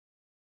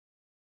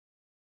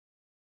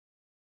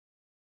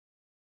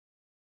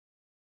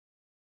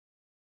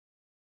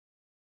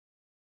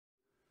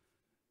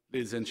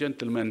Ladies and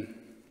gentlemen,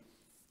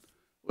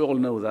 we all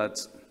know that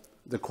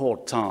the core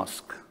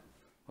task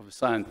of a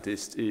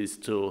scientist is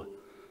to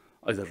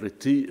either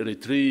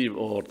retrieve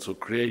or to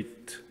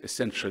create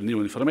essential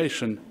new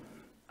information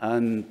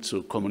and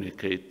to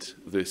communicate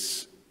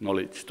this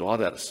knowledge to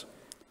others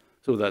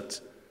so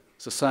that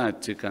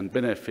society can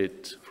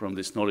benefit from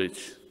this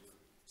knowledge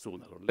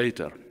sooner or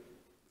later.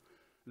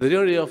 The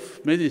area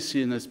of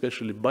medicine,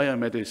 especially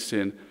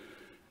biomedicine,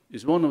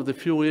 is one of the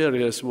few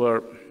areas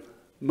where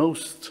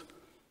most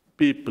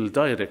people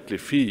directly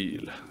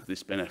feel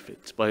this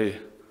benefit by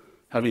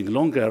having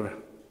longer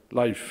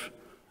life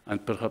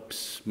and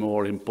perhaps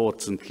more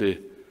importantly,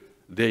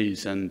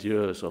 days and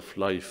years of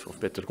life of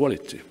better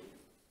quality.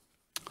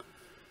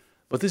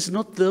 But this is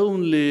not the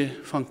only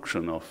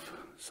function of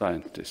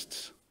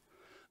scientists.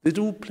 They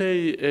do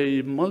play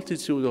a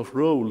multitude of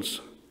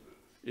roles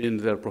in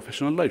their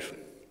professional life.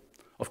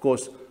 Of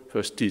course,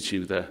 first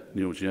teaching the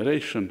new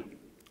generation.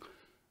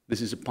 This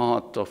is a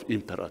part of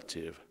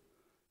imperative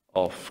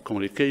of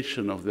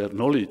communication of their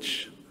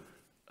knowledge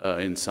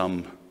in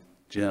some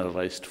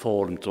generalized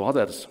form to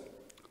others,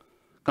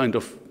 kind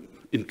of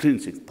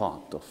intrinsic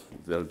part of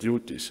their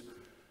duties.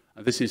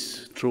 And this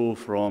is true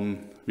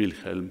from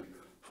Wilhelm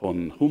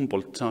von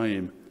Humboldt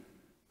time,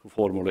 who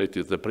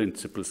formulated the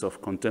principles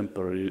of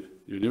contemporary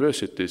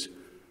universities,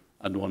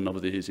 and one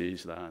of these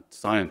is that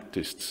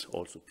scientists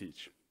also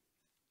teach.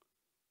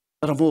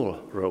 There are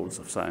more roles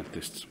of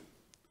scientists.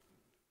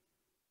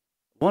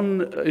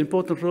 One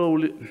important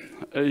role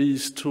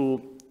is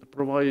to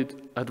provide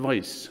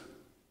advice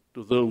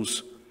to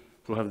those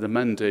who have the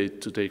mandate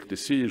to take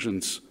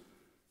decisions,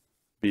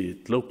 be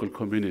it local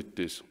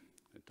communities,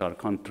 entire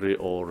country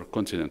or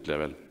continent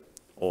level,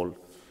 or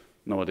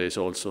nowadays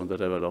also on the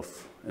level of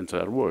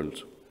entire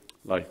world,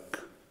 like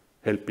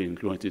helping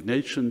United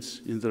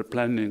Nations in their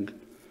planning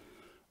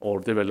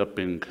or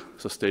developing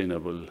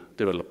sustainable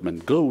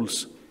development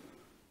goals,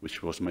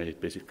 which was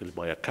made basically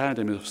by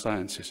Academia of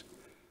Sciences.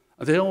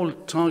 And they all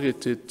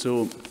targeted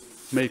to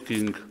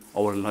making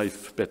our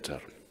life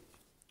better.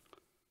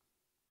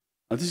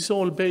 And this is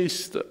all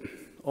based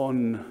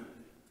on,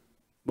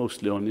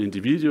 mostly on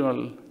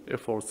individual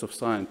efforts of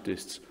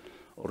scientists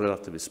or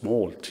relatively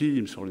small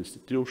teams or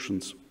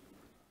institutions.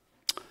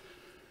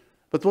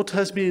 But what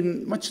has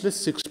been much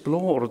less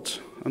explored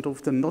and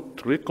often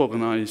not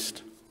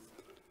recognized,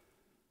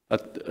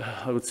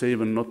 I would say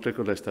even not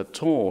recognized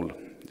at all,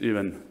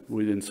 even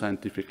within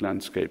scientific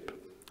landscape,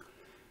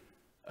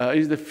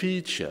 is the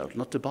feature,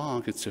 not a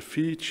bug, it's a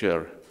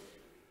feature.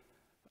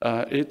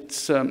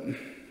 Science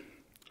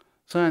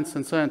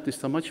and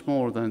scientists are much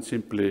more than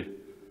simply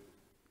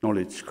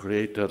knowledge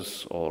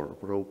creators or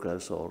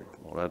brokers or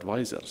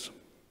advisors.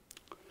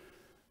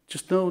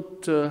 Just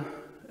note a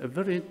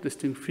very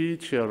interesting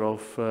feature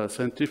of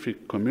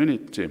scientific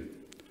community.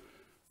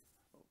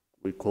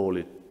 We call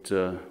it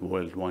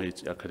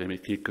worldwide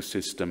academic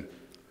ecosystem.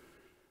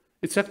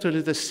 It's actually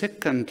the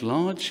second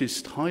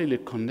largest highly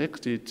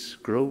connected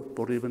group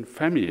or even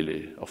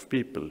family of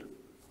people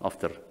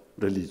after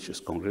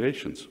religious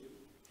congregations.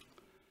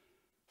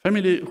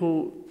 Family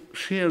who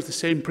share the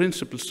same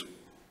principles.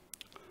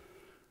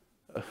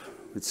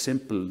 It's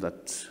simple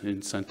that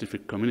in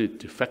scientific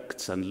community,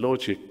 facts and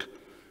logic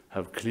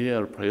have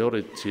clear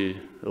priority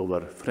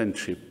over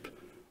friendship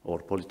or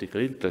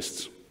political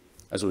interests,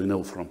 as we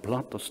know from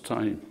Plato's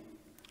time.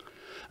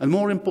 And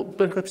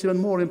perhaps even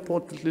more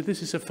importantly,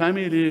 this is a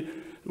family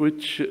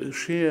which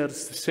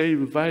shares the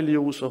same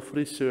values of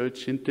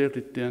research,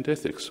 integrity, and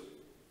ethics.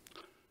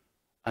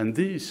 And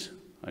these,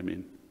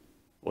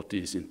 what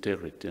is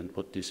integrity and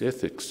what is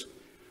ethics,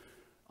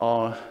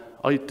 are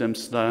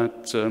items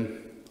that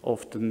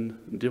often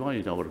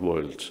divide our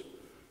world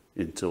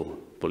into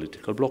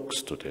political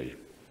blocks today.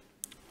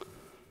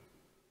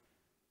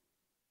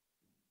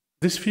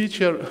 This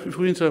feature, if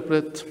we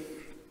interpret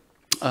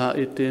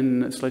it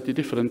in slightly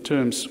different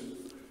terms,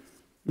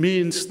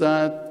 means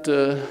that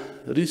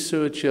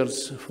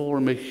researchers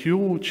form a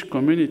huge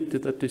community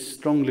that is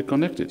strongly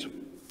connected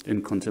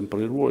in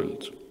contemporary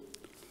world.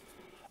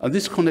 And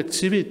this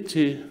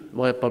connectivity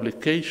via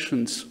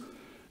publications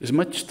is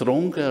much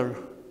stronger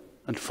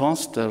and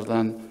faster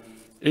than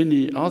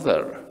any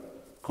other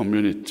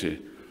community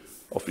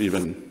of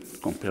even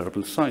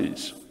comparable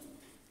size.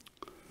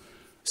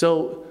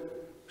 So,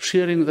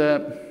 sharing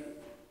the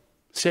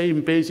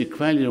same basic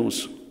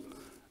values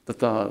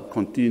that are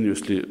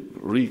continuously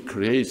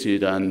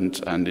recreated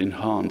and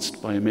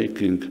enhanced by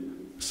making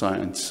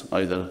science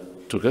either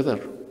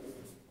together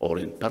or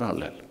in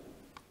parallel.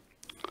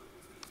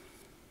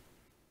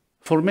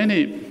 For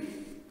many,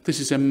 this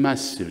is a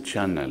massive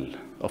channel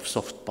of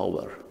soft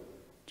power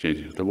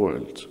changing the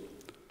world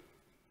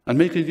and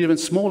making even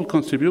small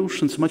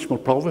contributions much more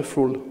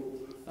powerful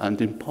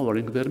and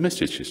empowering their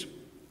messages.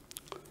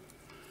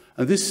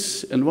 And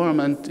this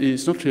environment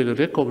is not really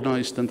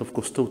recognized and, of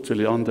course,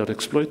 totally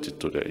underexploited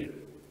today,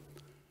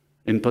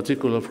 in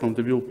particular from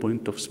the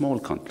viewpoint of small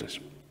countries.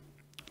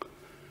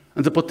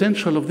 And the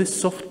potential of this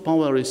soft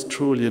power is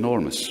truly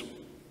enormous.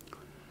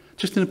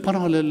 Just in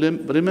parallel,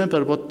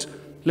 remember what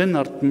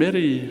Lennart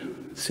Meri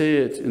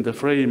said in the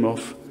frame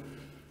of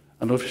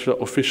an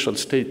official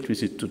state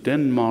visit to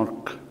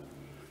Denmark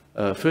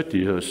 30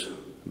 years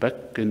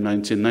back in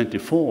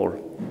 1994.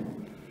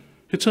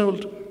 He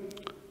told,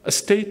 "A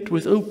state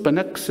with open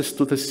access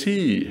to the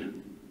sea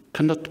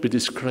cannot be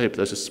described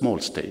as a small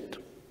state.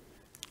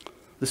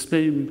 The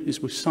same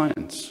is with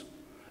science.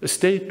 A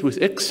state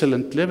with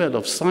excellent level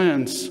of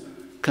science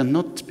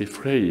cannot be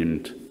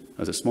framed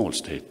as a small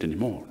state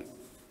anymore."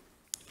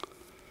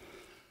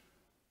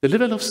 The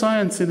level of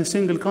science in a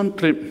single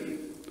country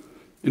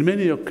in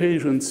many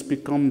occasions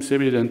becomes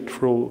evident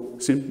through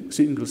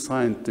single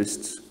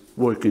scientists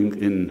working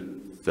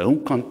in their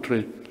own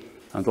country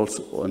and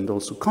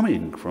also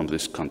coming from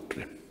this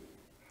country.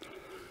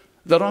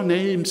 There are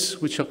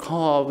names which are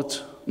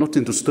carved not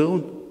into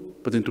stone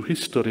but into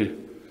history,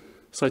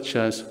 such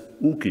as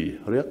Ugi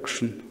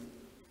reaction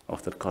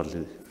after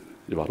Karl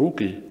Ivar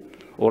Ugi,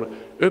 or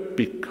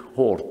Öpik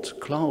Hoort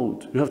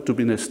cloud. You have to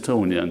be an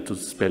Estonian to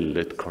spell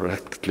it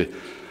correctly,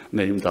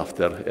 named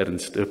after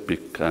Ernst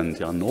Öpik and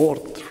Jan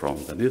Oort from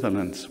the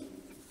Netherlands.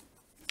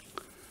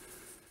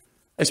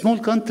 A small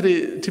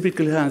country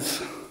typically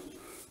has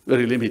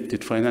very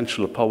limited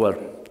financial power,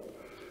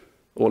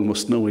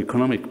 almost no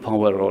economic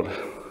power or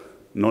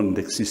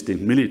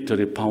non-existing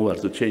military power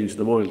to change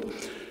the world.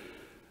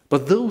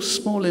 But those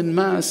small in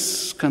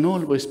mass can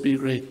always be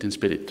great in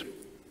spirit.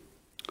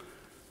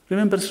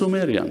 Remember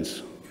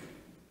Soomerians,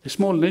 a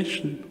small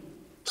nation,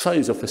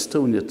 size of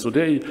Estonia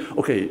today,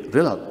 okay,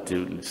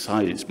 relatively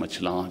size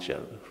much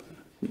larger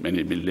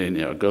many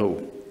millennia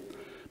ago,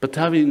 but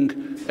having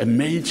a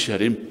major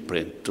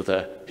imprint to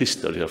the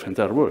history of the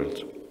entire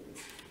world.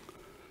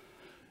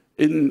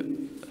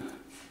 In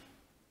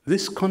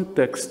this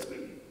context,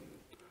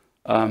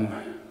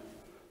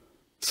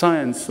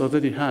 science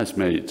already has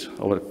made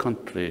our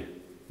country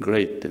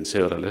great in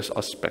several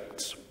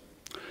aspects,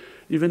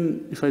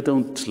 even if I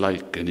don't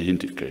like any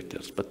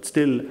indicators, but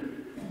still,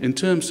 in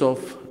terms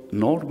of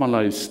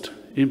normalized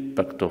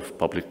impact of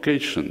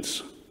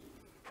publications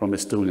from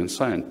Estonian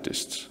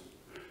scientists.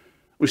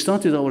 We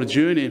started our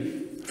journey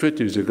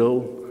 30 years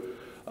ago,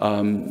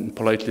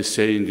 politely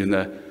saying in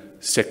the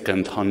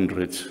second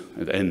hundred,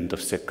 at the end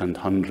of second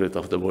hundred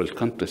of the world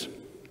countries.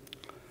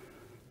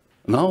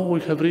 Now we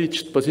have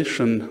reached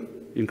position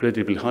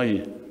incredibly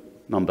high,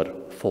 number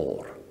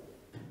 4,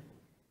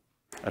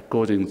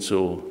 according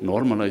to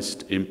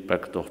normalized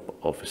impact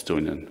of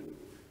Estonian,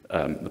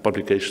 the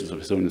publications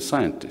of Estonian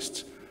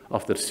scientists,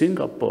 after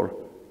Singapore,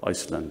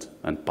 Iceland,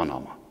 and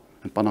Panama.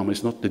 And Panama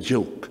is not a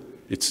joke.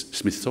 It's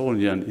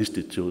Smithsonian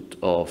Institute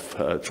of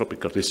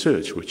Tropical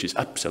Research, which is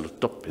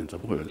absolute top in the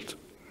world.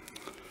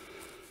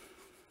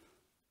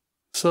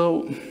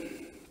 So,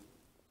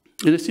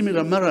 in a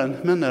similar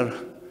manner,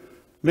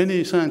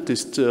 many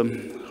scientists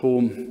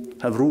who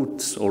have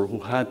roots or who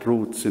had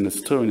roots in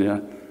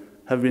Estonia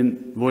have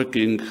been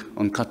working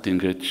on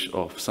cutting edge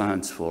of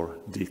science for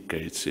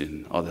decades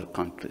in other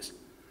countries.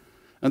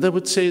 And I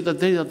would say that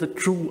they are the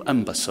true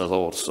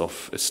ambassadors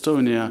of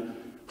Estonia,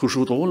 who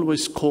should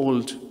always be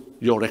called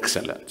Your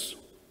Excellence,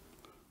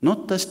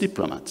 not as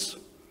diplomats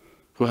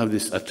who have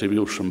this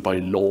attribution by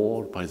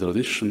law, by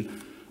tradition,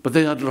 but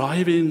they are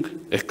driving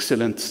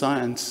excellent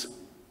science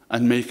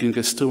and making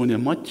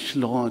Estonia much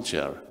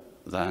larger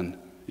than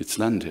its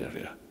land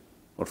area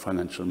or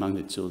financial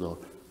magnitude or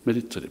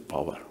military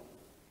power.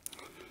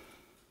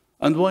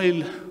 And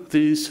while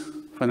these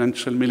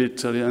financial,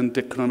 military, and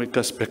economic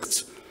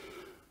aspects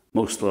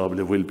most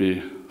probably will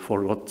be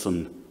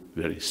forgotten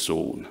very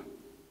soon,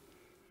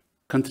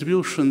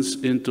 contributions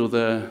into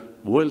the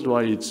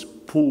worldwide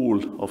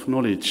pool of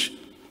knowledge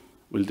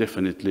will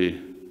definitely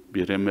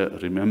be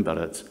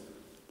remembered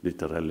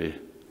literally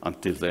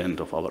until the end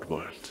of our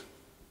world.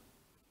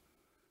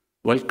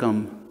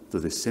 Welcome to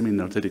this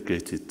seminar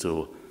dedicated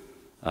to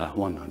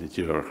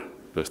 100-year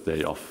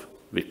birthday of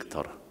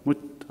Viktor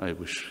Mutt. I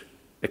wish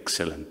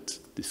excellent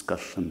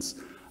discussions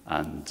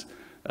and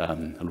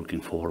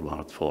looking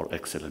forward for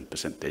excellent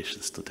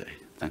presentations today.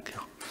 Thank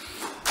you.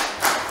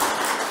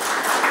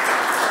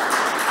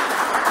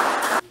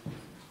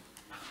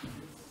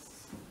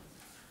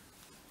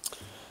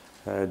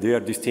 Dear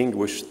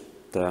distinguished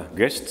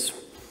guests,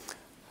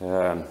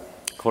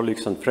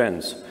 colleagues and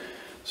friends.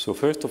 So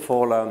first of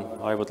all,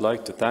 I would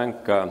like to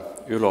thank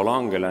Ülo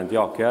Langel and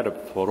Jaak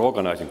Järv for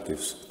organizing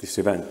this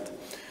event,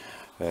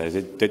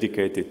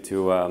 dedicated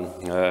to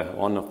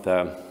one of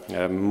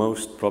the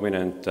most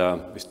prominent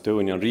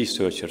Estonian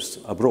researchers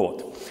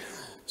abroad.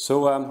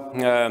 So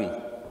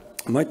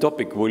my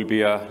topic will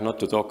be not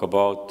to talk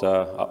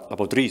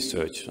about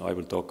research. I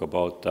will talk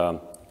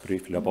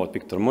briefly about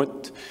Viktor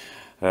Mutt,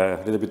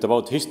 a little bit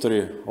about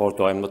history,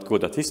 although I'm not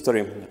good at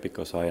history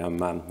because I am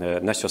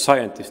a natural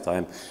scientist. I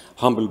am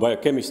humble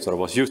biochemist, or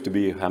was used to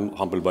be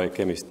humble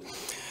biochemist.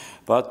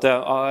 But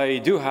I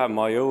do have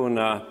my own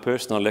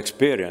personal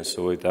experience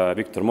with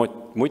Viktor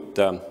Mutt,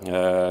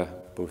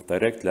 both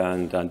directly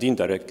and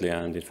indirectly.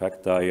 And in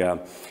fact, I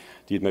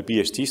did my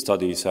PhD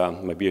studies.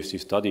 My PhD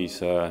studies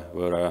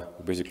were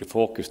basically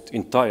focused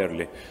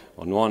entirely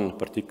on one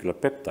particular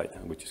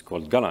peptide, which is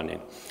called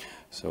galanin.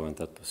 So, and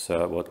that was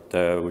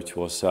which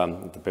was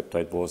the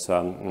peptide was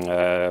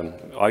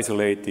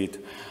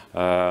isolated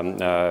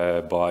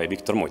by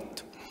Viktor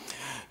Mutt.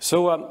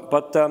 So,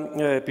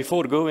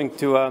 before going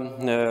to,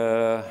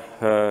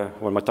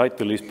 well, my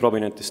title is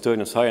Prominent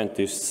Estonian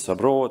Scientists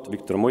Abroad,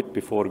 Viktor Mutt,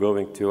 before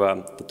going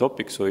to the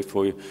topic, so if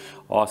we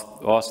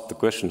ask the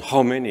question,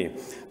 how many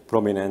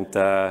prominent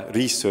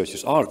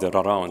researchers are there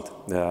around,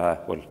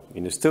 well,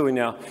 in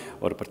Estonia,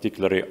 or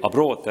particularly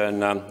abroad, then,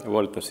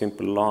 well, the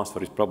simple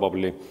answer is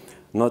probably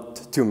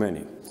not too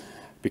many,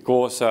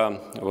 because,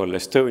 well,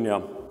 Estonia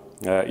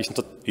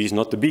is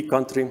not a big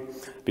country,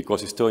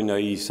 because Estonia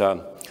is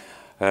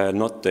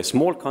not a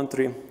small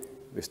country.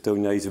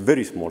 Estonia is a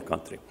very small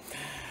country.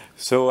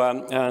 So,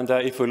 and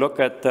if we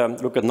look at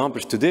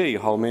numbers today,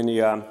 how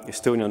many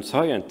Estonian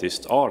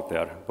scientists are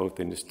there, both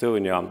in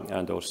Estonia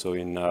and also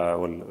in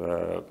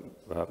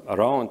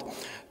around,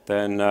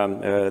 then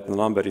the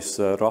number is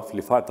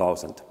roughly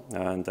 5,000,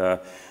 and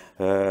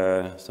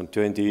some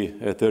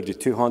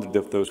 3,200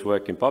 of those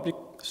work in public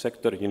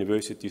sector,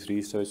 universities,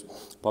 research,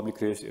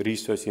 public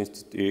research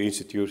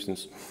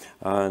institutions,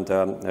 and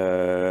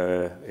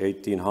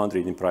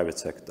 1,800 in private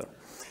sector.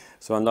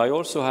 So, and I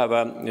also have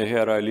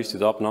here I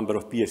listed up number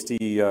of PhD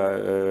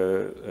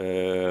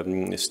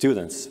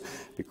students,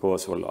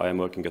 because, well, I am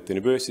working at the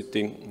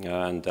university,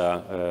 and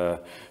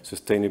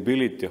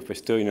sustainability of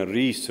Estonian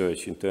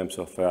research in terms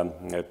of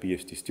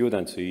PhD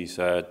students is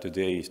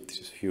today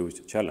is a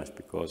huge challenge,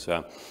 because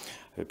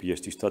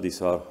PhD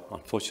studies are,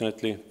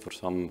 unfortunately, for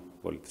some,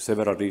 well,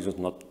 several reasons,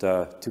 not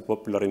too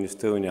popular in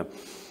Estonia,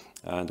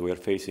 and we are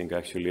facing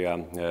actually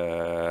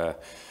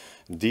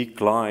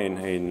decline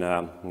in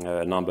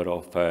number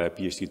of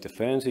PhD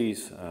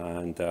defenses,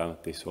 and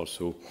this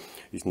also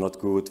is not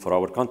good for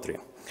our country.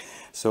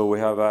 So we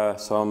have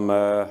some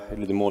a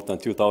little more than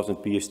 2,000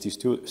 PhD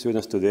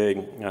students today,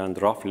 and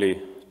roughly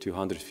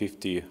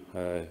 250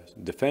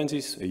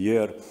 defenses a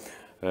year.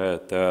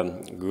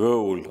 The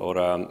goal, or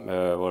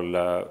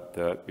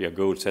the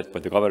goal set by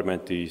the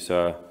government is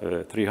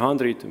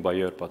 300 by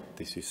year, but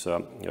this is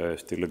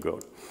still a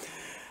goal.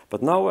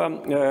 But now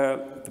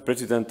the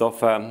president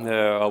of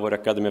our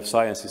Academy of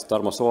Sciences,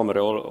 Tarmo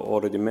Soomere,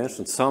 already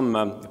mentioned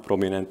some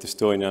prominent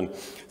Estonian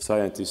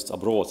scientists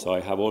abroad, so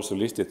I have also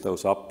listed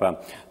those up.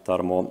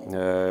 Tarmo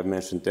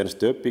mentioned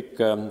Ernst Öpik,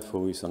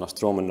 who is an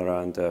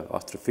astronomer and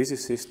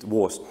astrophysicist.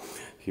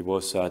 He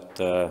was at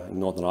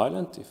Northern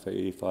Ireland,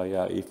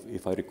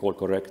 if I recall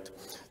correct.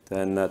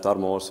 Then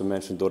Tarmo also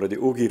mentioned already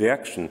Ugi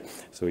reaction.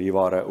 So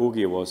Ivar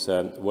Ugi was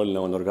a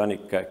well-known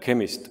organic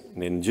chemist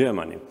in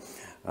Germany.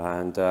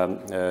 And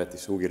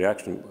this Ugi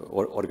reaction,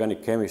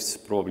 organic chemists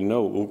probably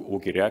know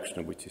Ugi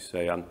reaction, which is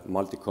a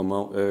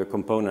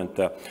multi-component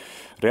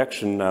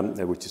reaction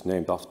which is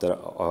named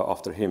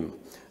after him.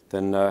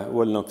 Then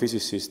well-known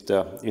physicist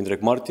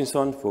Indrek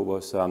Martinson, who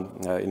was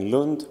in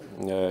Lund,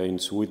 in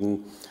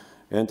Sweden,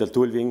 Endel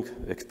Tulving,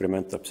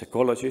 experimental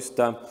psychologist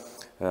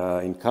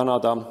in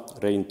Canada,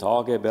 Rein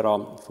Taagepera,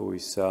 who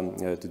is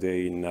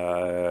today in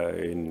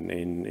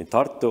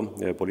Tartu,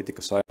 a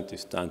political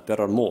scientist, and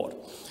there are more.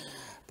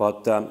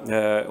 But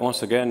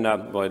once again,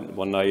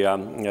 when I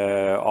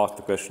ask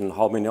the question,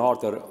 how many are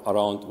there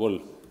around? Well,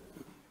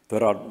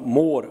 there are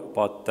more,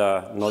 but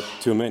not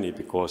too many,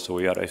 because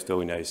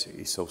Estonia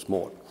is so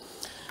small.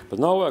 But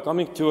now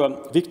coming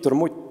to Viktor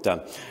Mutt.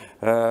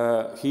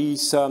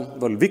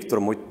 Well, Viktor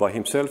Mutt by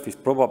himself is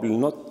probably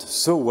not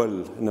so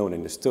well known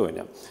in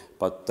Estonia,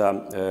 but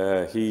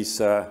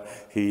his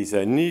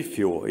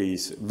nephew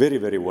is very,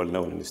 very well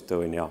known in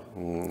Estonia.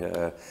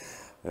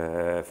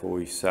 Who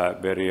is a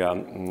very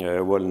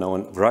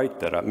well-known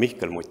writer,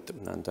 Mihkel Mutt,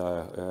 and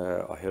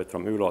I heard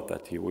from Ulo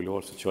that he will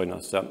also join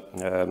us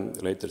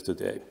later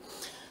today.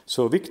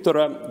 So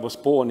Viktor was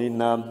born in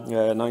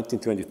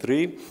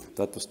 1923.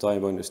 That was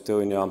time when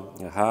Estonia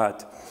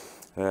had,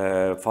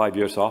 5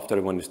 years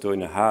after when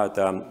Estonia had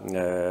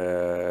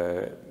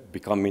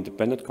become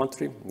independent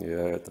country.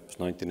 That was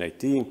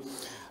 1918.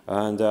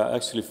 And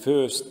actually,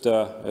 first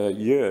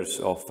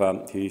years of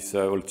his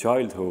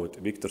childhood,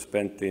 Viktor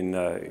spent in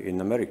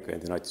America, in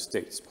the United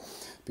States,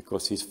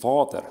 because his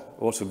father,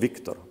 also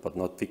Viktor, but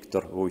not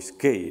Viktor who is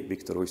K,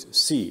 Viktor who is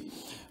C,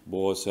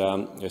 was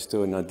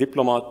Estonian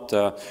diplomat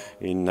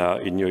in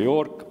New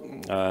York,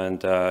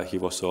 and he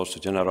was also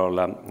general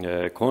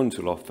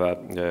consul of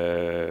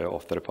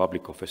the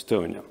Republic of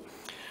Estonia.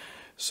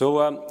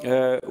 So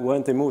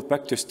when they moved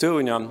back to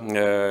Estonia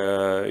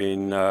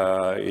in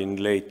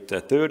late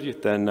 30s,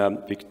 then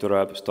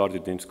Viktor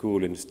started in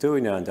school in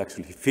Estonia, and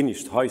actually he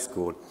finished high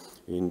school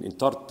in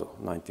Tartu,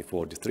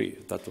 1943.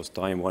 That was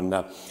time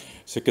when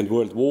Second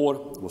World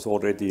War was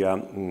already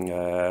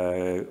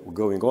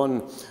going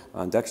on,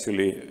 and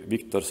actually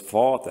Viktor's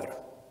father,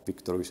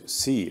 Viktor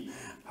C,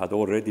 had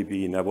already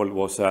been,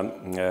 was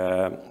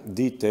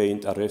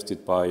detained,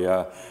 arrested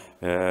by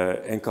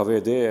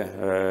NKVD,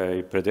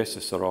 a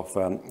predecessor of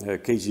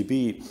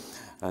KGB,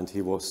 and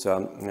he was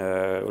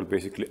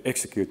basically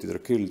executed or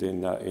killed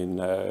in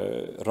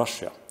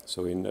Russia.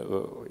 So,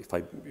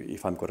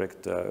 if I'm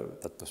correct,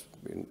 that was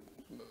in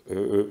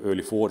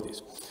early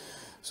 40s.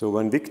 So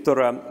when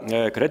Viktor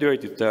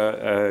graduated,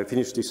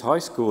 finished his high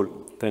school,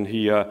 then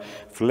he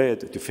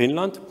fled to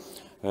Finland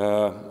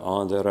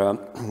under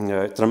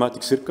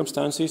dramatic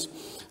circumstances,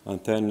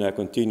 and then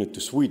continued to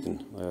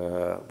Sweden.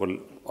 Well,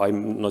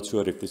 I'm not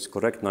sure if it's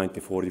correct,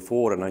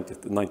 1944 and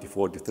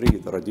 1943,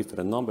 there are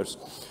different numbers,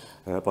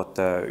 but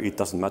it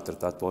doesn't matter.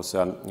 That was,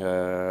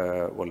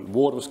 well,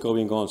 war was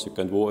going on,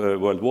 Second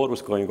World War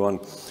was going on,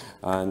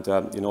 and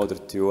in order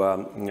to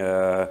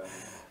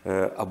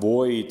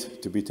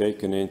avoid to be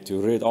taken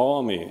into Red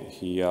Army,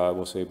 he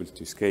was able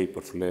to escape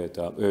or flee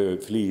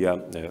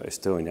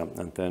Estonia,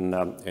 and then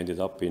ended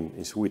up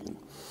in Sweden.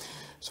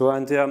 So,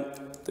 and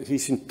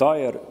his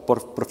entire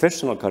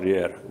professional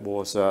career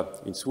was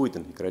in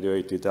Sweden. He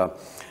graduated at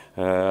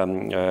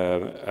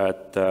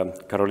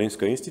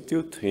Karolinska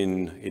Institute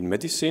in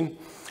medicine,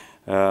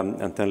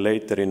 and then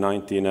later in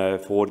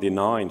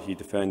 1949 he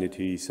defended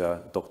his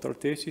doctoral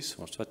thesis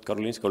also at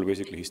Karolinska.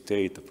 Basically, he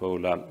stayed the whole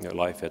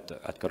life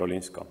at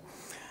Karolinska.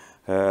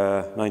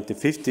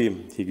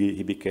 1950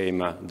 he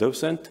became a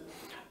docent.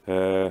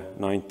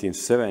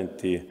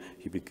 1970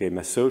 he became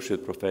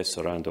associate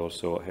professor and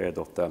also head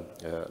of the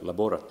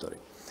laboratory.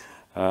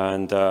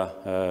 And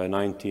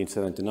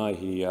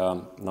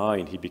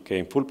 1979 he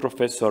became full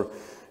professor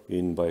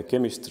in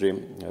biochemistry.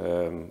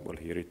 Well,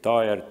 he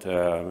retired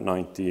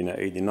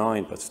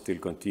 1989, but still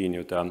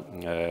continued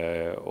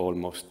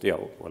almost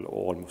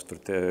for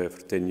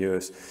 10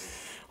 years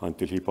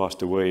until he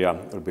passed away,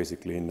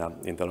 basically in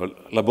the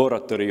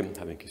laboratory,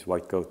 having his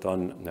white coat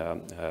on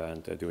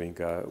and doing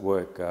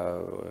work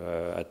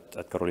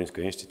at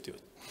Karolinska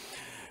Institute.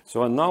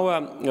 So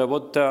now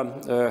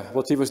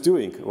what he was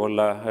doing? Well,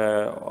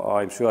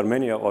 I'm sure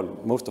many or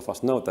most of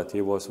us know that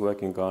he was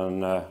working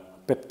on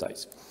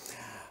peptides.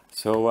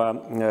 So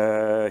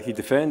he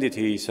defended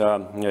his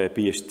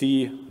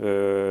PhD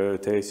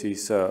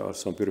thesis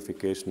also on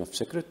purification of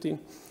secretin,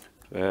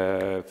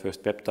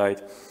 first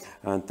peptide,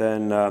 and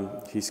then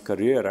his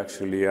career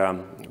actually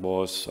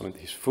was,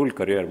 his full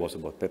career was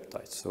about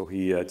peptides. So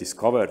he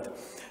discovered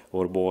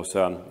or was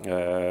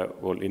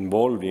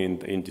involved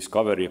in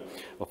discovery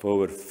of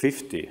over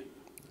 50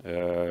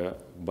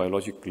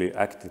 biologically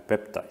active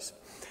peptides.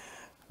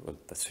 Well,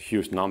 that's a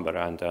huge number,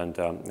 and at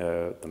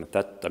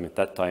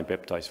that time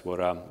peptides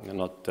were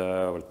not,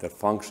 well, their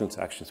functions,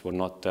 actions were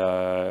not,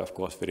 of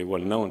course, very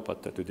well known.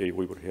 But today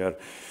we will hear a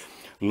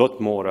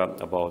lot more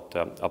about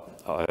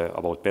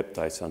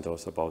peptides and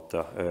also about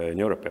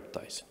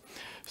neuropeptides.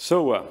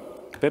 So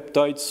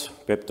peptides.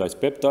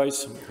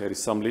 Here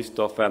is some list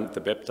of the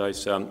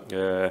peptides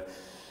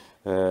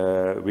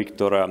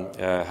Viktor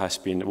has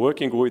been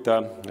working with,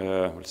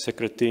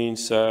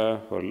 secretins.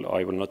 Well,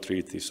 I will not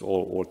read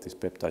all these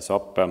peptides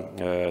up.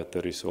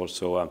 There is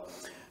also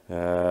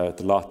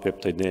the last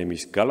peptide name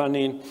is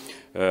galanin.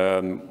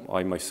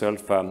 I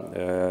myself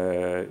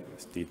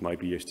did my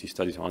PhD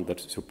studies under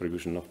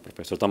supervision of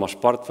Professor Tomas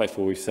Bartfai,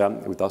 who is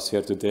with us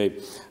here today,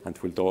 and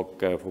who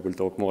will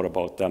talk more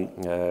about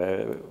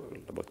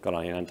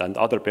galanin and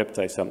other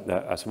peptides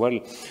as well.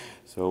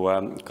 So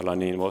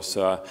galanin was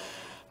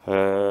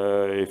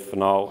if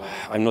now,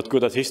 I'm not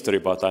good at history,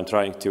 but I'm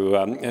trying to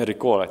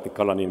recall, I think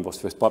galanin was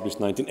first published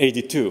in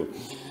 1982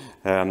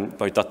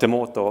 by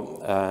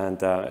Tatemoto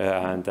and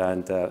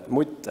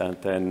Mutt,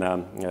 and then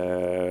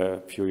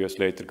a few years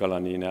later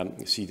galanin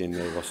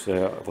cDNA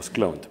was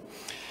cloned.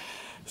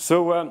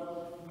 So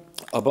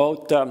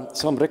about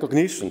some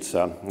recognitions.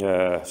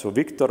 So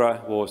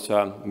Viktor was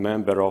a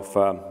member of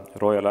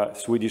Royal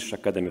Swedish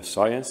Academy of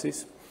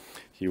Sciences.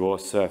 He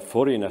was a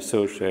foreign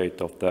associate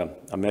of the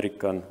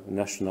American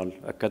National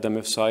Academy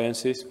of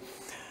Sciences.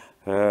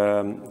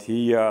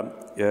 He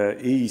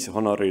is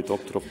honorary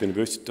doctor of the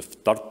University of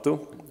Tartu,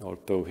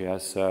 although he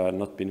has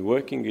not been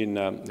working in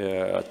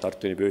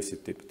Tartu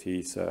University, but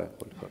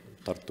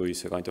Tartu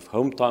is a kind of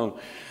hometown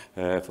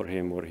for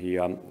him, where he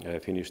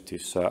finished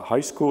his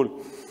high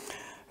school.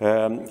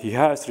 He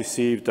has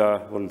received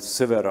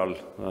several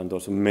and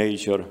also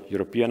major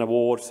European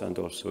awards, and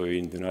also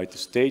in the United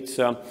States.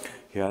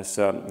 He has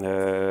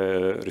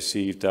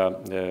received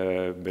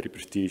very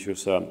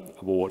prestigious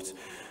awards.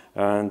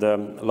 And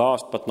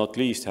last but not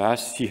least,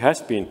 he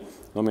has been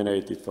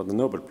nominated for the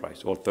Nobel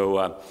Prize,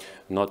 although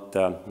not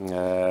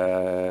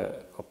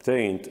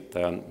obtained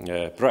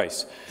the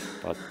prize.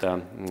 But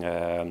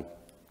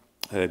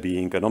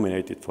being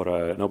nominated for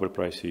a Nobel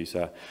Prize is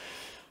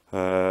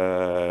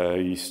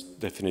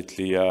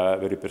definitely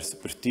very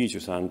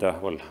prestigious. And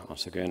well,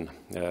 once again,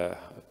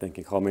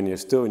 thinking how many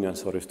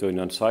Estonians or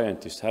Estonian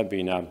scientists have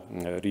been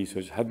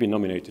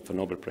nominated for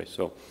Nobel Prize,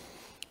 so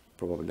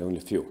probably only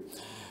a few.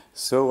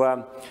 So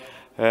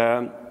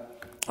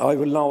I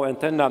will now, and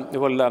then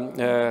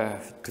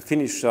to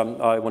finish,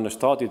 I want to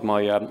start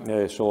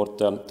my short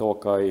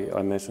talk.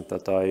 I mentioned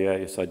that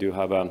yes, I do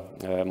have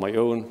my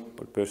own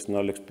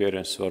personal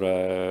experience or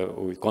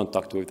with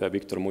contact with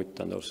Viktor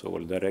Mutt, and also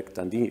direct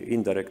and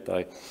indirect.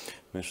 I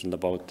mentioned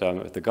about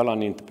the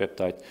galanin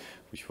peptide.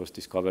 which was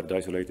discovered,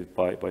 isolated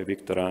by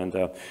Viktor. And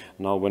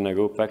now when I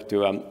go back to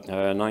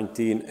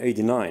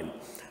 1989,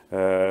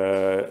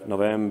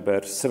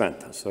 November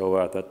 7th,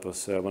 so that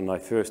was when I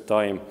first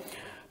time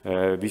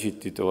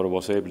visited or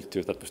was able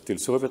to, that was still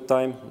Soviet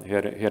time,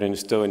 here in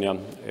Estonia.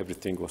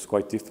 Everything was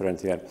quite different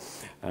here.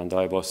 And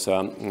I was,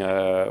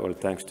 well,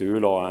 thanks to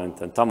Ülo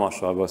and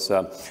Tamas, I was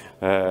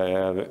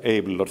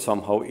able or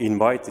somehow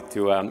invited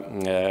to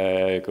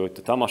go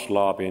to Tamas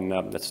lab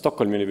at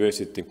Stockholm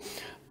University.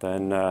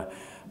 Then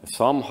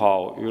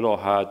somehow Ülo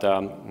had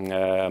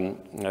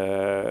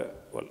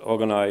well,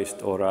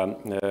 organized or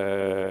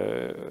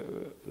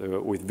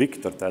with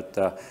Viktor that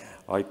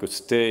I could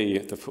stay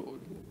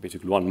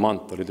basically 1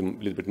 month, or a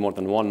little bit more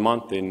than 1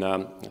 month in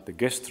the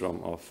guest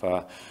room of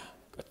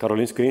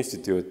Karolinska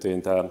Institute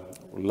in the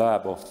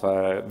lab of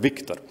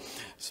Viktor.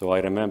 So I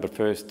remember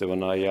first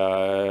when I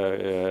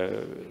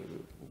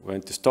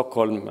went to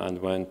Stockholm and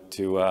went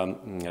to,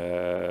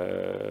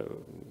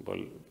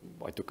 well,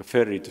 I took a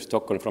ferry to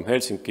Stockholm from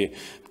Helsinki,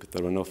 because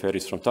there were no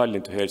ferries from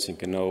Tallinn to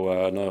Helsinki,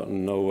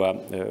 no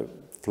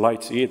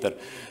flights either.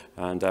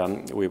 And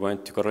we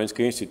went to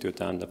Karolinska Institute,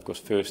 and of course,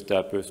 first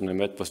person I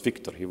met was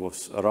Viktor. He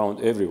was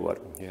around everywhere.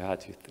 He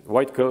had his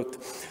white coat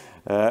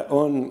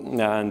on,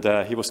 and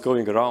he was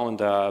going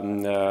around,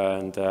 and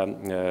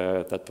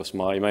that was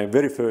my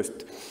very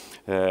first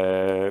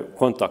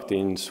contact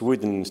in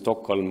Sweden,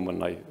 Stockholm,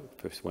 when I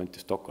first went to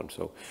Stockholm.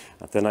 So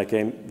and then I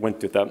went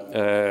to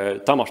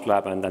the Tamas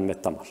lab and then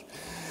met Tamas.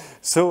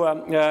 So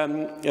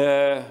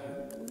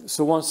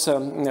so once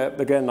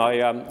again,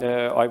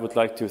 I would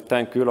like to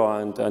thank Ülo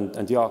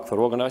and Jaak for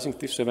organizing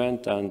this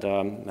event, and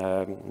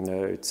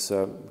it's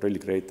really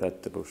great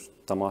that both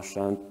Tamas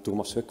and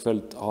Tomas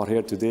Hökfelt are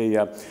here today.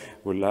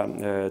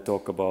 We'll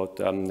talk about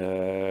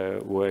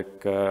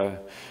work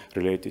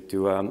related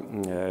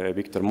to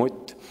Viktor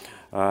Mutt,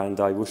 and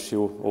I wish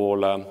you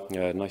all a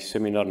nice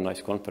seminar,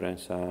 nice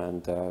conference,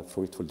 and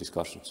fruitful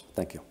discussions.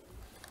 Thank you.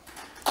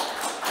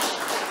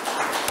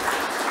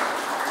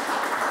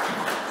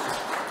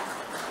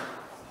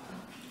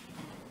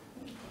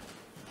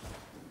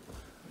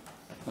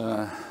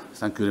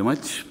 Thank you very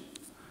much.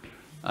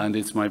 And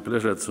it's my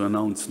pleasure to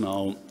announce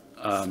now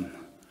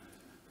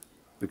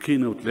the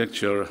keynote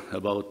lecture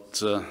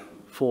about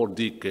 4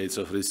 decades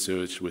of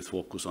research with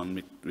focus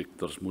on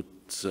Viktor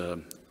Mutt's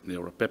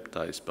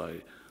neuropeptides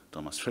by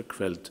Tomas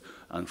Hökfelt.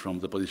 And from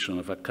the position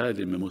of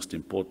Academia, most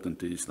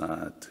important is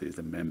that he's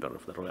a member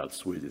of the Royal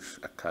Swedish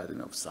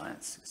Academy of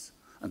Sciences,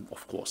 and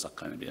of course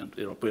Academia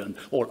Europea and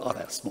all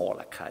other small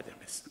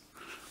academies.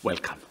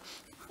 Welcome.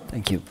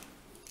 Thank you.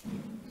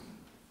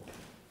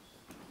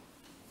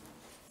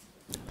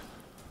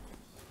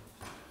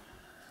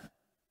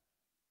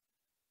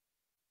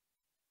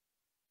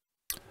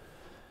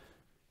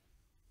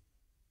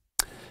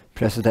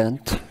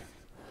 President,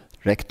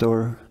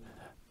 Rector,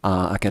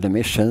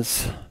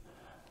 academicians,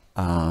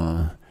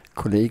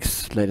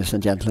 colleagues, ladies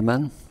and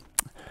gentlemen,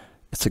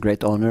 it's a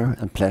great honor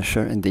and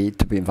pleasure indeed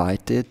to be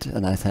invited,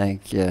 and I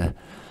thank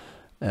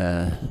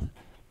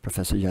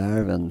Professor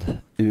Järv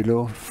and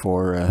Ülo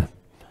for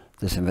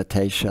this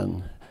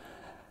invitation.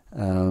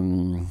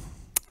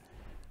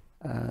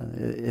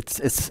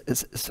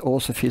 It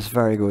also feels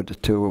very good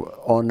to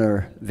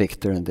honor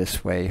Viktor in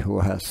this way,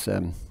 who has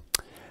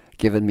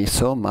given me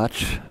so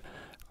much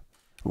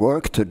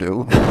work to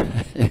do,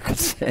 you could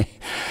say,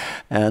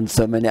 and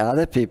so many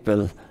other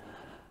people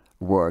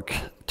work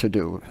to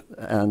do,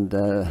 and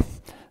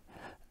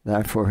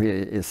therefore he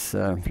is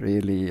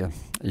really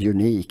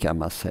unique, I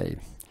must say.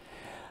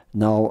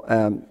 Now,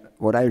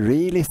 what I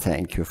really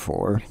thank you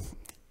for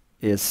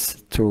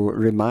is to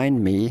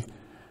remind me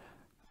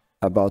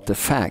about the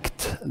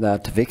fact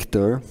that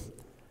Viktor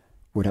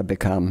would have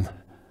become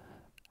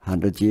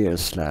 100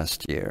 years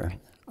last year.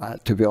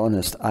 To be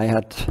honest, I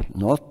had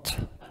not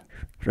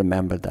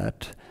remembered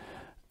that,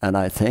 and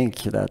I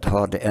think that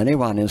hardly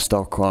anyone in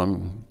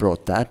Stockholm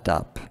brought that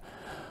up.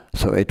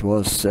 So it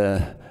was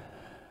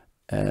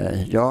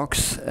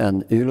Jaak's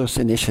and Ülo's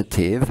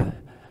initiative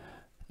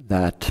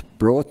that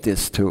brought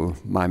this to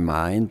my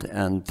mind,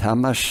 and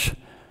Tamas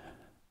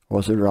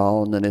was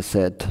around and he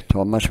said,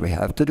 "Tomas, we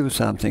have to do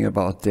something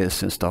about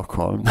this in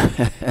Stockholm."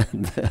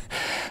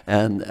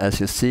 and as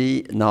you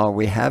see, now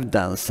we have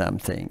done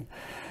something.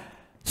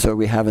 So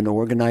we have an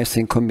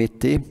organizing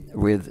committee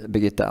with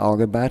Birgitta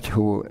Agerbert,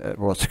 who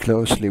was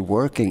closely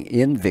working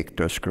in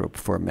Viktor's group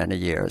for many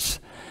years,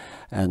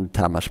 and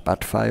Tamas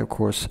Bartfai, of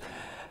course,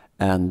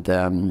 and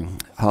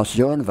Hans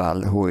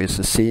Jörnvall, who is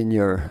a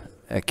senior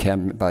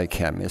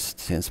biochemist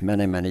since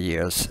many, many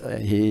years.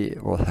 He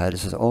had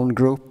his own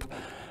group,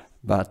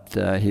 but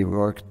he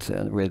worked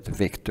with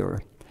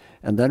Viktor.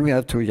 And then we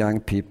have 2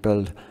 young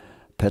people,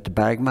 Peter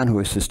Bergman, who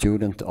is a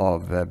student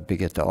of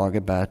Birgitta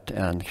Agerbert,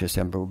 and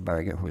Christian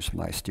Broberger, who is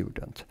my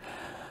student.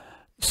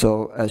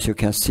 So as you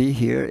can see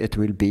here, it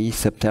will be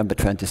September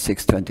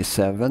 26,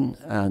 27,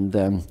 and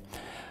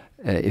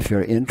if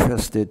you're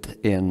interested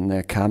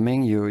in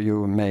coming,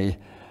 you may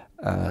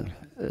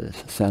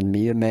send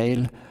me a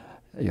mail.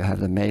 You have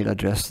the mail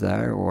address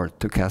there, or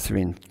to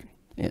Catherine,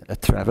 a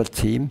travel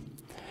team.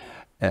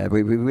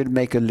 We will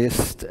make a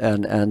list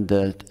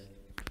and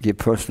give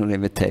personal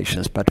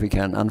invitations, but we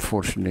can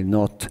unfortunately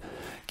not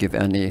give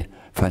any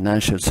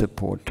financial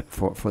support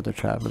for the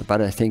travel.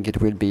 But I think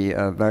it will be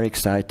a very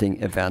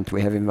exciting event.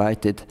 We have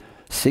invited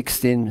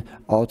 16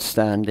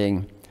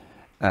 outstanding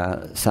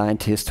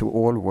scientists who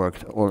all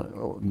worked,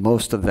 or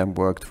most of them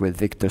worked with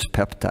Viktor's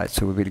peptides.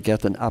 So we will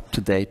get an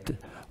up-to-date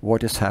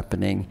what is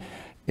happening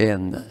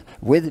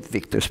with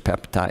Viktor's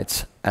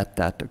peptides at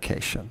that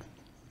occasion.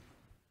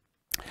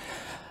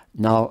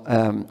 Now,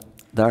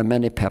 there are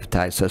many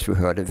peptides, as we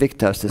heard.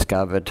 Viktor has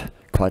discovered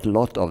quite a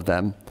lot of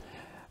them.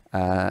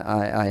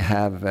 I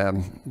have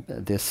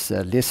this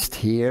list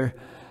here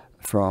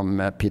from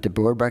Peter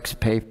Burbach's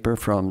paper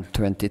from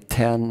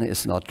 2010.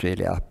 It's not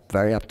really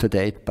very up to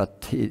date,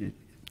 but he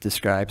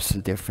describes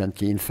the different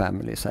gene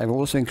families. I've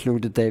also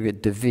included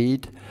David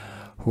David,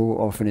 who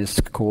often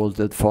is called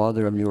the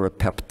father of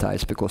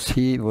neuropeptides, because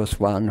he was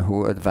one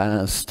who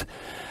advanced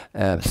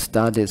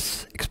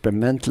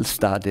experimental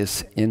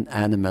studies in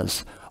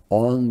animals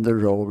on the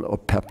role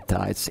of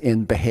peptides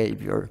in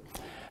behavior.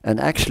 And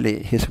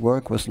actually, his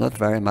work was not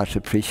very much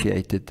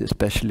appreciated,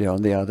 especially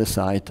on the other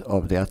side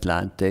of the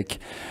Atlantic.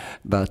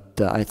 But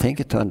I think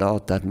it turned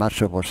out that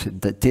much of what he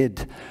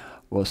did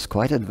was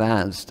quite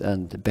advanced,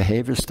 and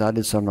behavior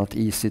studies are not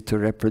easy to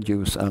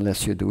reproduce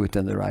unless you do it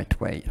in the right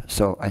way.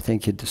 So I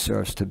think he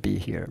deserves to be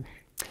here.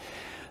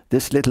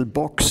 This little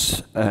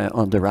box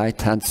on the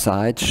right-hand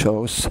side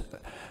shows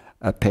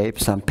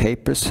some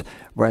papers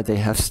where they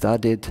have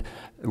studied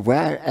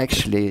where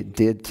actually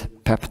did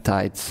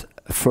peptides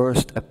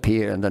first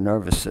appear in the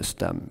nervous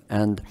system.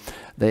 And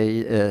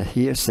they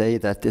here say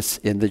that it's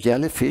in the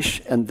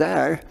jellyfish, and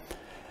there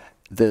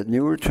the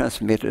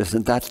neurotransmitters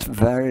in that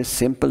very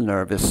simple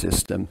nervous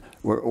system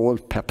were all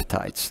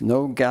peptides.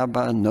 No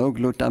GABA, no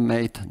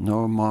glutamate,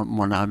 no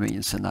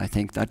monoamines. And I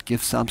think that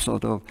gives some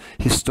sort of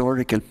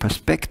historical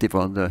perspective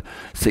on the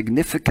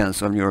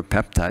significance of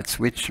neuropeptides,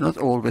 which not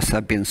always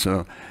have been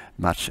so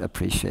much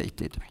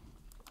appreciated.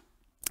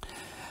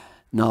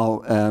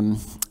 Now,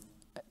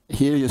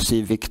 here you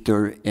see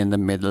Viktor in the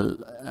middle,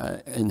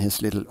 in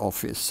his little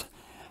office.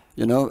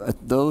 You know,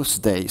 at those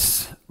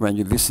days, when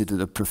you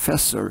visited a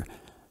professor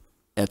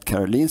at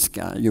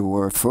Karolinska, you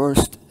were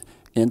first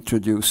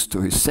introduced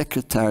to his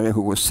secretary,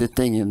 who was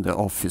sitting in the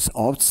office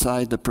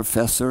outside the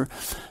professor.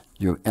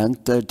 You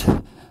entered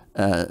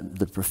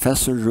the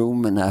professor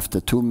room, and after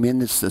 2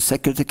 minutes, the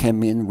secretary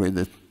came in with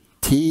a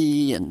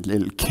tea and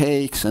little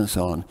cakes and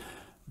so on,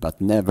 but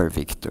never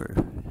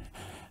Viktor.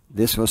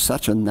 This was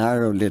such a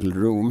narrow little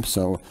room,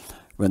 so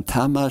when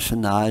Tamas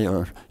and I,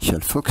 or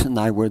Kjell Fuchs and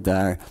I were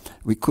there,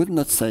 we could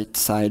not sit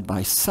side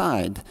by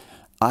side.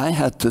 I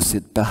had to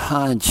sit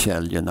behind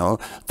Kjell, you know,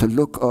 to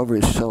look over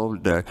his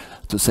shoulder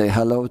to say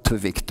hello to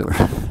Viktor.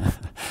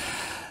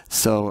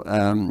 So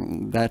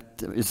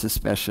that is a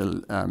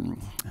special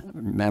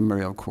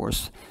memory, of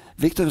course.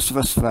 Viktor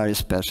was very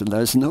special.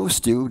 There is no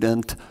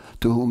student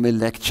to whom he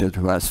lectured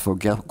who has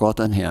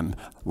forgotten him.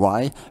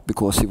 Why?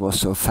 Because he was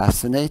so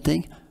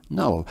fascinating?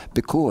 No,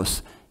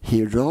 because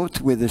he wrote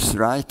with his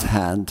right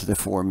hand the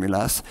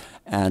formulas,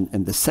 and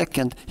in the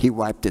second he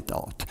wiped it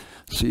out.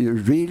 So you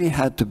really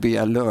had to be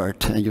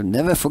alert, and you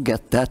never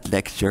forget that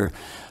lecture,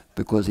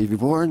 because if you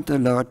weren't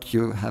alert,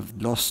 you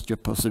have lost your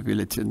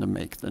possibility to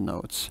make the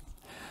notes.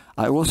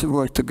 I also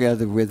worked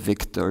together with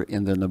Viktor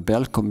in the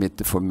Nobel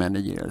Committee for many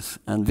years,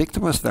 and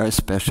Viktor was very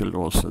special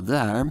also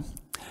there.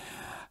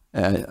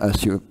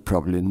 As you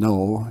probably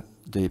know,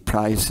 the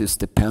prize is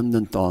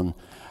dependent on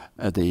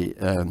the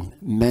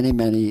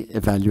many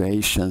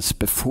evaluations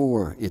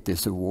before it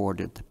is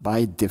awarded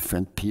by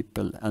different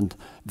people, and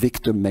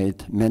Viktor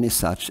made many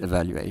such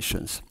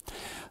evaluations.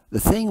 The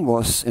thing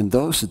was in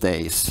those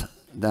days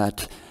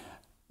that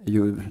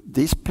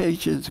these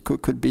pages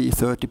could be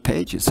 30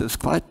 pages. It was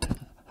quite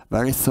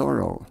very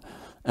thorough,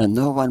 and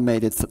no one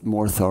made it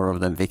more thorough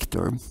than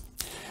Viktor.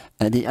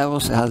 And he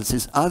also has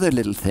this other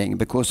little thing,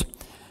 because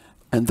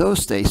in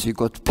those days, you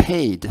got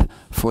paid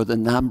for the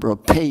number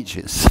of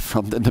pages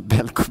from the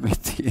Nobel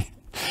Committee.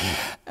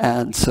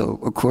 And so,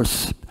 of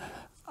course,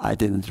 I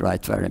didn't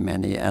write very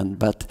many,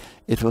 but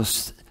it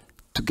was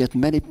to get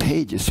many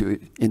pages, you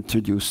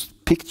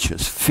introduced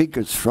pictures,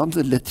 figures from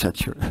the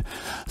literature.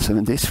 So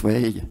in this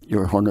way,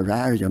 your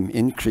honorarium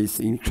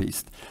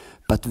increased.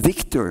 But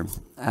Viktor,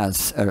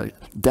 as a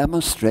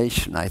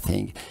demonstration, I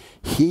think,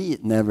 he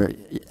never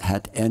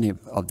had any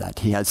of that.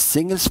 He had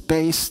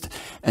single-spaced,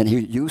 and he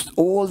used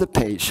all the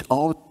page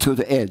out to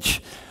the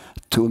edge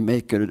to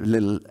make a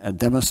little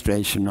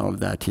demonstration of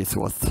that. He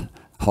thought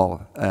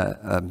how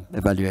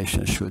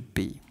evaluation should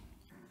be.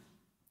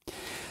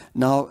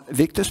 Now,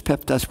 Viktor's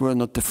peptides were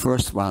not the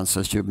first ones,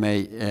 as you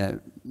may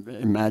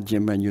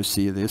imagine when you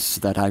see this,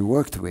 that I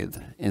worked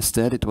with.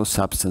 Instead, it was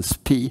substance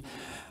P,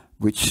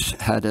 which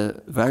had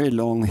a very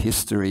long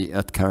history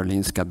at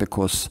Karolinska,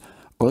 because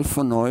Ulf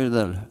von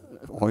Euler,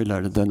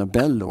 the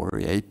Nobel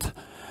laureate,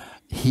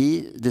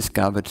 he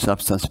discovered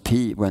substance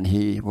P when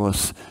he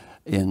was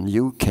in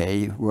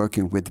UK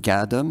working with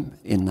Gadam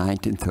in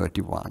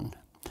 1931.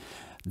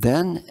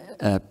 Then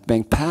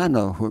Bengt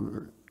Pano,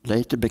 who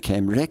later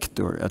became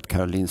rector at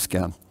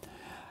Karolinska,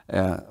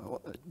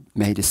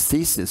 made his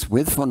thesis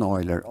with von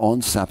Euler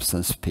on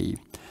substance P.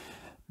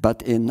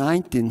 But in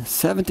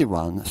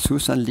 1971,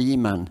 Susan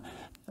Lehmann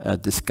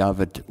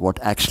discovered what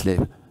actually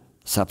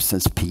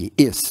substance P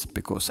is,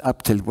 because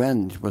up till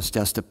when it was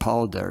just a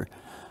powder.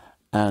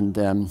 And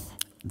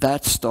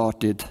that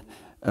started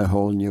a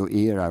whole new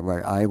era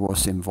where I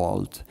was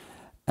involved.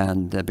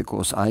 And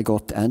because I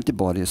got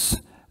antibodies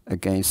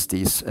against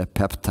these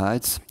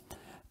peptides,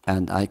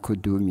 and I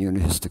could do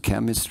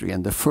immunohistochemistry.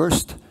 And the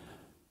first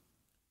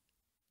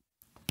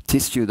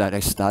tissue that I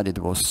studied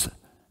was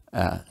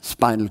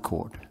spinal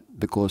cord,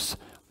 because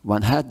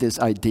one had this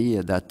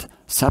idea that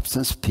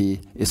substance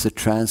P is a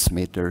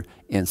transmitter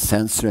in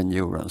sensory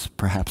neurons,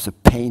 perhaps a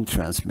pain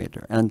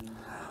transmitter. And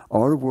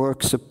our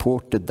work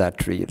supported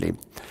that really.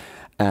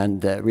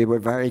 And we were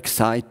very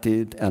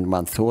excited, and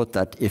one thought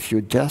that if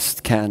you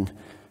just can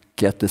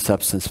get the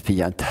substance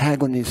P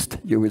antagonist,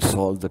 you will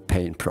solve the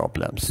pain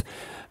problems.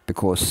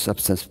 Because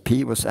substance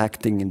P was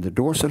acting in the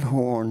dorsal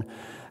horn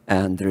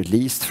and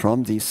released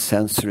from these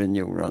sensory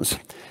neurons.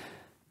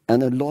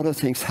 And a lot of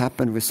things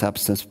happened with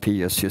substance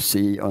P, as you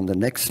see on the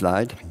next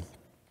slide.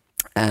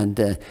 And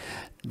the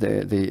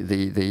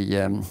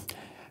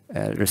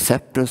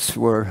receptors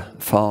were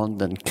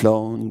found and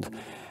cloned,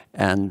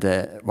 and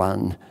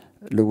one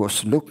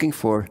was looking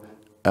for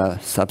a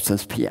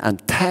substance P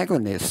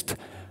antagonist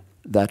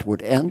that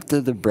would enter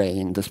the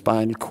brain, the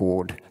spinal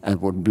cord,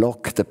 and would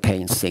block the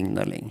pain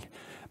signaling.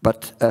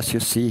 But as you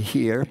see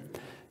here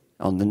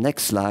on the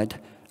next slide,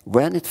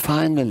 when it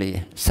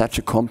finally, such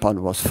a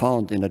compound was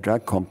found in a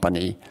drug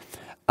company,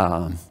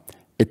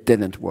 it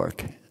didn't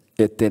work.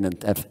 It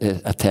didn't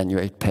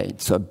attenuate pain.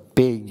 So a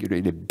big,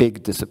 really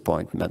big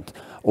disappointment,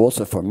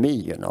 also for me,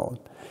 you know.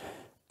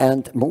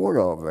 And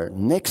moreover,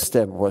 next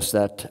step was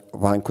that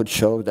one could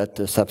show that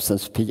the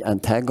substance P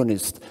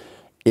antagonist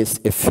is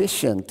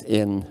efficient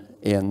in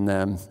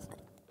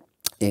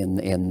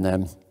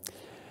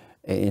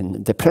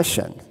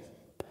depression.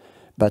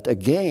 But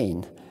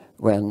again,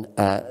 when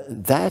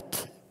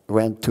that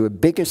went to a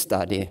bigger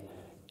study,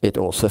 it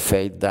also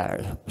failed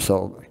there.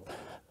 So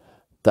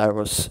there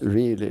was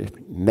really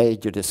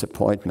major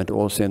disappointment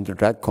also in the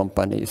drug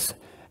companies,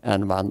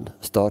 and one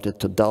started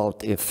to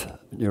doubt if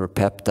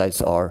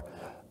neuropeptides are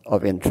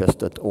of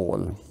interest at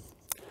all.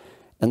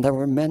 And there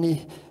were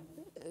many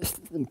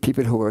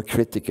people who were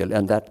critical,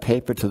 and that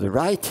paper to the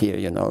right here,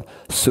 you know,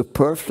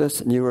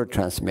 superfluous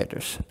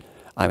neurotransmitters.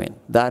 I mean,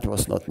 that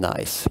was not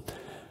nice.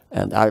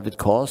 And Arvid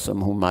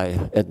Carlson, whom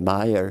I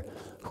admire,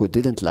 who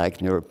didn't like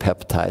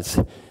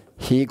neuropeptides,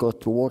 he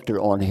got water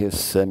on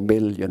his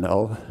mill, you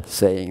know,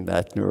 saying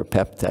that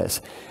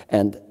neuropeptides.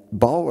 And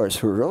Bowers,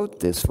 who wrote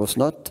this, was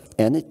not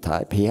any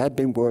type. He had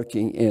been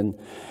working in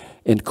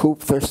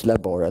Kupfer's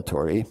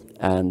laboratory,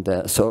 and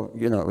so,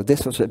 you know,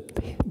 this was a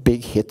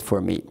big hit for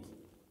me.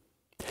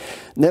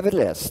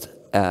 Nevertheless,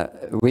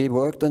 we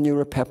worked on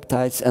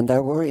neuropeptides, and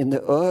there were in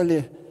the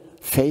early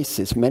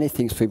phases many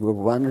things we were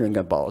wondering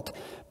about.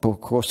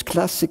 Because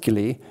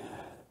classically,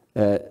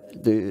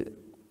 the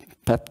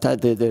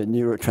peptide, the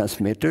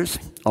neurotransmitters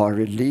are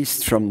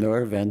released from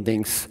nerve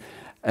endings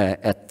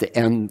at the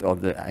end of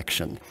the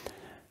action.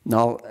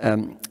 Now,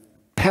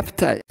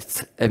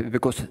 peptides,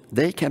 because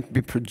they can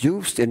be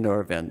produced in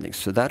nerve endings,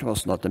 so that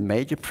was not a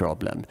major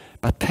problem.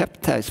 But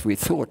peptides, we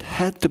thought,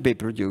 had to be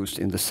produced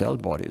in the cell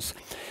bodies.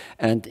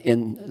 And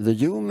in the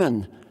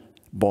human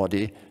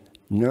body,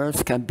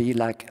 nerves can be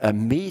like a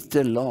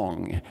meter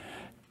long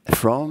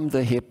from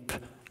the hip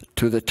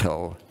to the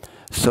toe.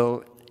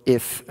 So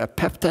if a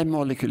peptide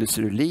molecule is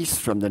released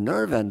from the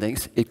nerve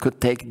endings, it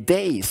could take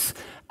days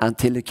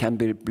until it can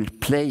be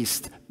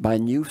replaced by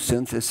new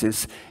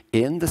synthesis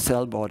in the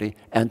cell body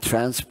and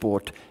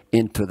transport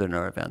into the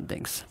nerve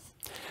endings.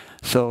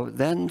 So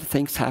then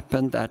things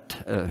happened that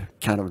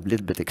kind of a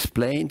little bit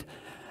explained.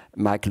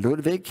 Mike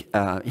Ludwig,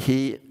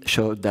 he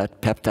showed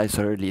that peptides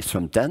are released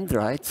from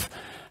dendrites,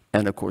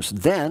 and of course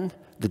then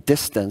the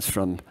distance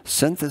from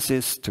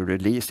synthesis to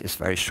release is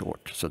very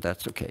short, so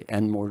that's okay.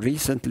 And more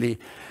recently,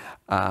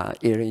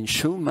 Irene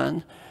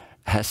Schumann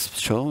has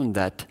shown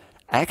that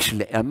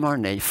actually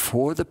mRNA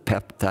for the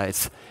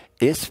peptides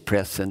is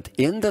present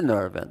in the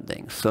nerve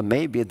endings. So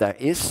maybe there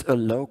is a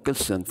local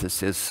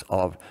synthesis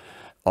of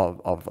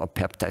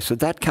peptides. So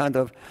that kind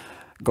of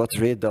got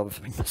rid of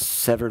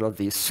several of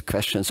these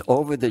questions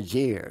over the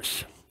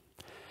years.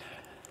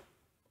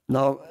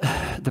 Now,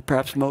 the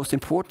perhaps most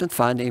important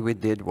finding we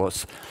did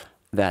was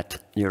that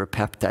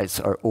neuropeptides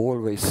are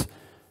always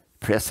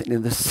present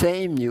in the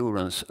same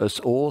neurons as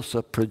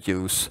also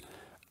produce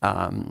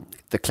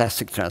the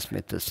classic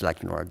transmitters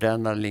like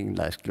noradrenaline,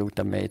 like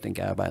glutamate and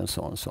GABA and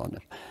so on and so on.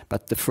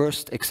 But the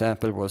first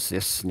example was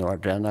this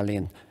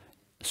noradrenaline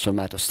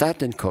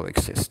somatostatin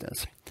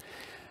coexistence.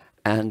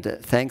 And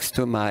thanks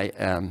to my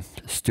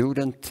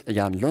student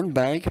Jan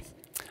Lundberg,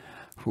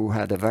 who has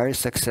had a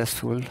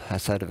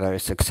very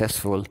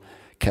successful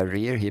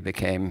career. He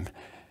became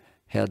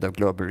head of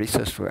global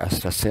research for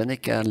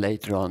AstraZeneca and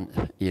later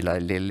on Eli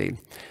Lilly.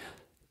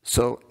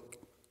 So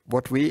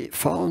what we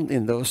found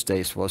in those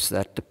days was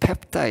that the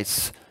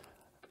peptides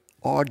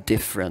are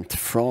different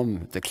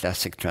from the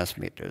classic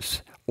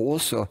transmitters,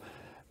 also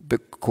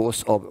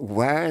because of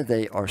where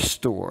they are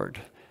stored.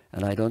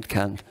 And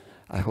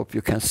I hope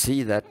you can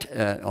see that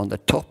on the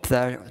top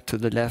there to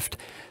the left,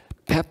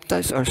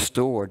 peptides are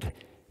stored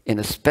in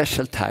a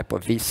special type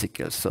of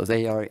vesicle, so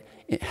they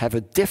have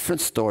a different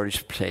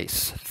storage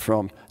place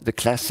from the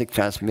classic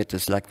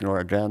transmitters like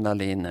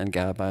noradrenaline and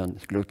GABA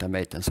and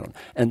glutamate and so on.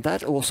 And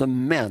that also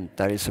meant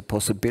there is a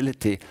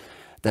possibility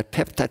that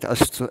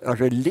peptides are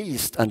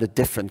released under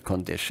different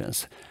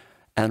conditions.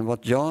 And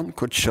what Jan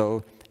could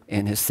show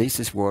in his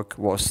thesis work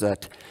was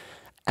that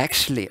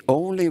actually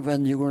only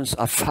when neurons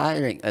are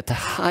firing at a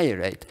high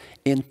rate,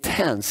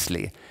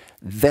 intensely,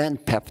 then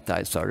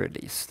peptides are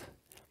released.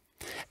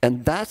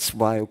 And that's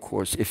why, of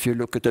course, if you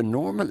look at a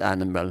normal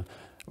animal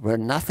where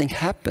nothing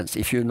happens,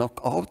 if you knock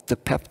out the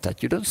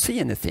peptide, you don't see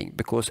anything,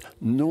 because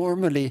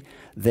normally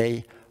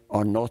they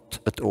are not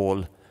at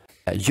all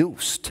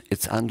used.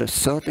 It's under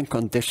certain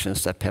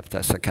conditions that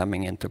peptides are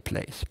coming into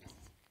place.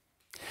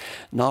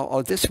 Now,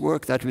 all this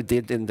work that we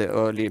did in the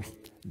early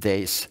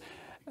days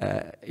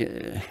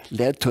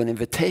led to an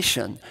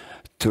invitation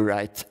to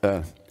write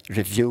a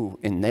review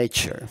in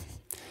Nature.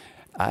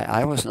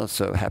 I was not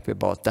so happy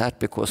about that,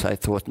 because I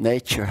thought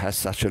Nature has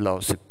such a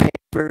lousy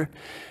paper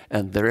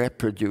and they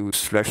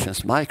reproduce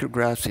fluorescence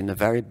micrographs in a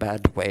very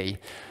bad way.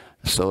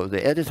 So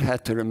the editor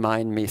had to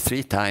remind me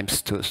 3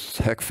 times to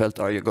Hökfelt,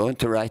 are you going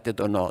to write it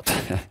or not?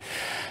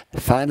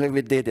 Finally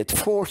we did it,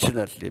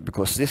 fortunately,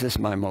 because this is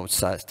my most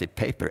cited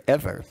paper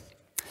ever.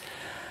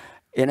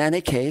 In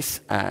any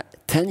case,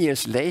 10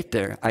 years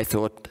later, I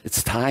thought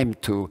it's time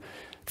to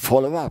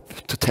follow up,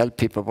 to tell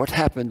people what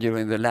happened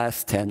during the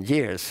last 10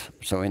 years.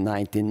 So in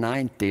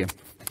 1990,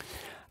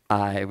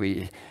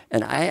 I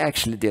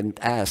actually didn't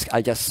ask,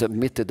 I just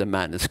submitted the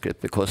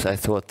manuscript because I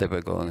thought they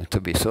were going to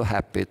be so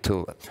happy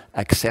to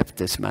accept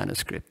this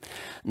manuscript.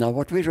 Now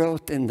what we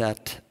wrote in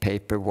that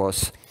paper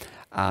was,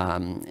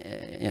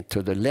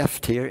 to the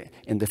left here,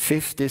 in the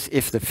 50s,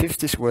 if the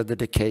 50s were the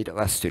decade of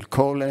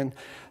acetylcholine,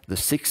 the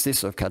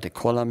 60s of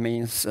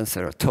catecholamines and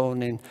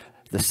serotonin,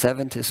 the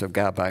 70s of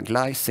GABA and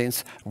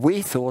glycines,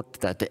 we thought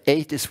that the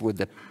 80s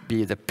would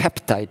be the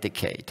peptide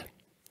decade.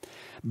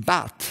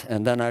 But,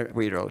 and then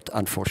we wrote,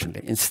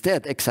 unfortunately,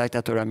 instead,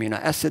 excitatory amino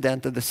acid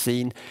entered the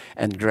scene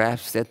and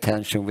grasped the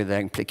attention with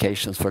their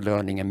implications for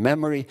learning and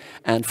memory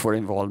and for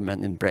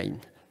involvement in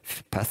brain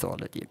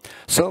pathology.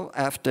 So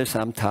after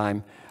some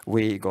time,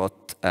 we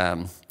got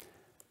a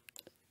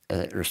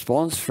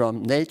response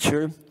from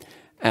Nature,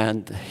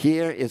 and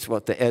here is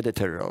what the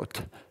editor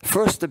wrote.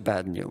 First, the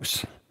bad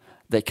news.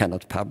 They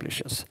cannot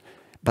publish us.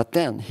 But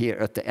then, here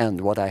at the end,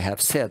 what I have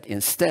said,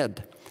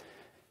 instead,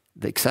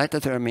 the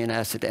excitatory amino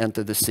acid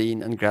entered the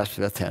scene and grasped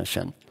the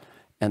attention.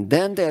 And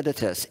then the editor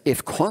says,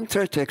 if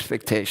contrary to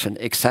expectation,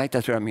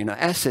 excitatory amino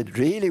acid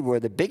really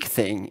were the big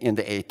thing in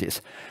the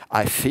 80s,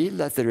 I feel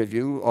that the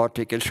review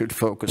article should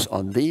focus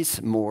on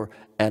these more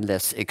and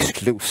less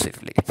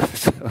exclusively.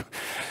 So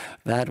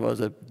that was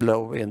a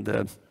blow in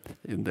the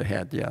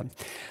head, yeah.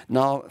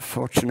 Now,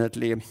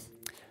 fortunately,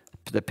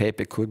 the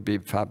paper could be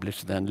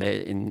published then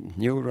in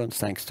Neurons,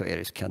 thanks to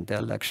Eris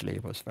Kandel, actually, he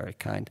was very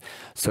kind.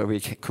 So we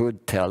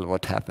could tell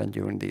what happened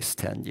during these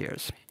 10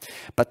 years.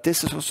 But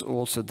this was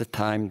also the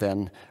time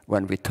then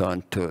when we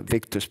turned to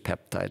Victor's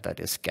peptide,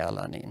 that is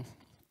galanin.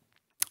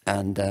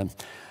 And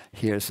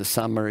here's a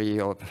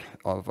summary of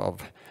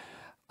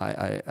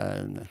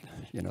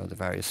you know, the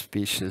various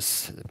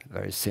species,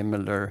 very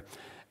similar.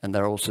 And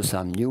there are also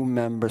some new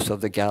members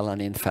of the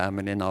galanin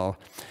family now.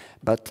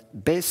 But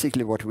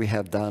basically what we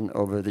have done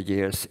over the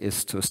years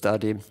is to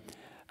study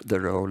the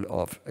role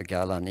of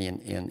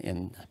galanin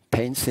in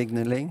pain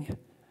signaling,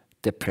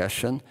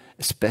 depression,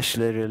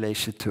 especially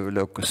related to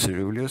locus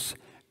ceruleus,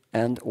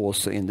 and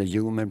also in the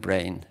human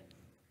brain.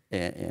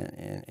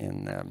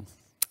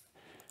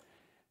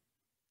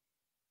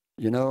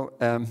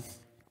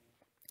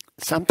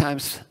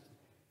 Sometimes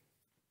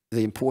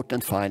the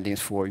important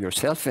findings for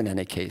yourself, in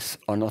any case,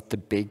 are not the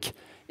big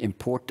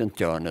important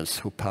journals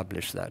who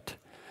publish that.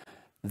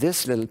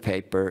 This little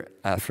paper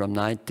from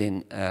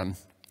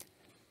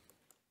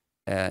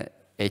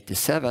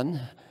 1987,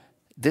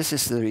 this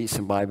is the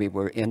reason why we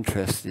were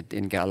interested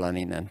in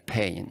galanin and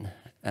pain.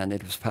 And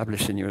it was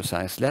published in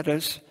Neuroscience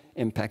Letters,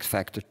 Impact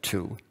Factor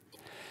 2.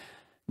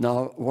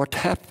 Now, what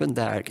happened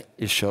there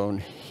is shown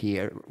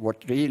here.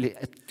 What really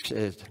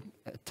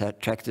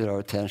attracted our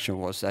attention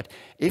was that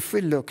if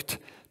we looked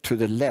to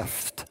the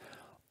left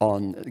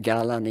on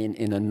galanin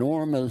in a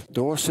normal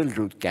dorsal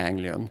root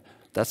ganglion,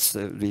 that's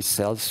these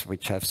cells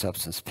which have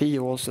substance P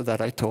also that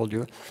I told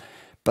you.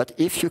 But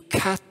if you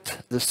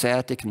cut the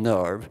sciatic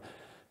nerve,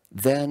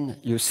 then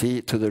you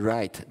see to the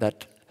right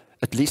that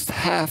at least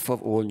half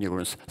of all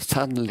neurons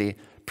suddenly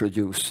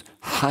produce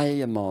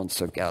high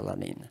amounts of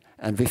galanin.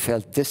 And we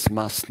felt this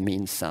must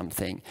mean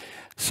something.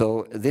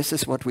 So this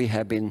is what we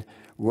have been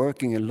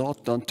working a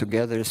lot on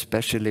together,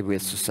 especially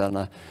with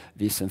Susanna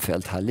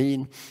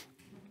Wiesenfeld-Hallin.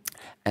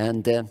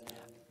 And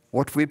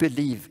what we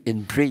believe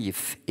in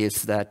brief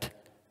is that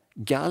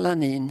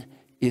Galanin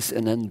is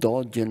an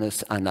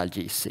endogenous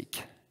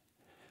analgesic.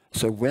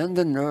 So when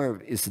the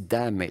nerve is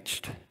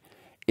damaged,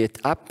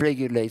 it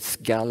upregulates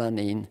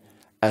galanin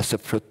as a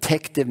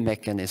protective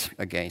mechanism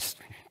against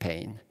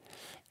pain.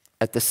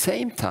 At the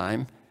same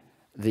time,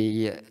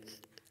 the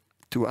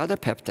two other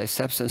peptides,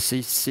 substance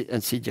C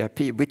and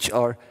CGRP, which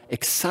are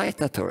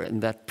excitatory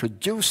and that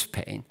produce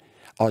pain,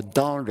 are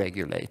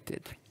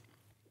downregulated.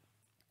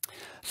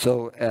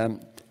 So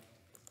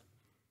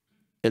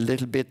a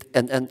little bit,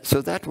 and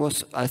so that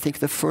was, I think,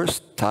 the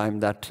first time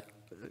that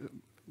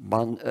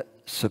one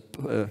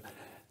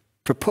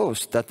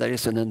proposed that there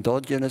is an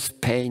endogenous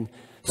pain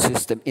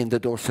system in the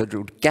dorsal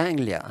root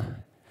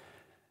ganglia.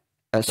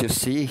 As you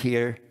see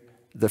here,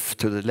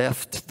 to the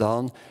left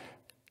down,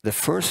 the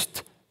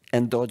first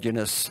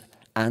endogenous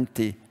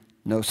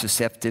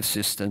anti-nociceptive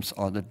systems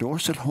are the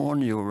dorsal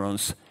horn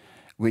neurons,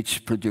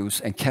 which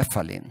produce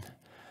enkephalin.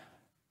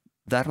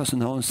 That was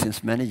known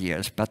since many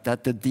years, but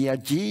that the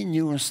DRG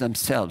neurons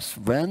themselves,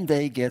 when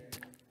they get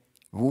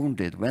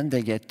wounded, when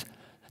they get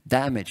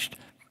damaged,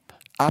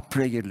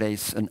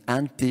 upregulates an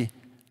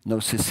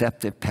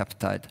anti-nociceptive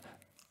peptide.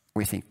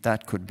 We think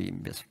that could be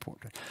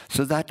important.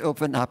 So that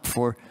opened up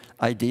for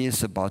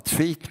ideas about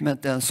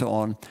treatment and so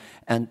on.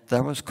 And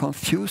there was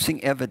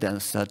confusing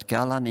evidence that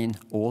galanin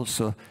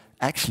also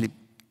actually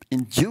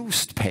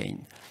induced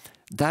pain.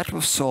 That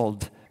was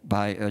solved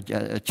by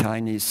a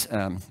Chinese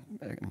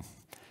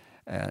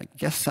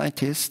guest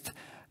scientist,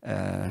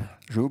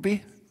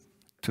 Ruby,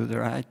 to the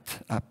right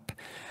up.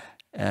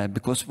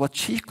 Because what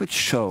she could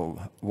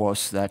show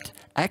was that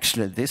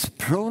actually this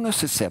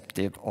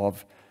pronociceptive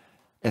of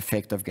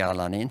effect of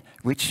galanin,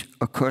 which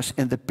occurs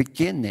in the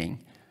beginning,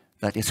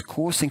 that is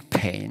causing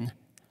pain,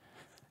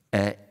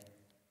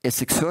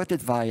 is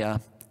exerted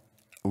via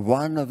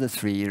one of the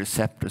three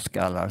receptors,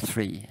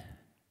 GALR3.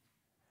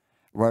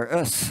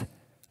 Whereas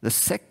the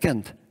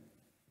second,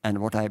 and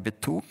what I've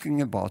been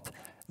talking about,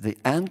 the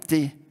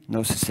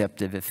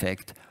anti-nociceptive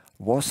effect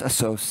was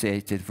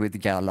associated with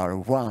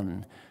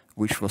GALR1,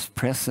 which was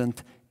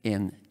present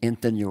in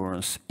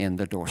interneurons in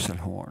the dorsal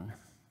horn.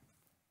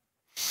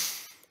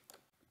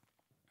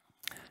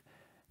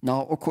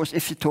 Now, of course,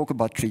 if you talk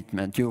about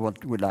treatment, you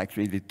would like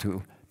really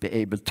to be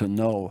able to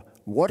know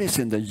what is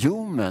in the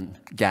human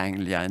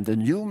ganglia and the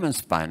human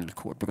spinal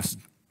cord, because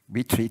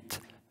we treat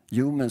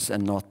humans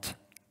and not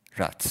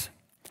rats.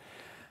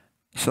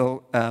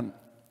 So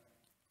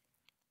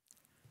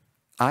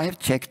I have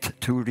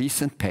checked two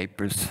recent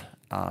papers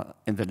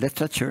in the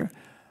literature,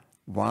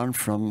 one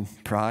from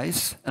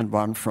Price and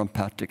one from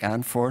Patrick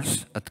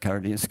Anforth at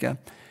Karolinska,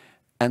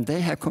 and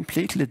they have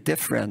completely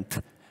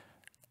different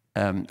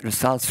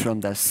results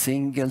from their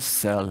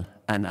single-cell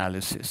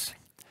analysis.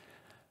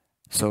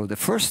 So the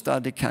first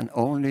study can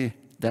only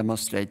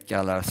demonstrate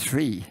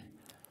GALR3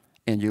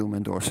 in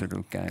human dorsal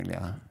root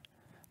ganglia.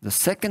 The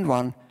second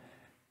one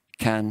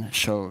can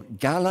show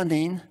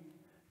galanin,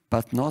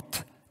 but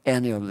not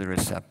any of the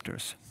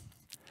receptors.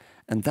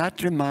 And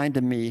that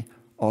reminded me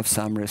of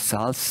some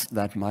results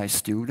that my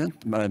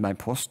student, my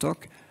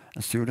postdoc,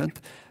 a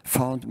student,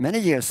 found many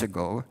years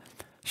ago.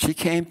 She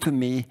came to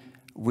me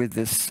with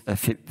this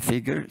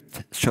figure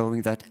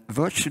showing that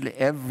virtually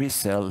every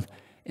cell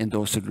in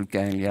dorsal root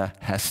ganglia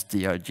has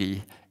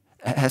DRG,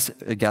 has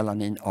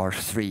galanin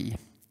R3.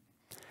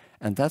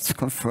 And that's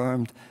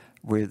confirmed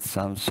with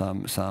some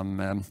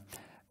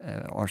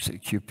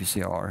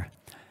qPCR.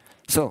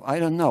 So I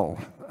don't know.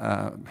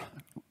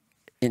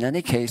 In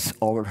any case,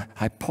 our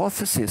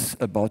hypothesis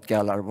about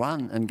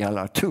GALR1 and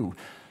GALR2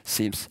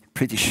 seems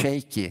pretty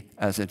shaky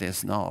as it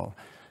is now.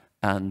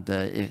 And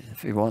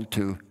if we want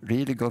to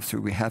really go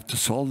through, we have to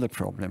solve the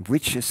problem.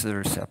 Which is the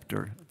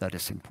receptor that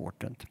is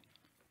important?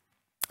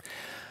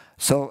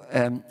 So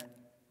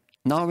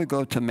now we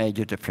go to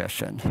major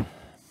depression.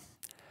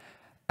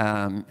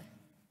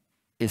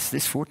 Is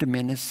this 40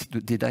 minutes?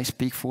 Did I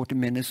speak 40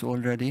 minutes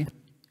already?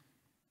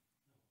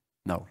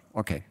 No.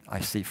 Okay,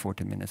 I see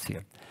 40 minutes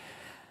here.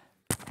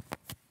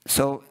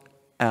 So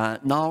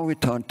now we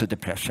turn to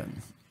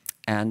depression.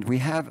 And we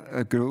have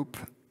a group.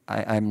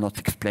 I'm not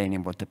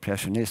explaining what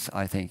depression is.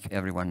 I think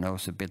everyone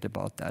knows a bit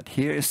about that.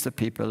 Here is the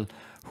people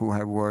who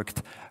have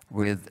worked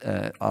with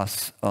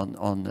us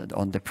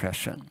on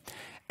depression.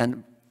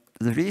 And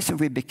the reason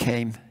we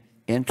became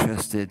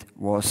interested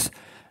was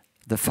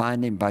the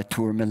finding by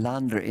Tor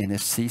Melander in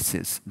his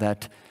thesis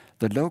that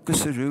the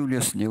locus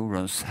coeruleus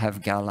neurons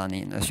have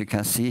galanin. As you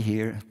can see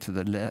here to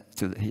the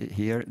left,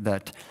 here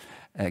that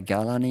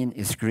galanin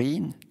is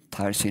green,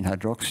 tyrosine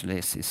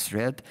hydroxylase is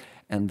red,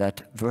 and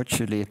that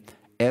virtually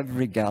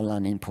every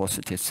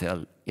galanin-positive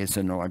cell is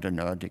a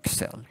noradrenergic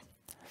cell.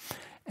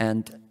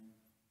 And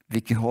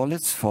Vicky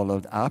Hollitz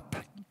followed up,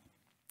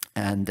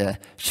 and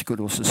she could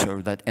also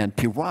show that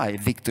NPY,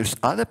 Victor's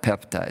other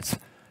peptides,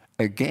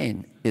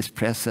 again is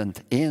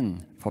present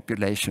in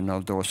population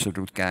of dorsal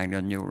root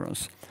ganglia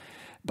neurons,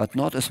 but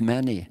not as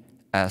many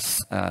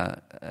as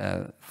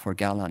for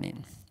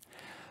galanin.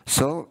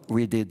 So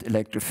we did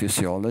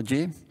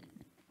electrophysiology,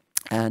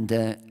 and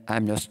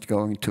I'm just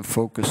going to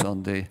focus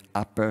on the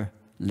upper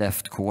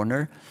left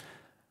corner.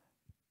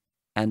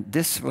 And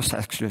this was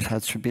actually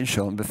has been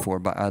shown before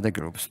by other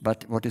groups.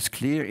 But what is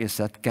clear is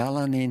that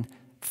galanin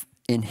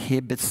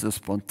inhibits the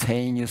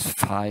spontaneous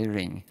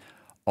firing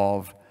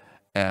of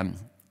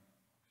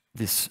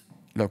this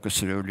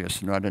locus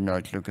coeruleus,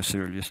 noradrenergic locus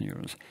coeruleus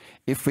neurons.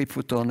 If we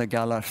put on a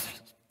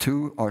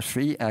GALA2 or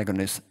 3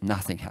 agonist,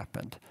 nothing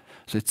happened.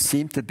 So it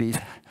seemed to be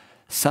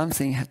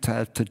something to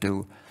have to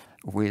do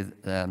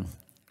with the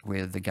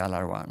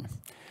GALA1.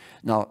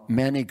 Now,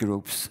 many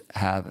groups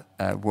have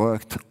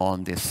worked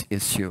on this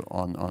issue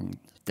on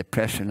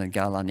depression and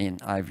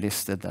galanin. I've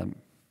listed them,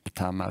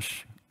 Tamas,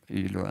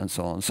 Ylo, and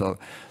so on.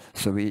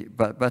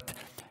 But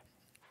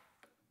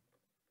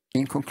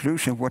in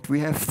conclusion, what we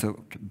have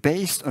thought,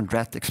 based on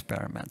rat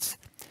experiments,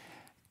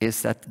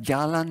 is that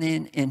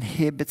galanin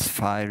inhibits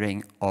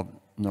firing of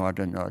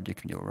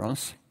noradrenergic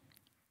neurons,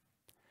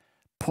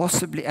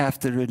 possibly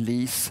after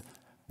release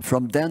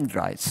from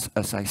dendrites,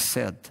 as I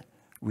said,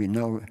 we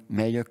know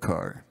may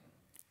occur.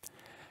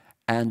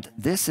 And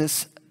this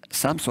is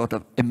some sort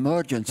of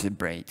emergency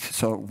brake.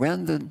 So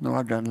when the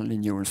noradrenaline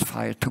neurons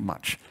fire too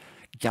much,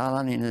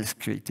 galanin is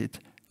secreted,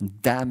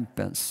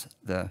 dampens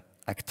the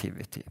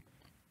activity.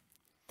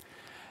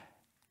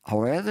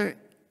 However,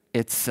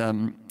 it's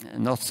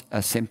not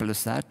as simple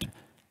as that.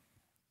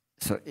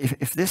 So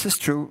if this is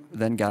true,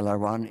 then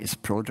GALA1 is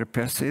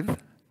pro-depressive,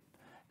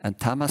 and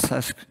Tamas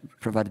has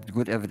provided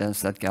good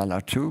evidence that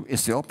GALA2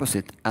 is the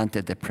opposite,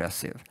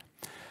 antidepressive.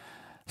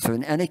 So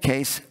in any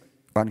case,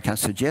 one can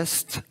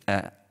suggest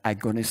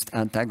agonist,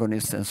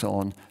 antagonist, and so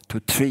on to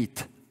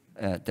treat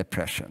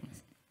depression.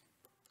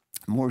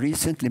 More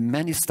recently,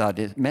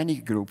 many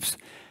groups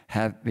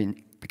have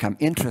become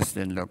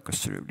interested in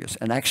locus coeruleus,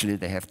 and actually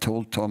they have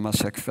told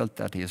Tomas Hökfelt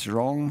that he is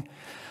wrong.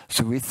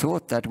 So we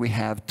thought that we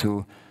have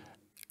to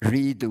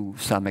redo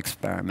some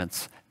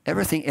experiments.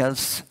 Everything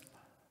else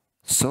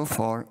so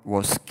far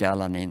was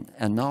galanin,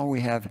 and now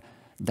we have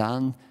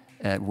done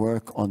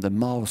work on the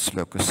mouse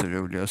locus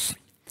coeruleus.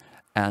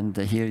 And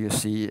here you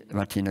see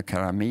Martino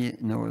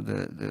Caramino,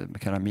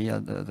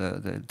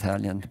 the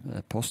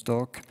Italian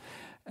postdoc,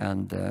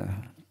 and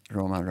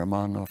Roman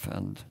Romanov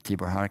and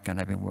Tibor Harkan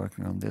have been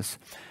working on this.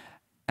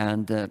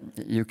 And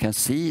you can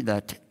see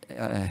that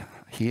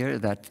here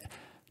that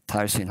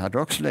tyrosine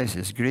hydroxylase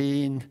is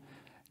green,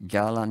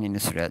 galanin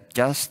is red,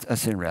 just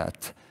as in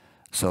rat.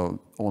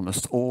 So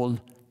almost all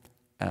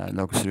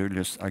locus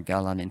coeruleus are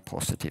galanin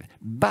positive.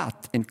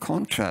 But in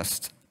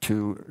contrast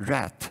to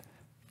rat,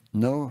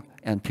 no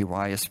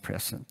NPY is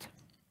present.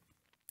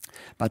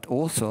 But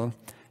also,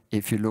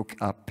 if you look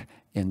up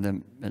in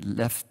the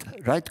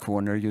right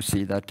corner, you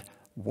see that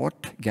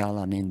what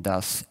galanin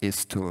does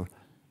is to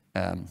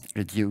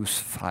reduce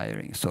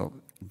firing. So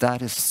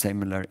that is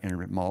similar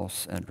in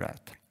mouse and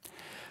rat.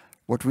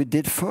 What we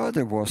did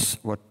further was,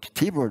 what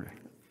Tibor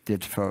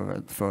did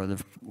further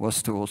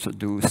was to also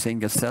do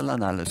single cell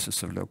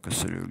analysis of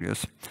locus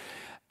coeruleus.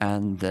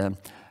 And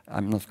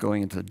I'm not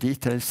going into the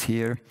details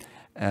here.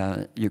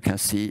 You can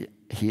see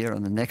here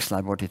on the next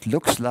slide what it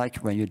looks like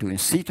when you're doing in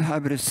situ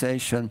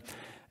hybridization,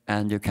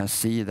 and you can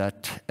see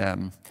that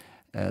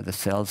the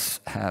cells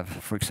have,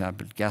 for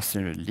example,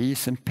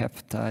 gastrin-releasing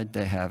peptide,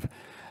 they have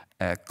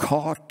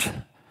CART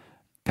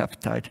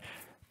peptide.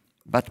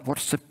 But what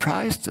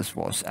surprised us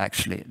was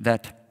actually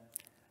that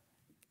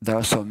there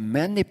are so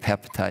many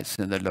peptides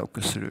in the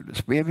locus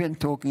coeruleus. We have been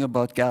talking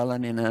about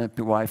galanin and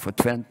NPY for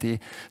 20,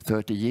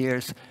 30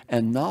 years,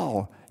 and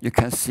now you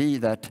can see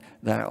that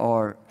there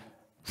are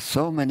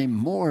so many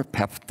more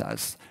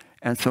peptides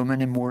and so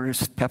many more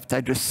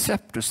peptide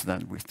receptors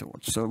than we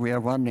thought. So we are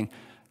wondering,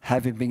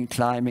 have we been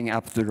climbing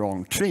up the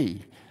wrong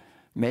tree?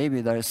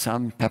 Maybe there is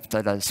some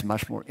peptide that is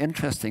much more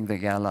interesting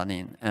than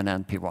galanin and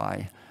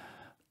NPY.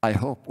 I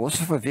hope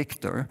also for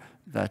Viktor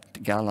that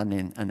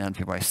galanin and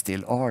NPY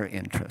still are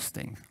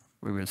interesting.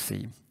 We will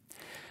see.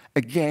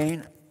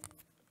 Again,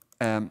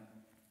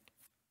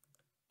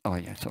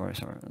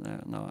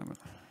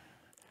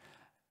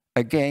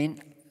 Again,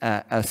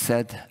 as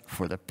said,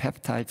 for the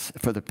peptides,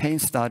 for the pain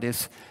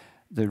studies,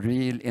 the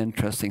real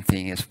interesting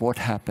thing is what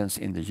happens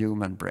in the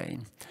human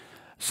brain.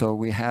 So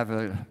we have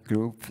a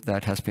group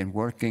that has been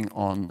working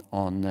on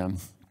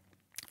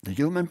the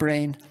human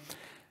brain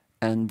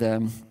and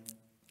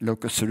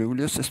locus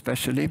coeruleus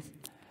especially.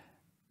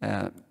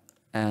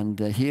 And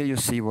here you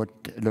see what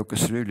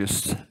locus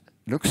coeruleus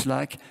looks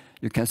like.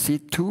 You can see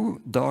two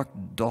dark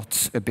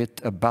dots a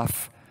bit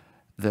above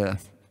the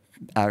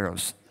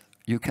arrows.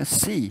 You can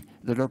see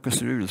the locus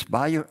coeruleus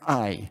by your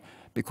eye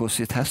because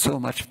it has so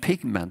much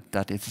pigment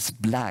that it is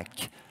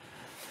black.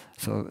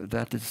 So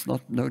that is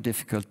no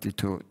difficulty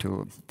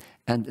to.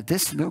 And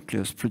this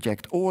nucleus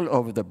projects all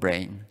over the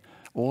brain,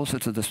 also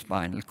to the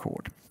spinal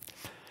cord.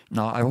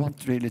 Now I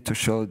want really to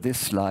show this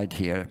slide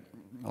here,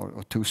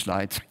 or two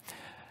slides,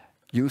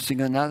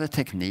 using another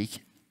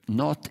technique,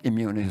 not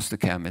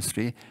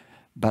immunohistochemistry,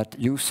 but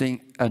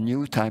using a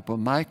new type of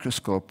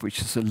microscope,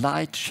 which is a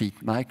light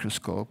sheet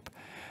microscope,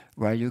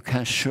 where you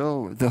can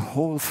show the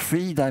whole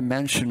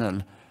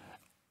three-dimensional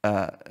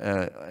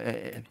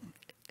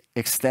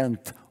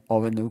extent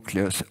of a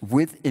nucleus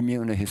with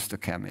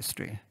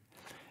immunohistochemistry.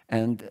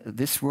 And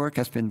this work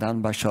has been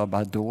done by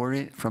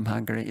Dorris from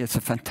Hungary. It's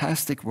a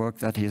fantastic work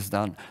that he's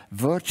done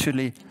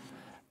virtually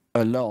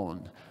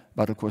alone.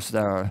 But of course,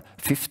 there are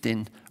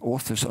 15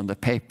 authors on the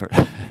paper,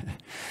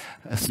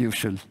 as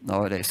usual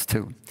nowadays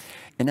too.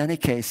 In any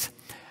case,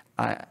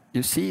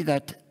 you see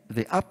that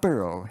the upper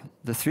row,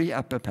 the 3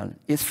 upper panels,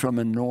 is from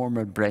a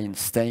normal brain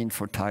stained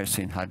for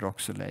tyrosine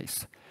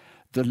hydroxylase.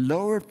 The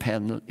lower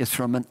panel is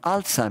from an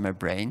Alzheimer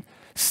brain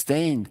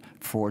stained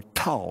for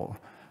tau,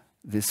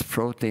 this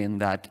protein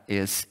that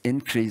is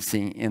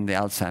increasing in the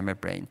Alzheimer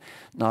brain.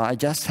 Now, I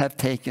just have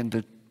taken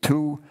the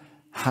 2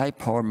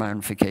 high-power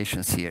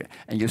magnifications here,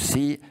 and you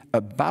see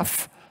a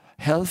buff,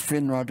 healthy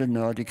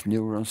noradrenergic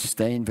neurons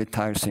stained with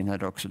tyrosine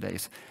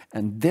hydroxylase.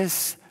 And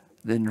this,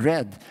 in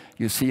red,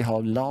 you see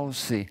how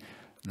lousy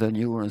the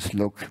neurons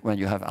look when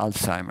you have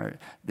Alzheimer.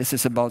 This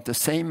is about the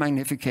same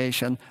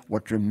magnification.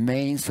 What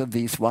remains of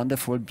these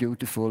wonderful,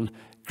 beautiful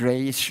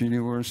grayish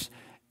neurons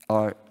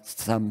are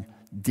some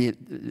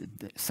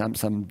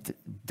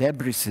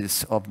debris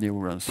of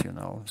neurons, you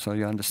know. So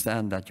you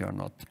understand that you're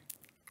not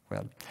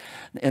well.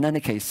 In any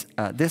case,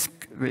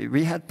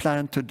 we had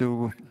planned to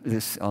do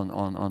this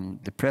on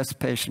depressed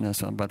patients and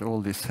so on, but all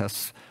this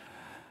has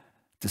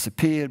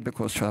disappeared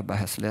because Schwaber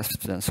has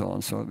left and so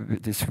on, so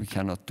this we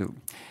cannot do.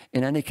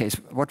 In any case,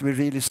 what we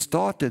really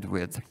started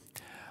with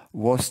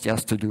was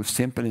just to do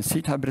simple in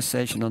situ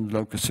hybridization on the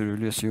locus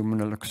coeruleus, human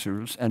locus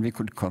coeruleus, and we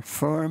could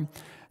confirm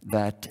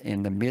that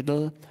in the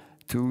middle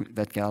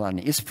that GALA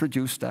is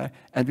produced there,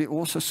 and we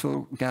also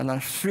saw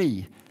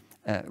GALA3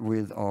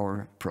 with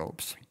our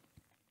probes.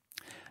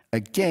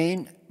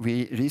 Again,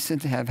 we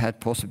recently have had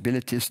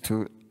possibilities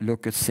to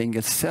look at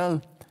single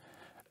cell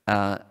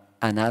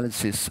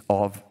analysis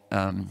of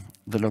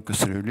the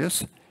locus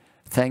coeruleus,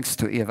 thanks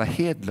to Eva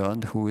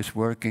Hedlund, who is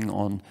working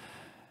on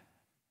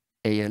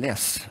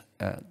ALS,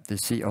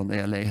 on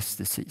ALS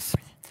disease.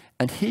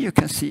 And here you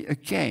can see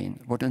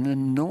again what an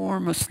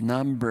enormous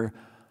number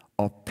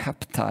of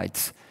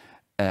peptides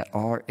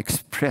are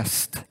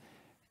expressed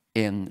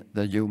in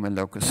the human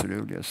locus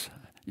coeruleus.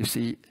 You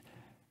see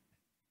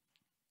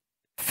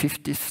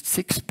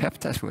 56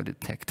 peptides were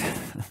detected.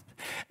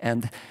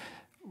 And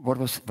what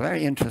was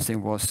very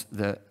interesting was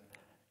the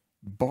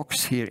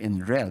box here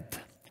in red,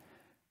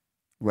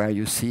 where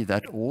you see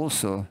that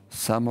also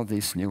some of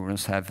these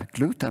neurons have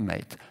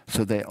glutamate.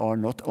 So they are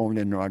not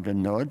only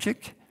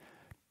noradrenergic,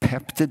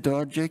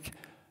 peptidergic,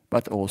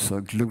 but also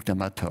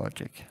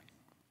glutamatergic.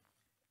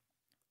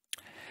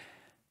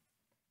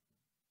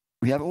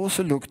 We have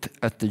also looked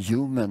at the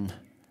human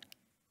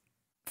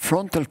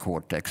frontal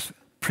cortex,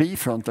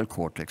 prefrontal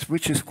cortex,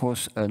 which is, of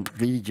course, a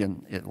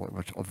region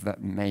of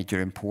major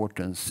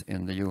importance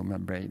in the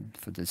human brain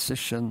for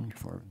decision,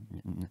 for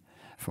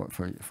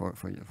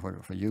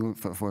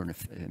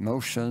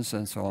emotions,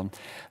 and so on.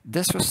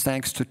 This was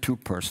thanks to 2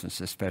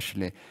 persons,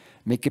 especially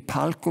Miki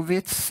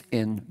Palkovits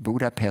in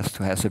Budapest,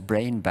 who has a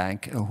brain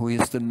bank, who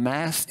is the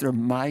master of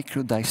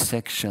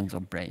microdissections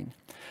of brain.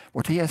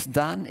 What he has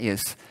done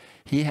is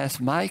he has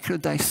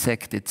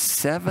microdissected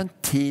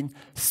 17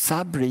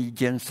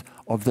 subregions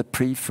of the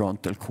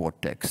prefrontal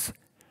cortex.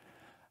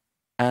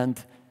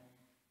 And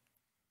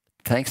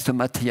thanks to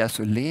Matthias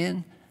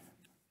Ullén,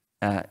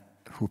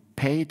 who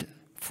paid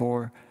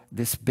for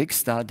this big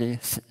study,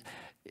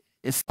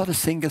 it's not a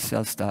single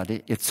cell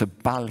study, it's a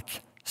bulk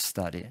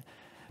study.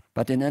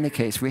 But in any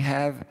case, we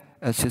have,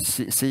 as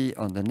you see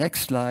on the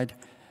next slide,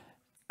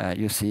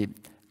 you see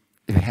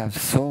we have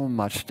so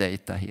much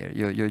data here.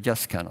 You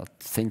just cannot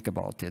think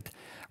about it.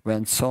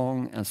 When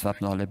Song and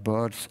Swapnali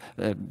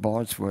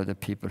Bards were the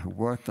people who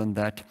worked on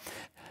that.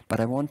 But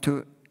I want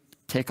to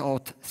take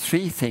out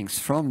 3 things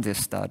from this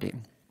study.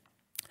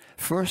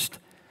 First,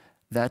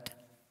 that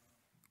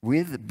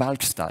with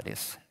bulk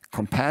studies,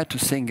 compared to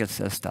single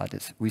cell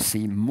studies, we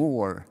see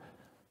more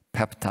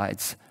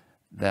peptides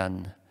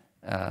than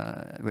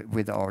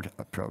with our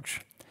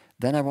approach.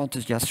 Then I want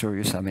to just show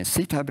you some in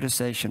situ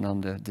hybridization on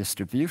the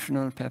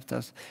distributional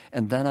peptides,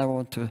 and then I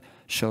want to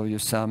show you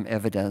some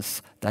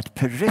evidence that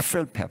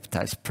peripheral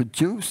peptides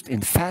produced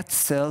in fat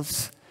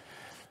cells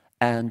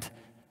and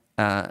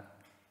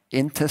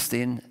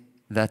intestine,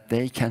 that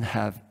they can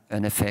have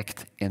an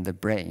effect in the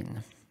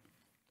brain.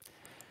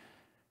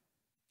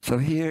 So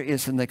here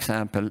is an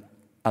example,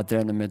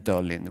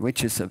 adrenomedulin,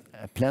 which is a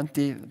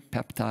plenty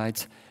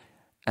peptides,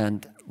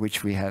 and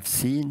which we have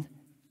seen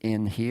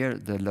in here,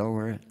 the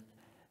lower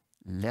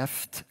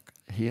left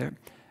here,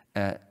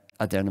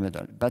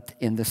 adrenomedulin. But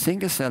in the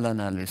single cell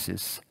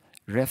analysis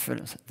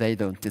reference, they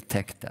don't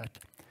detect that.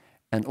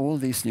 And all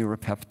these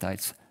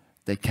neuropeptides,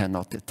 they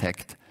cannot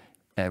detect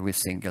with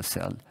single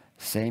cell.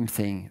 Same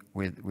thing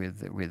with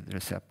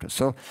receptors.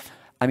 So,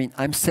 I mean,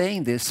 I'm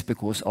saying this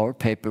because our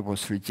paper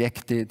was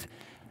rejected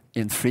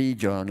in 3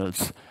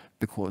 journals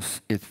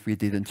because we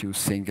didn't use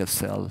single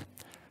cell.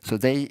 So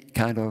they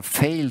kind of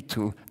failed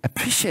to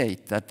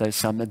appreciate that there's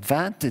some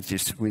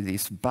advantages with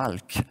this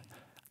bulk,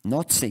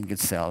 not single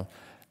cell,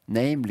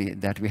 namely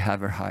that we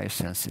have a higher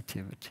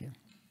sensitivity.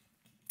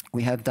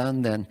 We have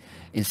done then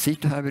in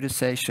situ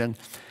hybridization,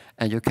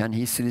 and you can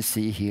easily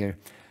see here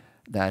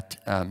that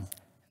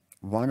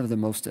one of the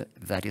most,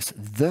 that is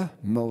the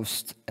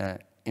most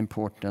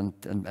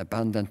important and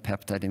abundant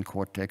peptide in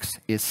cortex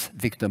is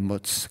Viktor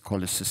Mutt's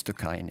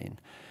cholecystokinin.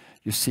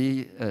 You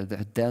see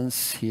the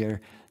dense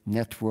here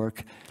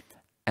network,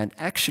 and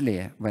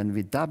actually when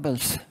we double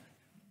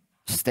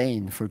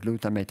stain for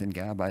glutamate and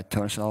GABA, it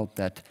turns out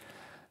that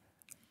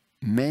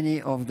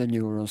many of the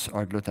neurons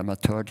are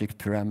glutamatergic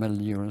pyramidal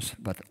neurons,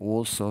 but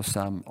also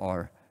some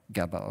are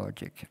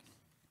GABAergic.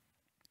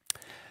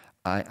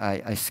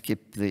 I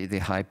skipped the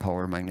high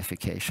power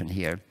magnification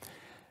here.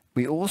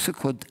 We also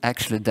could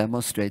actually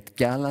demonstrate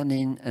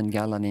galanin and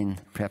galanin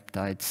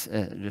peptides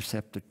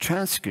receptor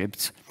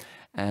transcripts.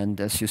 And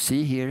as you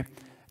see here,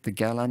 the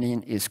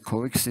galanin is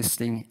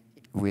coexisting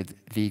with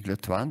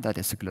V-GLUT1, that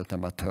is a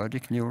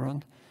glutamatergic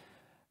neuron,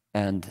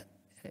 and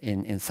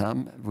in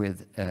some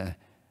with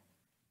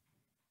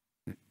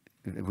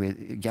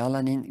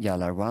galanin,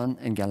 GALAR1,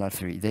 and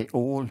GALAR3. They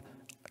all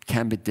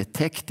can be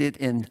detected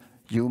in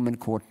human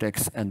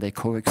cortex, and they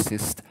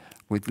coexist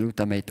with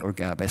glutamate or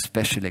GABA,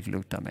 especially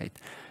glutamate.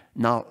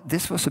 Now,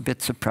 this was a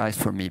bit surprise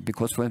for me,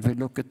 because when we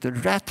look at the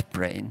rat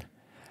brain,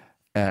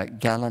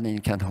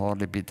 galanin can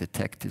hardly be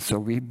detected. So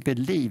we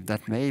believe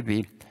that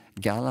maybe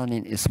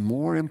galanin is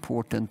more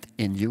important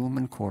in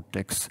human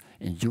cortex,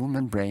 in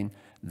human brain,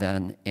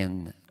 than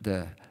in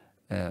the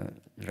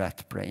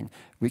rat brain.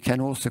 We can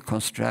also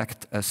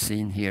construct, as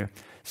seen here,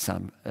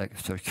 some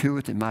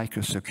circuitry,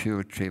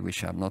 microcircuitry,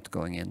 which I'm not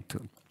going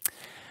into.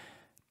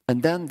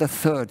 And then the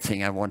third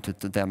thing I wanted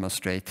to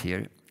demonstrate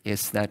here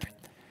is that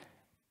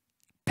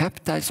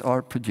peptides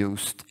are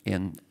produced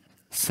in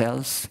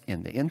cells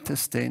in the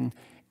intestine,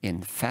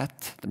 in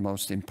fat, the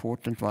most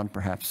important one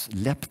perhaps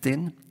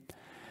leptin,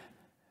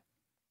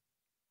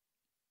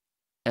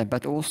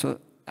 but also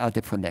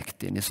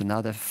adiponectin is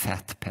another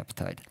fat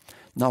peptide.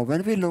 Now,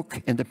 when we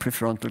look in the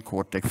prefrontal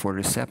cortex for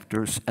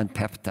receptors and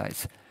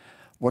peptides,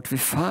 what we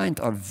find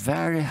are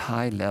very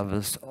high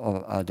levels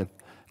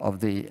of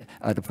the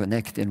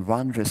adiponectin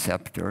 1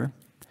 receptor,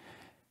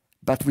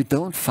 but we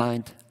don't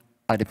find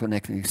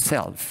adiponectin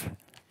itself.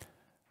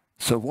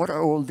 So what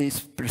are all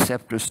these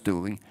receptors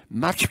doing?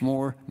 Much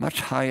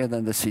higher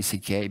than the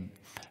CCK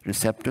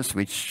receptors,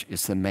 which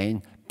is the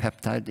main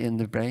peptide in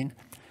the brain.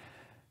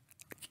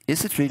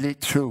 Is it really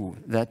true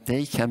that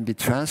they can be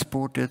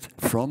transported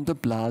from the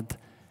blood,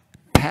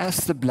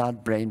 past the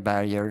blood-brain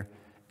barrier,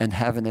 and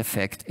have an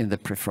effect in the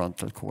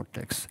prefrontal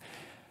cortex?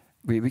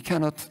 We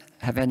cannot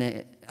have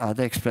any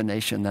other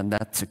explanation than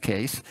that's the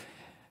case.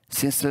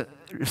 Since the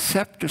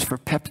receptors for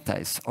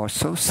peptides are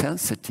so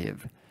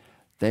sensitive,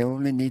 they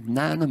only need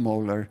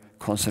nanomolar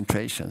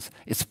concentrations.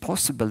 It's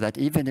possible that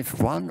even if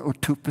 1 or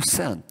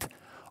 2%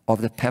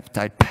 of the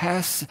peptide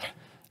pass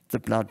the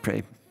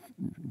blood-brain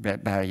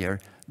barrier,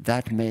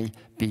 that may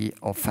be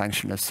of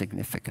functional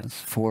significance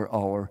for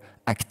our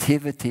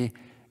activity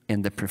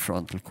in the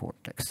prefrontal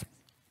cortex.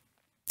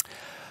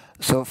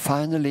 So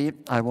finally,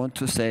 I want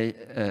to say,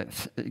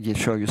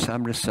 show you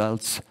some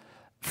results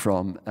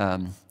from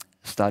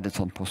studies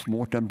on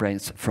postmortem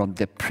brains from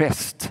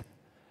depressed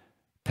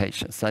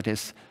patients. That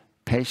is,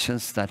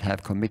 patients that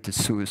have committed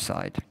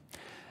suicide.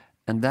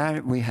 And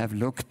there we have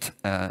looked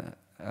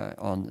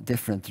on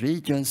different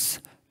regions,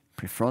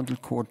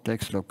 prefrontal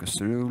cortex, locus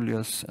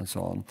coeruleus, and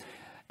so on.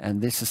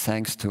 And this is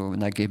thanks to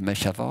Naguib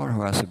Meshavar,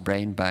 who has a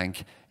brain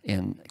bank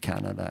in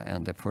Canada,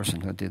 and the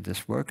person who did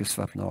this work is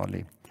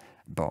Swapnali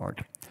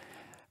Bard.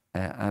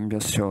 I'm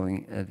just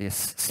showing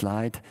this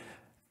slide.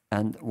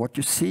 And what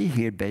you see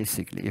here,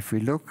 basically, if we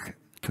look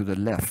to the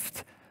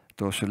left,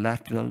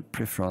 dorsolateral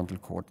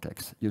prefrontal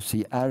cortex, you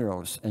see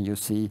arrows, and you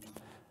see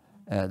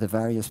the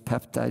various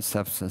peptides,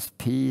 substance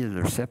P,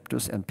 the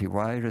receptors,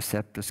 NPY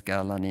receptors,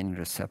 galanin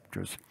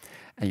receptors.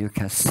 And you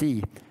can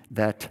see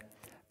that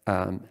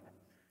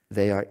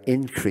they are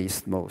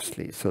increased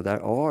mostly. So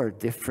there are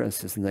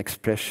differences in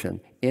expression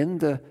in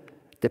the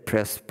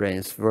depressed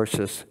brains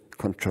versus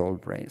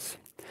controlled brains.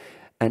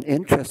 And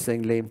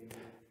interestingly,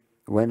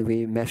 when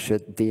we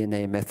measured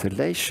DNA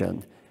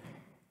methylation,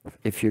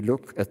 if you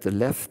look at the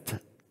left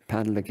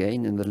panel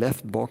again, in the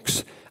left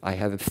box, I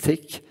have a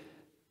thick,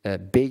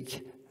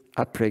 big,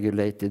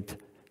 upregulated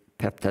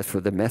peptide for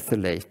the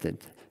methylated,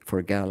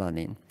 for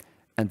galanin.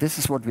 And this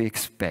is what we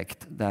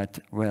expect, that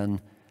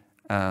when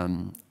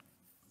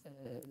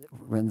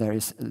there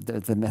is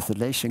the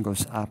methylation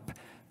goes up,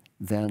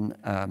 then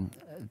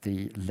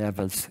the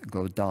levels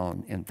go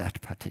down in that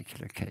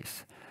particular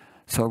case.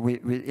 So we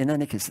in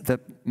any case, the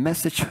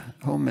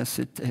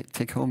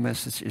take-home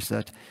message is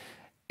that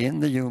in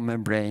the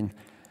human brain,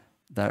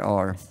 there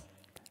are,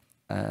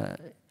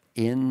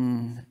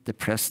 in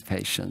depressed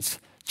patients,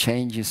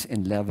 changes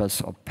in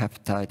levels of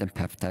peptide and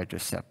peptide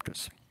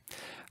receptors.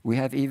 We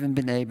have even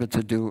been able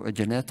to do a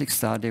genetic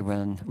study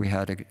when we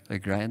had a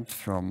grant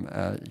from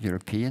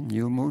European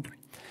NewMood.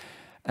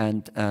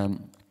 And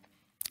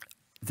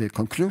the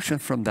conclusion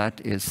from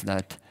that is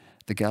that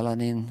the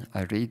galanin,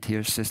 I read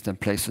here, system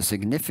plays a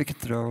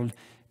significant role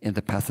in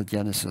the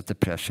pathogenesis of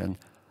depression,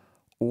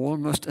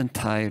 almost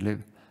entirely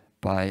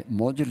by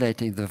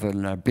modulating the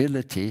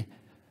vulnerability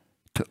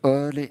to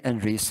early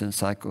and recent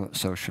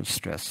psychosocial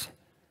stress,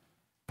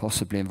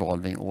 possibly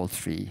involving all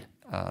three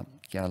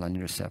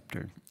galanin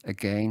receptor.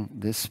 Again,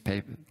 this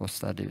paper was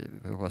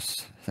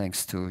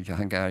thanks to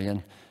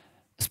Hungarian,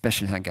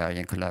 especially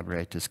Hungarian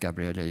collaborators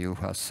Gabriele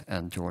Juhas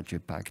and Georgi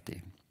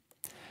Bagdi.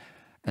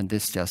 And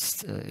this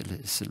just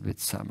is a little bit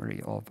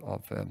summary of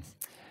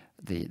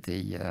the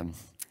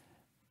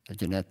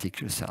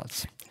genetic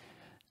results.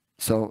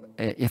 So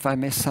if I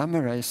may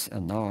summarize,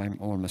 and now I'm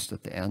almost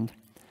at the end,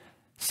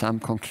 some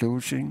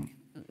conclusion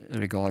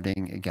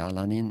regarding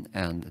galanin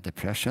and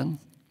depression.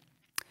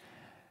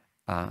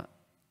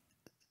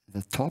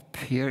 The top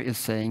here is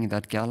saying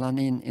that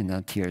galanin in the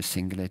anterior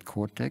cingulate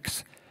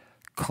cortex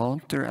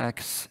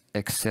counteracts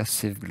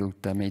excessive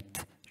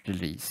glutamate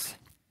release.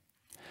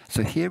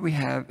 So here we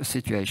have a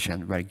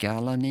situation where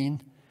galanin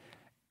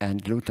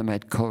and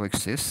glutamate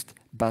coexist,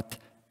 but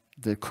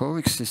the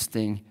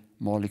coexisting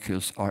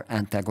molecules are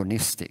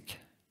antagonistic.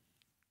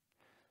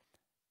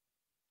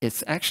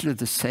 It's actually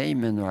the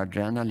same in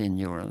noradrenaline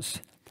neurons,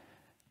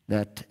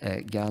 that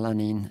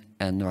galanin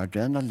and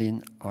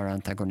noradrenaline are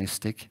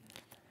antagonistic.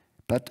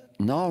 But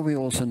now we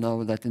also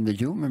know that in the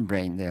human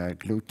brain they are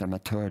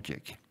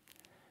glutamatergic.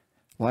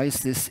 Why is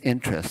this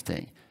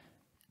interesting?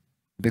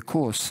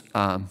 Because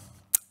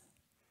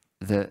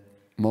the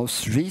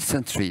most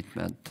recent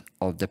treatment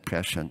of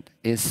depression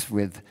is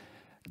with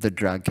the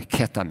drug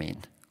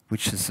ketamine,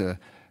 which is a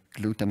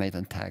glutamate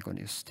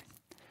antagonist.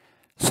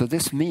 So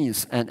this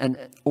means, and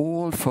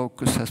all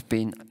focus has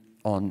been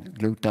on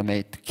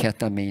glutamate,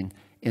 ketamine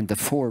in the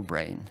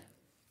forebrain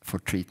for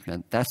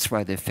treatment. That's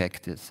why the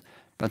effect is.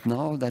 But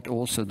now that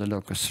also the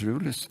locus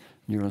ceruleus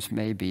neurons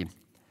may be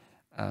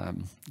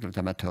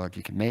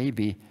glutamatergic,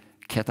 maybe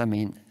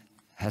ketamine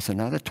has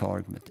another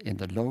target in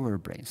the lower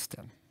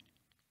brainstem.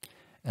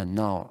 And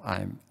now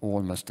I'm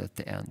almost at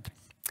the end.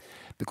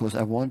 Because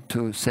I want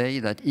to say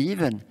that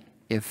even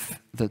if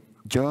the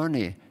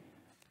journey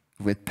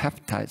with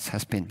peptides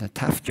has been a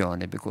tough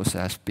journey because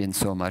there has been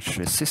so much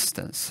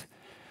resistance,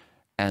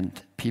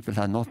 and people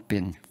have not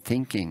been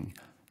thinking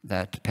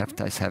that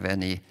peptides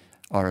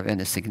are of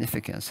any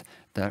significance,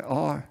 there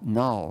are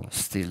now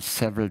still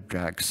several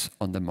drugs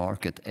on the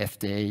market,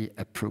 FDA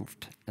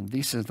approved. And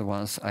these are the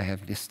ones I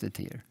have listed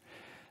here.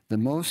 The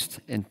most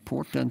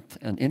important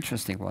and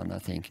interesting one, I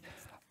think,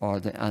 are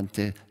the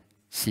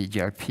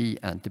anti-CGRP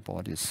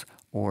antibodies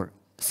or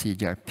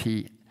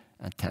CGRP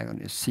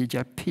antagonists.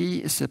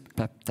 CGRP is a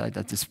peptide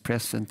that is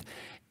present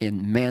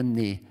in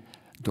many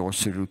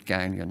dorsal root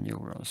ganglion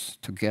neurons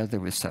together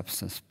with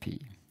substance P.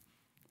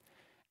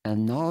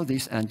 And now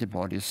these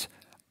antibodies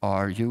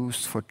are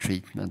used for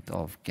treatment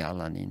of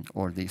galanin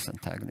or these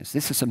antagonists.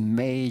 This is a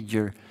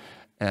major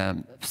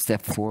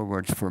step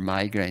forward for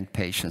migraine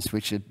patients,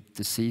 which is a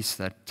disease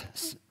that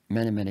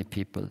many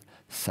people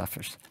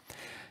suffers.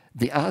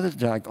 The other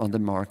drug on the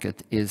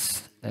market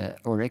is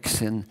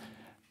orexin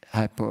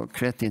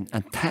hypocretin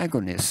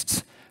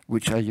antagonists,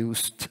 which are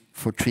used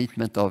for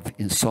treatment of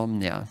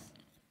insomnia.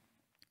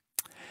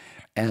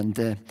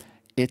 And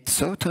it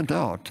so turned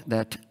out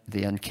that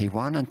the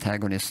NK1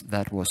 antagonist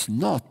that was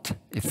not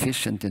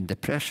efficient in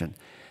depression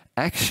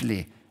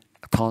actually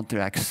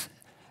counteracts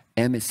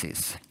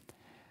emesis.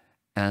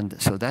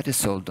 And so that is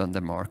sold on the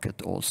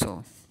market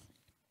also.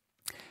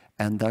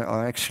 And there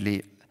are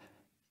actually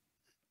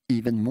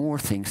even more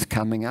things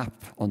coming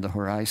up on the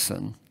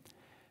horizon.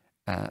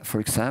 For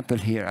example,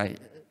 here I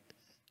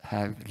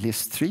have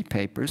list 3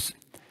 papers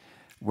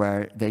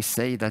where they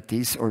say that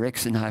these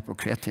orexin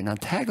hypocretin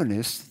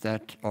antagonists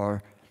that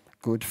are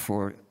good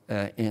for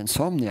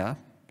insomnia,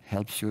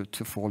 helps you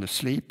to fall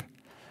asleep,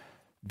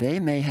 they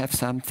may have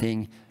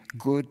something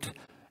good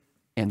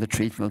in the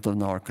treatment of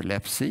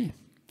narcolepsy,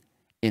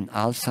 in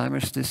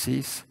Alzheimer's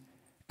disease,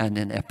 and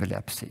in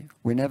epilepsy.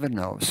 We never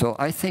know. So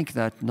I think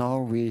that now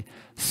we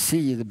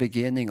see the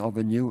beginning of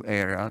a new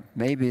era.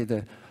 Maybe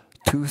the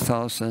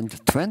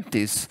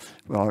 2020s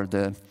are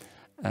the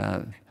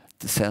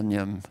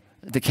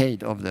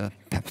decade of the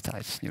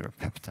peptides,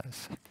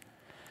 neuropeptides.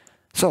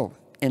 So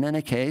in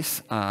any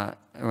case,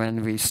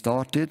 when we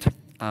started,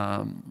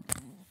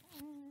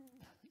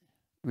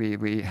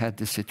 we had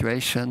the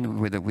situation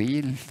with the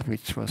wheel,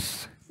 which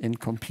was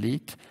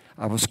incomplete.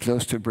 I was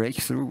close to a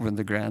breakthrough when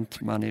the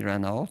grant money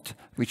ran out,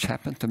 which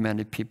happened to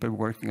many people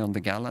working on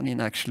the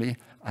galanin, actually.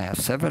 I have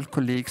several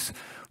colleagues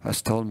who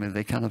have told me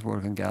they cannot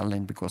work on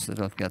galanin because they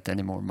don't get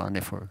any more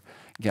money for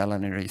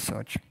galanin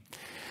research.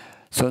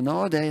 So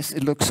nowadays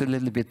it looks a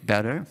little bit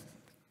better.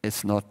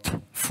 It's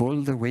not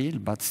full, the wheel,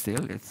 but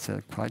still it's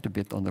quite a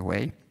bit on the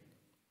way.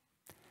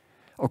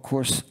 Of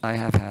course, I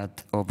have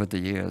had over the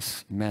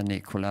years many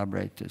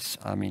collaborators.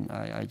 I mean,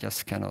 I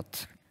just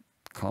cannot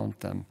count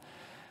them.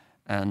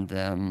 And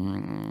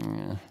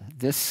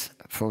this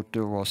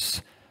photo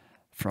was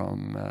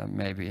from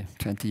maybe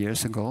 20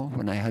 years ago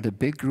when I had a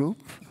big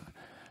group.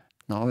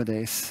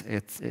 Nowadays,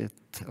 it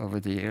over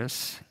the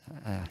years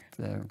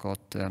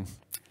got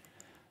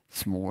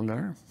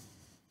smaller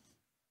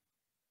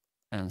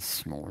and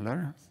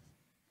smaller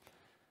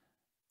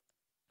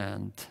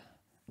and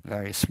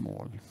very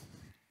small.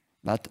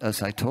 But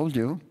as I told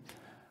you,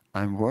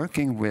 I'm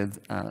working with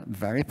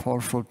very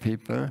powerful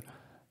people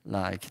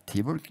like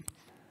Tibor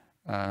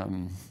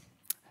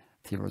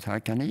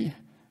Tarkani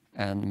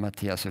and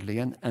Matthias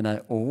Ullén, and I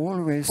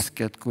always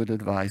get good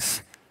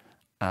advice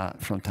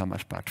from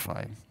Tamas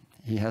Bartfai.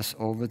 He has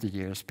over the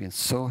years been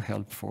so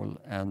helpful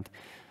and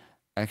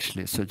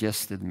actually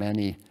suggested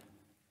many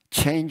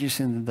changes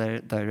in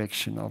the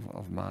direction of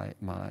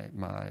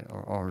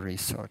our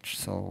research.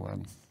 So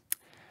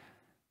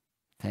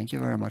thank you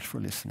very much for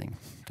listening.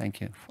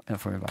 Thank you and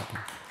for inviting.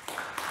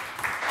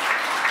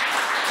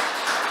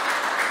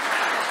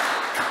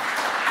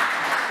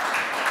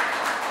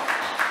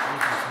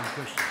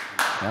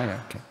 Yeah,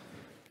 okay.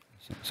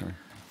 Sorry.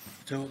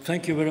 So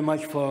thank you very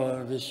much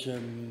for this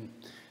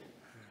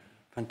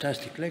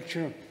fantastic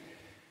lecture.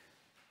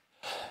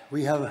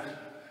 We have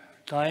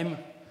time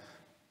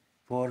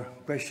for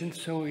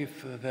questions, so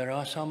if there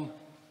are some.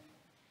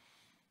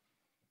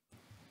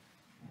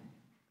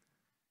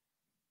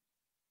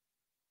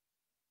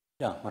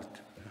 Yeah, Mart.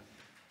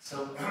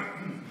 So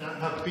there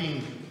have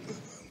been,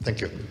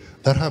 thank you,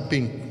 there have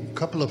been a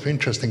couple of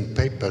interesting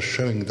papers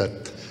showing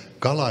that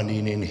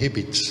galanin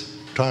inhibits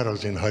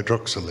tyrosine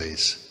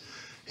hydroxylase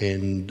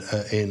in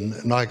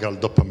nigal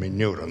dopamine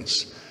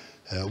neurons.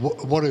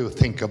 What do you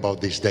think about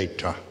this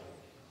data?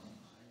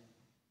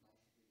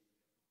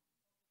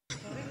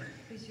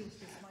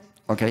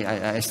 Okay,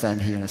 I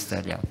stand here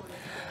instead, yeah.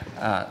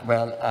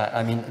 Well,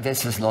 I mean,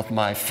 this is not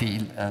my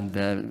field,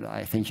 and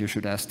I think you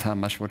should ask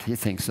Tamas what he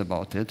thinks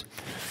about it.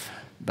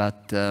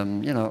 But,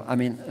 you know, I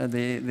mean,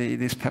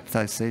 these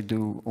peptides, they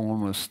do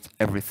almost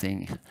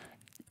everything.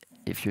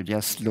 If you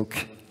just look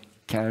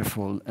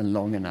careful and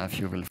long enough,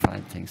 you will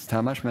find things.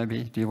 Tamas,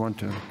 maybe, do you want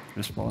to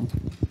respond?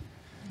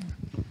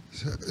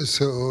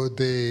 So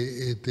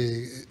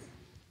the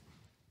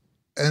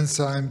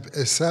enzyme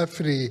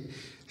cell-free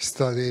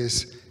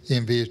studies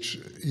in which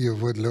you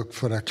would look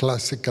for a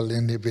classical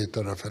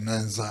inhibitor of an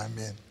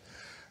enzyme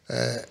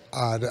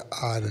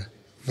are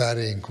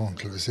very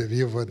inconclusive.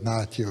 You would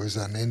not use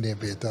an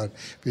inhibitor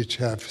which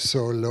have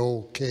so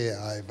low Ki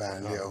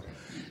value.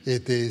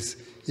 It is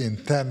in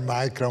 10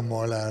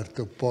 micromolar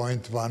to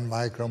 0.1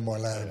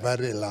 micromolar,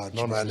 very large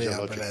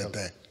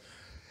variability.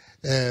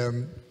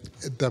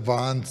 The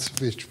ones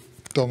which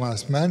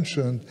Thomas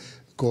mentioned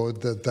go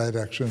the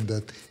direction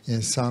that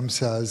in some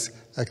cells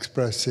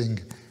expressing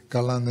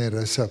galanin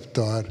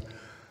receptor,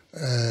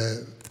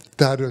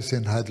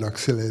 tyrosine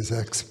hydroxylase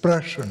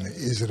expression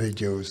is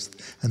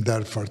reduced, and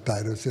therefore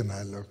tyrosine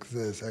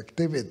hydroxylase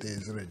activity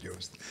is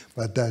reduced.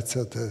 But that's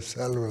at a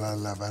cellular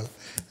level,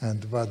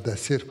 and what the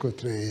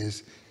circuitry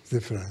is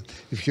different.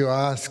 If you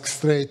ask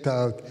straight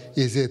out,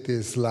 is it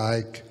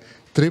like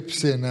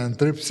trypsin and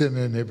trypsin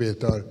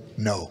inhibitor?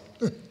 No.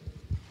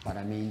 But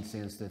I mean,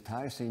 since the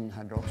tyrosine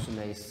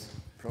hydroxylase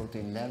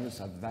protein levels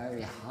are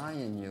very high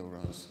in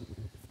neurons,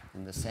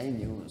 in the same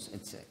neurons,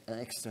 it's an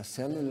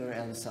extracellular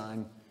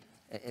enzyme,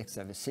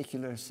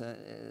 extravesicular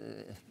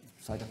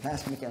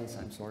cytoplasmic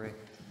enzyme, sorry.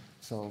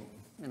 So,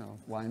 you know,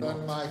 why not?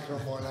 1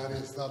 micromolar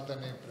is not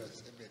an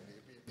impressive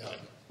inhibitor.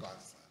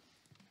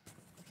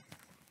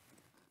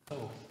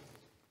 So,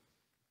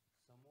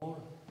 some more?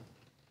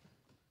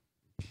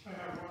 I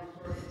have one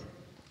question.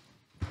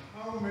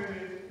 How many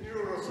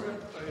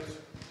neuropeptides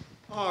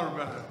are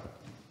there?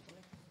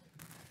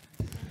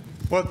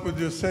 What would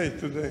you say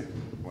today?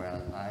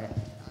 Well,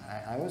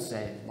 I would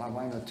say,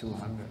 why not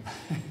 200?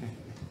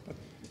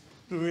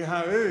 Do we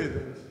have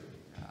evidence?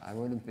 I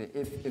wouldn't be.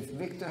 If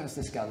Viktor has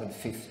discovered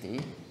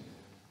 50,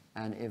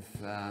 and if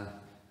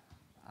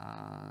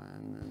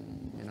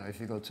you know, if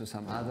you go to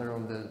some other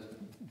of the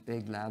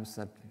big labs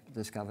that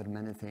discovered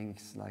many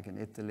things, like in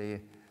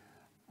Italy,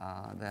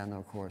 then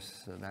of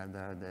course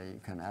you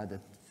can add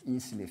it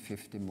easily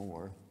 50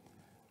 more,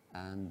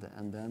 and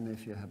then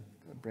if you have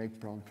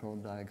break-prone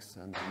products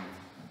and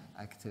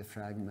active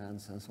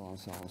fragments and so on,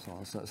 so on,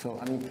 so on. So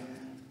I mean,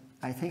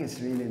 I think it's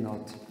really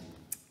not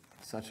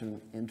such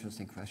an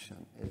interesting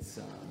question. It's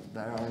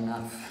there are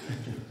enough.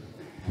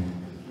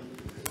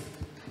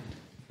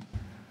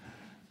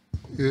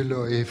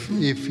 Ulo,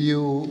 if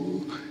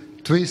you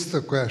twist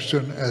the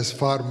question as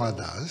pharma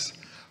does,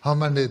 how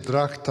many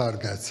drug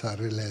targets are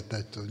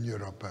related to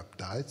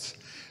neuropeptides,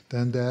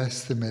 then the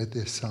estimate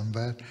is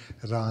somewhere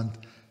around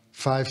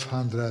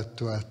 500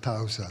 to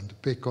 1,000,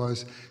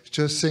 because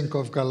just think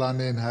of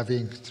galanin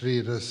having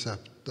 3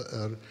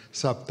 receptor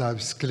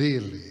subtypes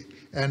clearly,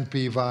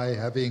 NPY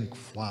having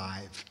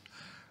 5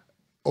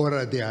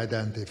 already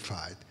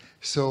identified.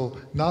 So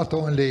not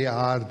only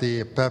are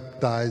the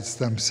peptides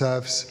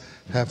themselves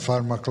have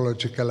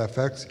pharmacological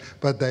effects,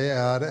 but they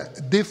are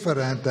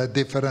different at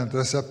different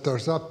receptor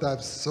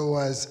subtypes, so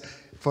as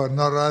for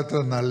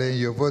noradrenaline,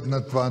 you would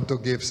not want to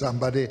give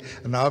somebody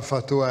an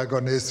alpha-2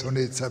 agonist who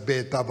needs a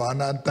beta-1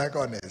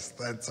 antagonist,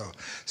 and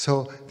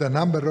so the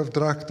number of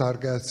drug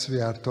targets, we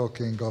are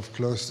talking of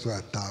close to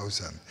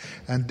 1,000.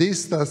 And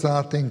this does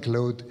not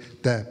include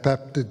the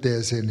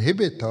peptidase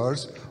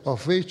inhibitors,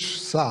 of which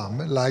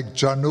some, like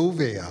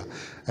Januvia,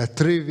 a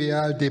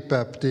trivial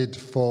dipeptide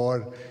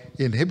for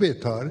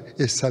inhibitor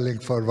is selling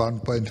for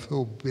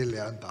 $1.2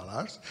 billion,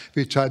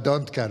 which I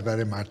don't care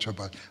very much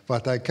about.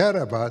 What I care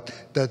about,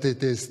 that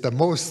it is the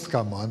most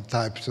common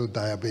type 2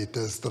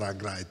 diabetes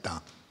drug right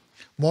now.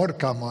 More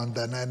common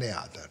than any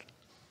other.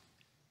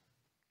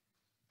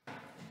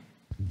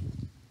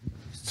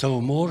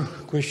 So more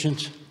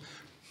questions?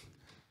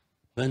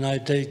 Then I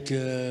take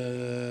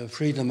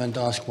freedom and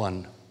ask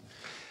one.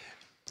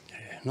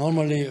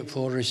 Normally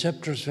for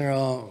receptors there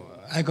are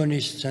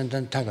agonists and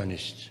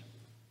antagonists.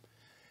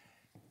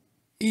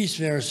 Is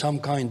there some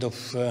kind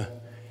of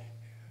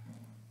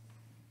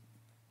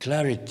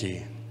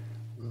clarity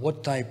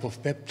what type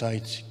of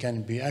peptides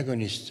can be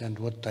agonists and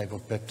what type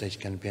of peptides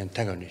can be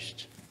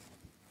antagonists?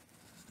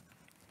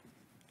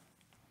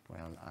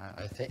 Well,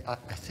 I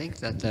think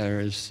that there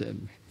is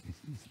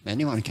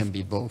anyone can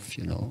be both,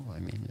 you know. I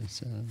mean,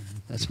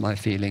 that's my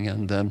feeling.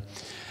 And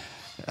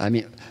I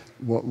mean,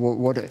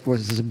 what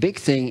the big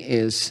thing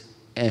is,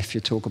 if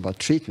you talk about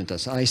treatment,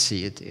 as I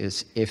see it,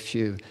 is if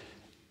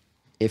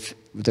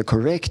the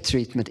correct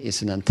treatment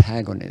is an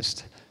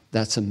antagonist,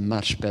 that's a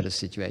much better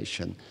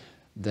situation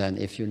than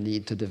if you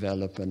need to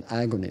develop an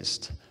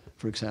agonist.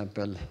 For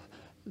example,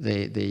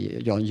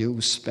 Jan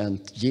Hughes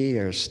spent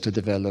years to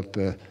develop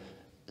a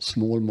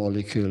small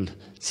molecule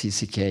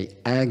CCK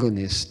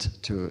agonist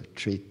to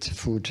treat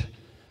food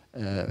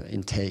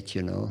intake,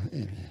 you know,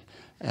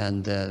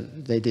 and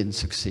they didn't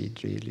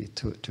succeed really.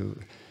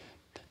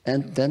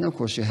 And then, of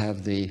course, you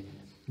have the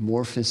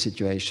morphine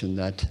situation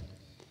that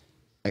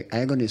an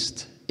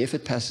agonist, if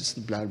it passes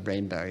the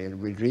blood-brain barrier,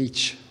 will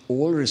reach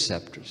all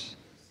receptors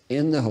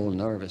in the whole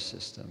nervous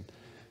system.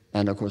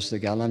 And, of course, the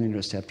galanin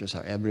receptors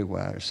are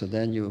everywhere. So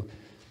then you,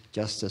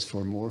 just as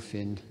for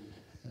morphine,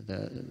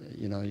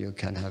 you know, you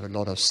can have a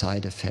lot of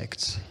side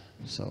effects.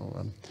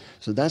 So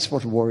that's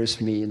what worries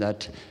me,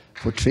 that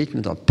for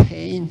treatment of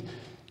pain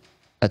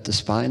at the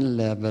spinal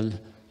level,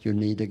 you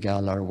need a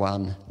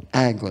GALR1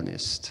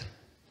 agonist.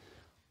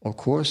 Of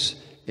course,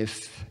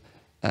 if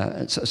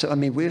so I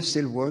mean, we're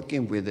still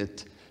working with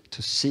it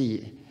to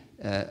see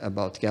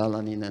about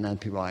galanin and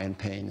NPY and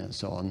pain and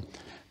so on.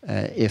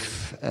 I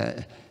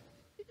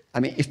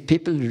mean, if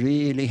people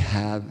really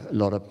have a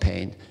lot of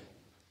pain,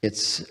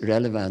 it's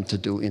relevant to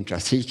do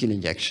intrathecal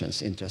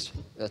injections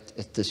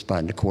at the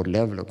spinal cord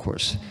level, of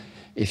course.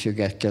 If you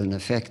get an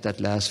effect that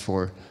lasts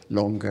for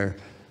longer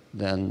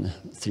than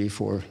 3,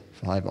 4,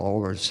 5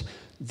 hours,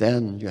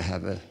 then you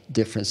have a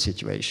different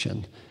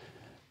situation.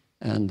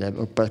 And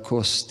but of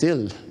course,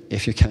 still,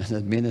 if you can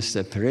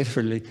administer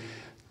peripherally,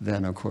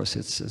 then of course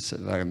it's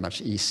very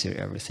much easier,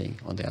 everything.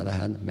 On the other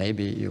hand,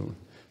 maybe you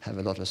have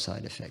a lot of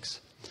side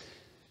effects.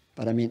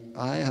 But I mean,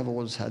 I have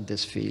always had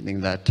this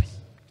feeling that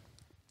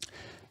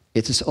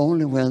it is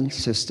only when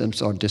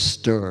systems are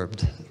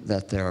disturbed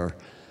that they are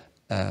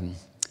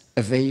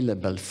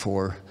available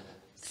for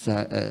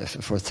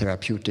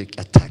therapeutic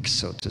attacks,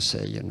 so to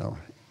say. You know,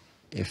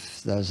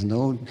 if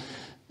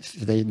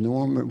they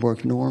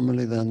work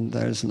normally, then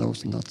there's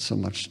not so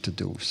much to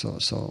do.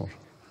 So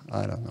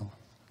I don't know.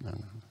 No.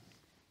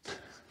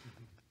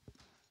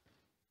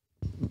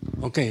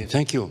 Okay,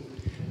 thank you.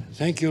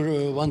 Thank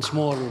you once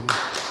more.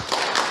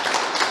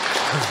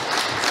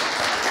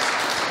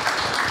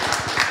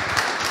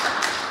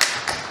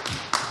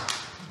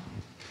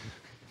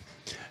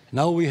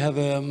 Now we have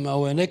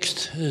our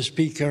next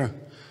speaker,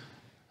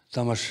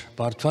 Tomas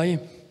Bartfai.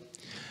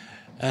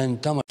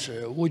 And Tamas,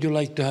 would you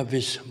like to have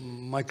this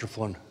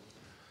microphone?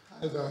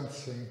 I don't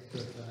think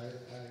that I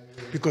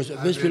because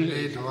this will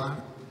need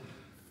one,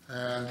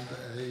 and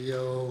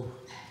you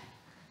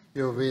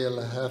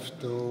will have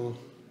to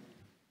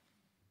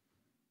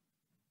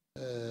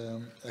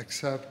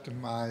accept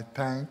my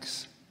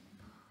thanks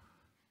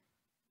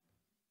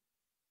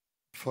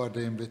for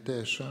the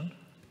invitation.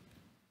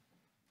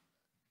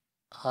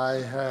 I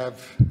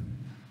have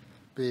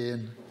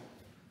been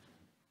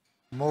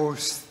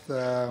most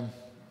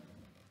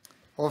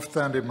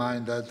often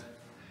reminded,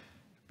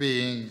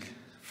 being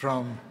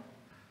from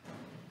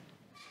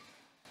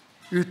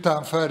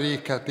utanför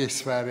riket i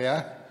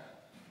Sverige,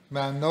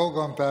 men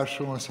någon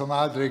person som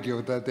aldrig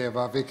gjorde det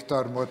var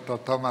Viktor Mutt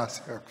och Tomas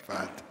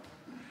Hökfelt.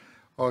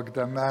 Och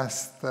det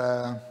mest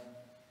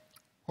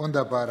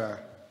underbara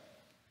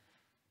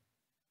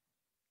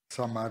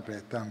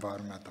samarbeten var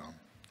med dem.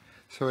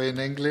 So in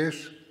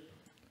English,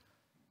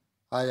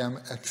 I am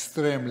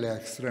extremely,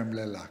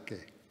 extremely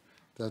lucky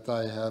that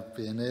I have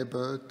been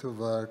able to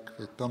work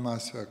with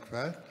Tomas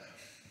Hökfelt,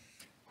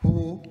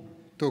 who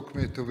took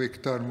me to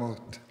Viktor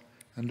Mutt.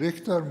 And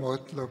Viktor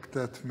Mutt looked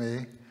at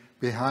me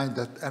behind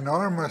that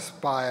enormous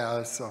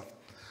piles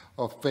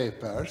of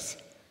papers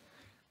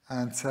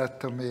and said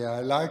to me,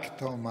 I like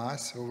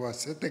Tomas, who was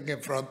sitting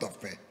in front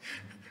of me.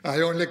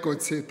 I only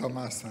could see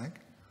Tomas,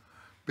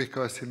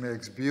 because he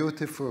makes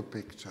beautiful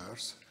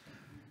pictures.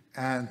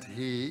 And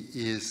he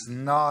is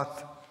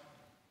not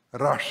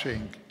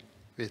rushing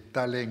with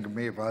telling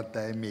me what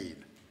they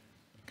mean.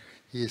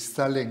 He is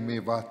telling me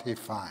what he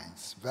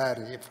finds, where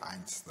he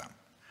finds them.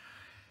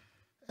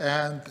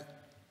 And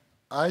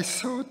I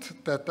thought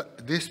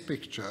that this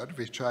picture,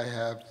 which I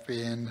have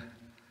been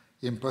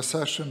in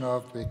possession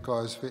of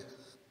because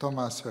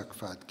Tomas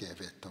Hökfelt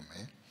gave it to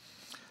me.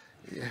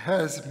 It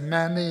has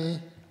many,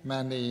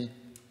 many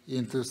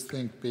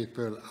interesting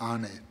people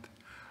on it.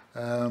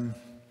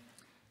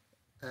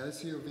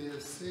 As you will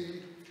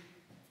see,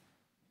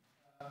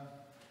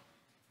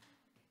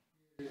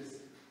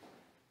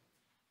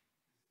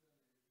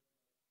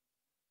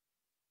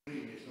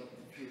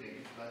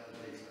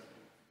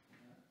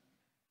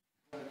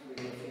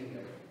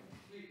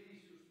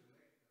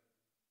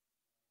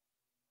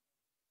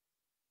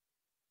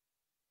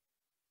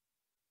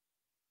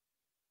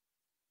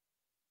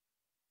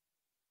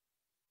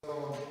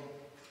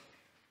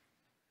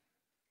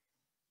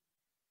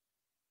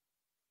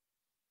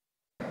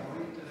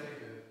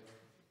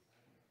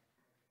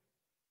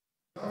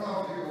 Some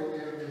of you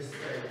will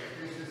mistake.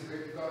 This is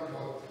Viktor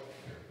Mutt,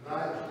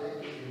 rightly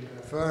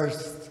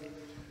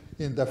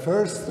in the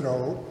first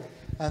row,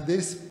 and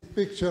this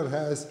picture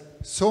has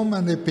so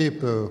many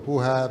people who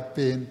have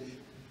been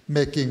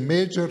making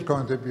major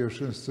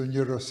contributions to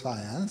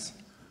neuroscience.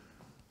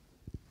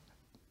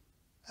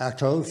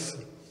 Eccles.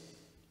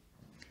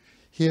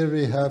 Here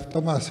we have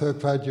Tomas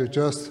Hökfelt, you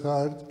just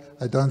heard.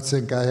 I don't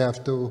think I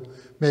have to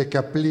make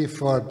a plea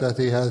for that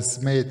he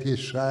has made his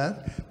share.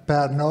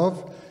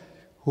 Pernov,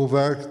 who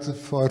worked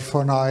for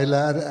von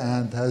Euler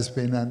and has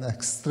been an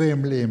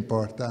extremely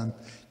important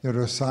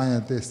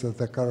neuroscientist at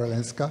the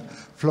Karolinska.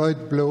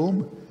 Floyd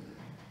Bloom,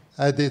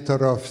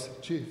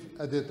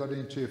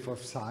 editor-in-chief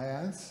of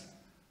Science,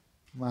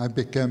 I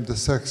became the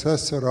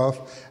successor of,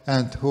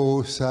 and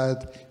who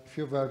said, if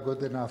you were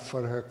good enough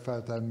for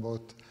Hökfelt and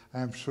Mutt,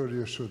 I'm sure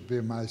you should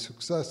be my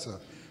successor.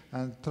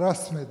 And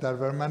trust me, there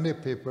were many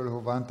people who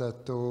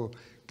wanted to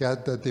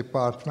get the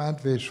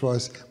department, which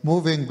was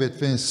moving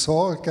between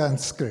Salk and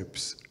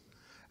Scripps.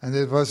 And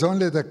it was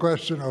only the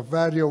question of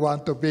where you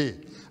want to be.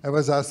 I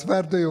was asked,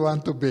 where do you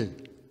want to be?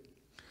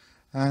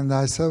 And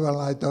I said, well,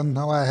 I don't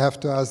know. I have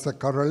to ask the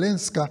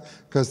Karolinska,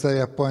 because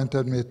they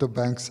appointed me to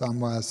Bengt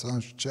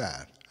Samuelsson's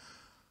chair.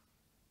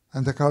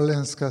 And the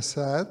Karolinska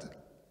said,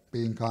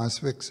 being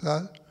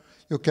Kansvikser,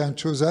 you can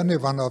choose any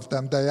one of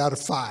them, they are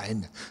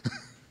fine.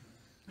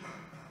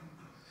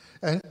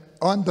 And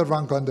under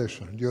one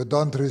condition, you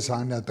don't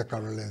resign at the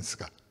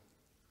Karolinska.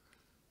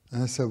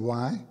 And I said,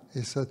 why?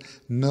 He said,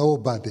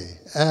 nobody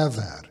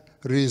ever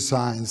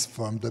resigns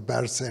from the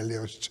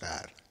Berzelius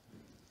chair.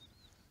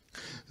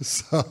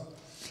 So,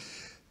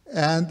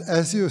 and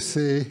as you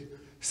see,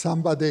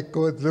 somebody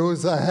could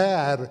lose a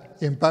hair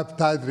in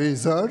peptide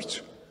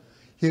research.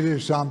 Here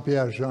is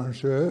Jean-Pierre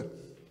Jeanjeux,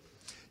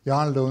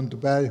 Jan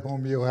Lundberg,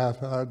 whom you have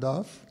heard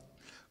of,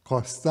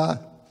 Costa,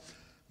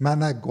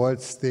 Manek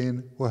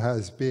Goldstein, who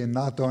has been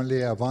not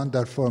only a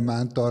wonderful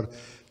mentor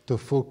to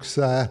Fuchs,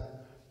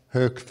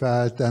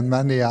 Hökfelt, and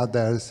many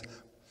others,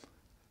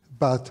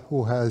 but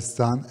who has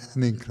done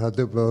an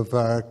incredible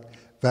work,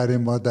 very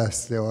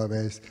modestly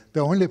always.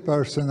 The only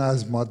person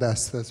as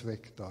modest as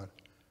Viktor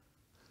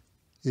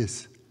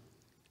is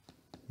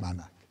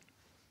Manek.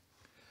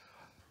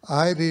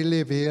 I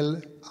really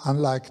will,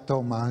 unlike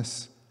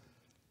Thomas,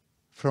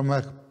 from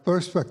a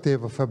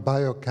perspective of a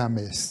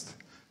biochemist,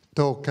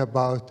 talk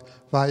about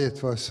why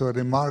it was so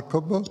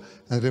remarkable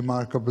and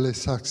remarkably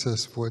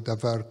successful, the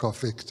work of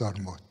Viktor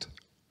Mutt.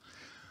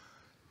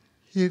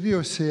 Here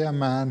you see a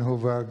man who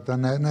worked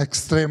on an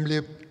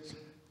extremely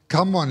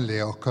commonly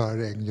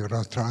occurring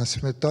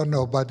neurotransmitter.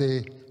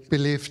 Nobody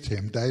believed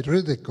him. They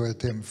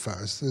ridiculed him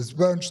first. It's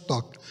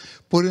Bernstock,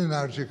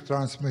 purinergic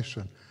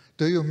transmission.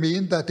 Do you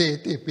mean that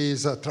ATP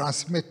is a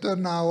transmitter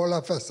now all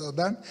of a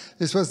sudden?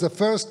 This was the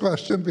first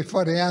question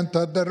before he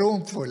entered the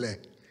room fully.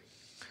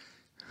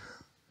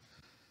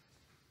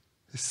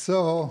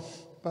 So,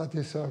 but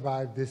he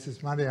survived. This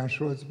is Marian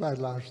Schulzberg,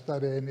 Lars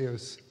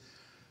Tarenius.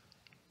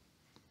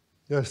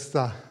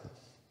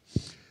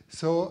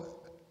 So,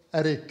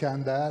 Eric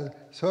Kandel.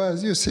 So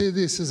as you see,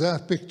 this is a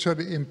picture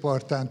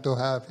important to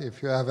have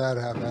if you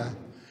ever have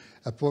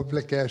a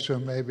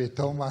publication. Maybe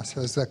Thomas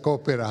has the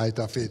copyright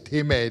of it.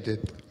 He made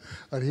it,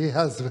 or he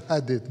has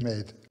had it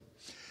made.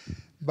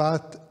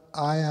 But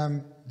I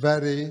am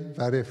very,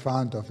 very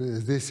fond of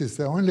this. This is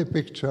the only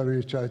picture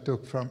which I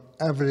took from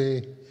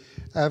every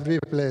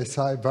place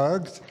I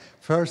worked.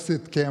 First,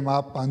 it came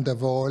up on the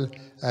wall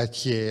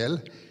at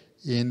Yale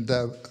in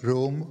the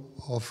room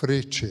of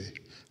Ricci.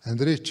 And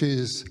Ricci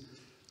is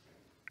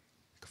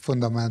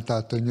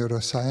fundamental to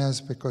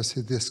neuroscience because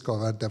he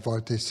discovered the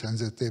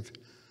voltage-sensitive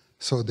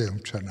sodium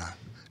channel.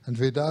 And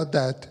without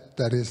that,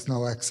 there is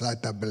no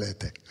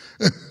excitability.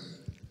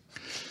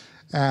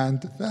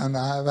 And when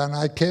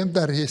I came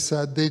there, he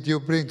said, did you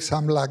bring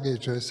some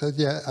luggage? I said,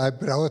 yeah, I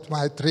brought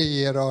my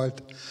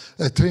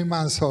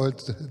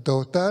 3-month-old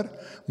daughter,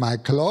 my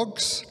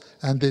clogs,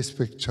 and this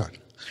picture.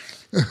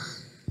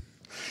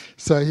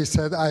 So he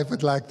said, I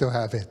would like to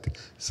have it.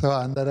 So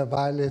under a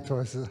while, it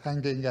was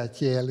hanging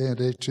at Yale in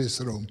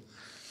Ricci's room.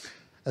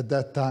 At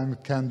that time,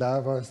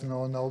 Kandel was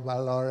no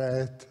Nobel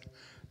laureate,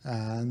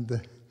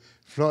 and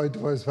Freud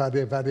was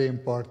very, very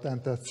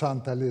important at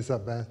St.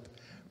 Elizabeth.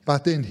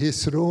 But in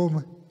his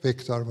room,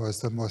 Viktor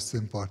was the most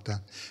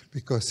important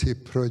because he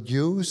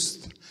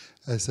produced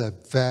as a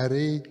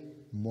very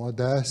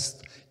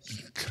modest,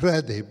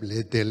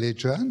 incredibly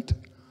diligent,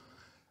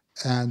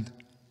 and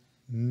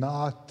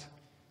not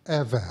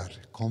ever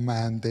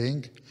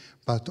commanding,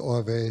 but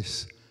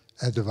always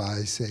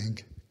advising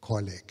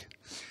colleague.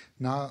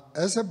 Now,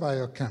 as a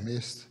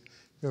biochemist,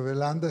 you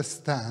will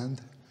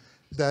understand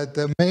that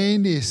the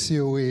main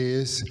issue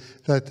is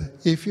that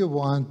if you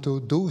want to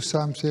do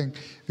something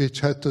which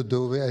had to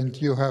do, and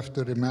you have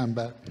to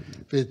remember,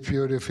 with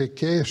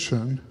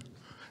purification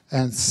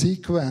and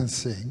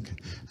sequencing,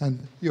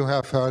 and you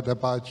have heard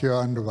about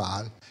Jörn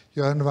Wall.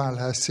 Jörn Wall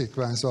has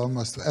sequenced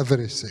almost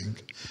everything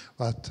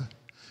what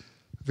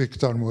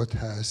Viktor Mutt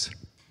has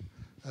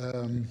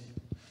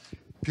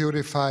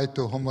purified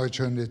to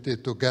homogeneity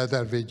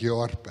together with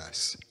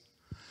Yorpes.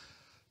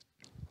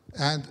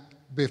 And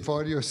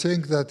before you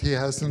think that he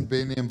hasn't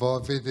been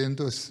involved with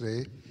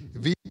industry,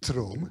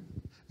 Vitrum,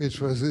 which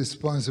was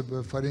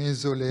responsible for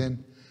insulin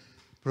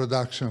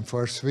production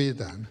for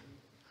Sweden,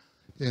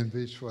 in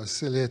which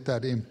was later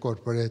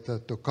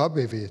incorporated to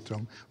Kabi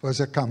Vitrum, was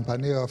a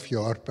company of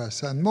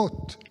Yorpes and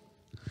Mutt.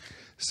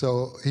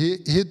 So he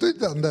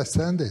did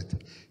understand it.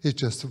 He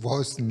just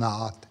was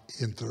not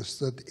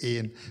interested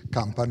in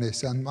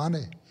companies and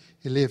money.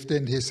 He lived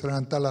in his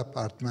rental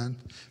apartment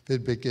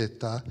with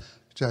Birgitta,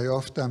 which I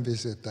often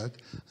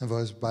visited, and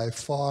was by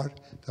far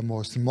the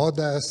most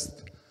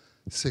modest,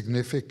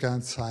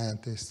 significant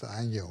scientist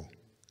I knew.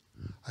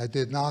 I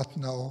did not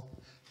know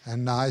a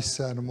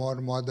nicer,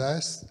 more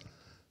modest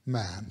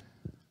man.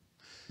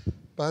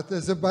 But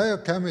as a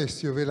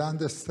biochemist, you will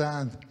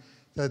understand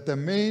that the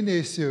main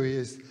issue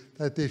is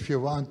that if you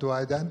want to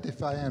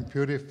identify and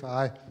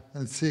purify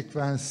and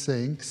sequence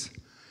things,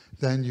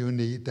 then you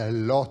need a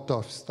lot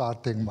of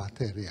starting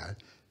material.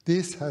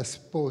 This has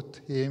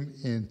put him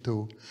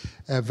into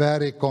a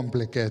very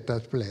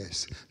complicated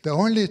place. The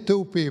only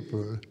two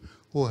people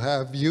who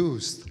have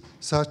used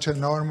such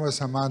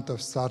enormous amount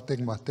of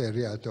starting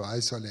material to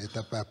isolate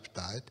a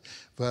peptide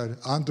were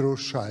Andrew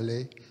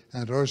Shelley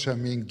and Roche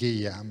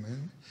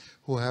Guillermin,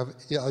 who have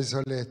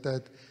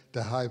isolated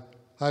the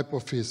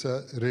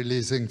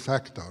hypophyse-releasing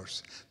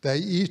factors. They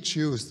each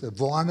used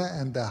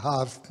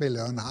 1.5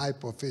 million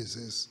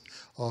hypophyses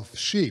of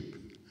sheep.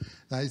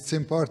 Now, it's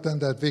important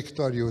that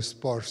Viktor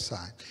used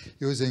porcine.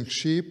 Using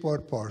sheep or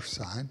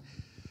porcine,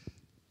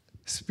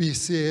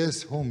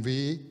 species whom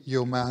we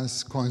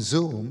humans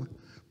consume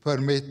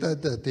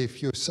permitted that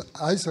if you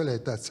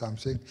isolated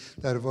something,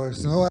 there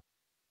was no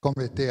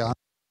committee on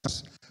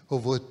Earth who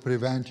would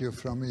prevent you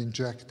from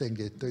injecting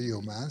it to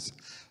humans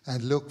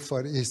and look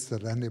for is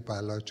there any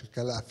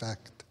biological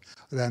effect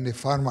or any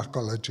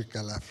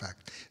pharmacological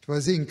effect. It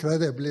was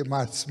incredibly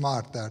much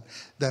smarter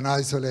than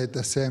isolate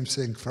the same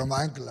thing from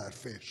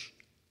anglerfish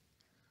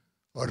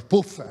or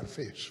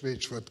pufferfish,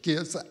 which would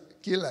kill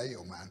a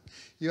human.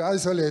 You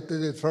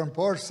isolated it from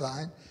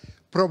porcine,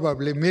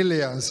 probably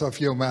millions of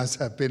humans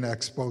have been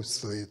exposed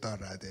to it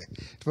already.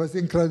 It was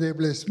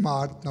incredibly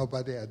smart.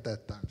 Nobody at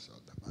that time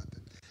thought about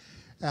it.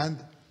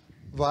 And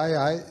why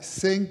I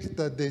think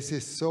that this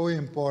is so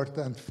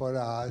important for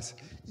us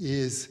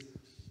is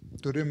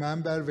to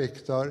remember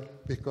Viktor,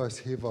 because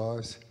he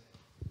was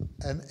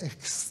an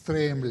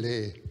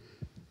extremely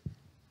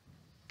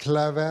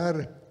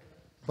clever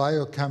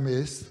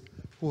biochemist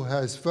who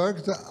has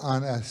worked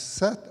on a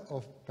set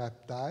of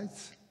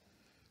peptides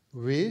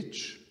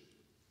which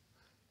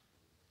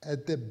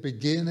at the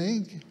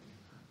beginning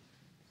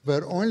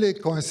were only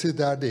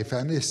considered, if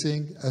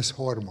anything, as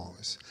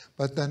hormones.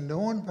 But the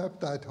known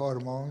peptide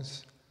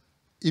hormones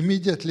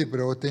immediately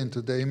brought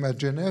into the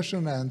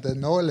imagination and the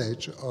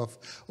knowledge of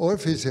all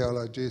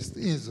physiologists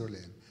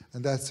insulin.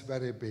 And that's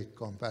very big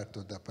compared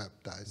to the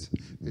peptides,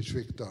 which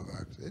Viktor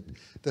worked with.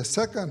 The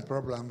second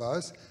problem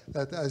was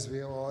that, as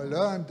we all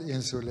learned,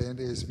 insulin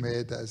is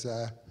made as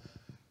a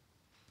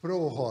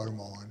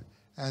prohormone.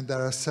 And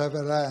there are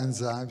several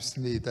enzymes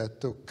needed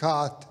to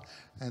cut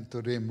and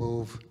to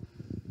remove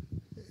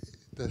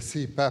the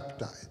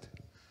C-peptide.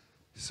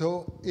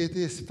 So it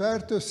is fair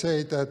to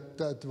say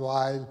that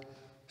while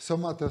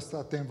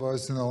somatostatin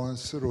was known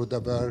through the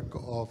work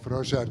of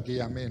Roger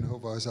Guillermin, who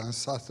was on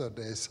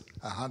Saturdays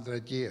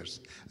 100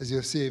 years. As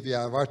you see, we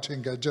are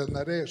watching a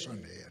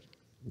generation here,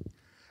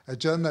 a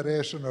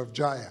generation of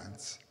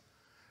giants.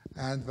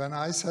 And when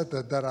I said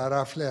that there are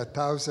roughly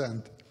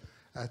 1,000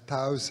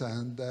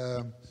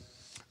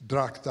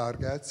 drug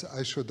targets,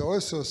 I should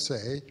also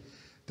say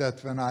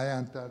that when I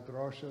entered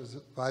Roche as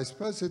vice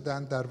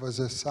president, there was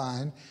a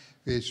sign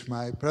which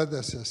my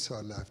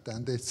predecessor left,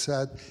 and it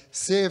said,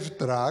 safe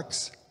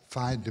drugs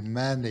find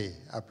many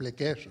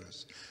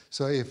applications.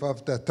 So if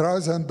of the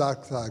 1,000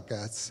 drug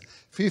targets,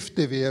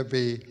 50 will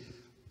be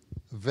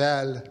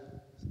well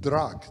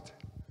drugged,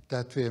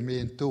 that will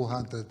mean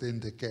 200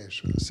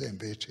 indications in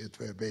which it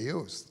will be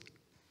used.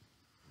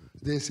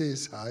 This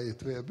is how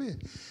it will be.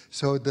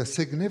 So the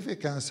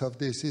significance of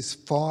this is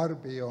far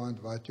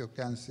beyond what you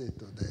can see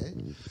today.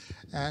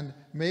 And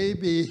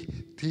maybe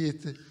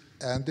Tiit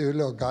and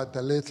Ulo got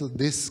a little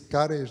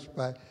discouraged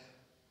by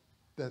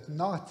that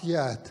not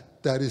yet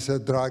there is a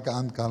drug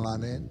on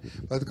galanin,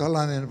 but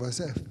galanin was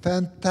a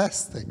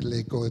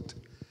fantastically good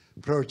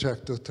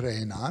project to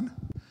train on,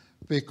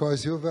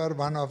 because you were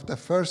one of the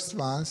first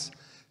ones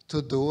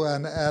to do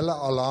an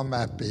L-ala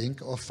mapping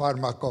of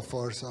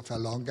pharmacophores of a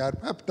longer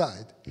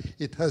peptide.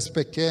 It has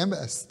become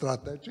a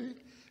strategy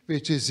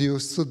which is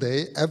used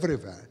today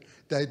everywhere.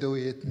 They do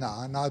it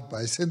now, not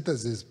by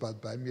synthesis,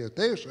 but by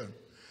mutation.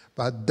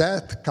 But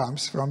that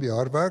comes from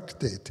your work,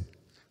 Tiit.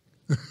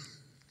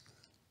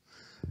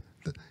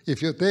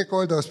 If you take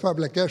all those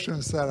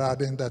publications that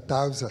are in the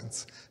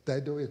thousands, they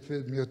do it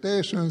with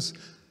mutations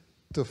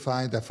to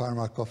find the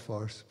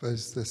pharmacophores, but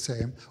it's the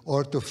same,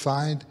 or to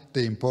find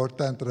the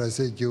important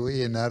residue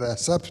in a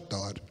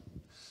receptor,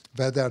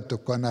 whether to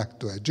connect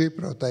to a G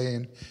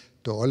protein,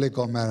 to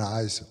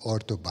oligomerize, or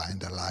to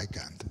bind a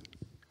ligand.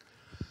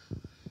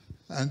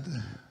 And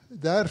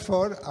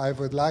therefore, I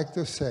would like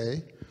to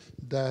say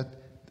that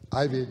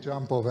I will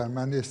jump over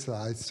many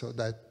slides, so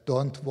that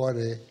don't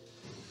worry,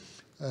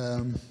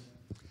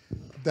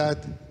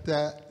 that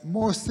the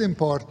most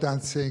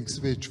important things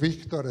which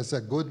Viktor, as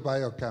a good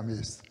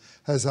biochemist,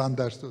 has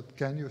understood.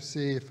 Can you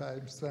see if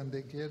I'm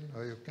standing here?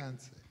 No, you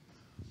can't see.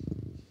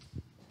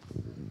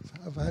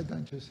 Why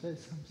don't you say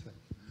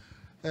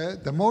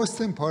something? The most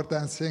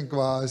important thing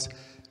was,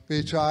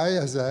 which I,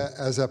 as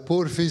a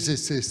poor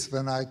physicist,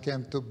 when I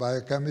came to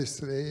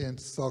biochemistry in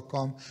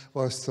Stockholm,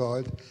 was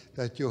told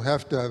that you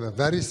have to have a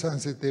very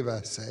sensitive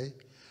assay,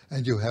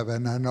 and you have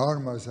an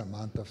enormous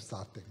amount of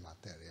starting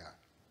material.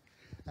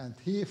 And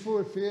he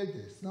fulfilled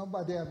this.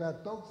 Nobody ever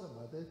talks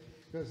about it,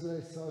 because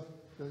they thought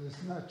that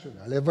it's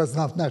natural. It was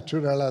not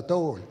natural at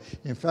all.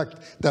 In fact,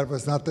 there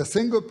was not a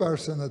single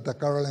person at the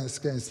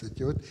Karolinska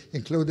Institute,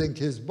 including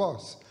his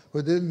boss,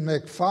 who didn't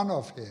make fun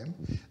of him,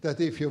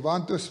 that if you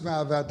want to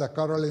smell where the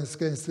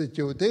Karolinska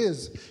Institute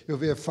is, you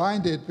will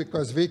find it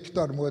because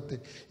Viktor Mutt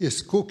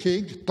is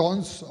cooking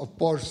tons of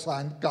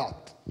porcine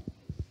gut.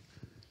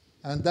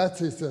 And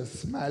that is a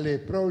smelly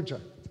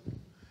project.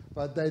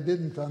 But they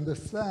didn't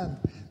understand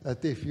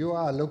that if you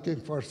are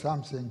looking for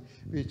something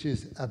which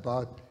is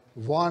about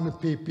 1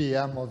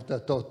 ppm of the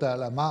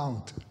total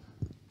amount,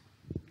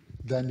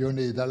 then you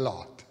need a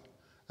lot.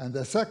 And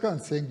the second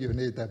thing, you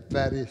need a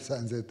very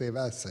sensitive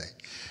assay.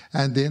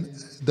 And in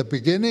the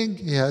beginning,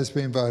 he has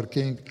been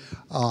working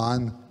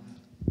on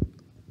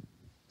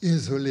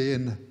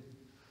insulin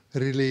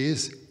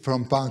release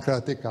from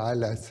pancreatic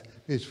islets,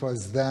 which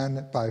was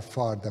then by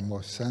far the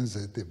most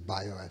sensitive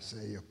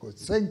bioassay you could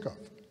think of.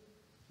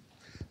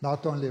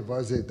 Not only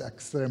was it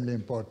extremely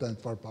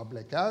important for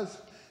public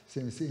health,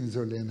 since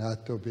insulin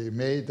had to be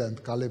made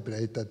and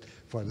calibrated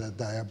for the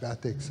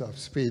diabetics of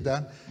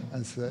Sweden,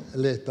 and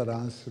later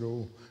on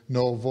through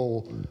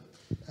Novo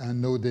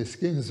and Nordisk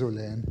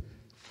insulin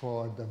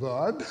for the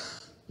world,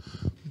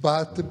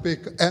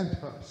 and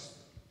first,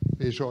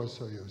 which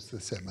also used the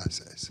same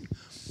assays.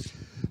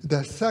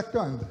 The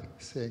second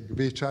thing,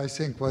 which I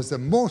think was the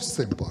most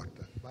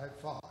important by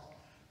far,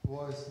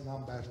 was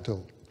number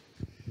 2.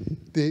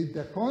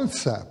 The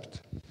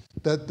concept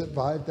that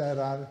while there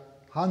are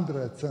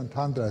hundreds and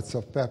hundreds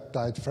of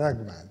peptide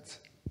fragments,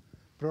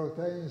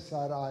 proteins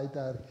are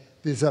either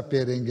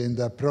disappearing in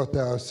the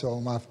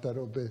proteasome after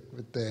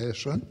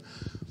ubiquitination,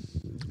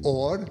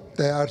 or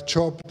they are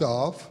chopped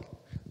off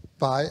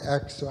by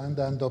exo and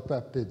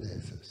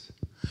endopeptidases.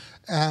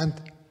 And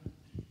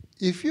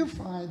if you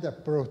find a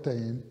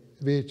protein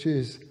which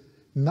is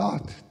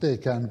not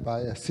taken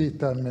by a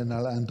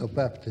C-terminal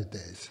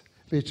endopeptidase,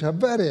 which are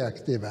very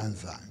active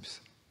enzymes,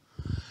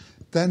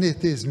 then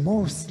it is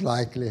most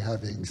likely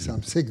having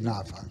some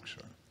signal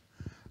function.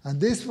 And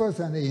this was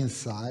an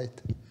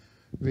insight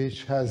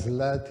which has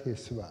led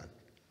his work.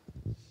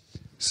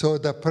 So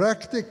the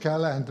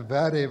practical and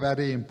very,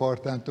 very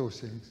important 2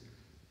 things,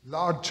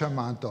 large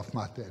amount of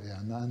material,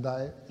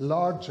 and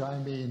large I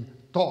mean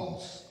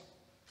tons,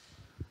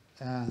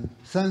 and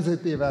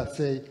sensitive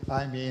assay,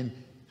 I mean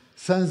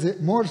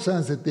more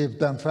sensitive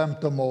than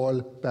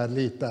femtomole per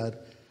liter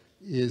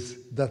is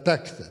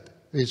detected,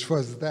 which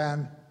was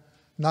then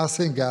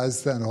nothing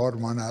else than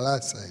hormonal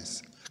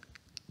assays.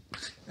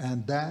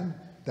 And then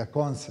the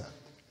concept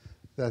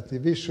that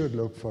we should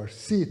look for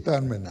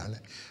C-terminal.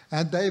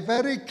 And they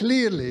very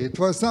clearly, it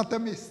was not a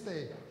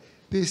mistake.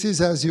 This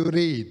is as you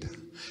read.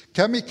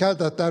 Chemical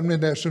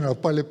determination of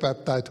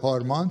polypeptide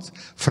hormones,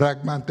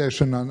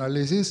 fragmentation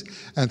analysis,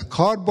 and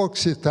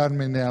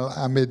carboxy-terminal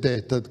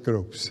amidated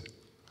groups.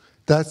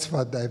 That's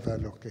what they were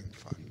looking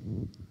for.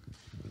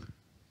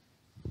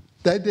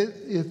 They did,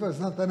 it was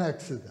not an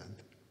accident.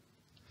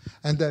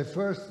 And they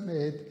first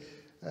made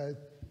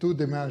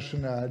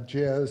 2-dimensional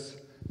gels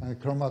and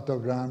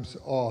chromatograms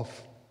of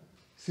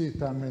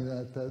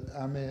C-terminated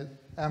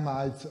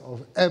amides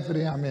of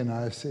every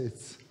amino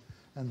acids.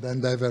 And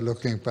then they were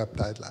looking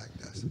peptide like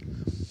this.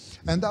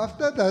 And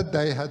after that,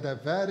 they had a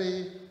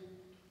very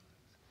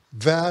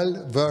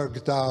well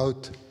worked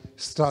out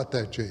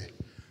strategy.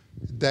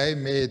 They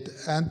made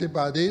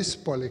antibodies,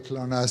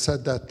 polyclonals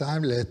at that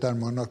time, later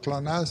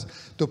monoclonals,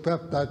 to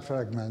peptide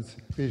fragments,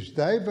 which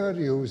they were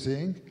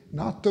using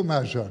not to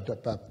measure the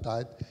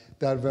peptide.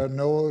 there were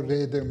no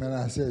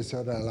radioimmunoassays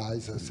or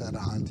ELISAs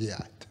around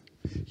yet.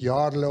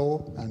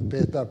 Yarlow and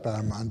Peter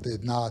Perman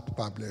did not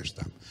publish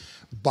them.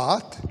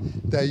 But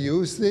they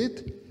used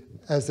it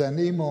as an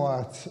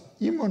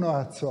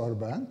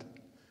immunoadsorbent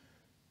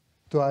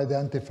to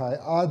identify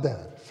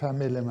other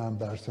family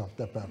members of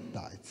the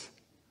peptides.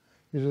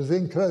 It was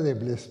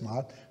incredibly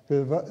smart,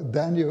 because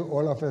then you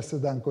all of a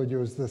sudden could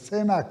use the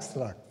same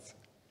extracts.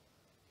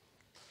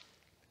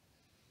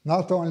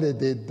 Not only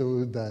did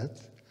do that,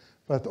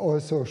 but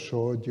also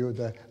showed you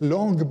that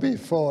long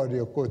before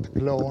you could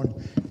clone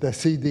the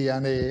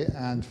cDNA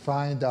and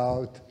find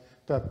out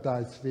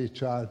peptides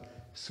which are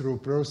through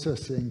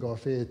processing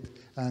of it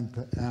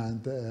and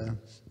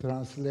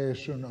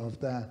translation of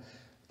the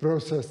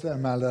processed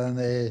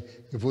mRNA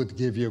would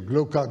give you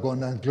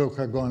glucagon and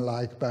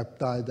glucagon-like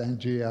peptide and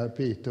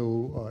GLP-2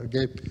 or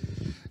GIP.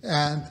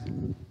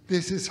 And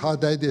this is how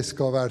they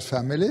discovered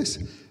families.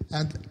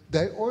 And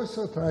they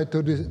also tried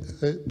to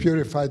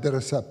purify the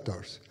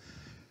receptors.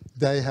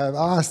 They have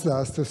asked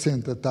us to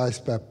synthesize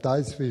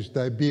peptides which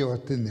they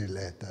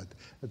biotinylated.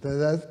 At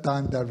that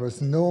time, there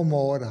was no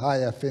more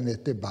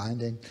high-affinity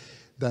binding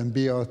than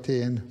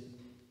biotin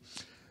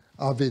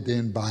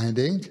avidin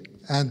binding.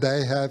 And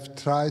they have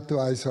tried to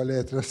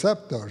isolate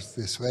receptors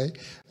this way,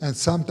 and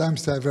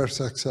sometimes they were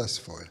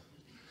successful.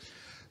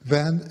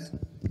 And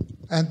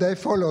they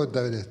followed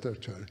the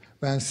literature.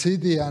 When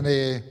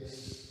cDNA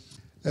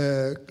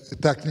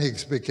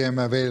techniques became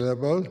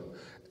available,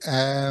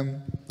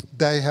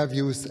 they have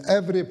used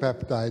every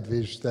peptide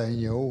which they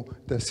knew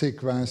the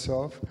sequence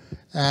of,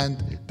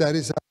 and there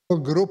is a whole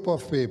group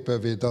of people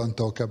we don't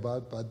talk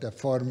about, but the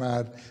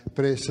former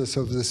princess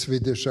of the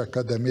Swedish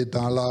Academy,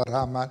 Dan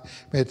Larhammar,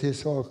 made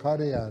his whole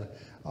career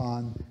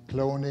on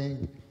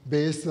cloning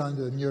based on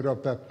the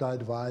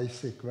neuropeptide Y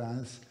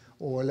sequence,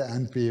 all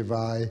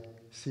NPY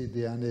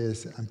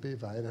cDNAs,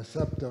 NPY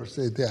receptor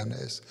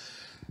cDNAs.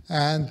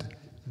 And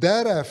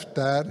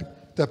thereafter,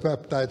 the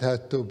peptide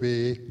had to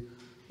be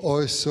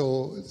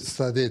also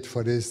studied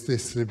for its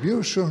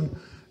distribution,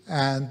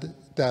 and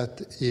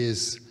that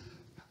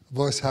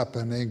was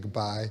happening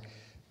by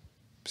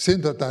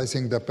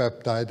synthesizing the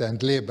peptide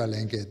and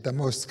labeling it. The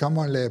most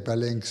common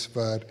labelings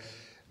were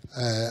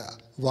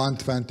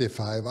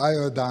 125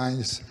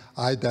 iodines,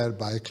 either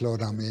by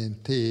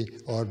chloramine T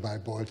or by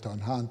Bolton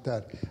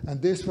Hunter.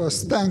 And this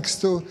was thanks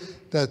to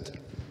that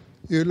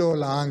Ulo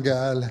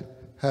Langel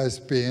has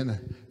been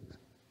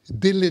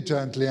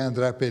diligently and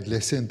rapidly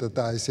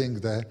synthesizing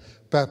the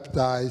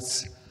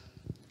peptides,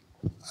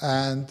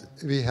 and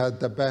we had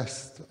the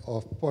best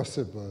of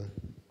possible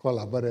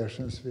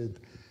collaborations with,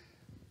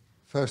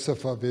 first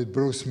of all, with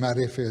Bruce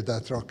Merrifield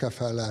at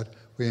Rockefeller,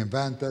 who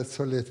invented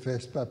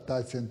solid-phase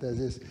peptide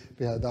synthesis.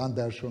 We had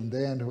Anders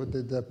Sundén, who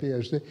did the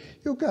PhD.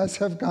 You guys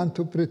have gone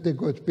to pretty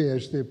good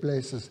PhD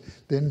places.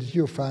 Didn't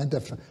you find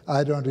an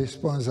iron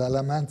response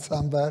element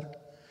somewhere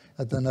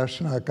at the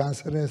National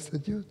Cancer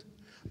Institute?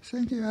 I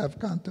think you have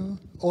gone to,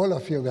 all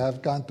of you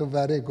have gone to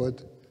very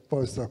good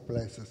postdoc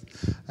places.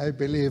 I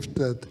believe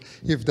that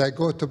if they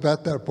go to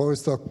better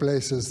postdoc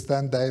places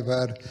than they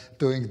were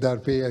doing their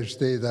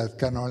PhD, that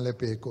can only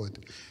be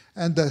good.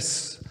 And the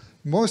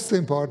most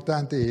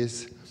important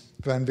is,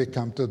 when we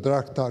come to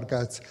drug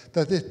targets,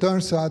 that it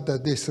turns out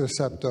that these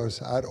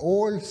receptors are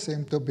all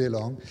seem to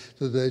belong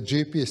to the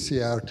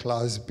GPCR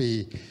class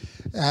B.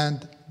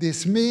 And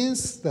this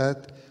means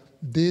that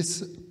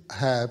these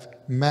have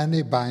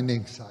many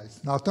binding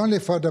sites, not only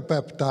for the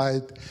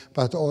peptide,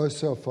 but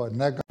also for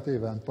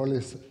negative and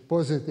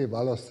positive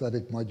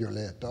allosteric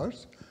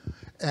modulators,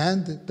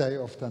 and they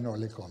often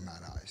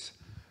oligomerize.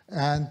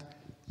 And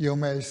you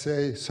may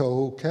say, so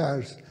who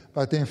cares?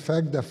 But in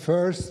fact, the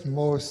first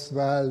most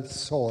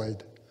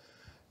well-sold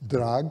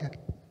drug,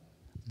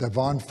 the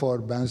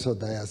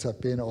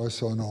 1,4-benzodiazepine,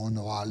 also known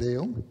as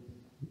Valium,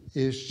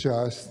 is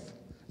just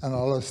an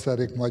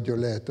allosteric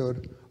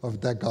modulator of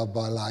the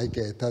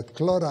GABA-ligated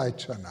chloride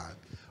channel.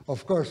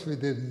 Of course, we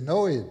didn't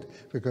know it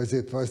because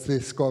it was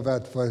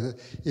discovered for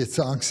its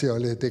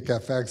anxiolytic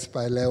effects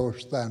by Leo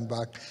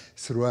Sternbach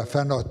through a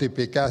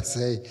phenotypic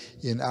assay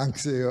in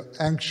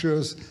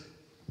anxious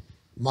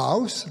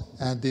mouse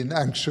and in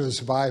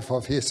anxious wife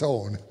of his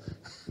own.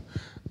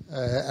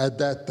 At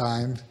that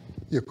time,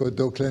 you could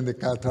do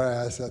clinical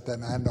trials at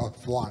an N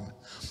of 1.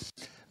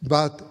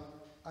 But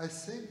I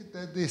think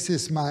that this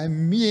is my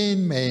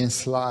main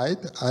slide.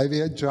 I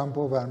will jump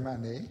over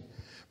many,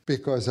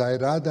 because I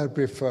rather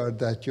prefer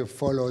that you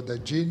follow the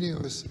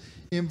genius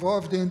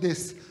involved in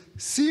these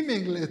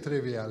seemingly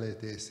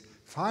trivialities.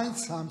 Find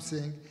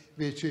something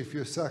which, if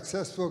you're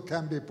successful,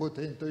 can be put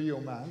into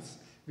humans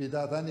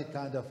without any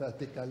kind of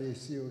ethical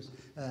issues,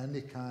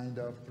 any kind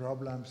of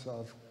problems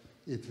of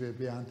it will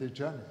be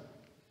antigenic.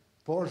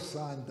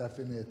 Porcine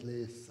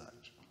definitely is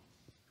such.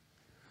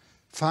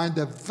 Find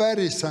a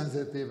very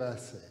sensitive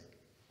assay.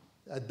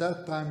 At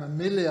that time,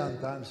 1,000,000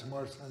 times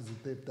more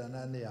sensitive than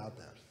any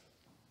other.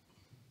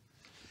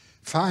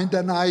 Find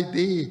an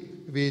ID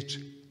which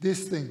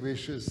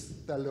distinguishes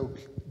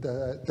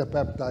the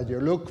peptide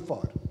you look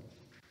for.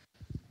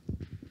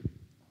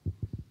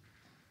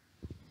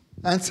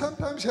 And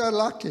sometimes you are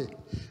lucky.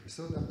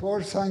 So the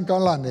porcine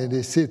galanin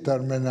is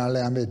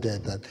C-terminally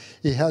amidated.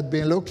 He had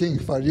been looking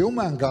for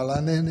human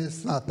galanin,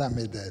 it's not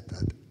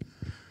amidated.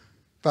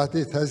 But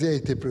it has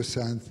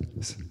 80%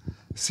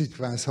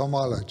 sequence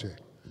homology.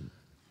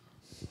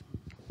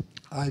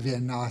 I will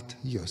not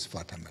use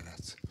 40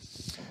 minutes.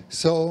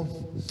 So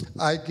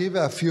I give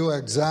a few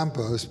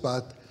examples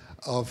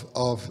of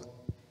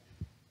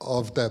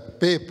the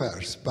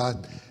papers,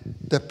 but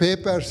the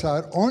papers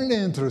are only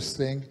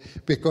interesting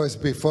because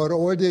before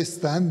all this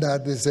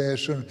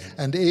standardization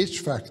and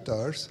age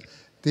factors,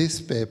 these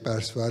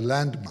papers were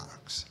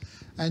landmarks.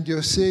 And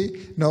you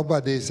see,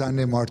 nobody is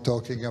anymore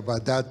talking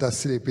about data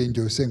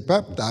sleep-inducing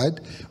peptide,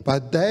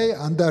 but they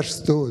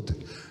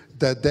understood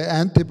that the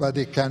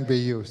antibody can be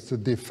used to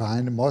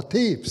define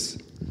motifs.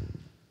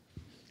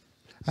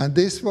 And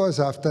this was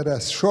after a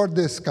short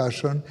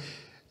discussion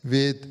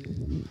with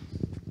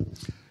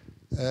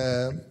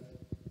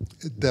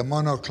the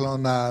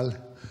monoclonal,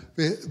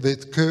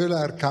 with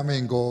Köhler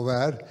coming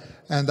over,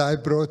 and I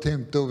brought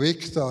him to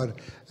Viktor.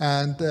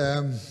 And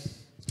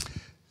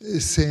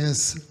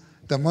since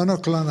the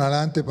monoclonal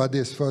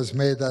antibodies was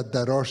made at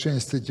the Roche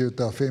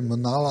Institute of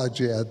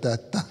Immunology at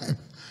that time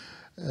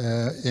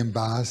in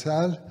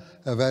Basel,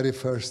 the very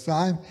first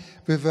time,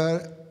 we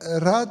were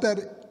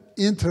rather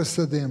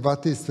interested in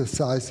what is the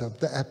size of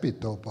the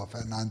epitope of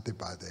an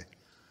antibody.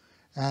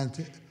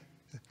 And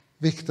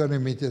Viktor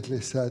immediately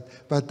said,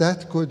 but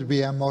that could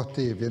be a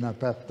motif in a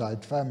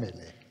peptide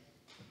family.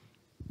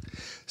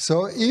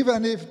 So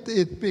even if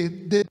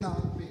it did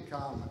not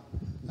become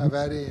a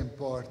very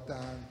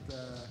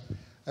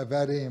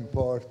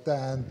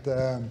important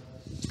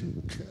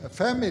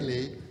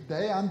family,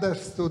 they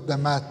understood the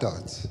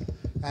methods.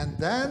 And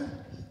then,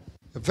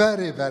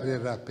 very, very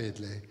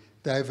rapidly,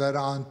 they were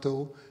on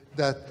to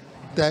that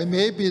there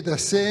may be the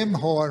same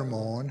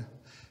hormone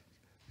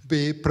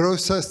be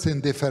processed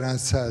in different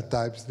cell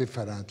types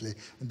differently.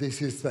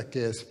 This is the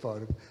case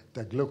for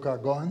the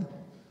glucagon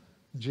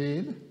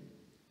gene,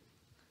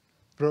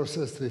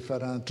 processed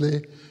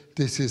differently.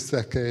 This is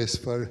the case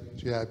for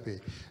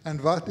GIP.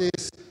 And what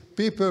is,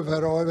 people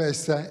were always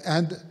saying,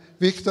 and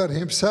Viktor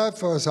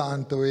himself was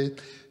onto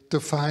it, to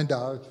find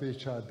out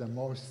which are the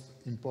most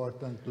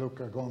important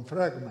glucagon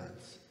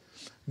fragments.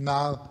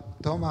 Now,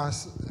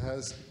 Tomas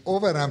has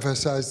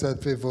overemphasized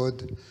that we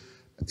would,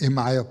 in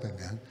my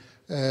opinion,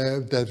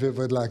 that we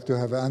would like to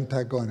have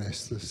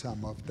antagonists to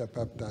some of the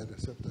peptide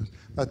receptors.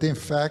 But in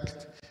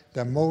fact,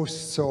 the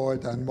most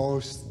sold and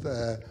most,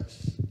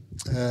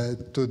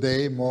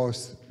 today,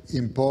 most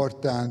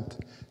important,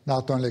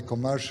 not only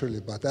commercially,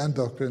 but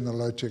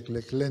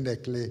endocrinologically,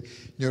 clinically,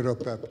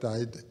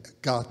 neuropeptide,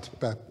 gut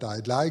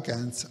peptide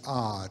ligands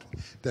are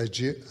the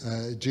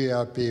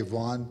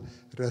GLP-1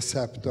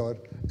 receptor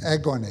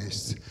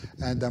agonists.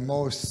 And the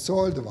most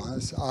sold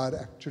ones are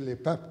actually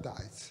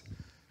peptides.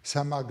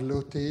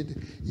 Semaglutide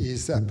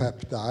is a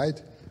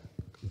peptide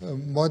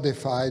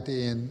modified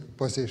in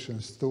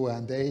positions 2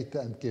 and 8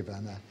 and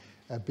given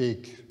a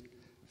big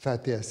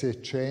fatty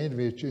acid chain,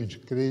 which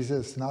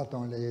increases not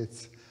only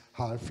its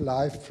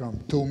half-life from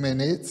 2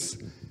 minutes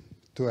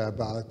to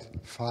about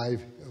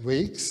 5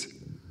 weeks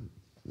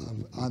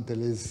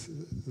until it's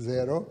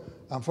 0.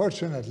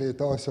 Unfortunately, it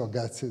also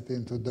gets it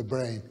into the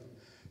brain.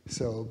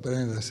 So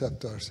brain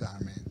receptors are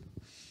mean.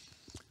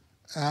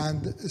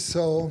 And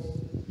so,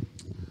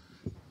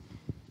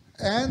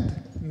 and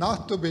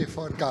not to be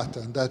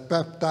forgotten that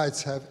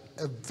peptides have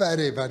a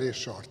very, very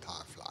short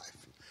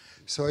half-life.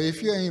 So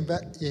if you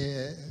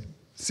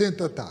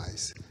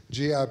synthesize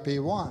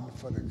GLP-1,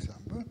 for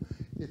example,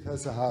 it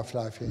has a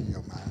half-life in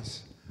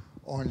humans,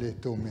 only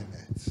 2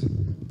 minutes,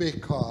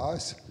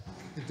 because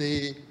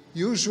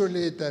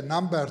usually the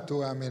number 2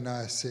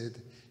 amino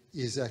acid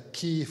is a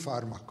key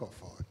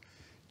pharmacophore.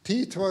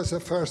 Tiit was the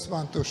first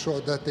one to show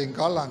that in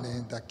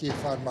galanin, the key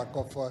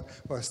pharmacophore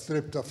was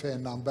tryptophan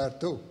number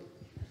 2.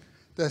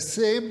 The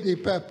same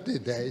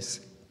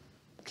dipeptidase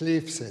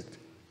cleaves it.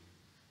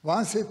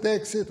 Once it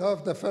takes it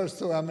off the first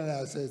 2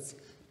 amino acids,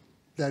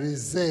 there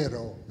is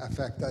 0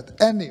 effect at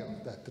any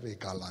of the 3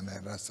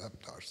 galanin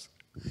receptors.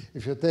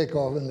 If you take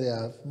only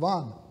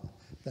one,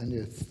 then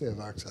it still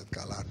works at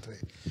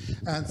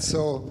GALAR3. And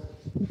so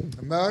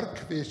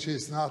Merck, which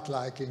is not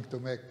liking to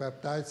make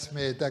peptides,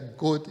 made a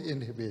good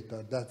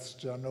inhibitor. That's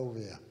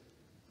Januvia,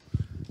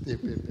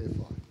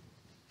 DPP4.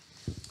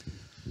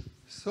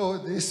 So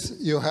this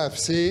you have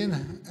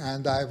seen,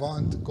 and I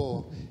won't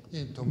go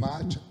into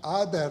much,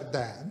 other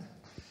than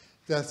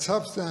that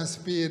substance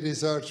P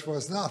research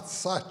was not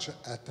such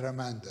a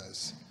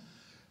tremendous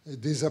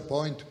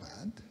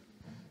disappointment,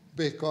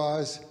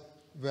 because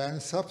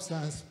when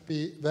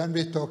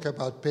we talk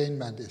about pain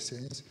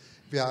medicines,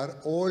 we are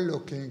all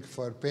looking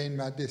for pain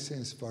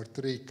medicines for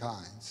 3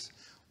 kinds.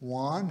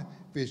 One,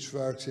 which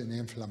works in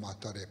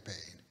inflammatory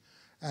pain.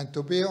 And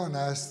to be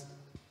honest,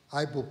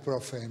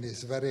 ibuprofen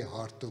is very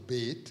hard to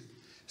beat.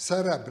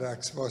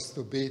 Cerebrex was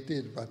to beat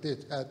it, but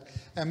it had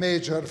a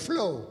major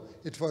flaw.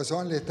 It was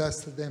only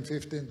tested in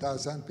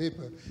 15,000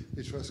 people,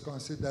 which was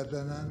considered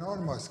an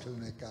enormous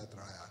clinical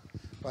trial.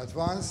 But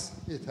once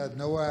it had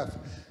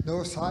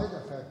no side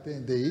effect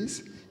in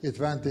these, it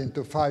went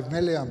into 5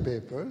 million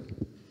people,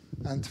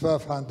 and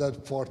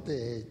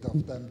 1,248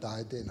 of them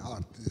died in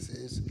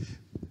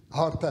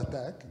heart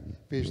attack,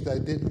 which they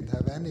didn't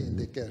have any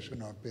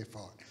indication of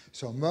before.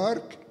 So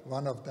Merck,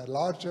 one of the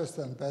largest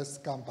and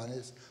best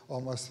companies,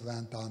 almost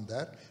went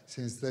under,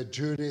 since the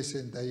juries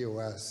in the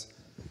US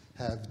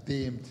have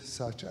deemed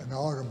such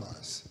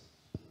enormous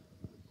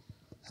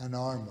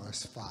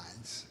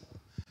fines.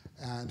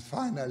 And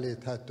finally,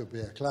 it had to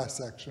be a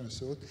class action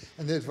suit.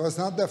 And it was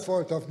not the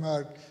fault of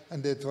Merck,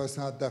 and it was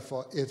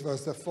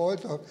the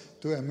fault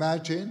to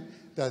imagine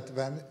that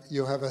when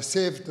you have a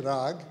safe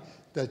drug,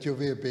 that you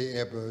will be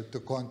able to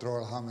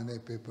control how many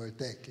people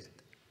take it.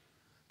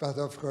 But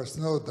of course,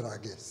 no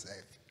drug is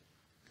safe.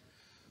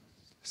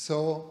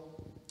 So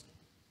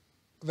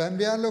when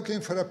we are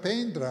looking for a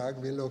pain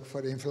drug, we look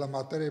for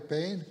inflammatory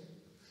pain.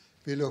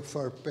 We look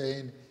for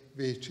pain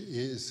which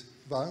is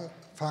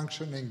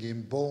functioning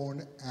in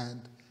bone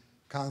and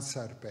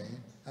cancer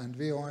pain. And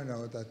we all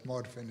know that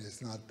morphine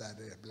is not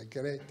terribly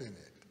great in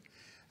it.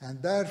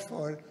 And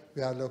therefore,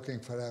 we are looking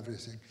for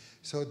everything.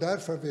 So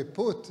therefore, we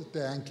put the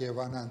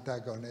NK1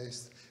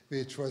 antagonist,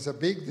 which was a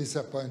big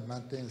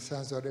disappointment in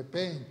sensory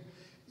pain,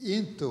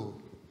 into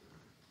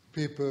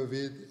people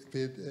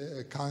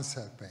with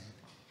cancer pain.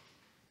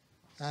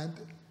 And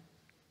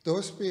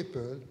those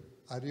people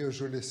are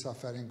usually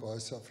suffering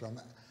also from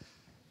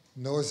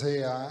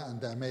nausea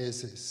and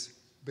emesis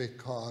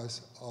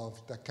because of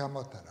the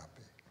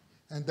chemotherapy.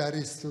 And there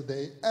is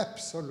today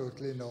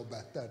absolutely no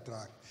better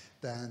drug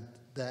than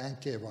the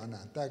NK1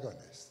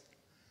 antagonist.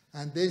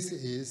 And this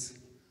is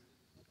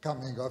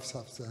coming of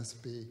substance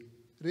P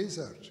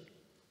research.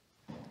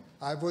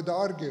 I would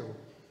argue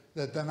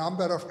that the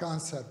number of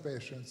cancer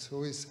patients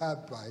who is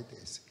helped by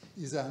this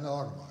is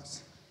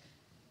enormous,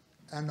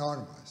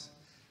 enormous.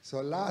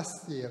 So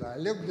last year, I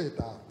looked it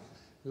up,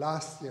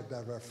 last year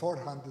there were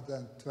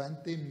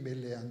 420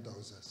 million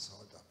doses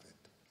sold of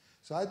it.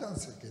 So I don't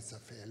think it's a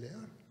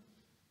failure.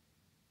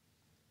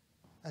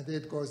 And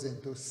it goes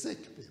into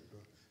sick people,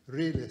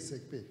 really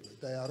sick people.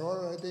 They are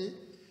already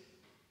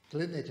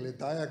clinically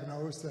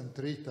diagnosed and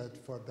treated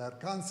for their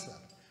cancer.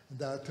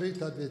 They are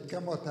treated with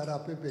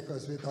chemotherapy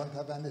because we don't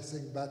have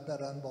anything better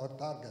and more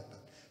targeted.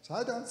 So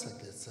I don't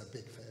think it's a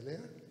big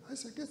failure. I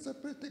think it's a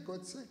pretty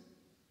good thing.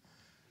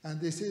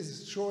 And this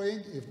is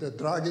showing if the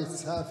drug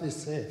itself is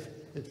safe,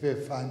 it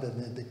will find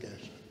an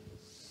indication.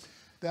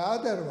 The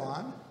other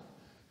one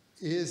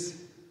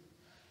is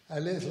a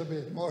little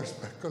bit more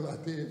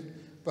speculative,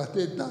 but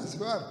it does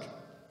work.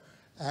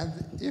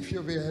 And if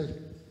you will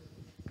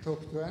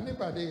talk to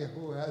anybody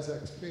who has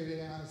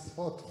experienced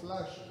hot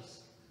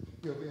flushes,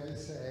 you will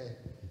say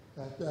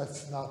that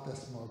that's not a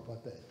small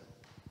potato.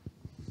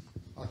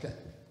 Okay.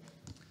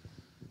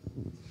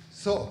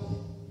 So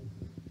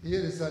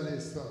here is a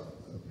list of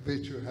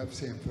which you have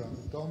seen from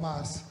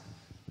Tomas,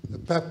 the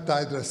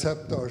peptide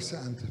receptors,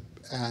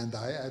 and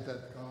I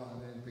added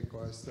Karolinska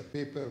because the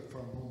people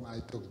from whom I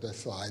took the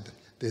slide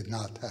did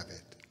not have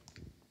it.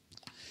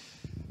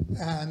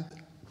 And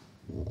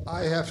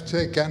I have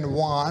taken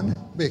one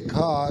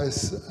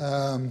because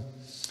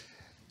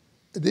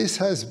this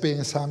has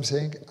been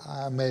something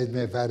made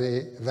me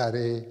very,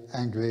 very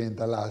angry in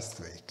the last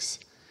weeks.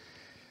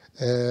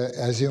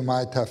 As you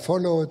might have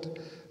followed,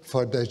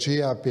 for the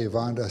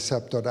GLP-1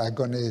 receptor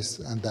agonists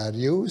and their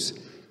use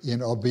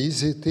in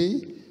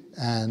obesity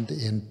and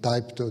in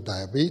type 2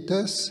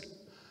 diabetes,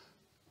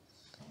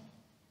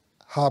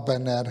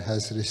 Hoffmann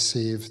has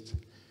received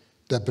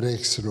the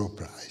Breakthrough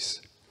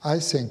Prize. I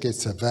think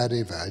it's a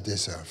very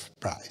well-deserved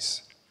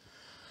prize.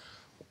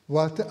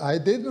 What I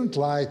didn't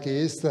like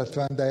is that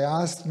when they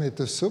asked me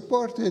to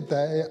support it,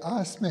 they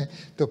asked me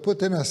to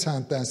put in a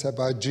sentence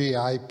about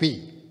GIP.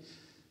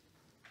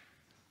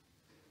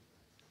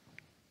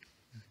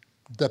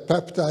 The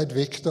peptide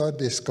Viktor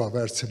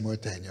discovered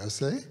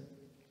simultaneously.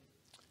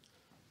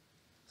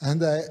 And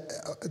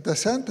the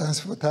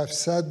sentence would have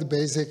said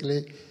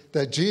basically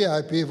that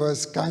GIP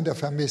was kind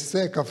of a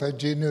mistake of a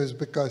genius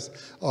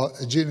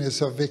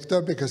of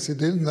Viktor because he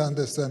didn't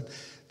understand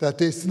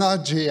that it's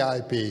not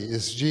GIP,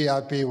 it's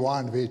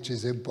GIP1 which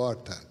is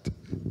important.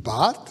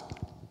 But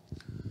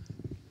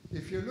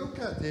if you look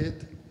at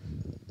it,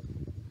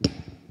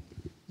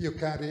 you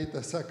can read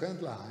the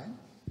second line.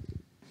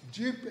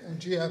 GIP and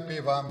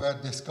GIP1 were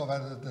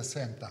discovered at the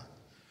same time.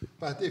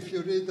 But if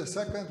you read the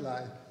second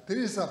line,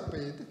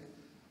 trizapid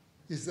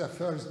is the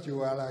first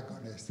dual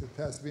agonist. It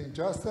has been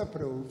just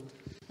approved.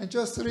 And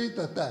just read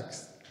the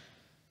text.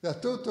 The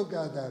two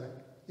together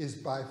is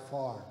by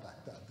far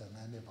better than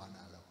any one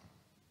alone.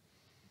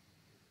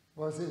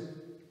 Was it?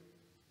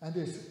 And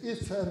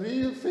it's a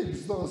real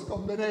fixed dose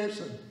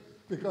combination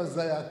because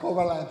they are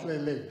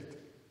covalently linked,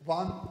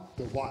 1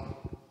 to 1.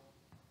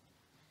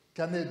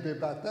 Can it be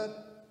better?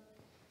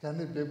 Can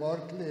it be more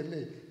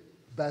clearly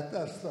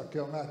better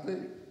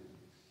stoichiometry?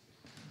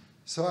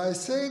 So I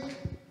think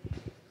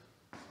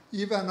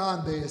even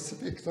on this,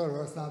 Viktor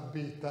was not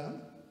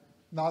beaten,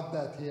 not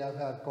that he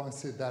ever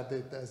considered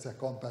it as a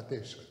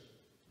competition.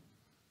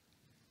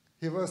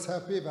 He was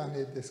happy when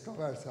he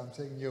discovered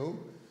something new,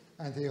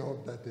 and he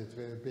hoped that it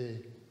will be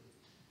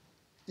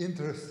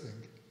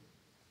interesting.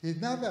 He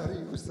never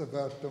used the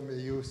word to be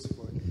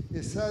useful.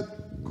 He said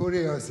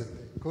curiosity,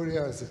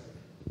 curiosity.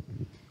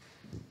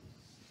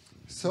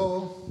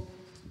 So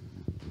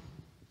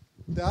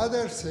the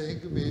other thing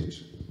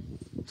which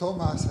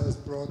Tomas has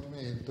brought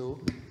me into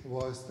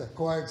was the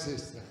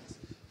coexistence.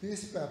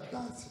 These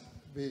peptides,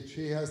 which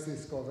he has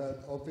discovered,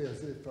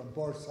 obviously from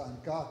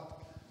porcine gut,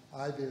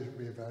 I will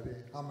be very,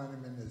 how many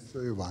minutes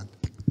do you want?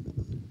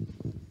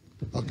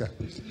 Okay.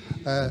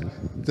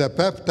 The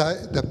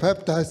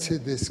peptides he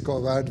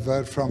discovered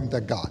were from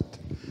the gut.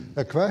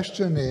 The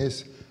question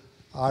is,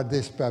 are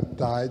these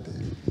peptide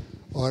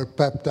or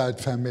peptide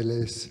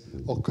families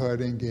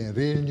occurring in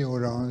real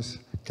neurons?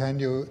 Can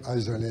you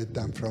isolate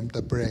them from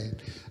the brain?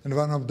 And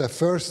one of the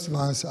first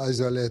ones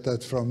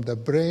isolated from the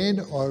brain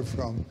or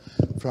from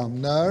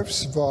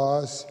nerves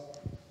was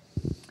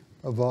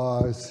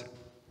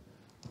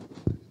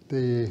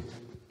the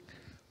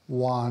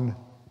one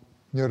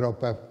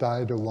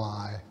neuropeptide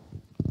Y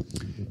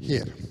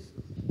here.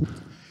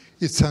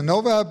 It's a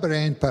novel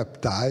brain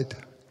peptide,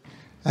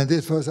 and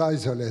it was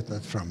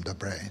isolated from the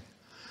brain.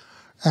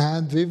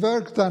 And we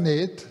worked on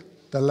it.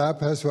 The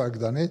lab has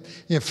worked on it.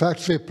 In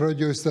fact, we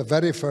produced the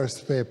very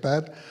first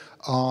paper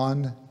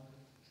on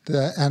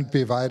the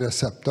NPY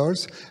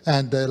receptors,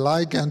 and the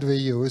ligand we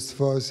used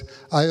was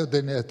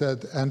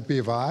iodinated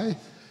NPY,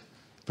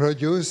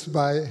 produced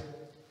by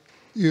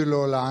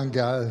Ulo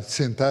Langel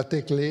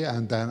synthetically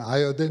and then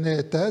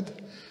iodinated,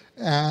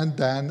 and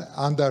then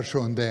Anders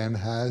Sundén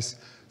has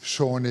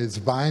shown its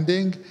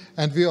binding,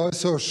 and we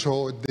also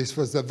showed this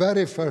was the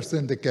very first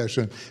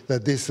indication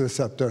that these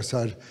receptors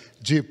are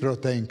G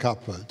protein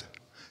coupled.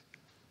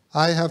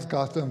 I have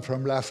gotten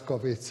from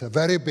Lefkowitz a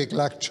very big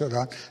lecture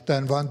on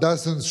then one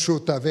doesn't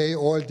shoot away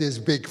all these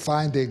big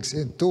findings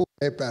in 2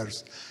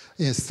 papers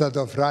instead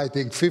of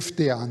writing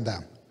 50 on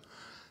them.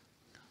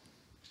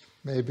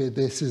 Maybe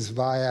this is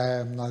why I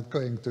am not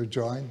going to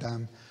join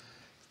them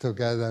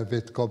together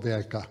with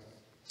Kobielka.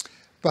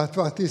 But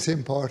what is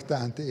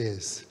important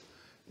is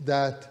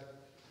that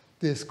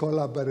these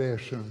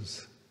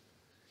collaborations,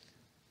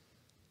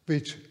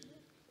 which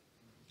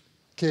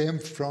came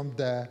from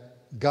the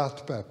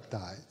gut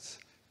peptides,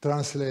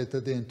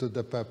 translated into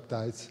the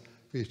peptides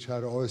which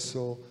are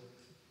also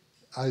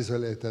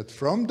isolated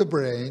from the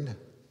brain.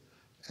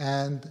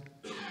 And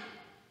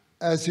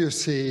as you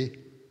see,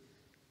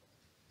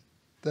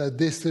 the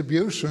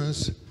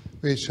distributions,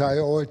 which I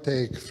all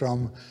take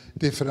from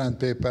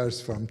different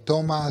papers, from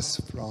Thomas,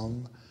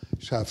 from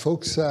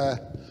Schafuchse,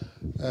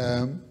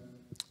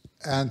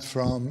 and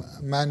from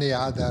many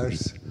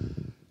others,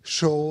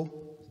 show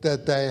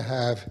that they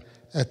have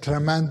a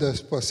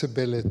tremendous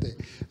possibility.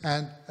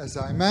 And as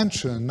I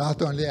mentioned,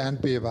 not only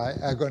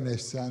NPY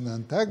agonists and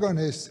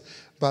antagonists,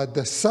 but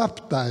the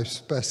subtype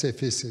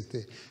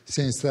specificity,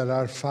 since there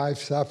are 5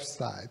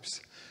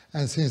 subtypes.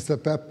 And since the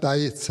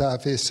peptide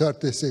itself is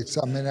 36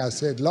 amino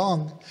acid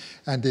long,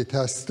 and it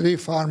has 3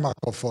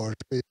 pharmacophores,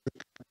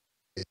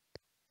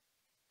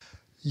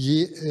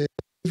 give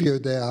you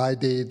the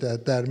idea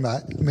that there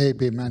may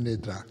be many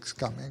drugs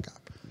coming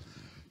up.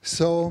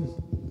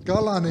 So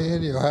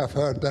galanin you have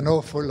heard an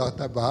awful lot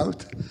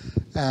about,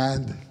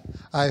 and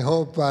I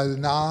hope by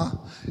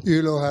now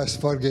Ulo has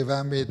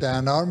forgiven me the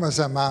enormous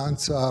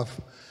amounts of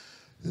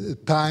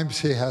times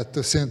he had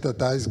to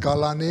synthesize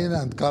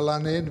galanin and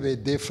galanin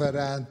with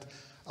different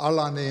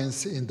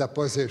alanines in the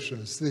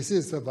positions. This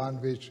is the one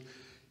which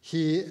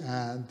he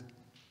and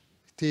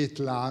Tiit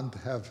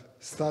have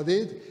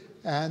studied,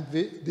 and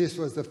this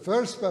was the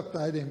first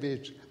peptide in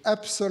which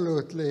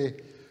absolutely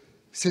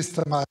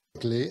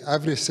systematically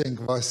everything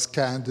was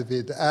scanned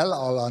with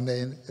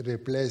L-alanine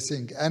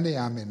replacing any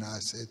amino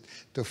acid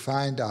to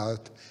find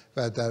out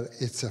whether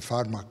it's a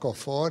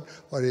pharmacophore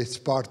or it's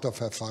part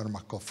of a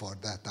pharmacophore,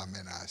 that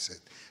amino acid.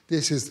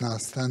 This is now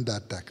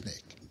standard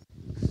technique.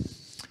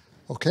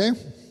 Okay?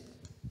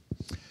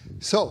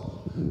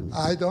 So,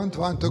 I don't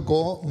want to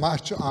go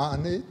much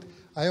on it.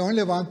 I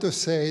only want to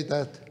say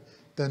that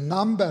the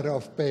number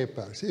of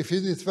papers, if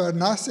it were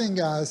nothing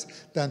else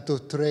than to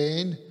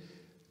train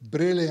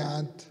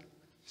brilliant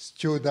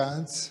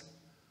students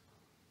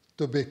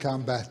to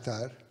become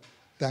better,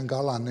 then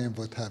galanin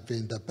would have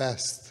been the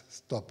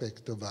best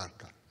topic to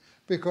work on.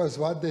 Because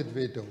what did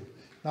we do?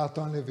 Not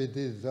only we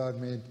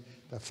determined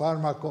the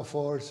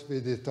pharmacophores,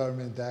 we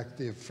determined the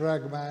active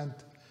fragment,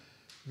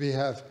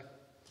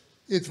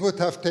 it would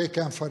have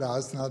taken for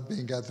us, not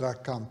being a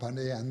drug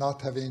company and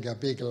not having a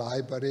big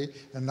library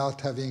and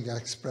not having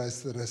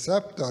expressed the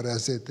receptor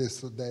as it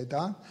is today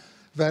done,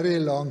 very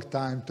long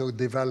time to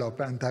develop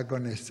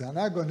antagonists and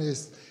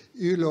agonists.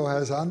 Ulo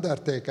has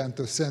undertaken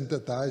to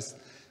synthesize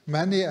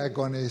many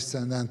agonists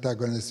and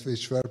antagonists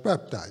which were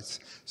peptides.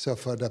 So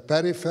for the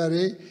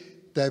periphery,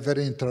 they were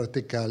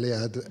intrathecally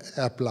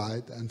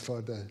applied, and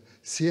for the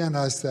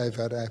CNS, they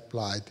were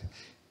applied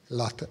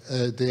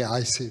the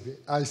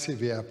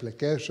ICV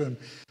application,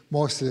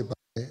 mostly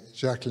by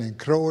Jacqueline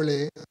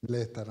Crowley and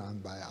later on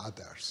by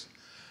others.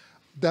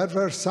 There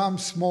were some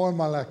small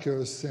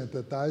molecules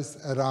synthesized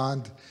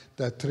around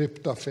the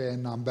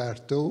tryptophan number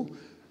 2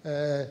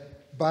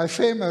 by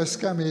famous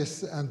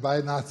chemists and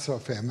by not so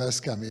famous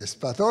chemists,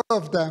 but all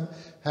of them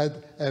had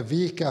a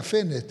weak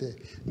affinity.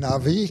 Now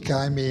weak,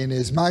 I mean,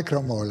 is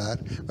micromolar,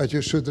 but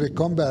you should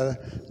remember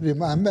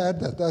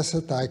that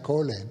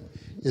acetylcholine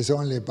is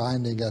only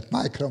binding at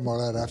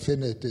micromolar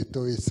affinity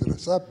to its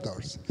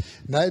receptors.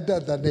 Neither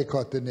the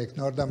nicotinic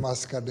nor the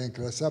muscarinic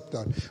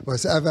receptor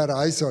was ever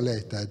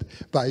isolated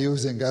by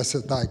using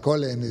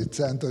acetylcholine, its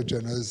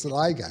endogenous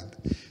ligand.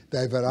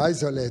 They were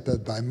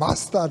isolated by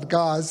mustard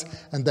gas,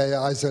 and they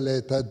are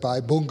isolated by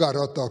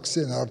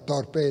bungarotoxin or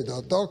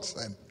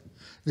torpedotoxin,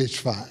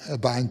 which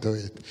bind to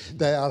it.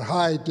 They are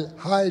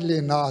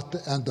highly not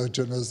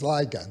endogenous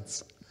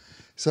ligands.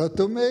 So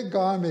to make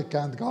galmic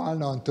and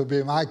galnon to be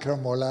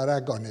micromolar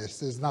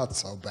agonists is not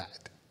so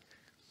bad.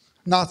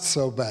 Not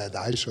so bad,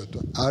 I should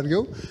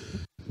argue.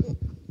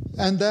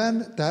 And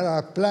then there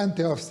are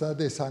plenty of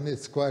studies on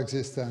its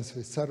coexistence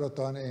with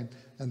serotonin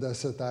and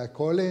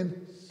acetylcholine,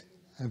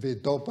 and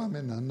with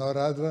dopamine and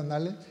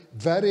noradrenaline.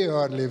 Very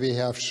early we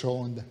have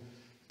shown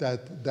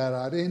that there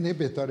are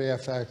inhibitory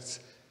effects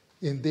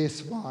in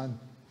this one.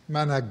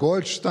 Mene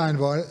Goldstein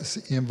was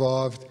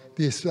involved.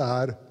 These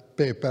are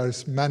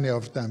papers, many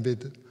of them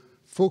with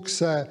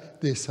Fuchse.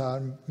 These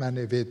are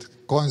many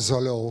with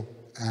Gonzalo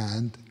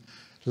and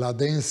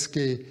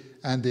Ladinsky,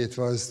 and it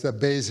was the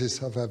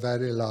basis of a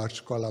very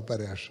large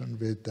collaboration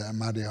with the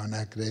Mario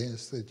Negri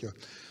Institute.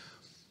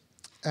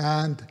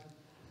 And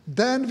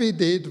then we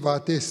did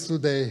what is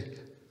today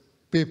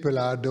people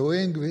are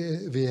doing.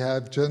 We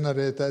have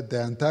generated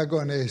the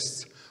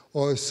antagonists,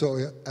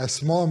 also as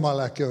small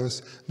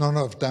molecules. None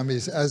of them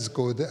is as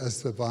good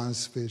as the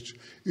ones which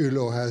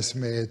Ülo has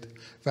made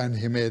when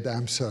he made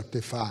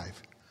M35.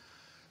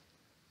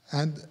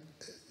 And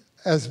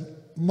as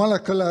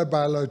molecular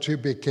biology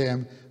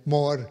became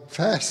more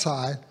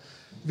facile,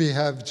 we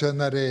have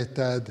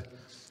generated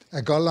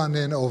a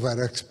galanin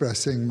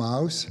overexpressing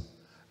mouse,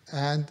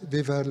 and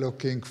we were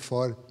looking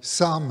for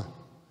some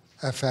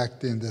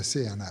effect in the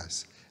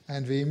CNS.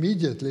 And we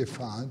immediately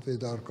found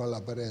with our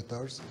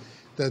collaborators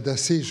that the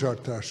seizure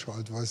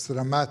threshold was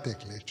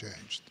dramatically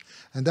changed.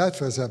 And that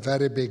was a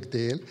very big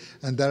deal.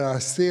 And there are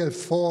still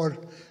 4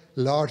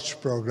 large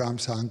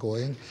programs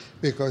ongoing,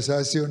 because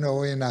as you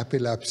know, in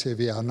epilepsy,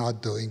 we are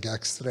not doing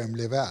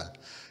extremely well.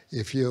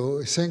 If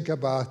you think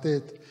about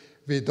it,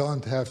 we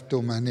don't have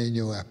too many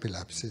new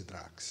epilepsy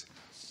drugs.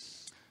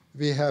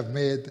 We have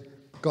made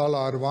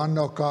GALR1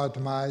 knockout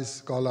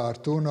mice,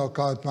 GALR2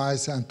 knockout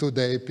mice, and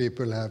today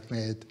people have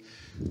made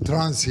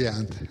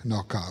transient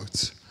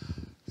knockouts.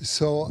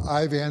 So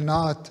I will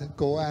not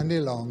go any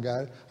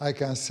longer. I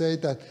can say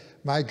that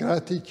my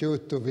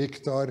gratitude to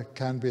Viktor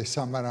can be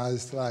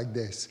summarized like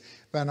this.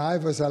 When I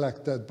was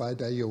elected by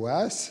the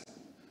US,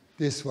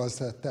 this was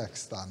the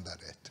text under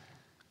it.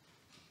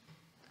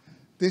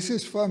 This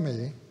is for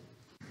me.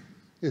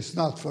 It's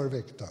not for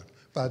Viktor,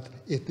 but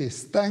it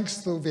is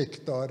thanks to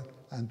Viktor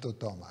and to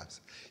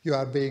Thomas. You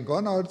are being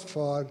honored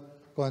for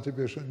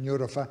contribution to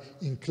neuroscience,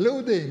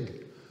 including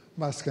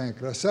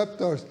muscarinic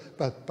receptors,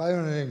 but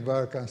pioneering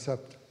work on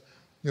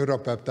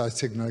neuropeptide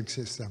signaling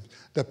systems.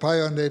 The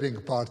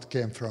pioneering part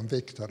came from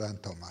Viktor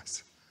and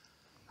Thomas.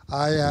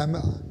 I am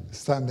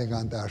standing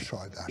on their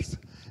shoulders,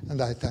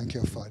 and I thank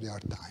you for your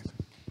time.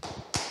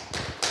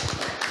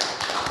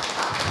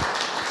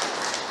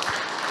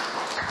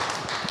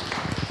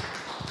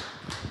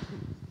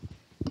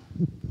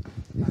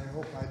 I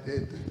hope I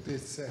did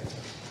this.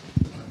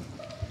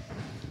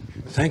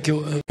 Thank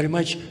you very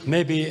much.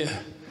 Maybe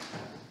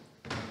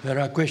there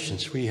are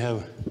questions we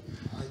have.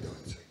 I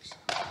don't think so.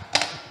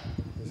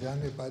 Is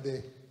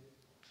anybody?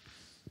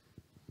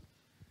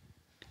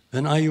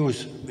 Then I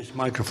use this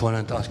microphone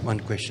and ask one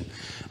question.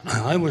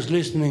 I was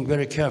listening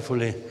very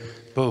carefully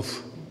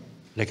both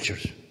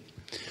lectures.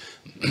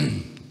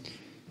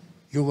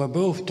 You were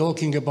both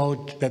talking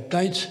about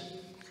peptides,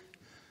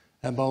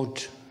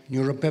 about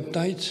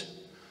neuropeptides,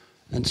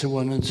 and so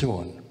on and so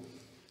on.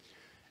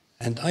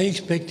 And I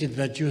expected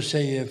that you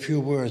say a few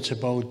words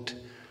about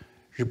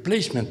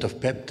replacement of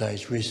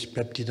peptides with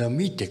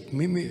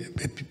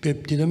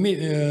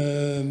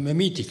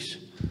peptidomimetics.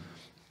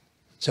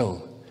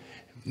 So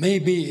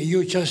maybe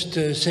you just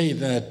say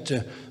that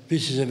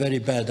this is a very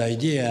bad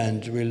idea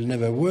and will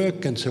never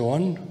work and so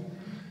on,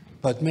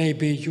 but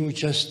maybe you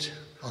just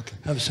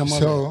have some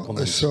other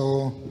comments.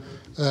 So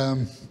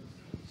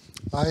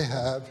I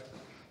have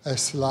a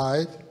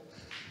slide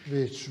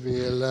which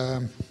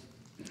will,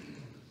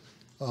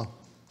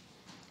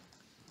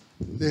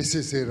 this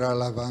is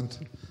irrelevant.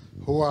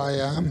 Who I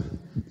am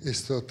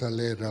is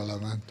totally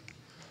irrelevant.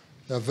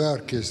 The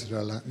work is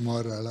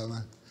more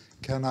relevant.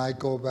 Can I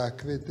go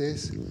back with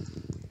this?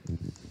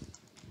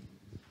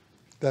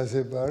 Does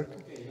it work?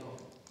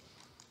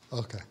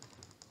 Okay,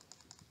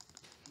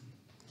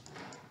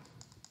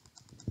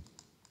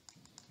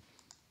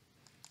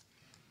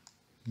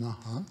 no.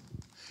 Okay.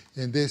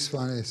 In this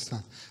one, it's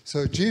not.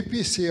 So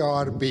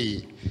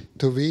GPCRB,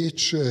 to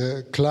which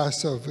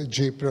class of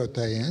G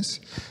proteins,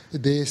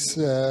 these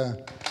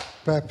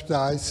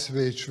peptides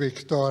which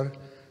Viktor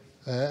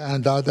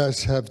and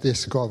others have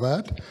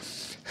discovered,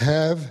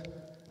 have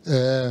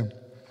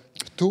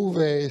two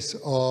ways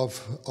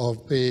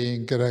of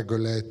being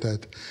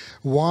regulated.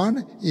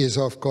 One is,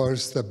 of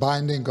course, the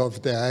binding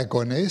of the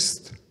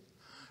agonist,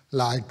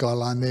 like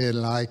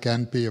galanin, like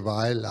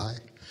NPY,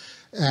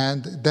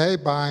 and they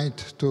bind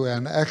to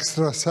an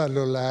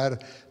extracellular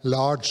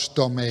large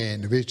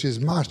domain, which is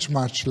much,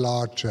 much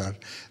larger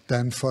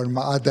than from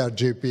other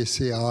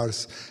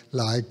GPCRs,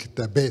 like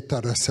the beta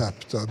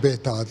receptor,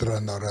 beta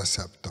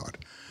adrenoreceptor.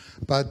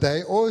 But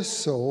they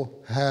also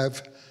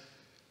have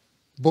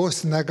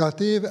both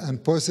negative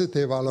and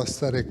positive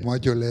allosteric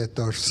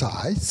modulator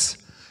sites,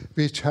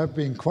 which have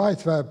been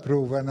quite well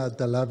proven at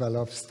the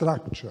level of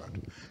structure.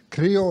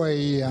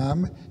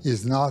 Cryo-AEM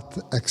is not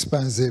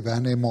expensive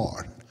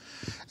anymore.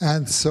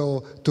 And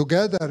so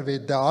together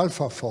with the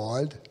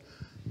AlphaFold,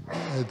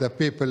 the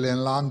people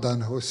in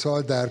London who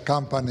sold their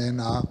company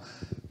now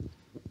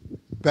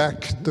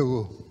back,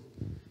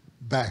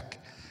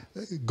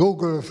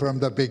 Google from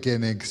the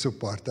beginning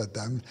supported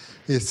them.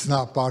 It's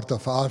now part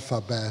of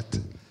Alphabet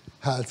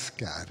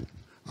Healthcare,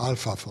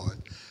 AlphaFold.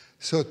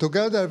 So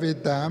together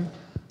with them,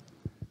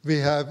 we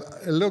have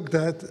looked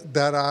at,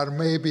 there are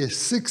maybe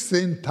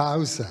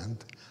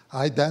 16,000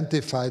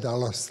 identified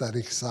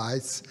allosteric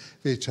sites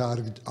which are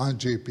on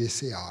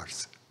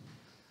GPCRs.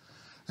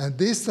 And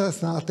this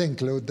does not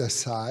include the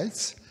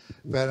sites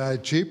where a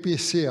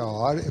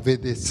GPCR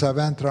with its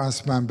 7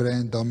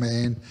 transmembrane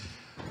domain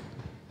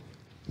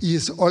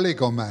is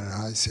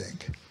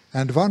oligomerizing.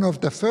 And one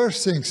of the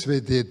first things we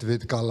did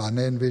with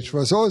galanin, which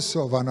was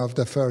also one of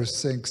the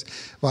first things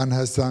one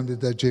has done with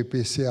the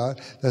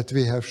GPCR, that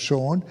we have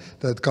shown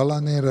that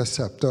galanin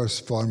receptors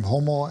form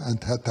homo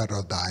and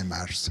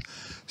heterodimers.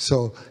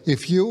 So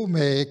if you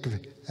make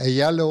a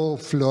yellow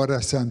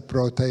fluorescent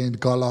protein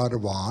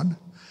GALAR1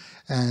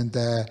 and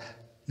a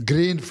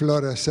green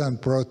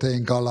fluorescent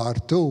protein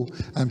GALAR2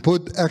 and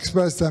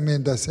express them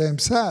in the same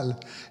cell,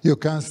 you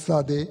can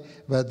study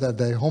whether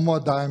they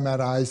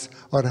homodimerize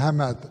or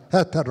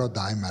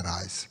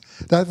heterodimerize.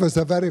 That was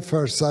the very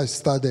first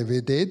study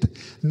we did.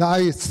 Now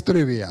it's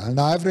trivial.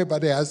 Now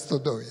everybody has to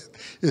do it.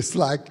 It's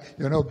like,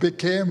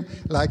 became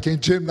like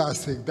in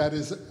gymnastics. There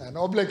is an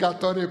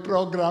obligatory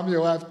program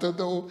you have to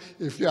do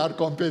if you are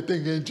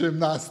competing in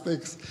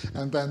gymnastics,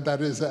 and then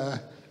there is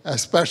a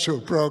special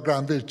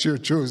program which you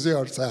choose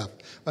yourself.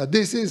 But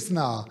this is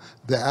now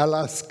the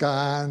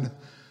ELASCAN,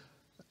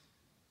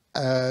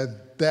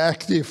 the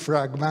active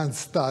fragment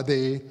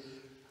study,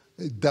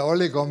 the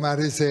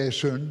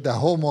oligomerization, the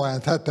homo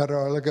and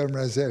hetero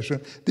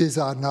oligomerization. These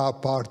are now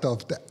part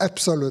of the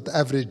absolute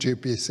every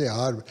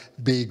GPCR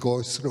B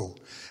goes through.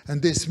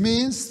 And this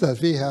means that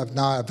we have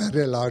now a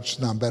very large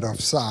number of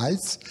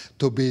sites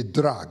to be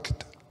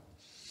drugged.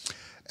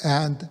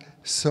 And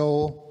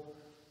so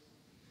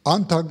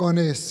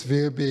antagonists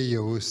will be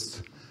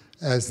used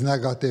as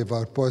negative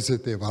or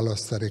positive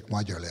allosteric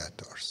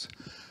modulators.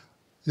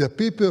 The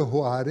people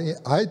who are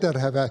either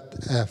have a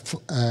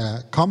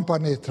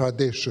company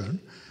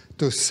tradition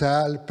to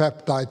sell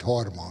peptide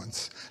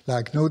hormones,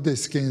 like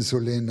Nordisk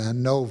insulin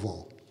and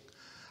Novo.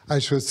 I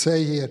should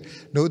say here,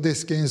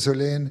 Nordisk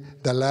insulin,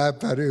 the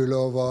lab where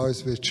Ulo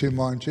was with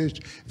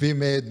Simoncic, we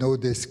made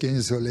Nordisk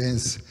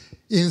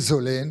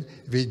insulin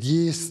with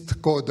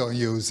yeast codon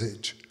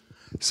usage.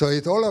 So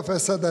it all of a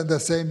sudden the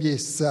same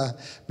yeast cell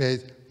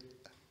made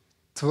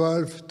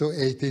 12 to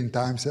 18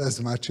 times as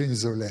much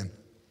insulin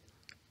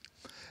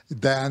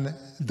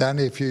than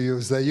if you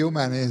use the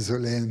human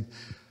insulin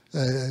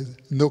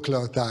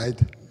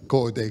nucleotide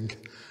coding.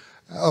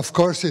 Of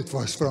course, it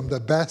was from the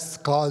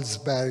best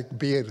Carlsberg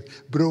beer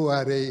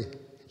brewery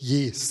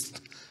yeast.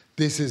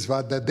 This is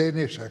what the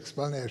Danish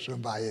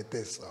explanation why it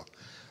is so.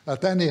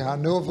 But anyhow,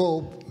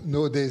 Novo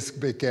Nordisk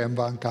became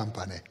one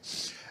company.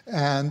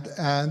 And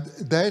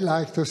they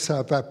like to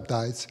sell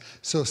peptides.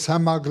 So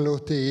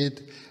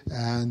semaglutide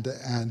and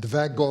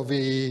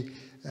Wegovy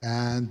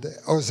and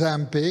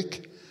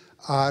Ozempic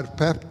are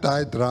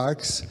peptide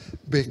drugs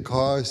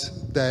because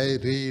they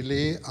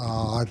really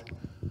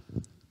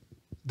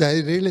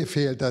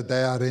feel that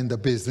they are in the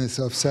business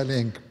of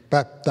selling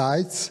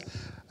peptides,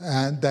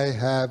 and they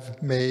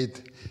have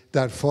made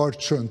their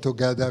fortune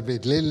together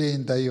with Lilly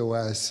in the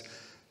US.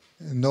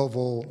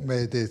 Novo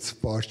made its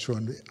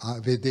fortune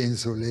with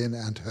insulin,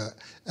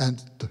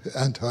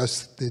 and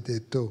Hus did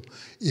it too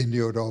in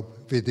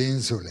Europe with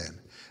insulin.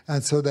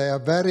 And so they are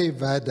very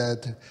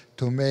wedded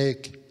to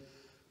make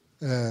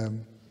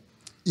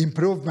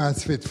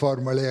improvements with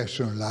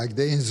formulation, like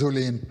the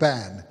insulin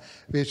pen,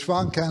 which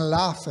one can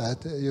laugh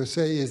at. You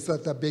say, is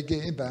that a big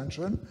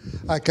invention?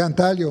 I can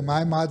tell you,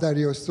 my mother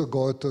used to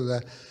go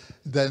to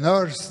the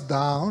nurse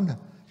down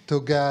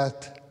to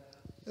get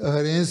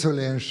her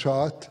insulin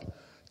shot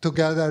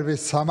together with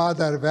some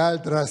other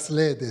well-dressed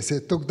ladies.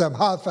 It took them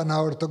half an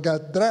hour to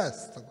get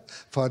dressed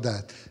for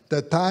that.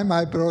 The time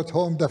I brought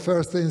home the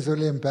first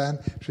insulin pen,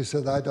 she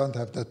said, I don't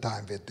have the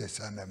time with this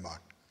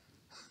anymore.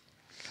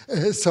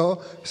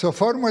 So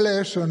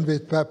formulation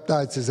with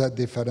peptides is a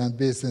different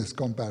business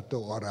compared to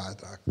oral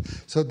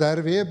drugs. So they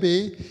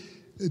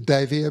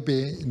will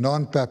be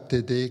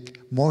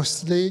non-peptidic,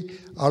 mostly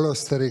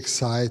allosteric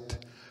site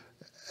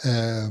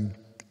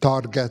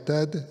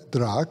targeted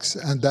drugs,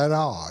 and there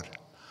are.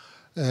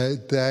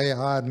 They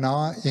are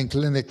now in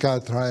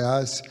clinical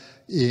trials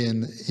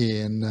in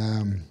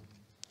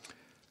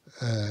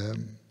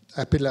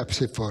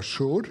epilepsy for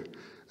sure,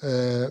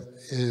 a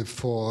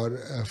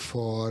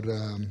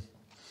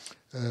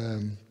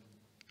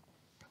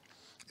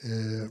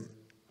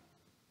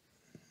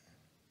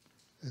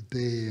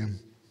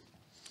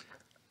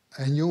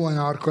new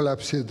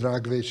narcolepsy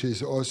drug, which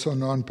is also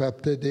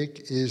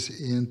non-peptidic, is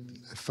in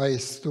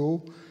phase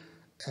 2,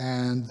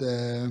 and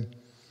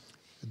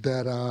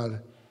there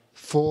are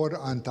 4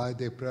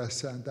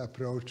 antidepressant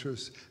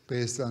approaches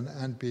based on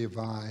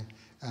NPY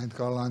and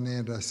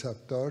galanin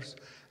receptors,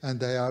 and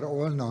they are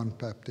all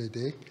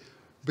non-peptidic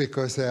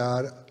because they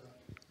are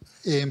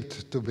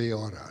aimed to be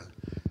oral.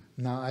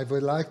 Now, I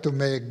would like to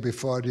make,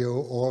 before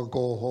you all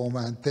go home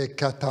and take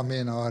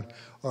ketamine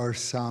or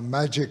some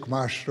magic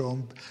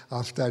mushroom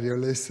after you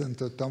listen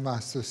to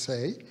Tomas to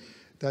say,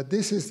 that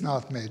this is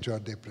not major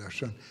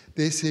depression.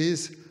 This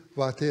is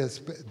what is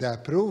the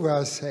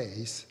approval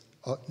says,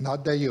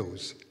 not the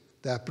use.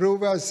 The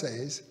approval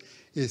says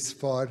is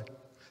for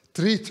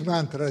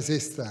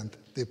treatment-resistant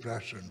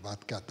depression,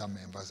 what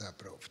ketamine was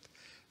approved.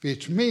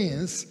 Which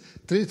means,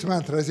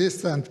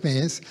 treatment-resistant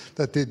means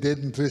that it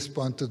didn't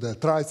respond to the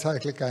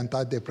tricyclic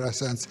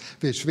antidepressants,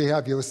 which we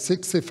have used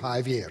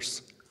 65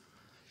 years,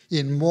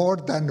 in more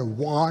than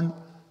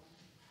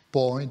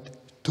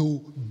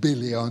 1.2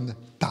 billion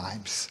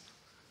times.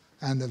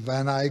 And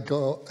when I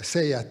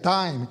say a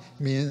time,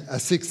 I mean a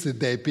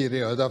 60-day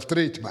period of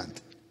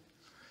treatment.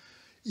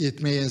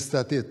 It means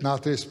that it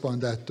not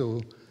responded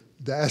to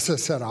the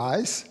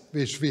SSRIs,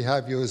 which we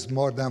have used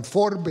more than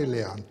 4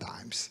 billion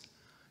times,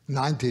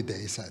 90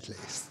 days at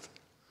least.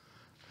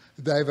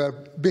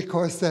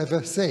 Because they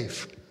were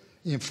safe.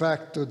 In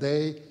fact,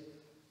 today,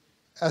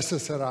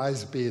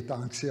 SSRIs beat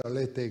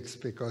anxiolytics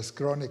because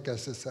chronic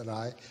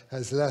SSRI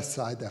has less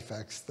side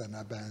effects than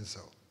a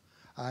benzo.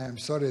 I am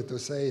sorry to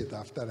say it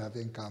after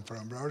having come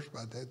from Roche,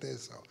 but it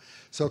is so.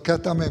 So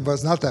ketamine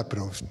was not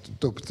approved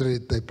to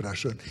treat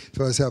depression. It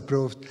was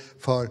approved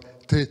for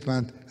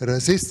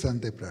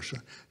treatment-resistant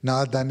depression.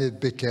 Now then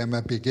it became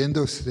a big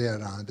industry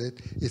around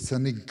it. It's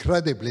an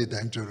incredibly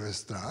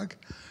dangerous drug.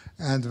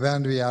 And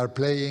when we are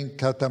playing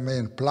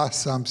ketamine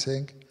plus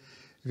something,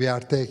 we are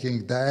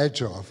taking the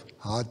edge of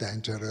how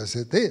dangerous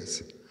it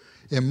is.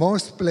 In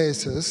most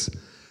places,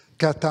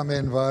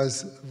 ketamine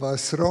was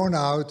thrown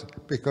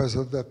out because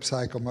of the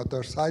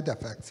psychomotor side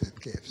effects it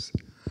gives.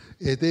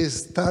 It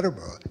is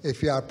terrible.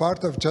 If you are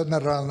part of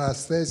general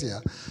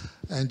anesthesia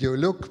and you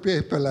look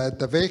people at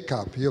the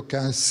wake-up, you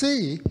can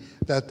see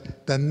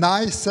that the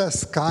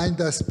nicest,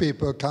 kindest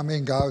people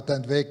coming out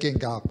and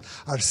waking up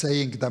are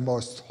saying the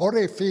most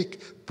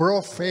horrific,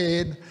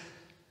 profane,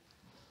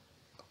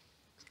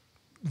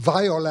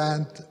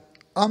 violent,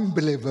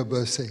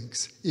 unbelievable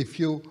things. If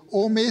you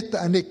omit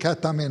any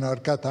ketamine or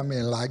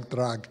ketamine-like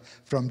drug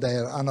from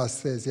their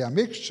anesthesia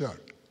mixture,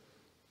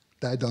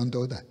 they don't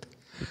do that.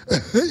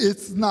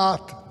 It's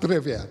not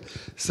trivial.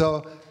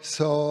 So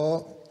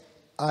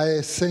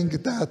I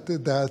think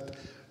that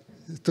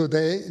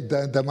today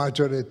the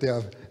majority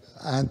of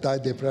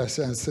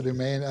antidepressants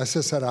remain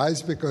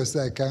SSRIs because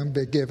they can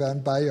be given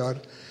by your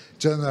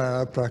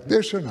general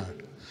practitioner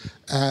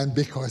and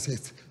because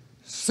it's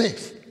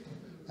safe.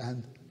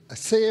 And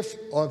safe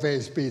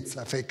always beats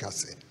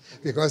efficacy,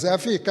 because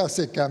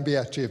efficacy can be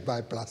achieved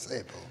by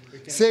placebo.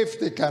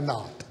 Safety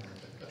cannot.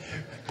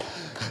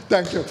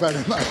 Thank you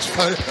very much.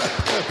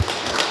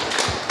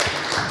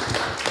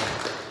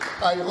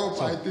 I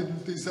hope I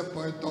didn't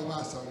disappoint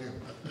Tomas or you.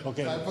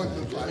 Okay. I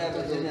wouldn't like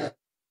to do that.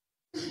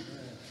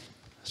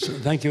 So,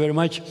 thank you very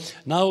much.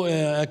 Now,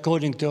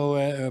 according to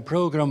our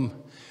program,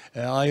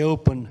 I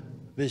open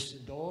this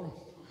door,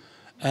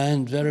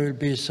 and there will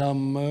be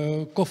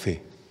some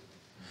coffee.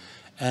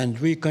 And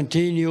we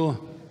continue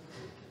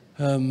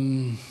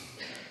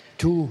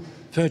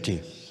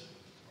 2:30.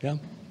 Yeah?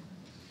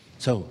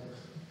 So,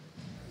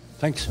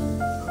 thanks.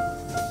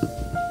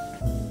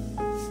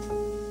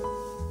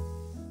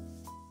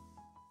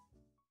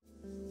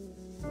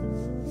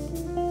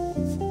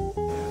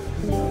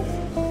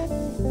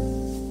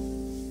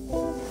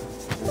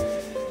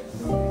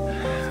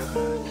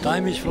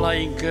 Time is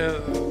flying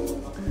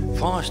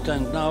fast,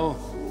 and now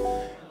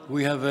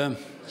we have a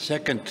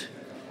second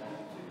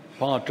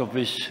part of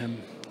this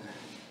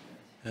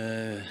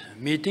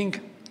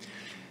meeting.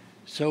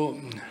 So,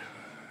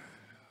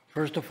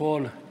 first of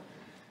all,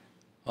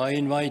 I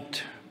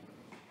invite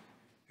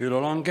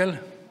Ülo Langel.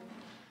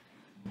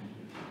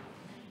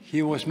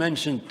 He was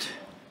mentioned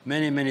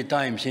many, many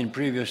times in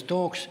previous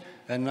talks,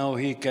 and now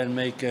he can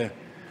make a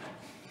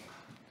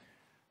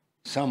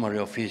summary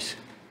of his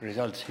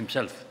results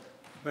himself.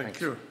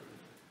 Thank you.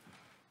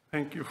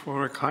 Thank you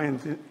for a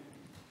kind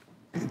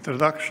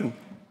introduction.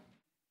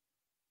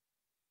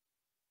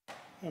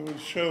 I will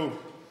show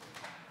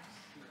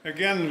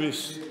again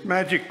this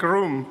magic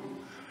room,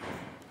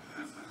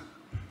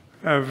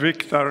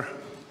 Viktor,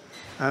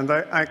 and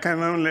I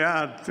can only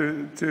add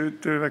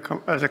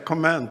as a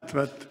comment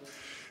that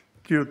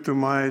due to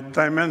my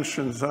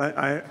dimensions,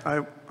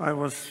 I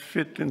was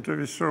fit into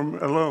this room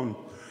alone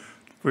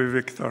with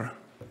Viktor.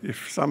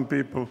 If some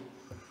people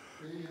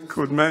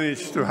could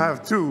manage to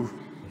have two.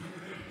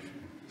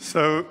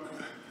 So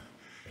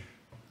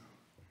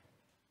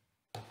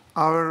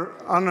our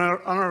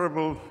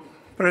Honorable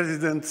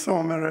President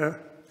Soomere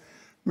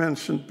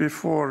mentioned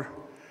before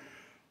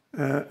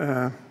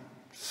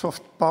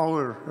soft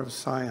power of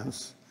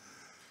science.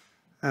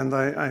 And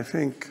I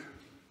think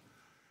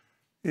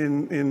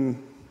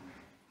in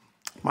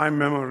my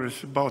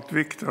memories about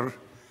Viktor,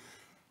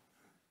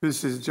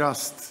 this is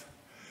just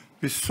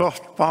the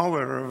soft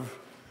power of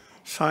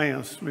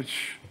science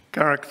which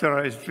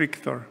characterized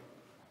Viktor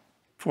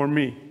for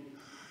me.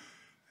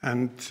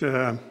 And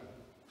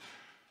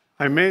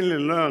I mainly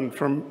learned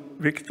from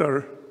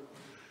Viktor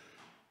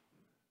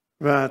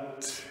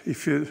that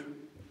if you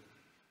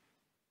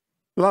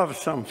love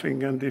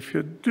something and if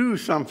you do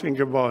something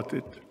about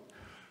it,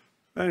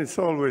 then it's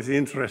always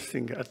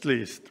interesting, at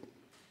least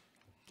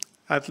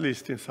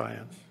in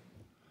science.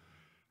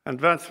 And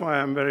that's why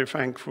I'm very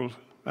thankful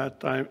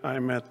that I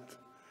met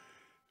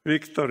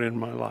Viktor in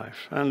my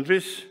life. And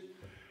this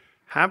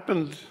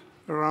happened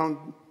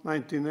around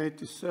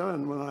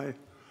 1987 when I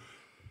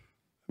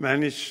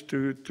managed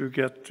to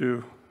get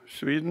to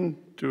Sweden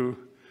to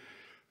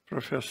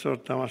Professor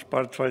Tamas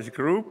Bartfai's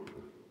group.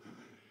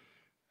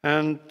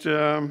 And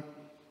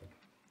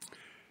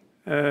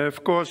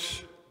of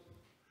course,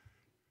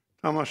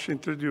 Tamas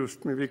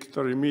introduced me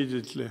Viktor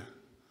immediately.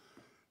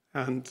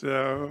 And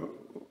the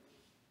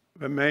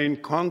main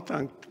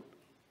contact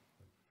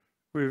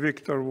with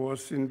Viktor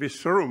was in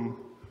this room.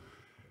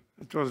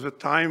 It was a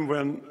time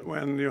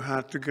when you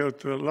had to go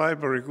to a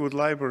library, good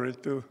library,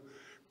 to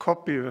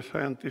copy the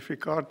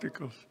scientific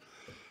articles.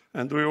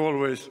 And we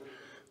always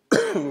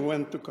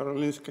went to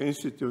Karolinska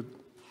Institute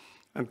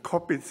and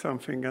copied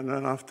something, and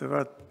then after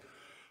that,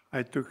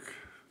 I took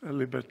a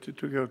liberty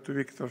to go to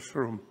Viktor's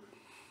room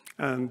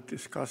and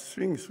discuss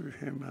things with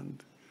him.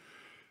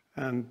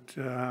 And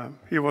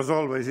he was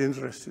always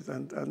interested,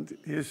 and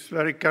his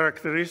very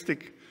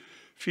characteristic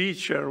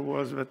feature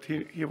was that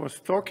he was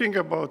talking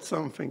about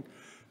something,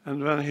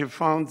 and when he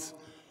found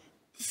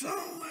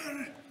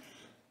somewhere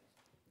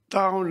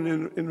down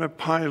in a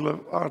pile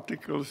of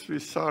articles,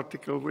 this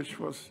article which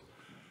was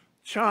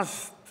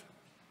just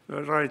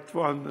the right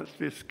one in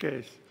this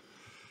case.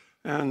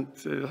 And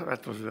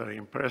that was very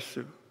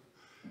impressive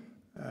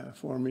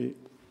for me.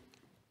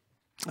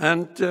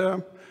 And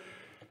the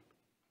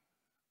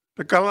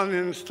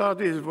Galanin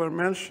studies were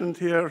mentioned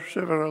here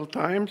several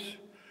times,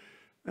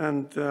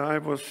 and I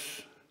was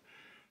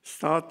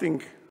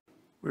starting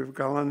with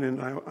Galanin.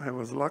 I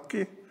was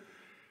lucky.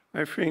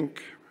 I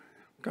think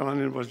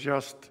Galanin was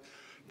just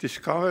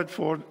discovered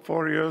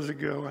 4 years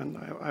ago, and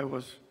I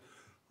was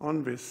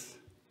on this.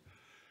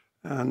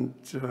 And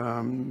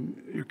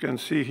you can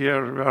see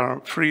here there are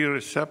 3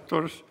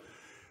 receptors,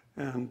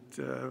 and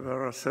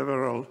there are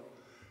several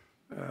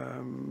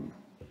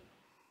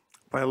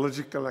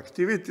biological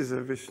activities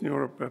of this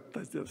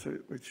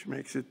neuropeptide, which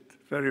makes it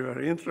very,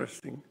 very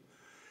interesting.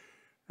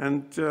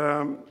 And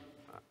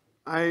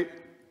I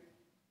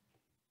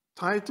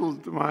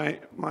titled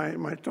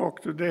my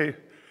talk today,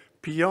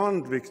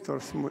 Beyond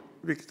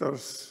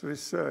Viktor's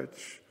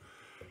Research.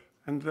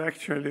 And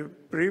actually,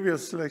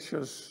 previous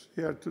lectures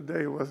here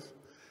today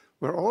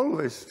were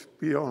always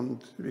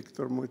beyond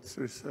Viktor Mutt's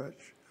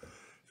research.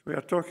 So we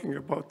are talking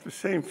about the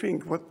same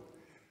thing.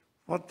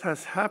 What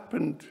has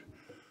happened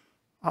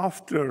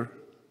after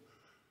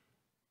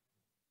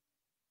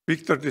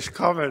Viktor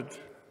discovered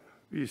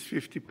these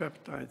 50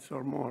 peptides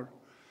or more?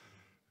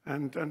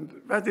 And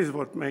that is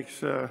what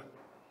makes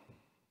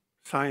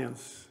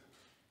science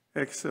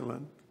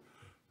excellent,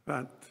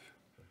 that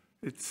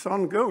it's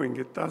ongoing,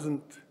 it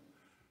doesn't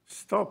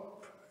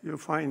stop. You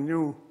find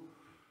new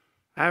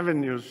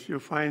avenues, you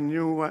find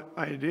new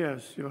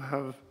ideas, you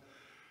have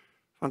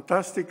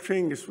fantastic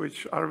things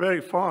which are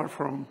very far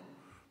from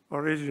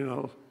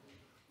original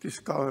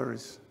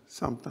discoveries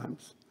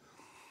sometimes.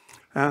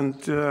 And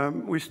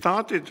we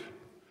started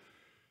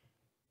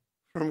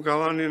from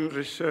Galanin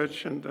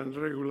research and then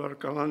regular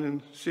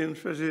Galanin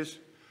synthesis.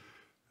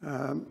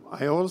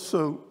 I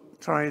also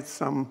tried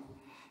some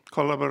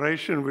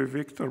collaboration with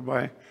Viktor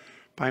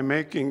by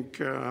making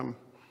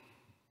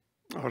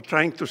or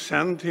trying to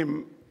send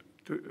him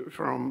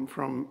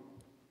from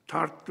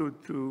Tartu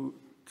to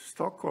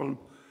Stockholm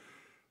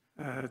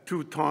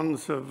 2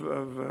 tons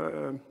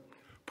of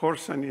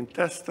porcine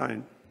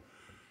intestine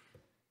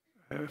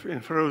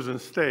in frozen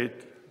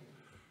state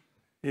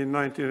in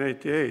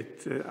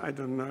 1988. I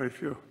don't know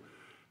if you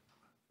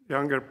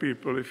younger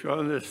people, if you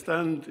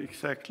understand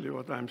exactly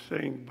what I'm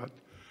saying, but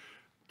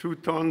 2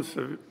 tons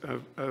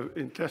of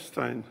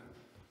intestine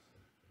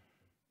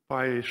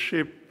by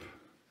ship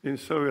in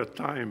Soviet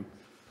time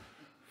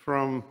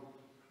from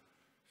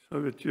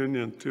Soviet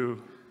Union to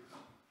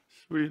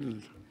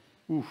Sweden.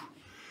 Oof.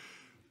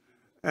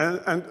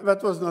 And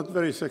that was not a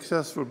very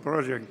successful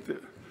project.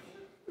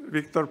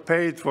 Viktor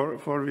paid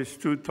for these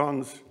 2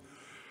 tons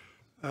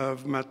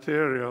of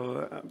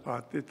material,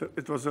 but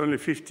it was only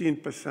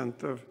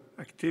 15% of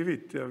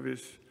activity of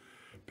these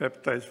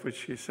peptides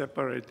which he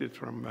separated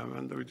from them,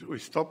 and we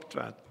stopped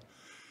that.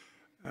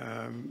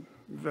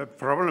 The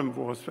problem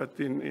was that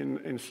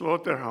in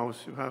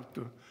slaughterhouse you have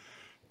to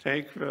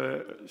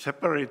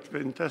separate the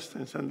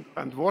intestines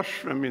and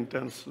wash them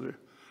intensely.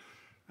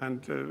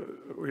 And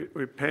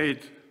we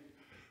paid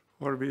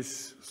for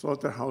these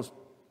slaughterhouse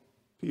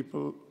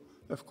people,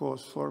 of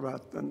course, for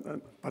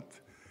that. But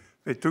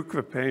they took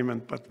the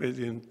payment, but they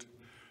didn't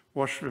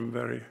wash them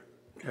very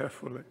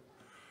carefully.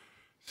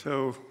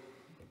 So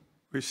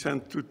we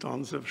sent 2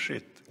 tons of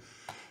shit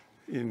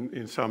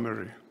in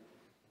summary.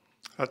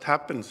 That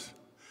happens.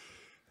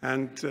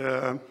 And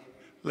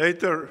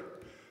later,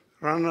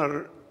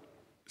 Rannar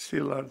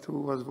Sillard, who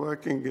was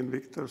working in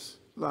Viktor's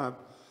lab,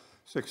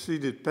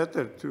 succeeded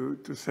better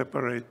to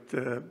separate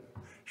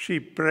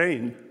sheep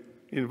brain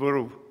in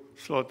Võru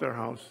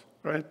slaughterhouse,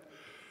 right?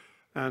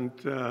 And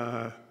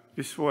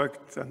this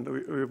worked, and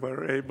we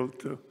were able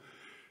to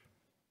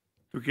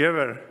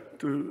together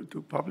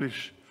to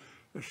publish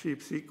a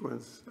sheep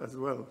sequence as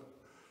well.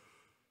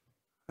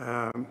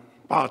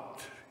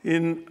 But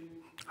in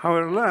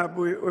our lab,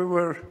 we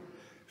were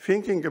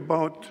thinking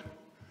about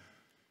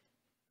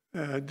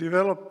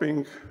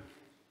developing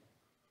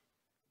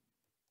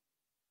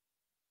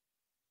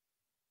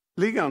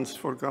ligands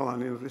for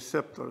galanin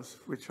receptors,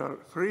 which are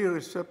 3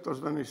 receptors.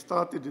 When we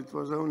started, it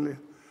was only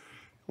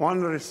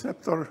 1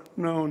 receptor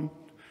known.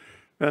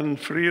 Then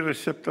 3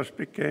 receptors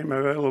became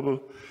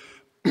available.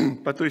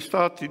 But we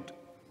started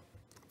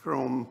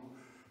from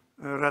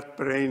rat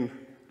brain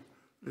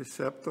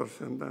receptors,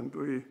 and then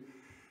we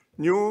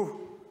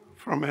knew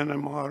from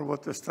NMR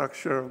what the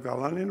structure of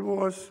galanin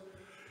was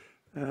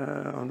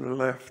on the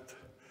left.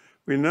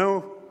 We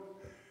know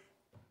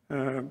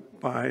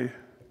by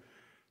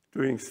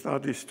doing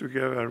studies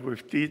together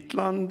with Tiit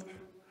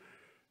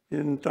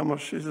in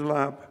Tamas's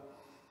lab,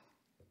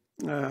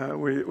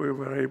 we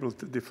were able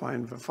to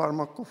define the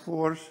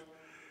pharmacophores.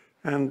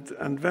 And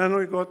then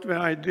we got the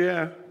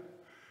idea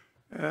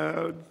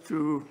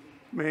to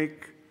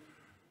make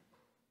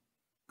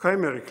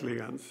chimeric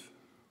ligands,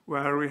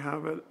 where we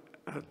have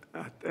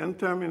at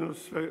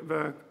N-terminus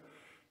the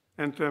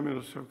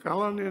N-terminus of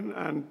galanin,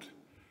 and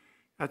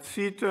at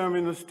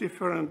C-terminus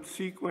different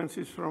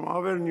sequences from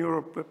other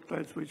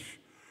neuropeptides which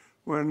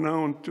were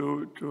known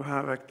to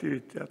have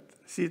activity at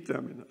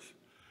C-terminus.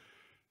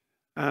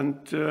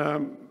 And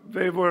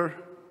they were,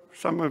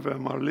 some of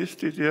them are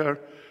listed here.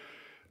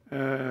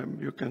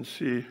 You can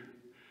see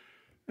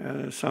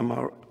some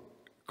are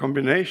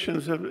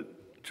combinations of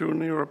 2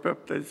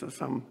 neuropeptides, and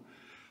some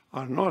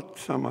are not.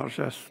 Some are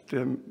just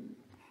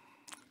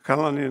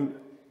galanin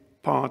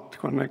part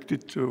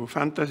connected to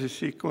fantasy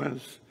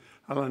sequence,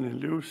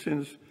 alanine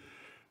leucines.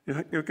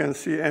 You can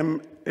see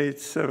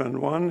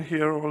M871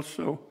 here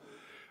also,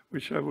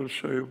 which I will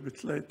show you a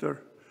bit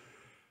later.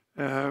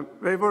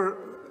 They were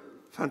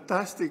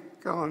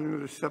fantastic galanin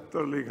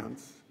receptor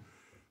ligands.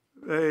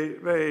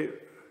 They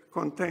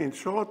contained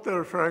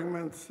shorter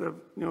fragments of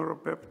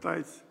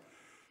neuropeptides,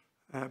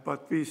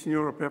 but these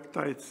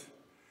neuropeptides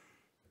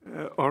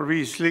or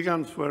these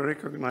ligands were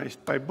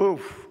recognized by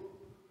both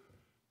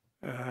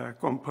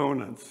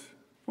components,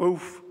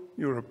 both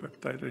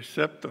neuropeptide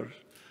receptors.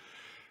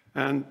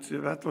 And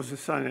that was a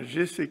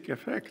synergistic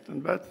effect,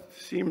 and that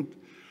seemed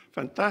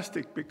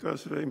fantastic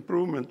because the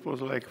improvement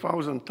was like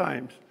 1,000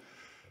 times.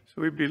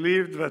 So we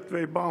believed that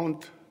they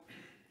bound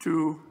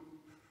to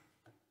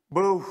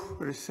both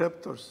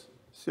receptors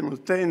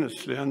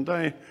simultaneously. And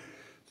I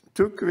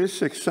took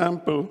this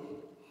example,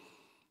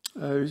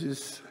 which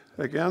is,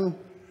 again,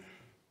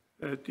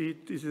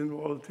 Tiit is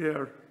involved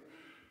here.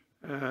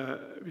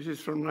 This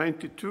is from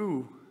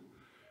 '92,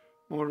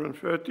 more than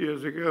 30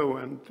 years ago.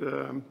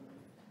 And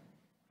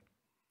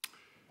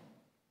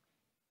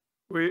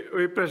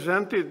we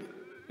presented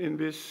in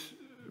this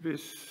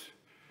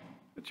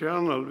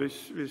journal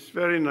this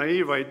very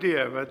naive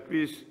idea that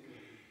these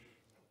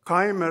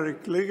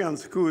chimeric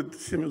ligands could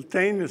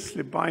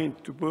simultaneously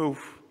bind to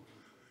both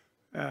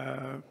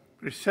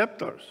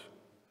receptors.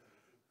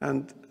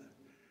 And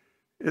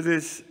it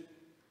is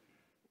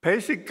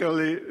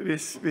basically,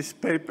 this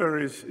paper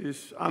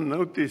is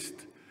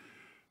unnoticed.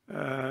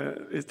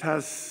 It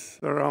has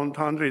around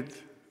 100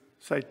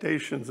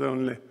 citations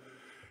only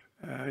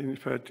in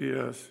 30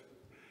 years.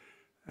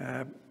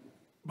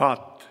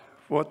 But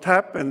what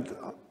happened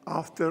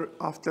after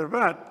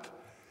that,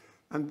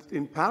 and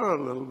in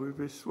parallel with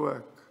this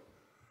work,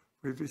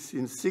 with this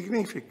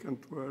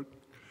insignificant work,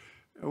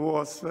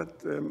 was that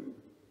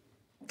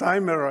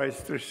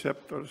dimerized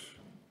receptors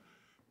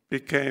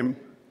became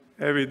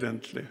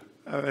evidently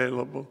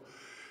available.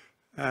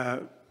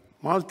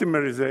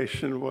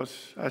 multimerization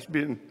has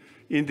been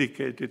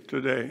indicated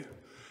today.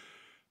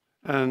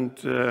 And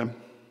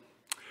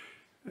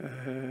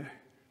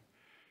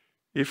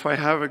if I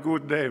have a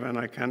good day, then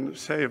I can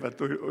say that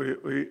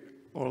we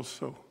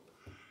also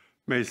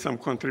made some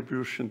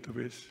contribution to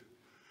this.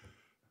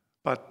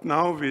 But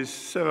now with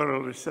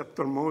several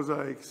receptor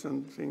mosaics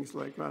and things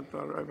like that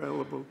are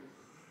available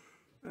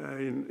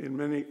in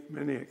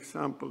many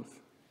examples.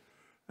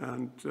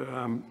 And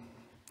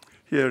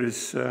here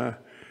is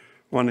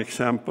one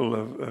example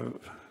of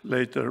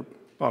later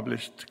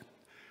published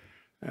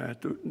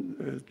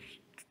to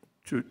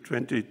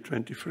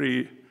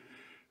 2023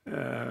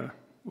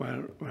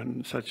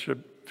 when such a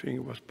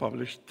thing was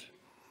published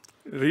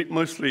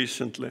most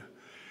recently.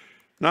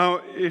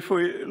 Now, if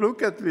we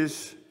look at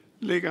these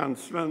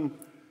ligands, then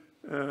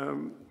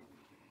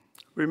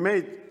we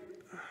made,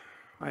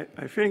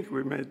 I think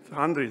we made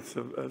hundreds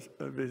of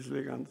these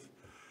ligands.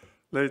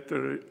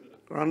 Later,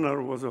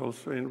 Runner was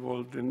also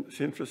involved in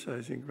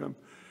synthesizing them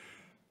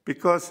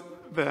because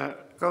the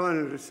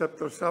galanin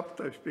receptor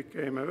subtypes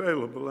became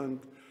available, and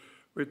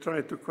we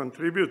tried to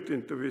contribute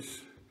into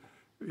this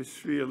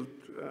field,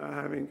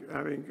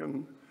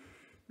 having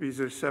these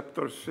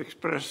receptors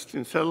expressed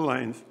in cell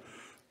lines.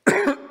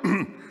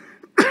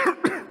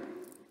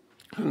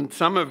 And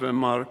some of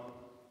them are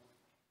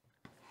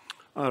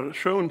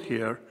shown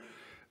here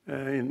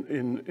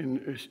in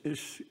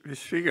this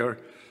figure.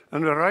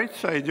 On the right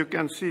side, you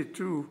can see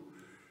two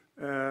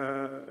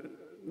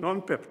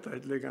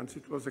non-peptide ligands.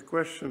 It was a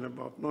question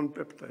about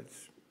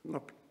non-peptides,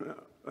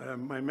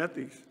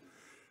 mimetics.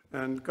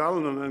 And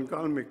Galnon and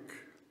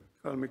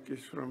Galmic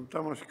is from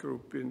Tamas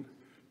group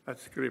at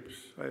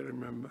Scripps, I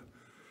remember.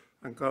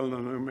 And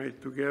Galnon we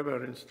made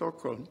together in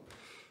Stockholm.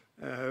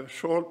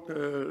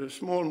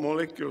 Small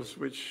molecules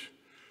which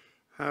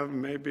have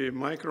maybe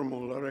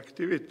micromolar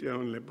activity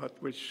only,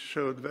 but which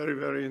showed very,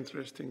 very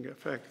interesting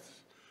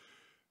effects.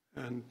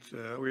 And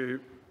we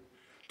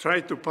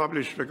tried to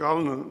publish the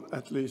Galnon,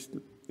 at least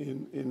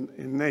in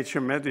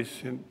Nature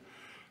Medicine.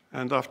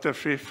 And after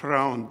 5th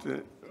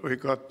round, we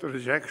got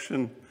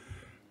rejection.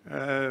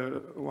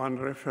 One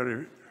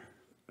referee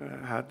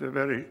had a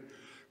very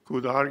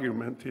good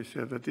argument. He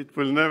said that it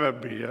will never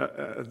be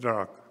a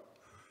drug.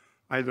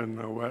 I don't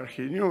know where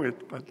he knew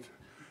it, but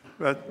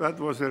that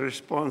was a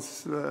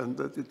response, and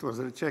that it was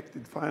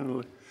rejected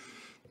finally.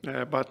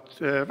 But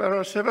there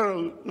are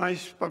several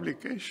nice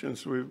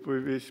publications with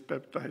these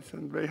peptides,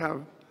 and they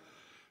have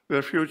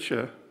their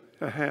future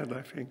ahead,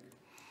 I think.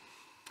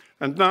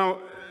 And now,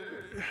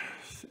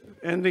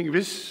 ending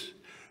this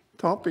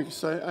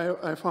topics,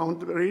 I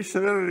found a very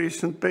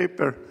recent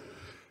paper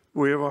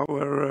with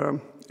our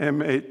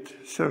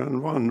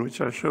M871,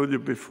 which I showed you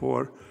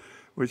before,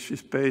 which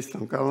is based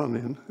on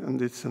galanin,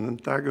 and it's an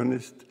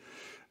antagonist.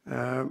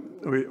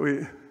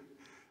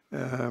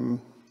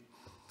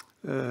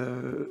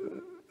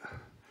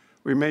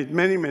 We made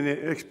many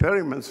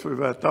experiments with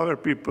that. Other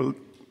people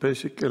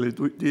basically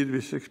did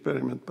this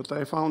experiment, but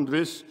I found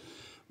this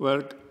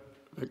where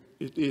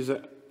it is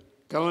a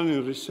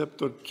galanin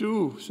receptor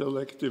 2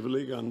 selective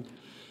ligand,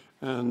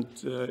 and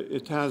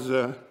it has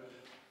a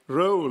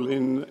role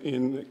in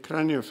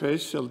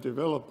craniofacial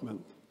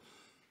development.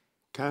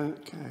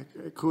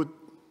 Could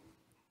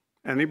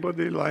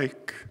anybody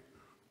like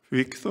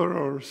Viktor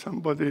or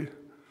somebody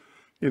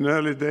in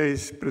early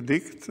days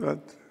predict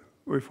that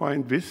we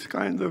find this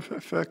kind of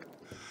effect?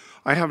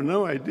 I have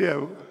no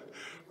idea.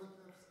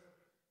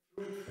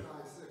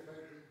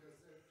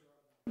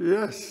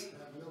 Yes.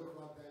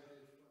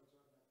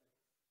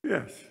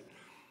 Yes.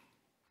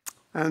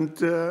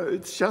 And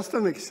it's just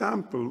an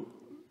example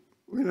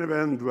in an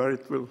event where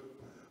it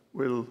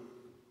will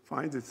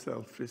find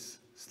itself, this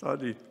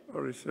study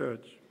or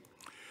research.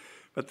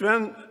 But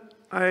then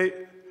I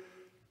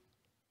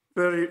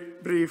very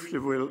briefly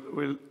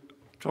will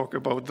talk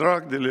about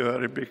drug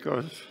delivery,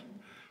 because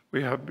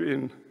we have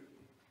been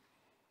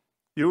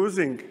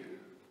using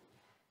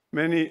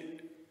many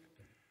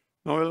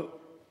novel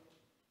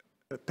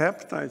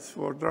peptides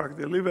for drug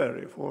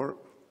delivery, for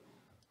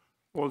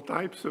all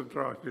types of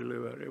drug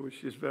delivery,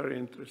 which is very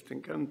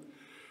interesting. And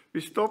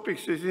this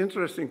topic is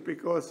interesting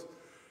because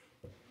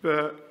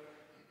the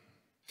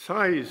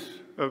size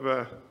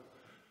of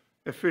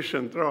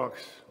efficient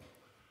drugs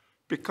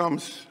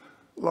becomes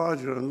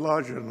larger and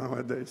larger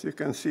nowadays. You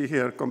can see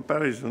here a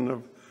comparison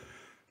of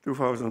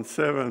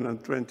 2007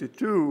 and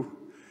 22,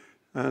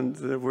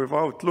 and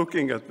without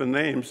looking at the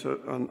names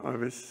on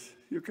this,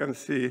 you can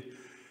see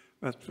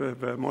that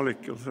the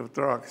molecules of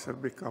drugs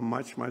have become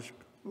much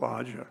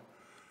larger.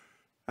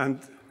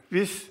 And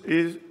this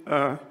is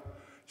a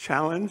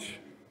challenge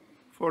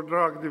for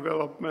drug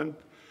development.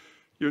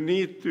 You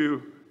need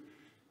to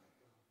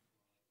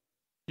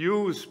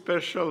use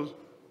special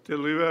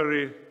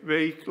delivery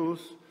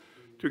vehicles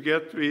to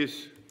get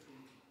these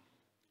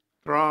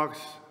drugs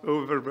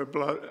over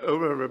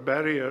the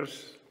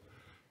barriers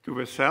to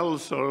the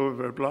cells, or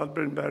over the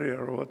blood-brain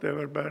barrier, or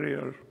whatever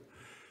barrier.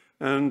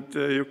 And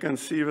you can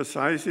see the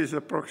sizes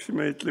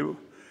approximately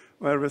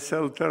where the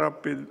cell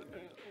therapy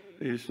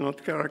is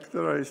not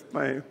characterized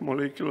by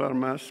molecular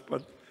mass,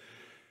 but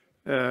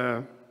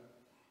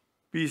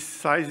these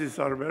sizes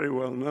are very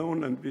well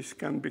known, and this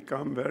can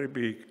become very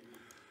big.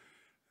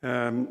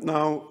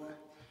 Now,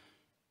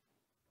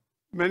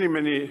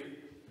 many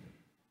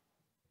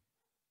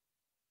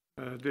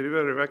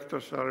delivery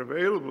vectors are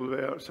available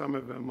there. Some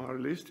of them are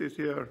listed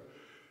here,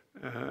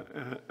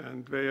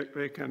 and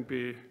they can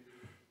be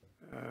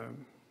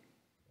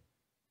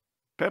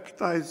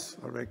peptides,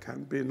 or they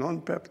can be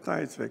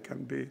non-peptides. They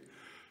can be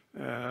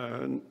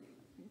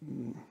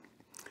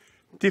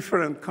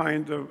different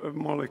kind of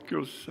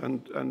molecules,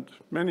 and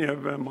many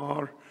of them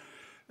are.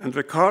 And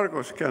the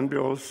cargos can be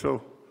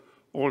also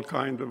all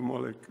kinds of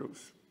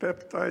molecules: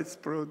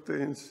 peptides,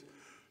 proteins,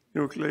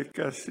 nucleic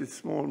acids,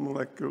 small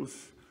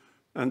molecules,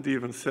 and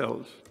even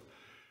cells.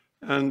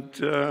 And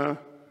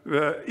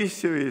the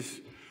issue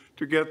is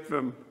to get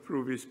them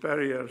through these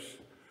barriers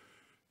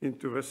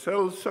into the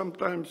cells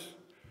sometimes,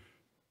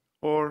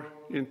 or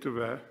into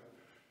the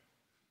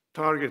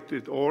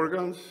targeted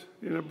organs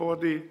in a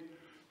body,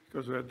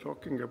 because we are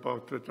talking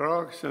about the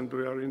drugs, and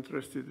we are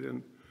interested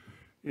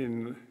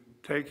in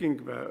taking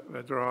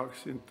the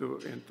drugs into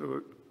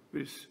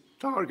this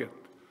target.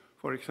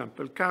 For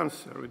example,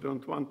 cancer. We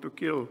don't want to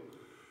kill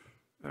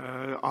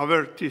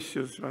other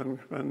tissues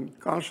than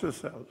cancer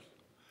cells.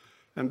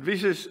 And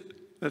this is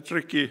a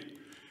tricky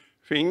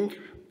thing,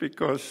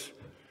 because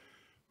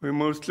we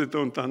mostly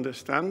don't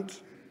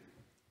understand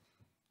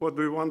what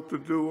we want to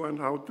do and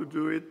how to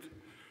do it.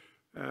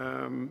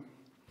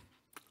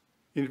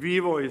 In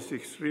vivo is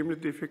extremely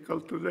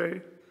difficult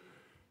today.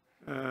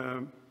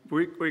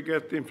 We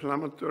get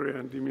inflammatory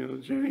and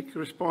immunogenic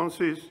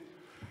responses,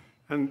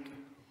 and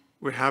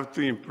we have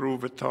to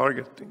improve the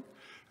targeting.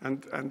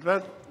 And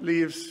that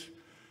leaves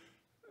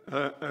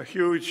a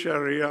huge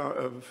area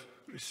of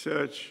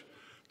research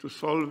to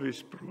solve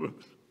these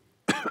problems.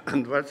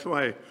 And that's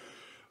why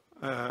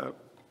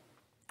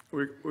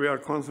we are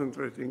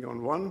concentrating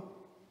on one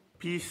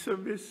piece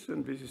of this,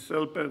 and this is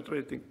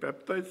cell-penetrating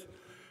peptides,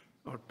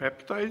 or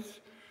peptides,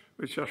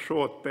 which are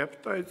short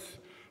peptides.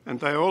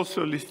 And I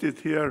also listed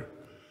here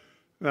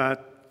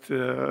that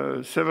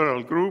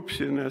several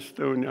groups in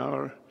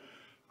Estonia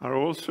are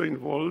also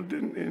involved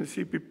in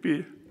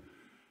CPP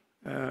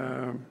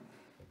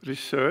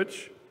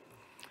research.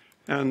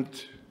 And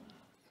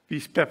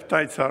these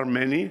peptides are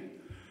many.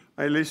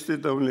 I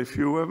listed only a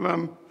few of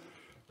them.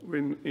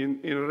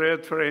 In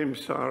red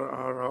frames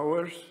are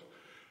ours,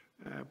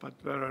 but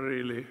there are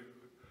really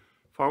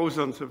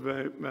thousands of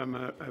them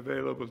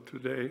available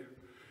today.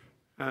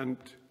 And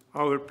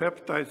our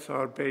peptides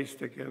are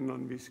based again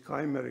on these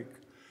chimeric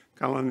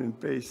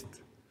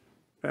galanin-based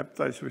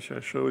peptides, which I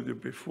showed you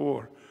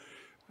before.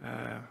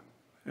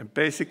 And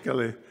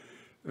basically,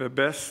 the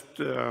best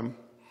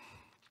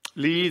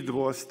lead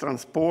was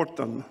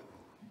transportin,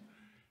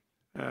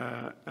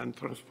 and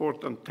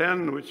transportin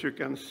 10, which you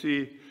can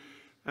see,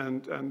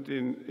 and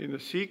in a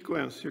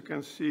sequence, you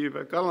can see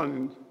the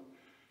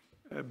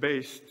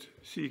galanin-based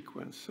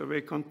sequence. So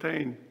they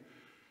contain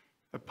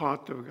a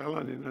part of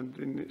galanin, and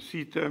in the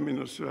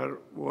C-terminus there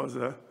was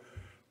a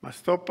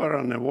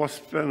mastoperin, a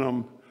wasp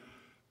venom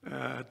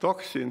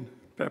toxin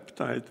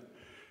peptide.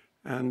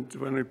 And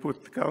when we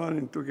put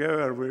galanin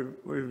together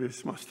with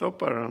this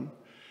mastoperin,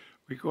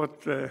 we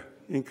got an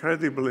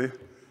incredibly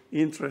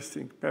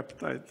interesting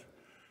peptide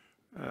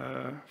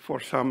for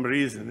some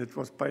reason. It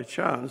was by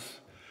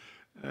chance.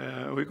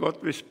 We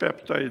got this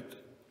peptide,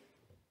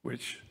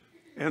 which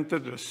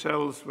entered the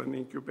cells when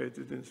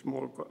incubated in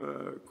small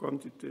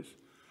quantities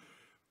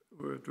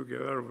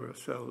together with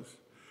cells.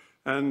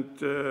 And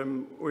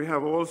we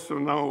have also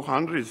now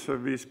hundreds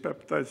of these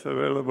peptides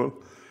available.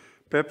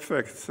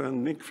 PepFacts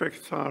and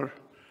NICFacts are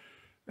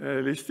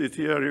listed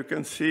here. You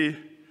can see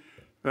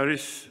there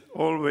is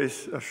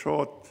always a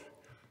short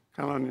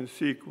galanin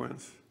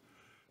sequence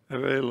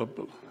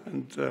available.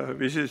 And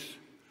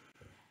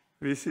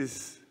this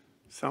is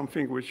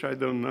something which I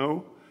don't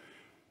know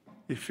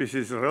if this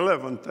is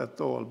relevant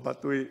at all,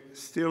 but we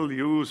still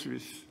use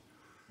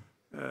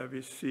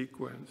this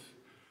sequence.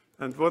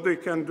 And what we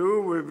can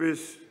do with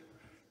these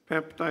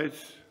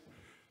peptides,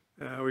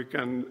 we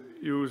can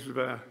use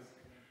the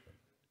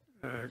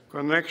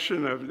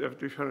connection of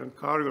different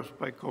cargos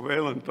by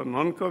covalent or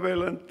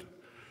non-covalent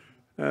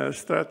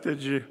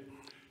strategy,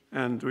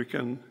 and we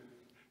can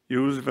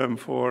use them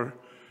for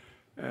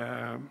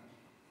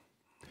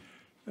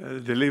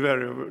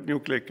delivery of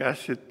nucleic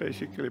acid,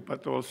 basically,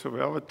 but also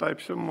other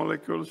types of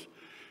molecules.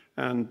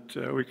 And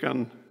we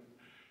can,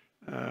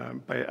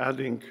 by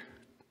adding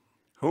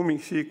homing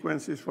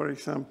sequences, for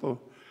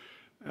example,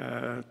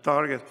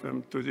 target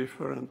them to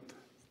different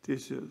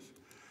tissues.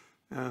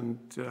 And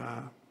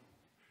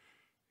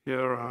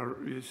here are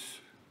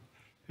these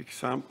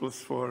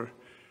examples for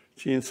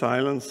gene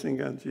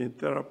silencing and gene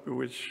therapy,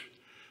 which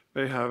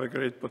they have a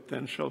great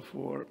potential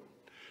for.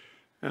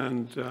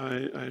 And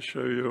I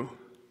show you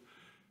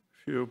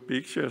a few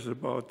pictures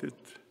about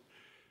it,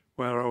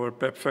 where our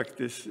PepFact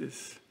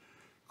is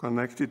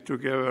connected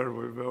together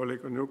with the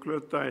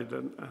oligonucleotide,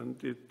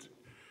 and it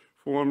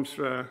forms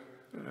a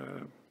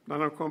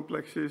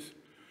nanocomplexes,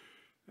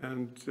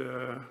 and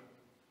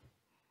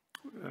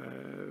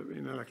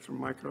in electron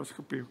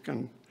microscopy you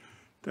can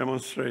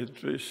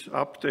demonstrate this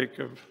uptake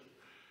of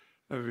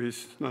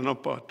these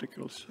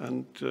nanoparticles.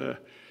 And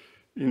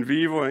in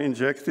vivo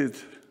injected,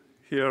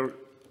 here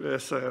the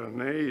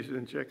siRNA is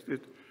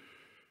injected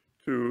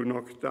to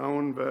knock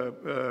down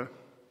the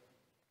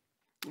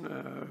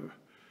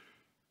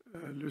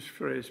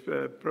luciferase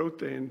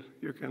protein.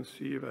 You can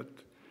see that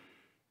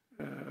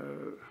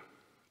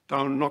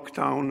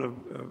knockdown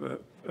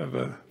of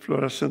a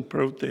fluorescent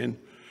protein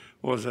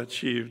was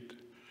achieved.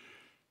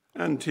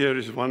 And here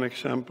is one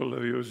example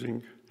of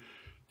using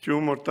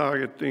tumor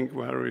targeting,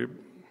 where we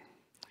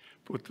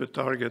put the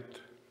target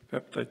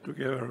peptide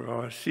together with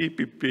our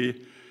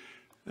CPP,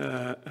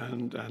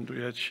 and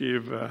we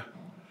achieve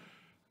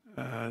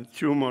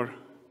tumor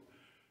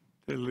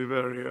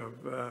delivery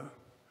of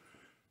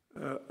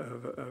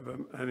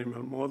an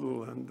animal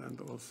model, and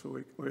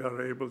also we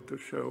are able to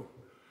show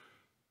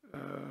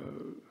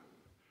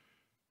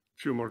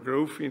tumor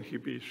growth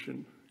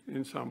inhibition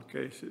in some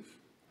cases.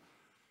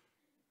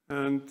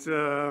 And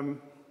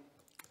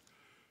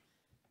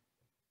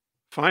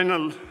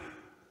final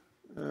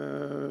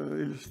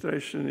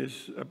illustration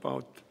is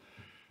about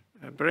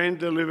brain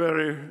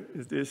delivery.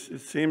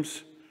 It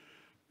seems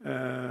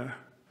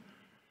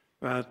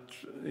that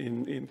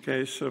in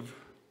case of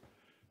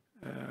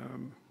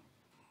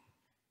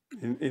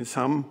in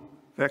some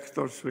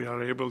vectors we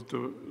are able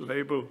to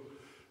label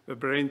a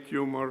brain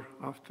tumor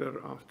after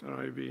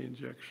IV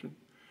injection.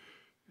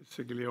 It's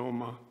a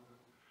glioma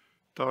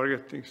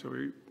targeting, so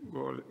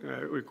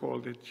we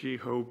called it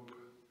G-HOPE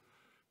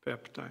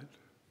peptide.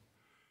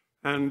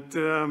 And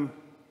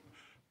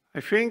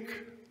I think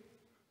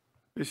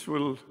this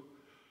will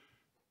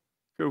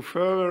go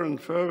further and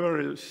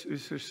further.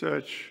 This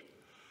research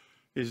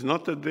is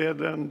not a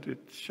dead end,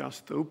 it's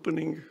just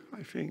opening,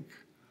 I think.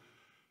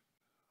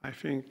 I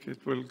think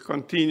it will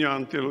continue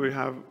until we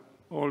have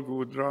all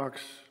good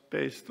drugs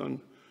based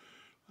on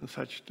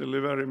such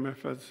delivery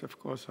methods. Of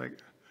course, I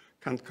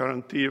can't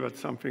guarantee that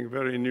something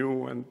very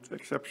new and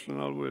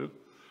exceptional will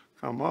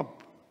come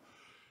up,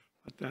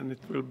 but then it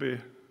will be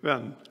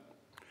then.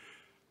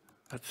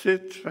 That's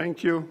it.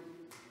 Thank you.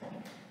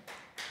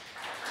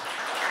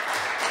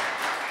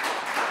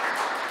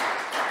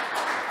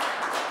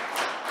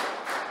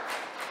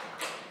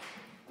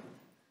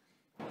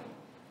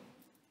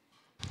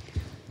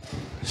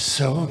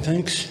 So,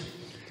 thanks.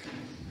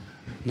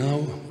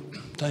 Now,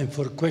 time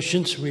for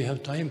questions. We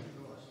have time.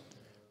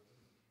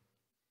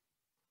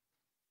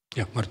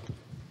 Yeah, Martin.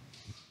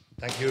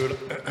 Thank you,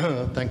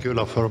 thank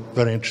you, for a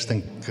very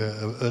interesting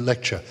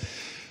lecture.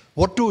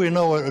 What do we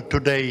know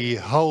today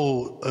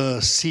how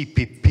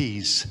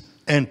CPPs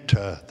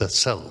enter the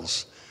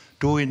cells?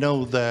 Do we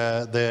know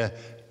the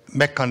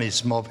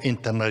mechanism of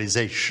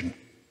internalization?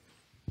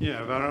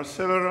 Yeah, there are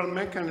several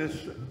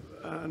mechanisms,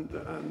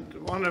 and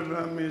one of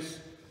them is,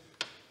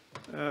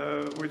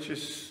 which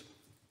is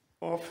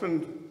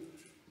often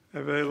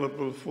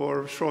available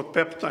for short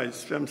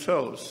peptides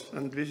themselves,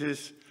 and this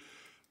is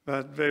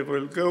that they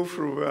will go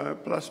through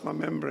plasma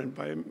membrane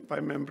by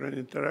membrane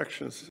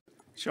interactions,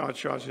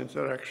 charge-charge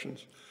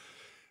interactions.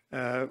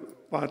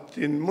 But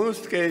in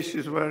most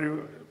cases where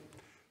you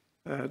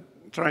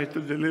try to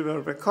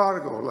deliver the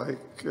cargo,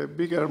 like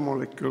bigger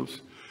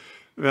molecules,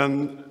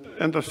 then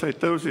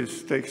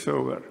endocytosis takes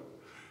over.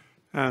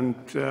 And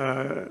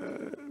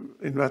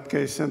in that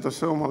case,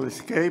 endosomal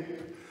escape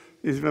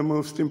is the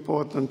most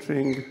important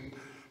thing.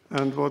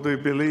 And what we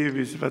believe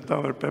is that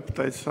our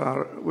peptides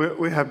are,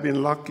 we have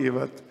been lucky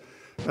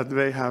that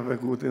they have a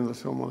good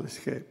endosomal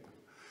escape.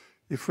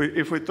 If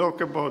we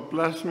talk about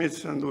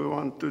plasmids and we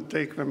want to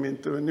take them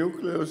into a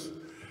nucleus,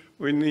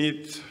 we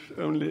need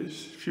only a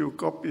few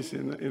copies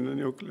in the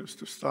nucleus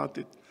to start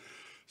it.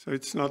 So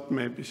it's not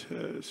maybe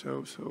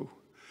so.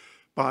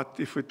 But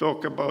if we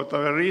talk about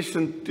our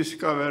recent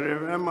discovery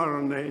of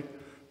mRNA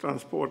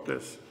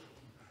transporters,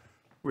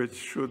 which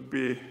should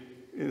be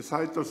in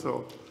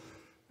cytosol,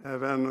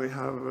 then we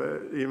have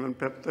even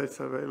peptides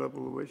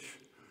available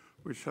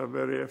which are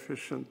very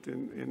efficient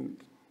in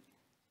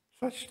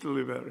such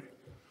delivery.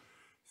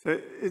 So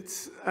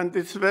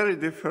it's very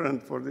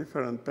different for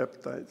different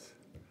peptides,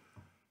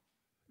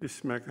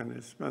 this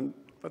mechanism.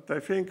 But I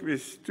think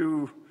these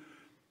two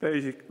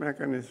basic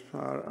mechanisms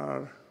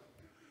are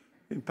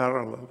in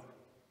parallel.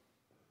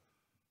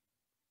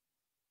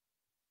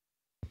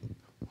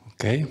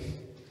 Okay.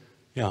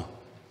 Yeah,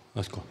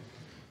 let's go.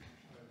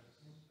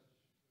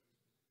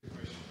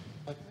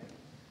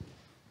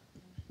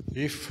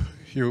 If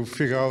you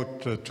figure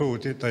out the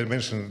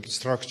two-dimensional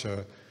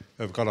structure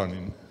of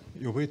galanin,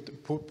 you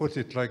put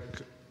it like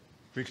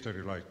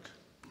Victory-like.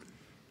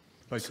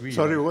 Like V.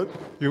 Sorry, what?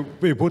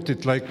 You put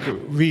it like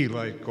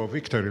V-like or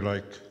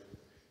Victory-like.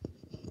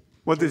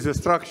 What is the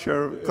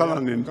structure of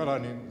galanin?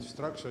 Galanin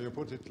structure, you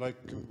put it like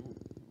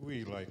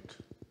V-like.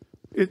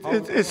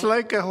 It's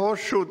like a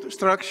horseshoe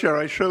structure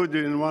I showed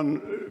you in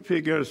one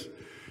figures,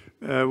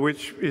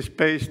 which is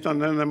based on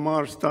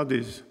NMR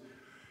studies.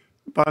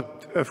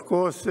 But of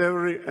course,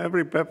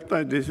 every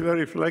peptide is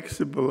very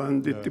flexible,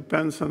 and it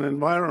depends on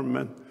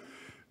environment.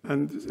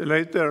 And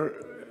later,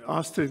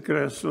 Astrid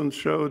Gresslund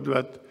showed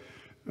that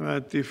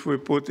if we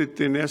put it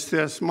in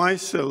STS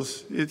mice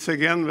cells, it's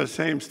again the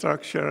same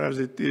structure as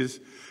it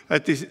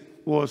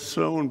was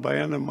shown by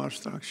NMR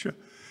structure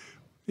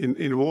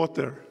in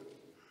water.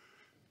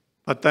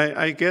 But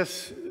I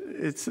guess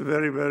it's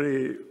very,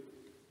 very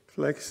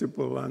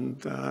flexible,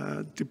 and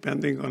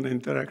depending on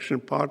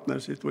interaction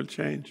partners, it will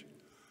change.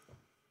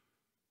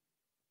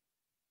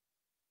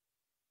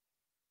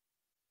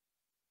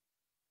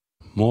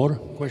 More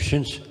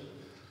questions?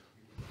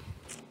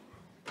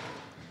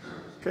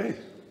 Okay,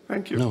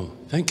 thank you. No,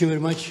 thank you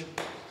very much.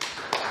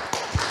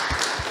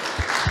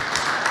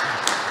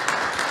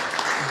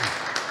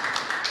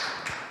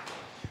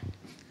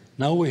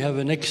 Now we have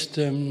a next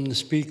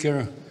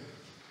speaker,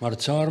 Mart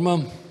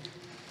Saarma,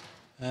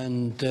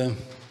 and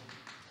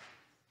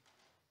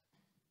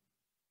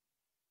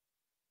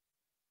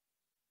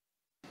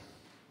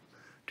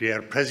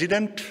Dear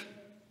President,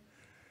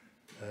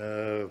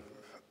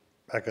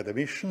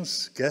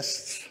 academicians,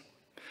 guests,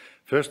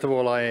 first of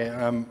all,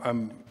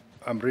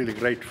 I'm really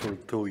grateful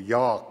to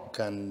Jaak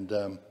and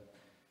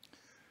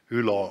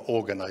Ülo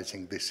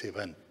organizing this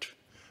event,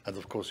 and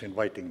of course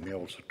inviting me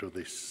also to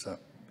this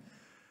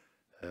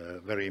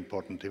very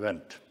important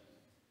event.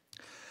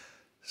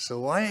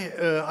 So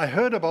I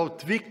heard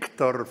about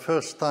Viktor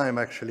first time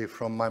actually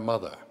from my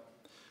mother,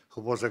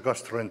 who was a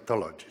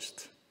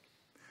gastroenterologist.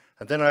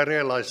 And then I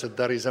realized that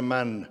there is a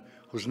man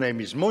whose name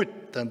is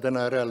Mutt, and then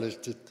I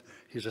realized that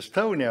he's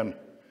Estonian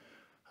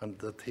and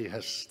that he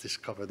has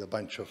discovered a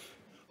bunch of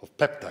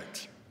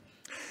peptides.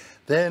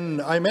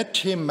 Then I met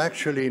him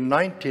actually in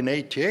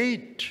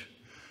 1988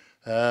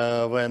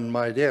 when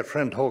my dear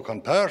friend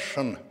Håkan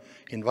Persson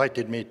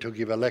invited me to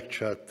give a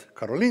lecture at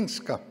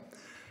Karolinska,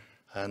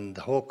 and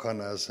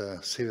Håkan, as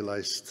a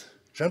civilized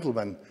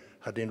gentleman,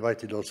 had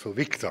invited also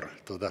Viktor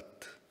to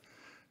that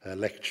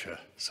lecture.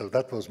 So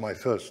that was my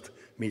first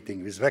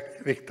meeting with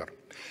Viktor.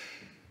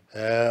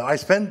 I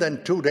spent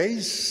then 2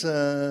 days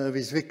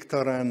with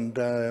Viktor, and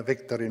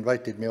Viktor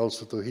invited me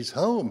also to his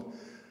home,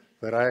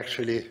 where I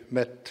actually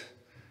met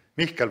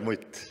Mihkel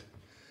Mutt,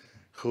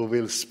 who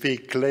will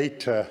speak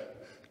later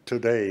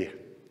today.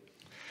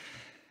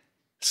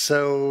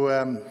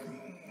 So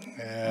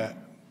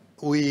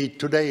we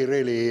today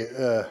really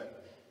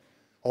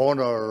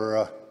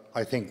honor,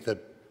 I think, the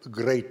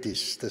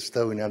greatest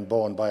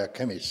Estonian-born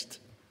biochemist.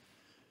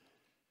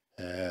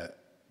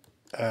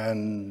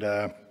 And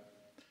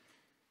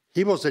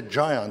he was a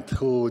giant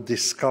who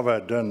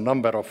discovered a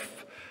number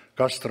of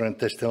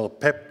gastrointestinal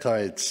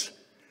peptides.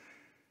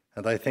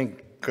 And I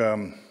think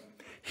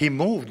he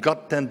moved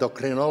gut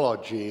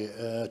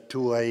endocrinology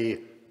to a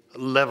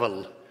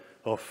level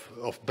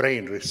of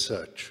brain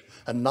research.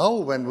 And now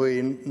when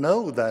we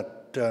know that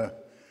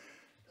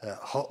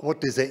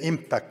what is the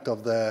impact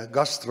of the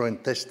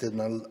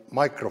gastrointestinal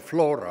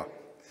microflora,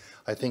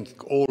 I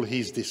think all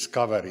his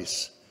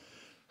discoveries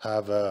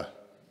have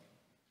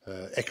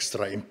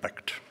extra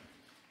impact.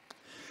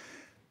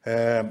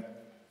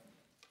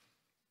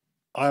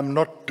 I'm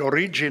not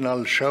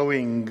original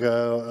showing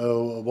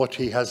what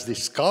he has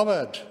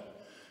discovered.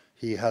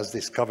 He has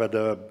discovered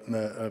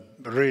a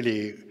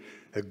really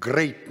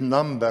great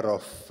number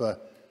of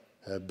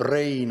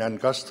brain and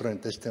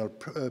gastrointestinal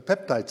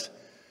peptides,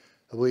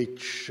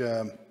 which,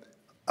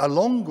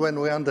 along when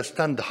we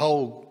understand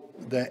how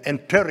the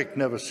enteric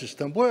nervous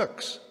system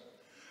works,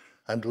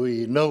 and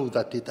we know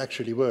that it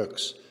actually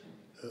works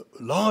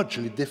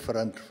largely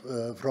different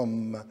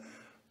from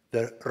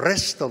the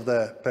rest of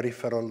the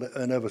peripheral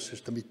nervous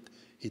system.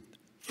 It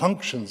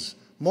functions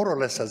more or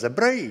less as a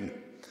brain.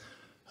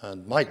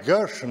 And Mike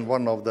Gershon,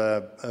 one of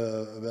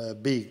the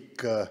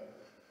big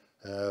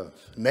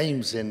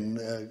names in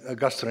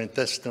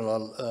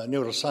gastrointestinal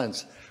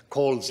neuroscience,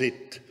 calls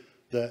it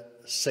the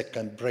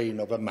second brain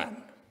of a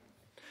man.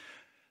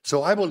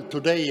 So I will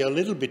today a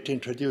little bit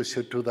introduce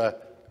you to the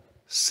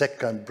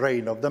second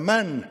brain of the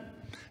man,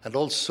 and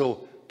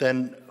also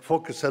then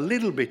focus a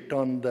little bit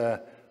on the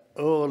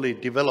early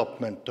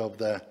development of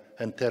the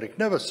enteric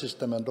nervous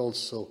system, and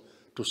also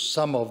to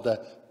some of the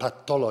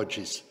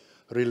pathologies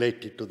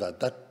related to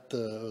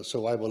that.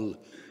 So I will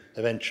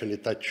eventually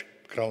touch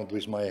ground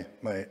with my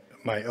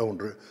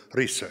own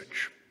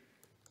research.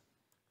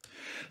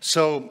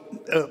 So,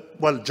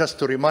 well, just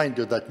to remind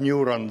you that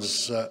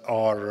neurons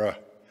are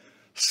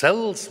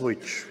cells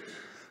which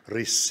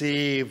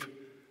receive,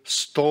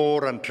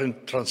 store, and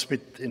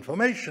transmit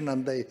information,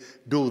 and they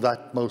do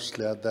that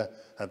mostly at the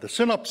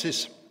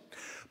synapses.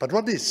 But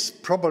what is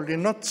probably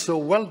not so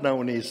well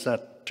known is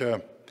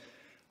that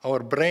our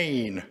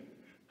brain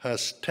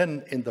has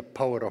 10 in the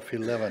power of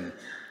 11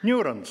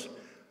 neurons,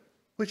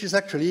 which is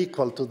actually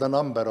equal to the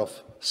number of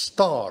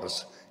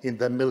stars in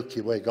the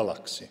Milky Way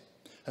galaxy.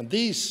 And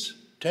these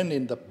 10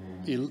 in the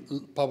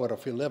power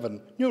of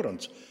 11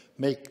 neurons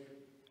make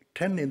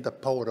 10 in the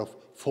power of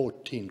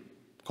 14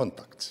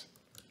 contacts.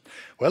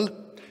 Well,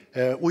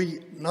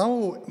 we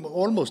now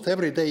almost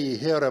every day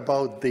hear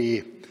about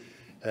the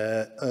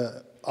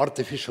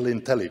artificial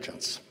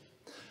intelligence.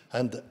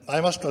 And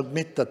I must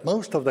admit that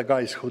most of the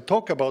guys who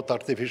talk about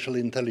artificial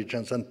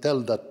intelligence and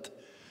tell that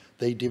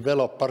they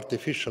develop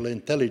artificial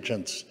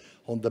intelligence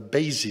on the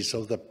basis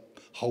of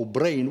how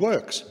brain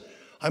works,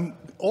 I'm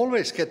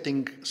always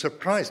getting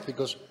surprised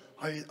because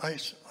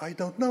I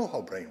don't know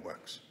how brain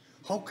works.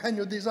 How can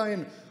you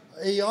design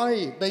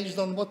AI based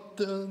on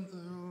what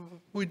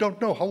we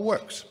don't know how it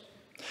works?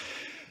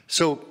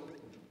 So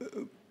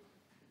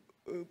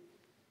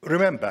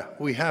remember,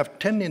 we have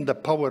 10 in the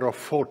power of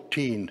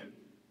 14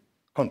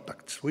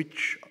 contacts,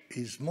 which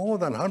is more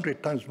than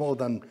 100 times more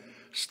than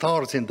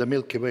stars in the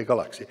Milky Way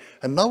galaxy.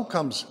 And now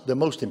comes the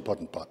most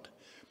important part.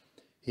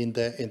 In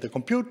the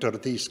computer,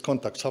 these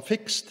contacts are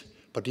fixed,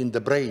 but in the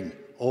brain,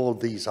 all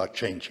these are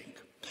changing.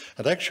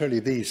 And actually,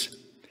 these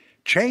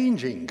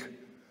changing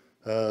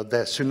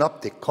the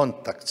synaptic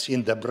contacts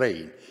in the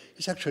brain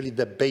is actually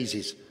the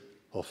basis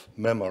of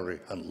memory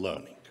and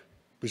learning.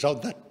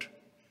 Without that,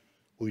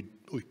 we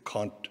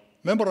can't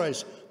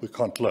memorize, we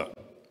can't learn.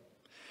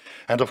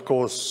 And of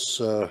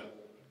course,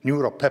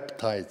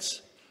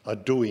 neuropeptides are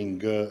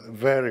doing a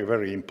very,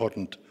 very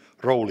important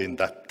role in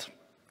that.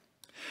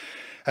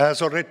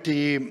 As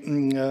already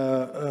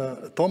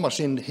Thomas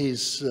in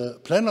his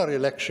plenary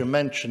lecture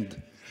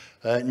mentioned,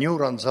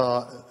 neurons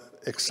are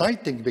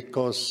exciting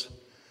because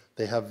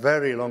they have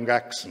very long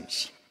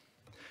axons.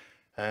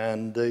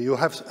 And you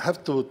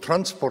have to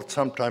transport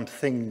sometimes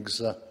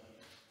things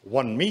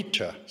 1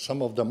 meter.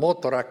 Some of the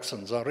motor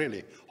axons are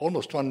really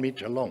almost 1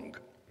 meter long.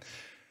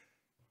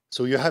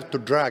 So you have to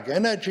drag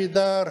energy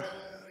there,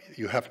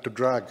 you have to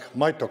drag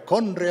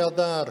mitochondria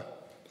there,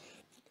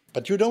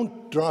 but you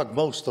don't drag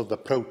most of the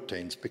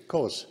proteins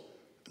because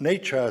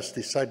nature has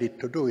decided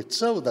to do it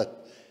so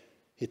that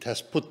it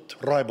has put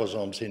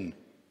ribosomes in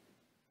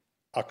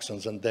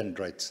axons and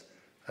dendrites,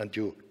 and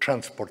you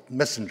transport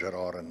messenger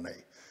RNA,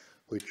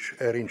 which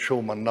Erin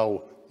Schumann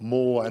now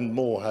more and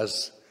more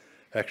has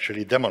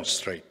actually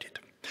demonstrated.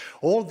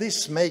 All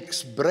this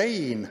makes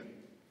brain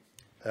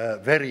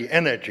very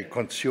energy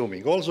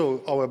consuming.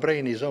 Also, our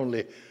brain is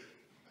only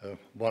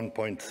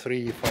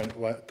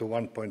 1.3 to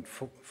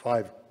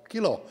 1.5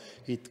 kilo.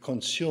 It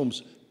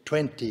consumes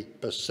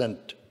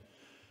 20%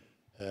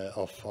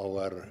 of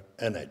our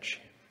energy.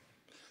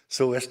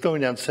 So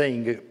Estonian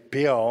saying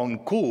pea on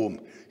kuum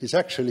is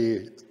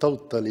actually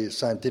totally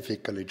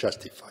scientifically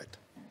justified.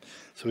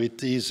 So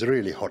it is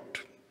really hot,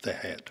 the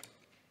head.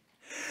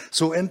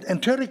 So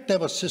enteric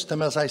nervous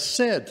system, as I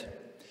said,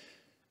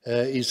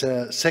 is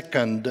a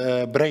second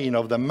brain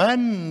of the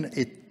man.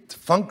 It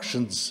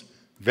functions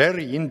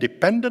very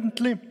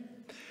independently.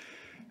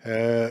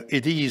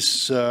 It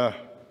is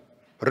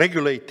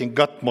regulating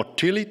gut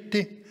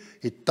motility.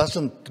 It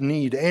doesn't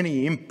need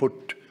any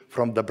input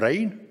from the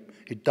brain.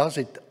 It does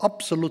it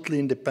absolutely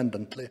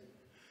independently.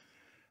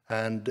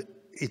 And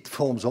it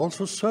forms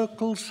also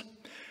circles.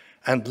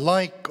 And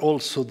like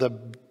also the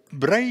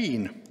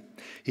brain,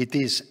 it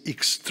is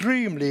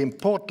extremely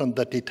important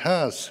that it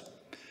has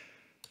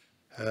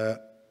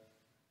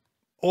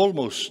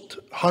almost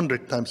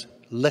 100 times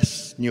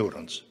less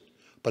neurons,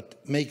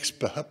 but makes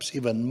perhaps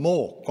even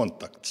more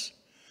contacts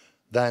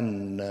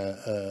than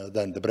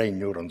the brain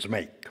neurons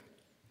make.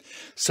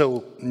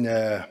 So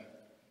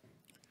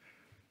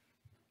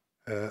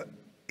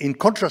in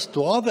contrast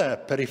to other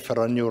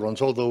peripheral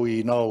neurons, although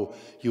we now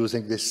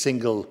using this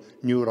single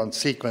neuron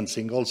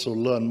sequencing also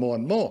learn more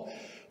and more,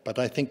 but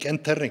I think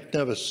enteric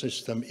nervous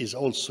system is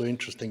also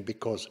interesting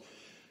because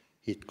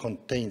it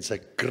contains a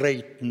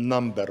great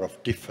number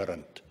of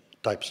different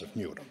types of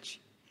neurons.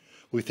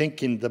 We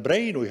think in the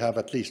brain we have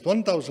at least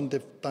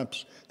 1,000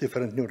 types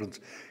different neurons.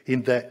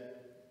 In the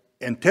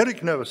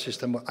enteric nervous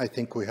system, I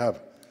think we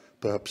have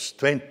perhaps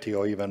 20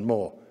 or even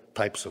more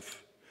types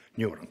of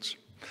neurons.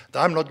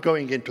 I'm not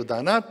going into the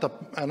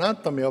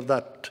anatomy of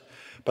that,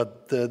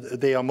 but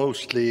they are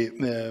mostly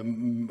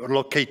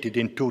located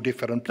in 2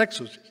 different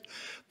plexuses,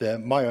 the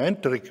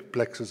myoenteric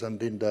plexus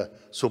and in the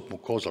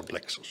submucosal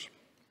plexus.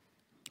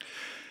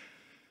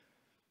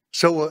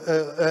 So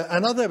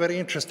another very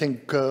interesting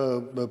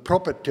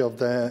property of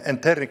the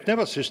enteric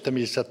nervous system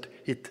is that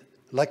it,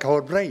 like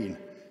our brain,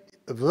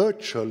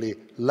 virtually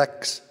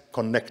lacks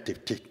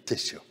connective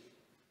tissue.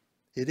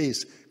 It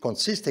is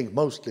consisting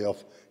mostly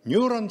of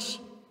neurons,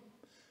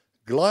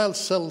 glial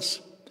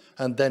cells,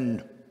 and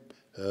then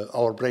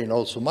our brain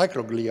also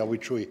microglia,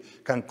 which we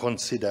can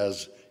consider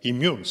as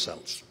immune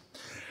cells.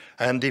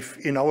 And if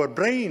in our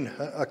brain,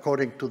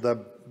 according to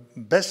the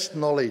best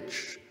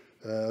knowledge,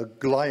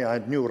 glia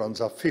and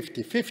neurons are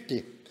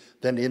 50-50,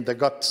 then in the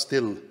gut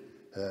still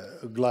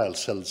glial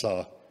cells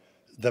are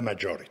the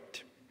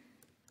majority.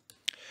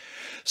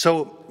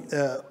 So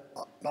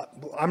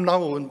I'm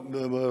now,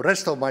 the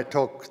rest of my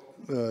talk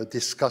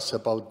discuss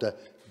about the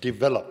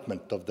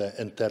development of the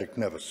enteric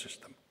nervous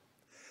system.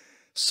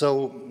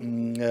 So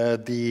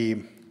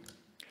the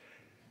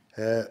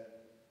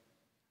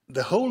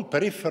whole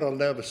peripheral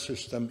nervous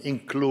system,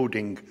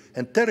 including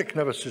enteric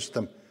nervous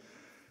system,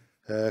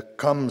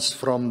 comes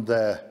from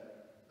the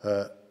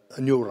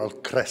neural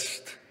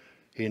crest,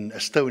 in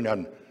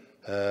Estonian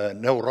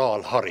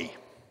neural hari.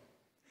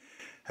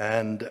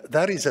 And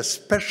there is a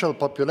special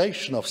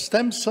population of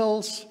stem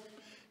cells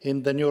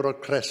in the neural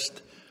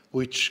crest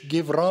which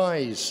give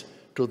rise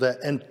to the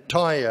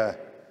entire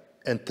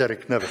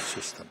enteric nervous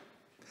system.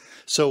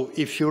 So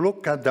if you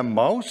look at the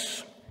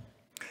mouse,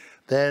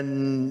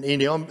 then in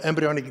the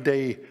embryonic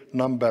day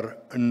number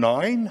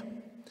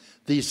 9,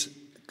 these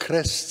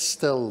crest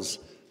cells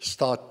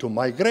start to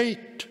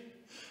migrate,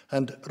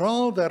 and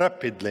rather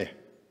rapidly,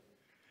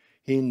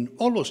 in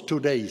almost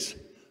 2 days,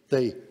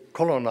 they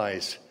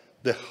colonize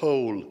the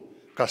whole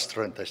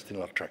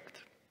gastrointestinal tract.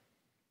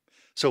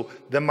 So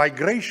the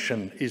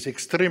migration is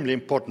extremely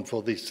important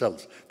for these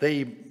cells.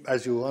 They,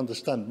 as you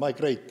understand,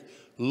 migrate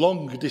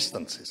long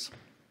distances.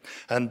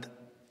 And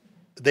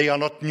they are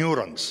not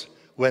neurons.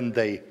 When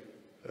they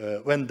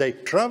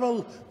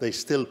travel, they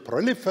still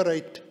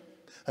proliferate.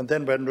 And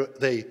then when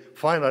they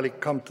finally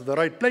come to the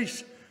right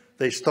place,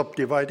 they stop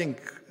dividing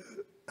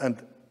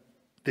and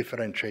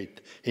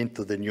differentiate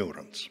into the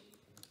neurons.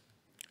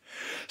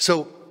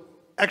 So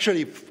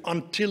actually,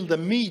 until the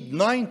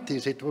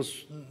mid-90s, it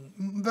was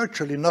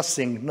virtually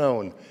nothing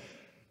known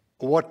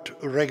what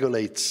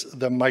regulates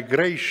the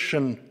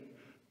migration,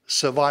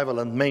 survival,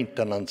 and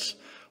maintenance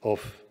of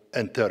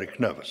enteric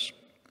nerves.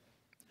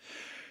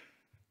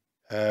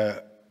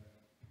 There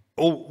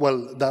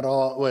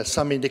were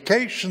some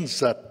indications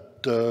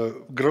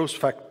that growth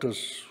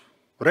factors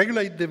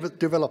regulate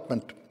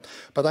development,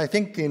 but I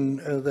think in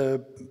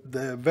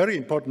the very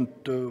important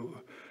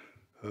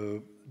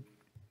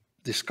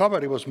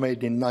discovery was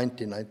made in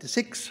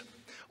 1996,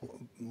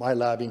 my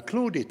lab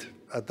included,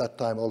 at that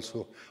time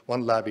also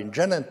one lab in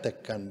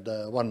Genentech and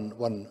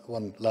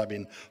one lab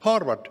in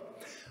Harvard,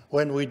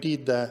 when we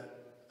did the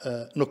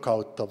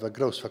knockout of a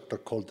growth factor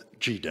called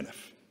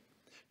GDNF.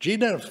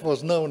 GDNF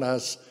was known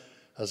as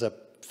a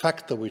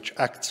factor which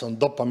acts on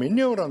dopamine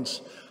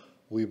neurons.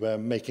 We were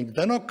making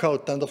the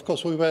knockout, and of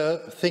course we were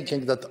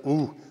thinking that,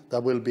 there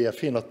will be a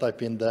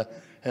phenotype in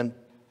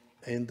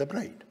the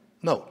brain.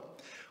 No.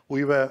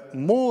 We were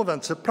more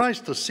than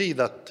surprised to see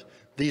that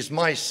these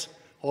mice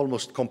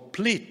almost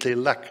completely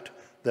lacked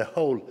the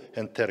whole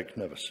enteric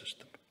nervous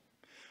system.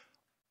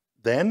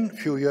 Then, a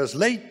few years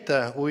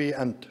later, we,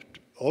 and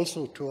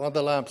also 2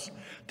 other labs,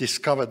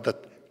 discovered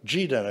that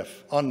GDNF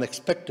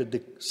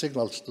unexpectedly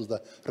signals to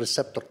the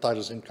receptor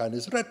tyrosine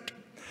kinase RET.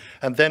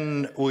 And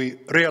then we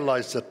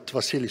realized that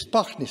Vasilis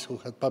Pachnis, who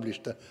had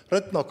published a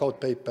RET knockout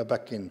paper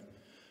back in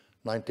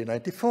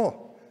 1994,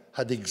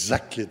 had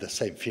exactly the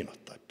same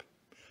phenotype.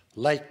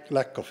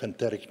 Lack of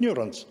enteric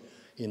neurons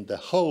in the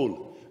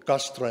whole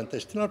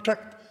gastrointestinal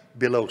tract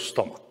below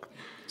stomach.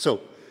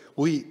 So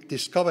we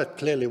discovered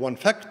clearly one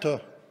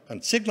factor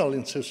and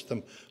signaling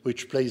system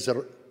which plays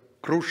a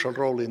crucial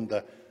role in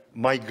the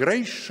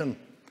migration,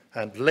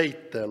 and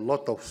later a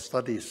lot of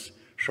studies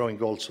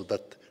showing also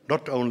that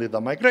not only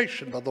the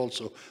migration but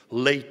also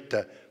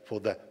later for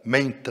the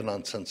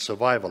maintenance and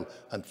survival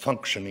and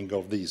functioning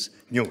of these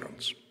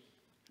neurons.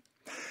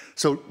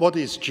 So what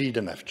is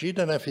GDNF?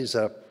 GDNF is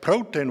a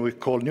protein we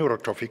call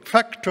neurotrophic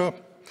factor.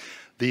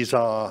 These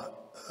are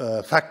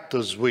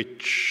factors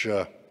which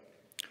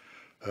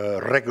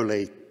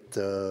regulate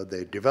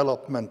the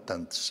development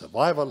and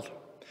survival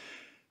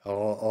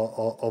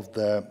of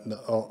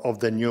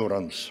the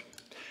neurons.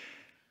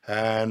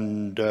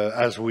 And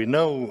as we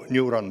know,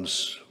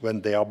 neurons,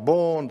 when they are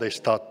born, they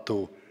start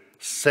to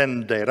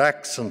send their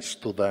axons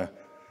to the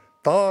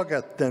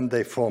target, then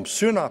they form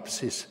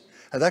synapses.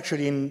 And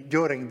actually,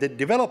 during the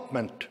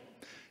development,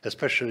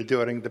 especially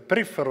during the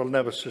peripheral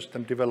nervous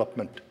system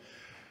development,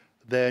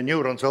 the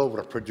neurons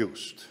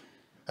overproduced.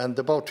 And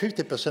about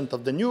 50%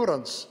 of the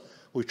neurons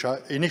which are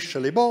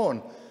initially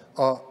born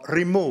are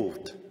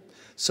removed.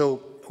 So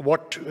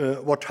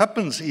what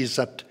happens is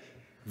that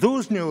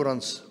those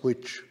neurons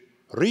which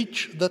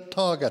reach the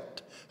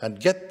target and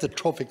get the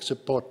trophic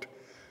support,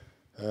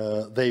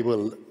 they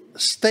will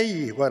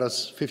stay,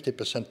 whereas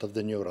 50% of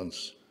the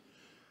neurons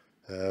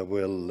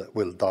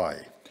will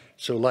die.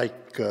 So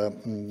like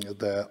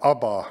the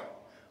ABBA,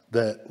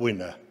 the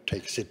winner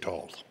takes it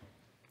all.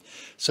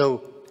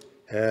 So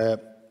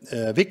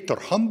Victor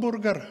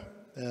Hamburger,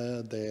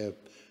 the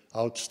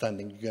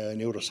outstanding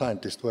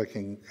neuroscientist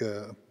working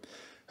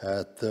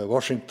at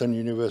Washington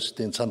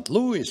University in St.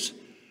 Louis,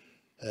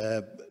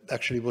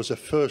 actually was the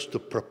first to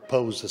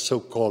propose a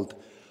so-called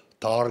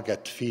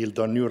target field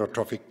or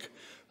neurotrophic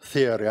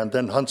theory, and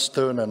then Hans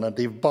Stirner and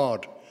Yves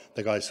Bard,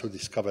 the guys who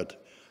discovered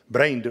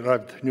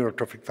brain-derived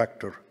neurotrophic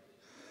factor,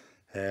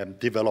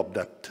 developed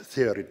that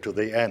theory to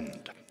the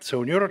end.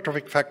 So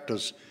neurotrophic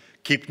factors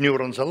keep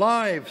neurons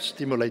alive,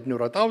 stimulate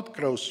neural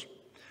outgrowth,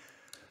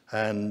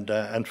 and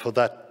for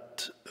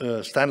that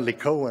Stanley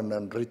Cohen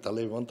and Rita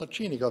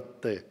Levi-Montalcini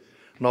got the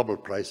Nobel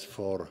Prize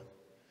for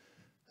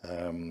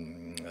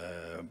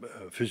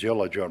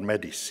physiology or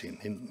medicine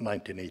in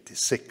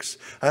 1986.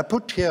 I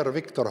put here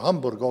Victor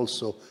Hamburg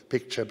also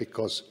picture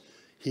because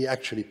he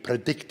actually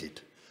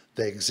predicted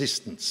the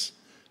existence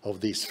of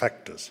these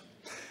factors.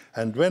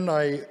 And when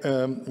I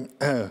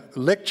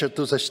lecture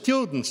to the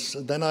students,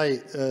 then I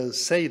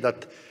say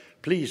that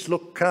please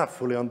look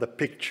carefully on the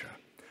picture.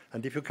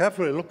 And if you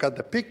carefully look at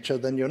the picture,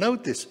 then you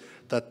notice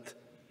that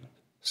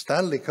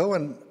Stanley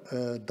Cohen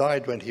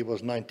died when he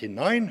was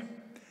 99,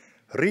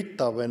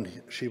 Rita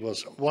when she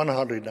was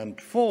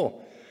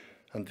 104,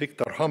 and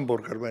Victor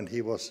Hamburger when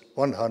he was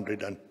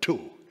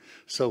 102.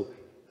 So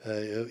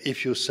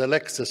if you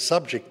select the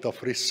subject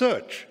of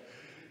research,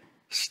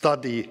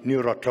 study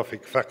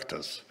neurotrophic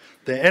factors,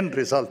 the end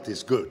result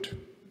is good.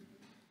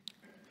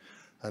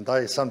 And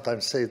I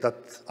sometimes say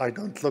that I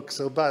don't look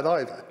so bad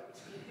either.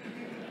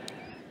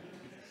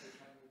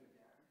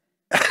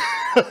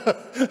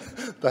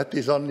 That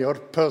is on your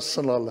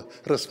personal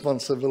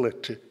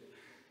responsibility.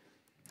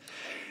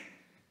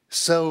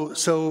 So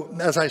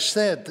as I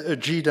said,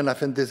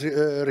 GDNF and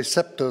the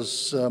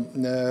receptors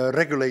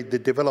regulate the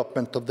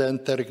development of the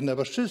enteric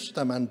nervous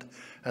system and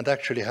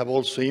actually have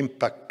also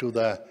impact to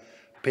the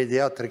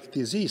pediatric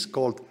disease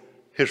called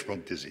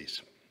Hirschsprung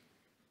disease.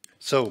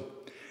 So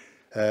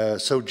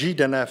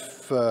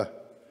GDNF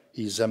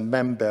is a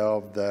member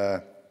of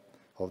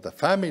the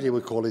family.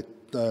 We call it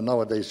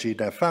nowadays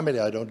GDNF family.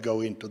 I don't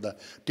go into the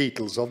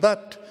details of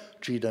that.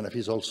 GDNF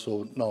is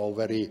also now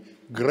very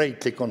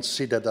greatly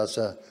considered as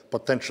a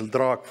potential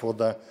drug for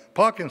the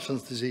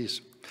Parkinson's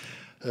disease.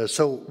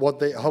 So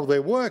how they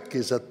work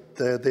is that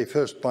they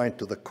first bind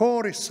to the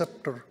core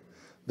receptor,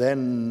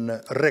 then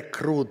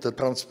recruit the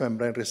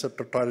transmembrane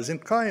receptor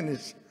tyrosine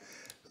kinase.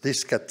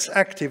 This gets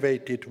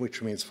activated,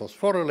 which means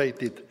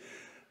phosphorylated.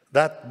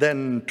 That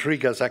then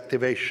triggers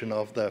activation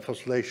of the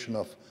phosphorylation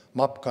of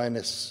MAP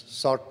kinase,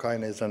 SRC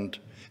kinase, and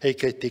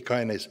AKT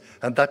kinase,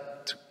 and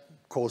that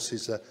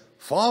causes a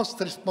fast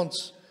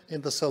response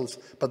in the cells,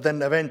 but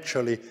then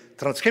eventually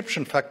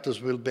transcription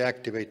factors will be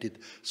activated,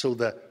 so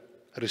the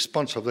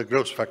response of the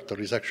growth factor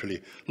is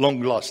actually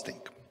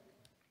long-lasting.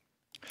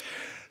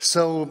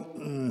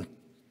 So,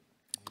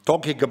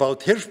 talking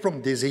about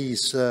Hirschsprung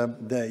disease,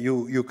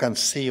 you can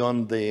see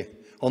on the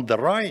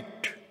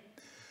right,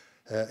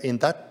 in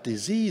that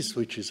disease,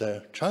 which is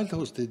a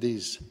childhood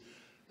disease,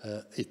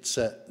 it's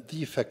a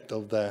defect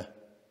of the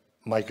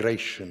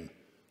migration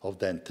of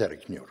the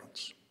enteric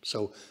neurons.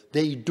 So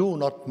they do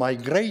not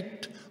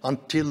migrate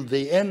until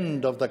the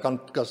end of the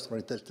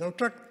gastrointestinal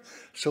tract,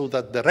 so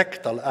that the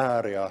rectal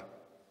area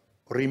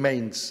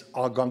remains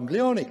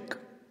aganglionic,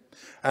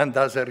 and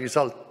as a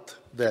result,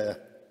 the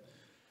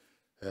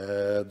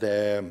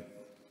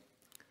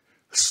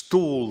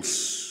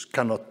stools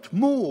cannot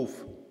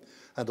move,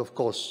 and of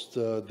course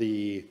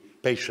the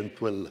patient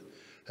will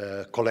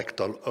collect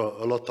a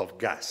lot of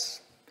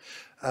gas.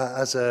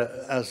 As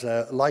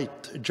a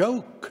light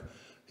joke,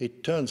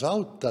 it turns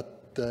out that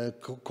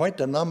quite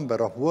a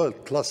number of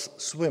world-class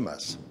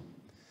swimmers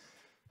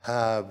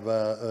have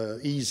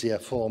easier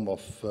form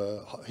of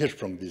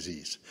Hirschsprung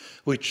disease,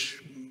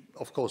 which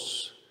of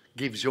course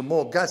gives you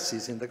more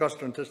gases in the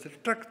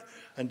gastrointestinal tract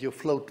and you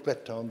float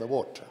better on the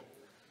water.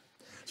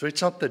 So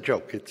it's not a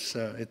joke, it's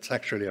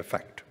actually a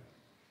fact.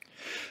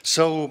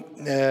 So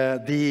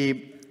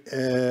the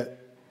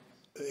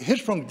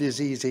Hirschsprung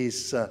disease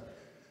is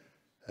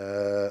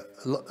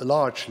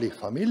largely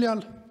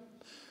familial,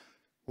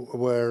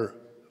 where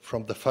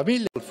from the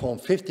familial form,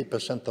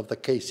 50% of the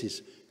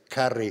cases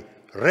carry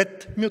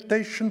RET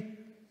mutation,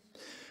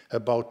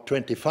 about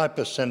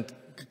 25%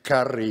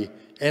 carry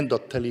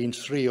endothelin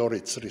 3 or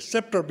its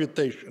receptor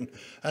mutation,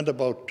 and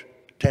about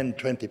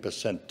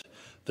 10–20%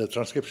 the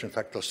transcription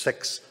factor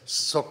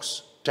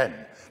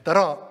SOX10. There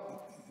are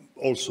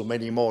also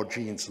many more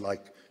genes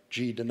like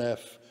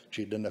GDNF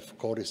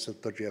core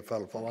receptor,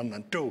 GFR1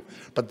 and 2,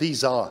 but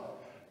these are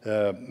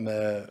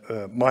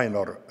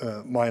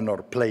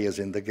minor players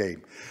in the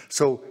game.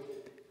 So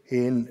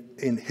in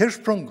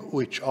Hirschsprung,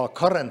 which are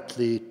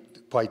currently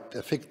quite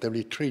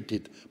effectively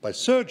treated by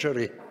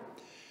surgery,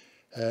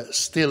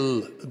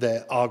 still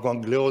the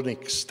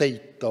aganglionic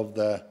state of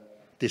the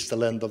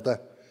distal end of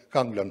the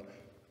ganglion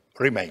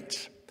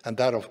remains. And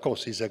that, of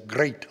course, is a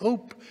great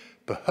hope.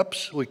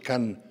 Perhaps we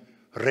can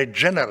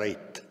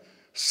regenerate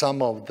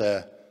some of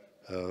the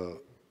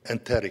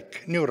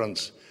enteric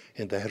neurons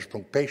in the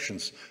Hirschsprung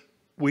patients,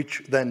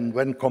 which then,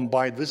 when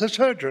combined with a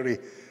surgery,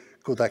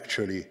 could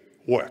actually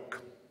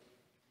work.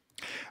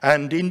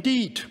 And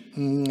indeed,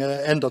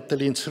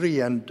 endothelin 3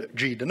 and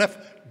GDNF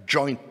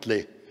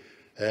jointly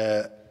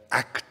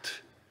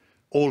act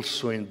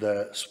also in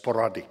the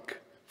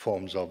sporadic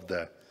forms of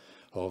the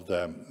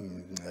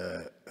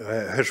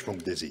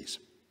Hirschsprung disease.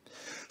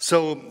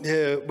 So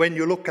when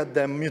you look at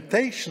the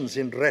mutations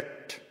in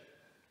RET,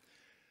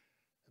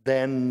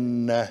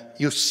 then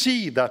you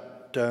see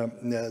that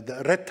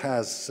the RET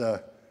has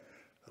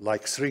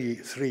like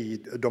three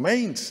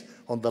domains.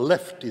 On the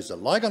left is a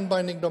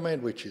ligand-binding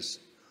domain, which is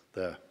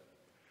the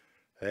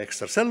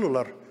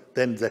extracellular.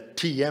 Then the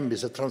TM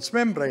is a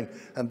transmembrane,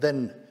 and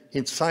then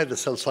inside the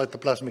cell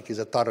cytoplasmic is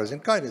a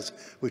tyrosine kinase,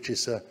 which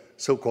is a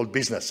so-called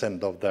business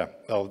end of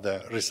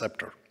the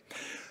receptor.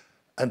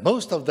 And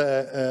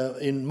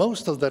in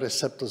most of the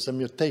receptors, the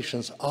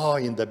mutations are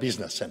in the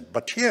business end.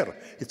 But here,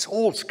 it's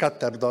all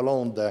scattered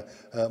along the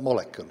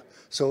molecule.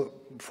 So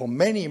for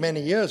many,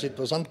 many years, it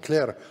was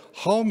unclear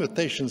how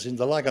mutations in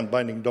the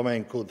ligand-binding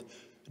domain could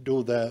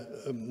do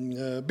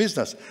the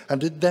business.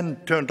 And it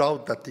then turned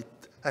out that it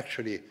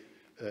actually,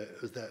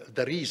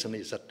 the reason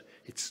is that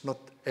it's not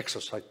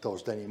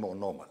exocytosed anymore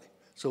normally.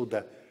 So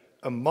the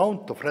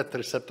amount of RET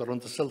receptor on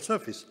the cell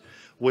surface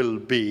will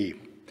be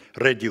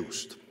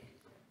reduced.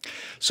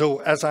 So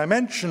as I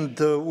mentioned,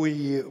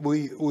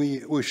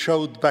 we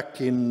showed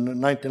back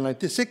in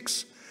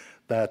 1996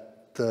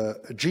 that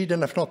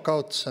GDNF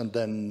knockouts, and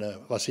then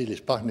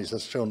Vasilis Pahnis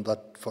has shown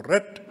that for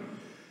RET,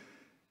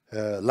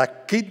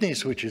 lack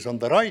kidneys, which is on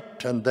the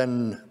right, and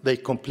then they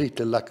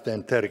completely lack the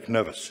enteric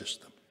nervous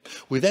system.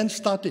 We then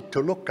started to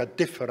look at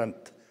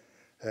different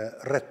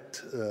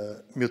RET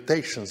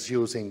mutations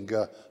using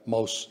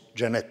mouse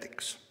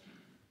genetics.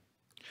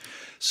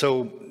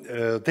 So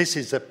this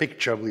is a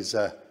picture with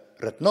a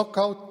RET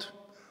knockout.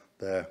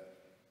 The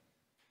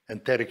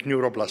enteric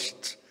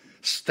neuroblasts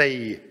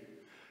stay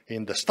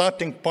in the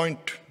starting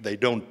point. They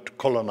don't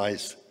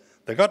colonize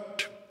the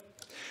gut.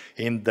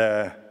 In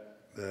the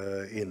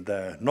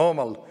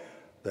normal,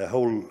 the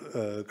whole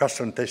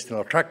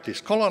gastrointestinal tract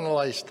is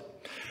colonized.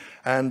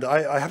 And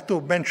I have to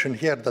mention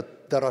here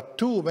that there are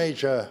two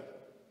major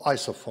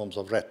isoforms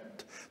of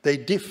RET. They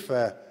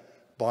differ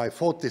by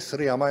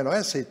 43 amino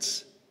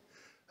acids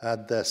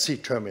at the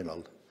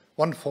C-terminal.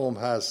 One form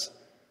has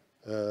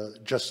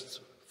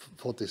just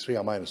 43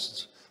 amino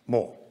acids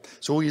more.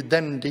 So we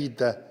then did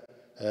the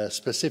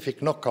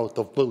specific knockout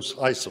of both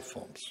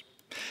isoforms.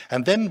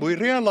 And then we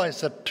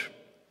realized that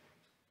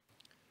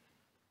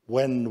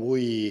when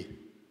we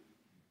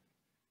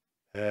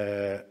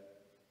have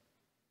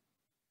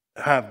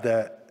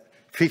the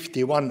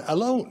 51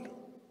 alone,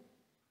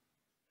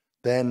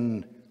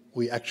 then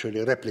we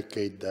actually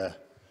replicate the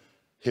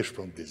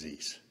Hirschsprung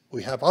disease.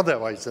 We have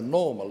otherwise a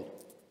normal,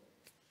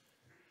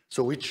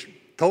 so which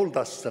told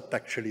us that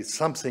actually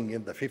something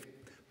in the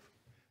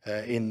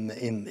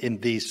in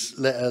these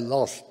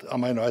last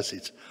amino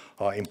acids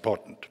are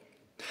important.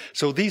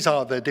 So these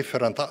are the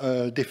different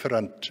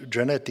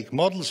genetic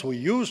models we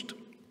used.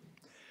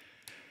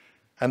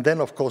 And then,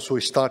 of course,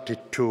 we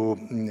started to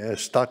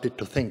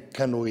think,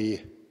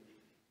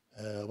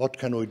 what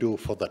can we do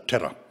for the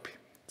therapy?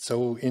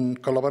 So in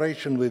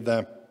collaboration with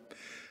the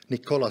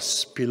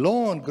Nicolas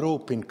Pilon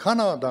group in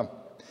Canada,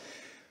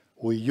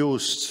 we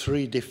used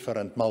 3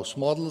 different mouse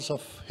models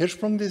of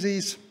Hirschsprung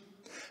disease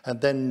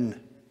and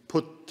then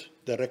put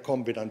the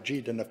recombinant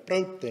GDNF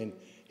protein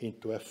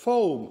into a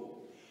foam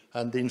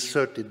and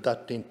inserted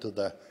that into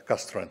the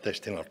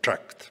gastrointestinal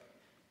tract.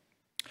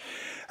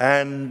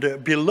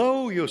 And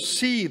below you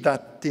see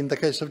that in the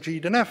case of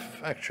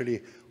GDNF,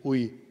 actually,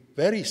 we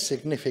very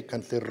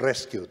significantly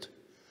rescued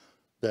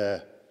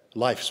the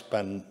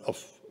lifespan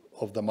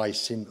of the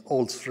mice in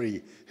all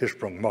 3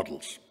 Hirschsprung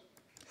models.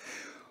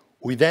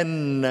 We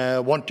then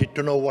wanted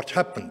to know what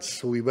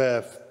happens. We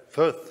were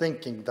first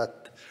thinking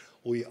that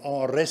we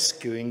are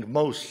rescuing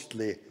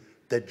mostly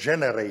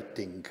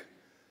degenerating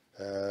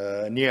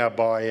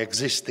nearby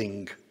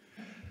existing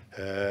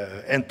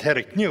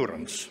enteric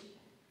neurons.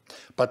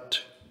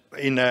 But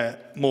in a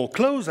more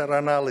closer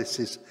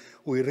analysis,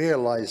 we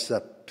realized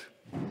that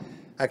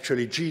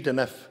actually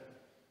GDNF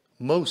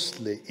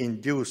mostly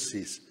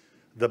induces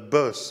the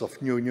birth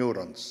of new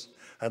neurons.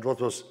 And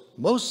what was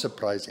most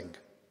surprising,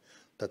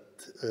 that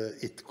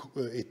it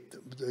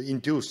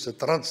induced a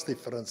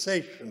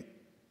transdifferentiation,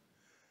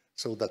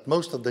 so that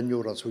most of the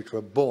neurons which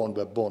were born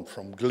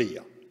from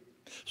glia.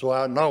 So we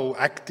are now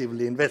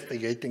actively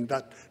investigating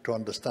that to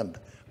understand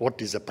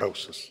what is the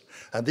process.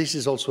 And this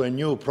is also a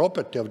new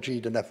property of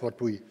GDNF,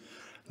 what we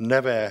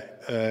never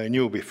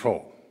knew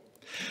before.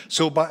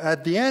 So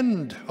at the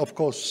end, of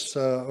course,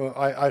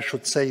 I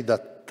should say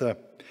that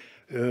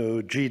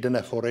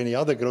GDNF or any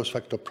other growth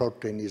factor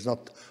protein is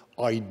not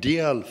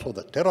ideal for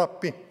the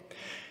therapy.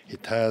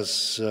 It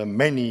has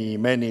many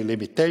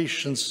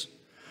limitations.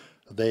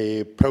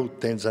 The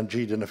proteins and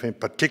GDNF in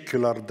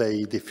particular,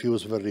 they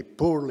diffuse very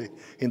poorly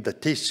in the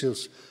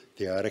tissues.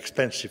 They are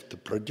expensive to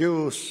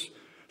produce,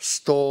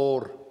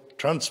 store,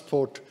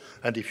 transport,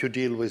 and if you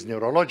deal with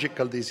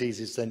neurological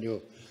diseases, then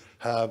you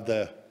have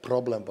the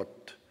problem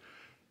what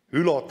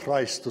Ülo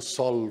tries to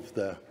solve,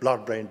 the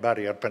blood-brain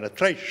barrier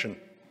penetration.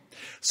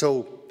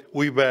 So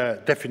we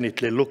were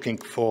definitely looking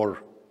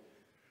for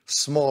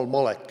small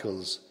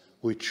molecules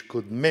which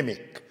could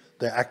mimic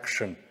the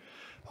action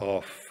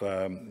of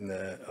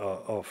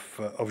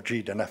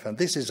GDNF. And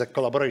this is a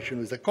collaboration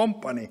with a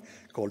company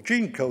called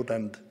Keynote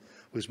and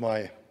with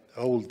my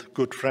old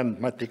good friend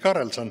Matti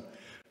Karelson,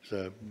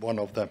 one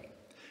of the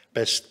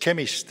best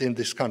chemists in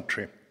this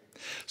country.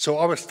 So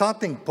our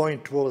starting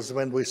point was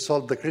when we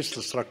solved the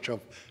crystal structure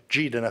of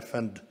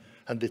GDNF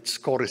and its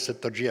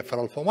co-receptor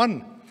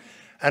GFR-alpha-1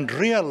 and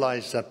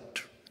realized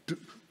that,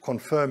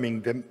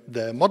 confirming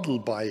the model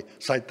by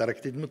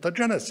site-directed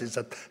mutagenesis,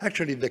 that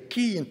actually the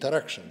key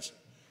interactions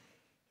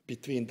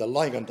between the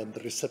ligand and the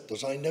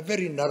receptors are in a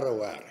very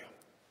narrow area.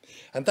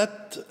 And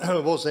that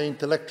was an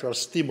intellectual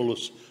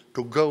stimulus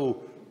to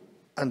go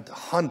and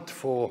hunt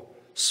for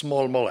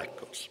small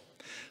molecules.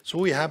 So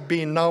we have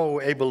been now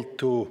able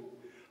to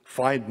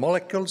find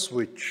molecules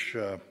which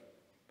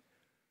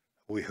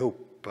we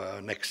hope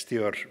next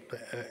year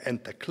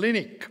enter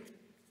clinic.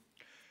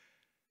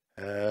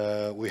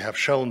 We have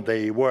shown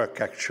they work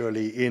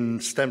actually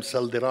in stem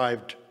cell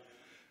derived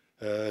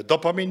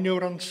dopamine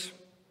neurons,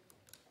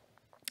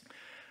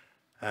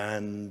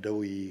 and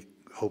we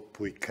hope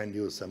we can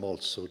use them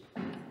also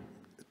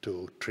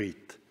to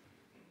treat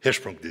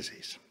Hirschsprung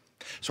disease.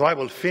 So I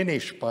will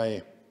finish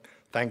by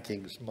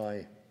thanking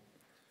my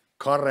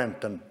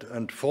current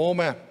and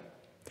former,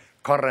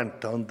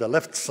 current on the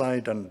left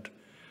side and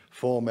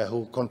former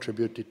who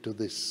contributed to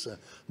this,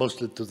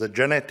 mostly to the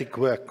genetic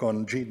work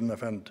on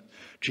GDNF and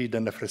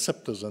GDNF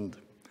receptors, and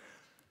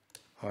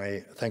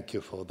I thank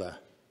you for the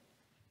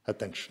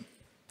attention.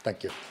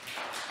 Thank you.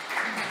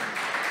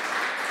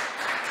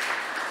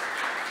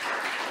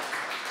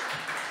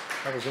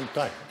 I was in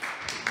time.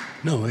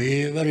 No,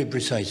 very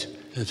precise.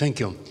 Thank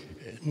you.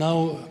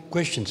 Now,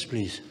 questions,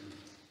 please.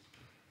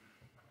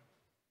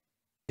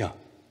 Yeah.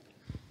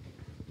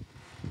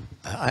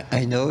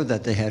 I know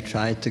that they have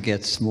tried to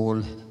get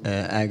small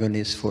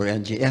agonists for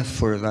NGF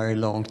for a very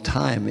long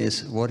time.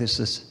 Is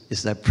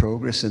there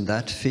progress in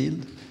that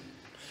field?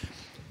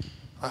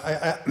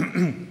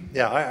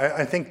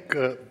 I think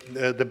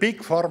the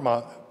big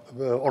pharma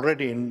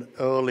already in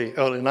early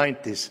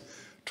 90s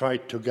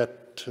tried to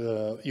get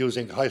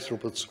using high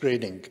throughput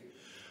screening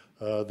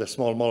the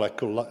small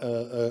molecule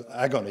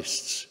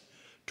agonists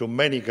to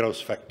many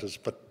growth factors,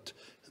 but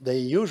they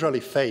usually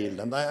failed.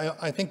 And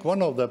I think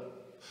one of the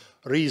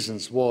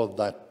reasons was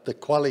that the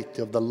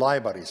quality of the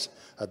libraries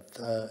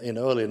in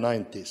early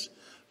 90s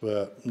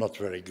were not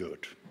very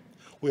good.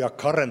 We are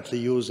currently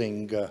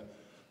using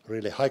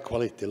really high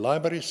quality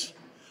libraries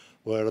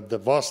where the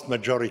vast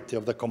majority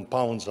of the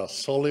compounds are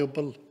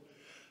soluble,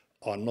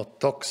 are not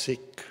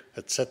toxic,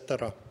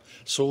 etc.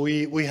 So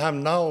we have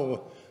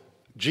now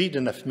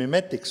GDNF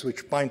mimetics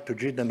which bind to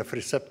GDNF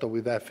receptor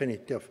with an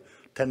affinity of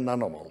 10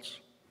 nanomoles,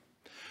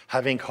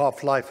 having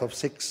half-life of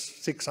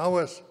 6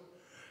 hours,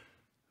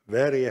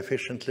 very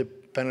efficiently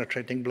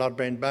penetrating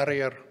blood-brain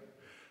barrier,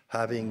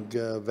 having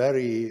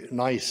very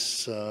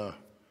nice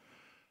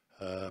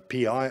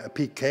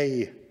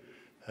PK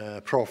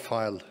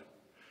profile,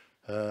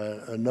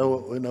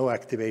 no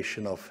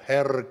activation of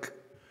HERG,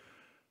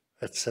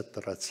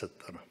 etc., etc.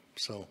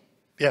 So,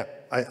 yeah,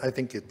 I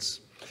think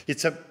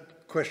it's a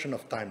question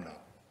of time now.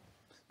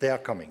 They are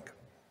coming.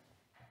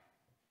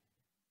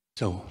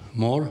 So,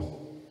 more?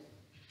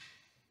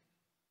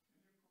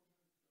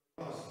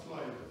 Last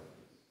slide.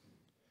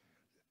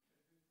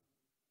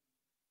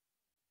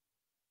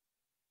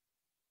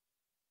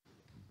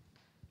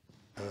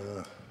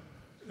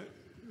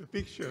 A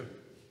picture.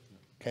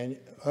 Can you,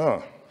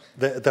 oh,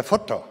 the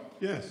photo?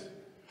 Yes.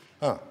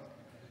 Ah.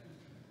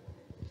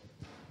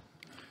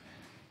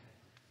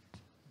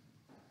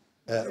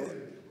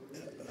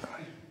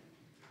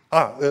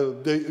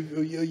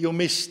 You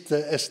missed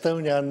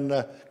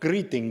Estonian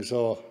greetings,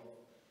 or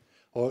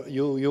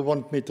you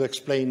want me to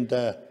explain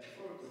the?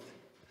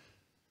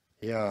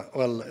 Yeah.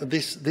 Well,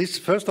 this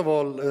first of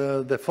all,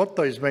 the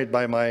photo is made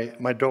by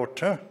my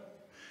daughter,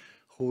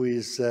 who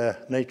is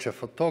a nature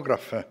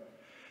photographer,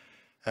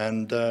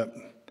 and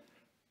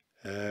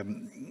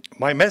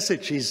my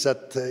message is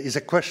that is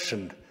a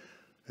question: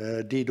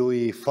 did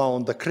we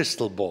found the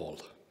crystal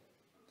ball?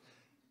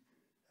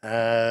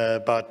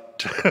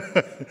 But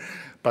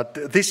but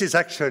this is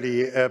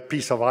actually a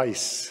piece of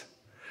ice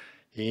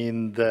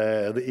in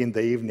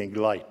the evening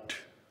light.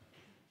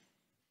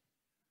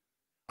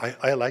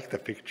 I like the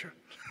picture.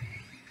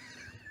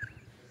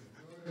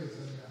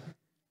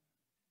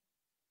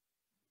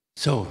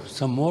 So,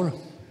 some more?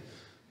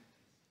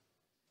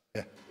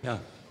 Yeah. Yeah.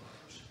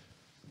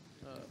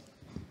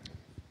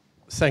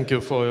 Thank you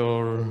for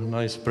your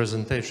nice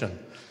presentation.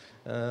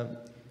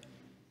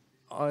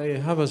 I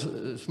have a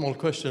small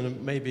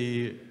question,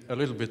 maybe a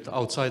little bit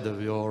outside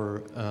of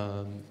your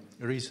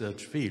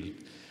research field,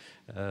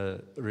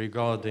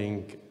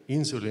 regarding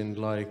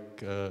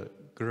insulin-like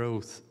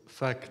growth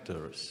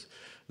factors.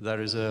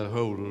 There is a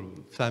whole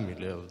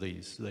family of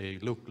these. They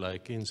look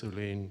like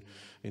insulin.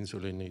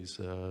 Insulin is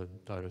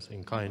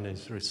tyrosine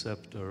kinase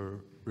receptor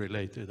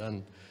related,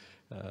 and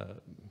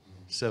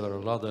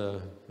several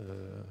other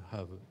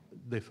have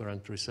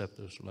different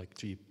receptors like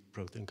G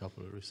protein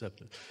coupled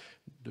receptor.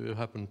 Do you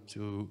happen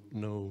to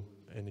know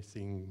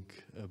anything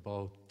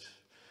about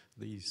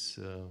these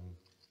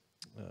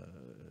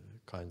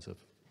kinds of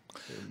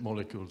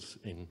molecules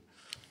in?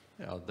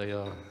 Yeah, they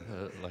are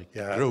like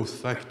growth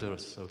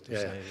factors, so to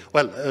say.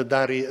 Well,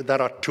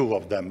 there are two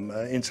of them,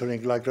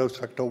 insulin-like growth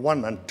factor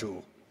 1 and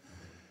 2.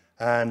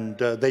 And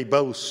they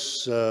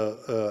both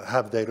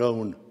have their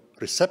own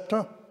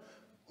receptor,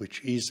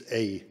 which is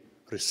a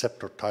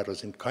receptor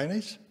tyrosine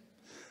kinase.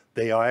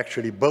 They are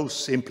actually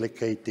both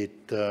implicated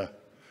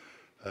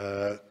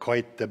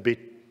quite a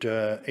bit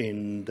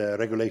in the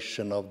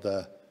regulation of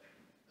the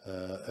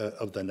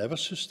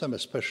nervous system,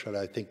 especially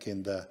I think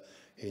in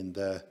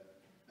the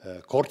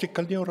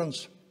cortical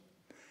neurons.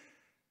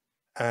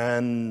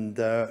 And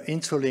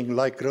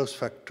insulin-like growth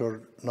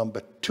factor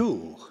number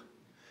 2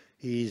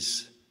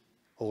 is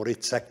or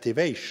its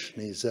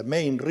activation is the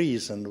main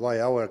reason why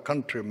our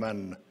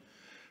countryman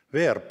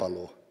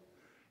Veerpalu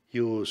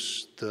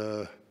used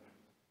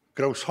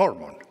growth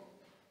hormone,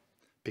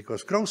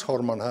 because growth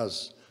hormone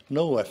has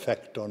no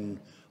effect on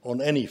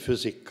any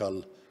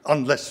physical,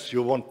 unless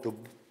you want to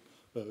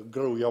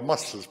grow your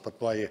muscles, but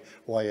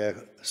why a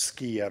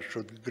skier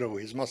should grow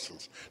his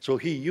muscles. So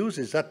he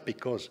uses that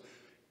because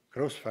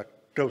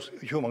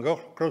human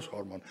growth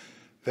hormone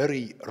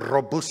very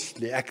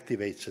robustly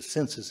activates the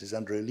synthesis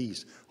and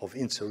release of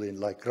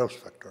insulin-like growth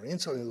factor.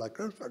 Insulin-like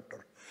growth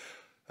factor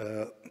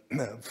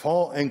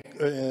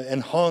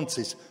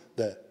enhances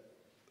the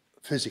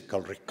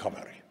physical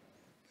recovery.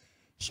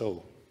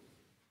 So,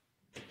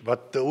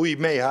 but we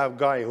may have a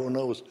guy who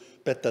knows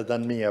better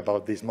than me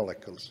about these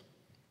molecules.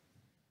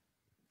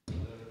 The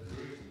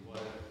reason why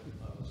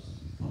I was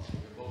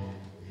talking about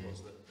it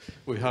was that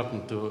we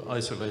happened to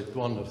isolate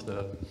one of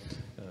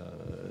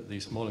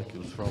these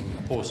molecules from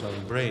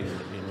porcine brain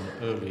in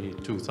early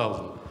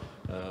 2000.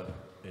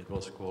 It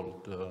was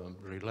called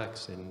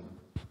relaxin.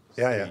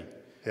 Yeah.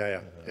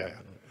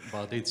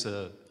 But it's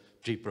a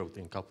G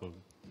protein coupled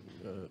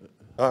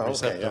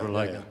receptor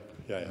ligand.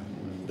 Yeah.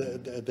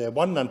 The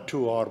 1 and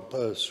 2 are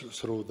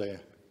through the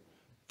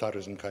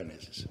tyrosine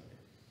kinases.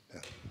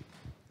 Yeah.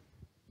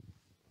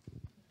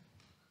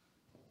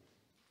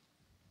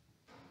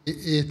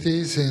 It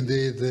is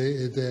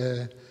indeed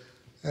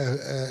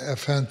a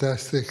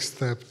fantastic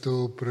step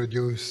to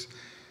produce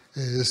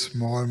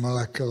small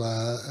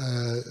molecular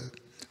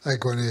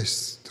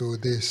agonists to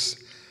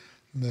these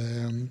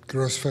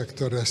growth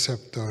factor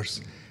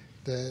receptors.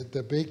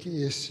 The big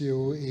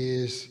issue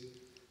is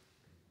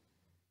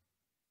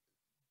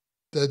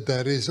that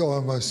there is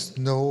almost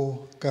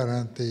no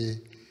guarantee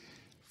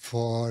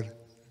for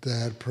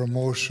their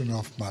promotion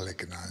of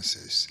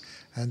malignancies.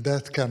 And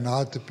that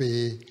cannot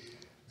be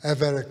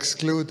ever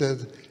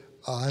excluded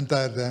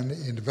other than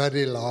in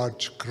very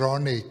large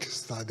chronic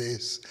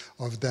studies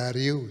of their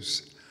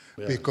use,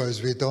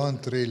 because we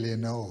don't really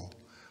know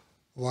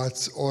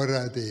what's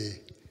already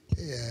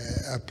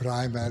a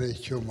primary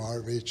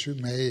tumor, which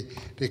may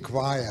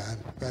require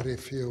very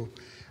few.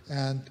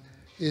 And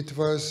it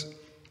was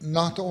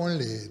not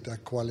only the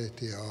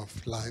quality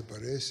of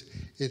libraries,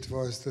 it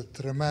was the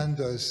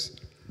tremendous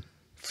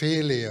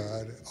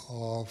failure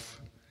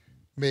of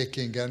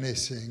making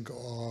anything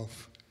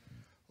of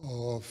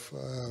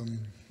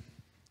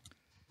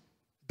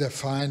the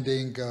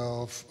finding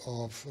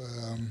of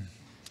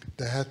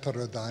the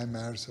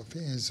heterodimers of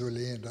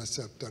insulin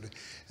receptor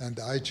and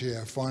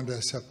IGF-1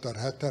 receptor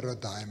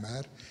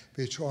heterodimer,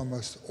 which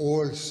almost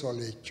all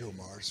solid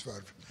tumors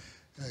were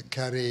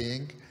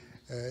carrying.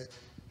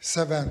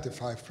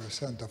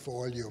 75% of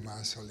all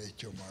human solid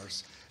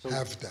tumors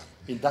have them.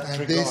 In that and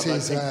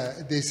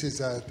regard, this is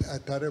a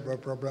terrible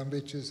problem,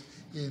 which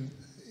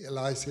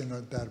lies in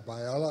their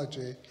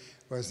biology,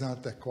 was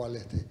not the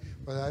quality.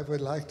 But I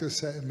would like to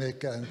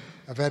make a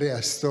very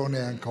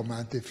Estonian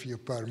comment, if you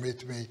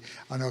permit me,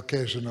 on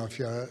occasion of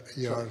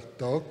your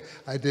talk.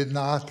 I did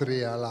not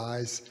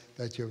realize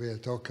that you will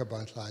talk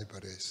about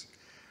libraries.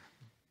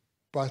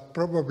 But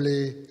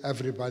probably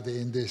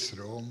everybody in this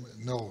room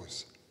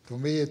knows. To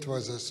me, it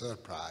was a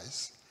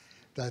surprise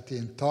that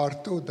in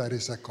Tartu there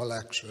is a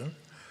collection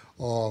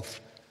of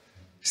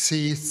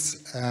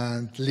seeds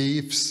and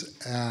leaves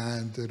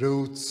and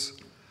roots,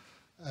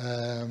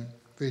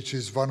 which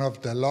is one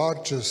of the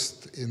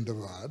largest in the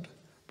world,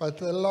 but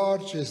the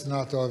large is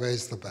not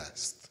always the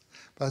best.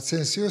 But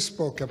since you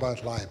spoke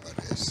about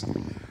libraries,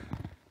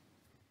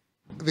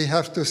 we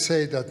have to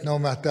say that no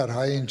matter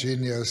how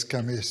ingenious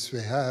chemists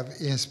we have,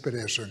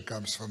 inspiration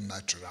comes from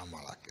natural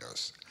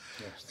molecules.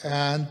 Yes.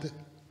 And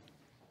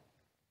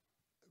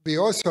we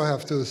also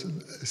have to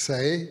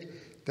say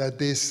that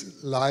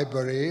this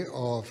library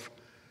of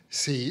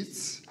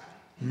seeds,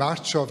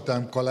 much of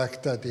them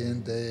collected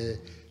in the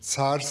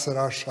Tsar's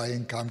Russia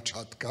in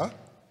Kamchatka,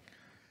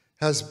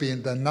 has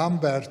been the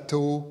number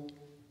 2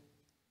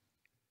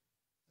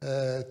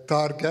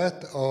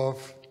 target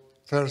of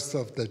first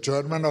of the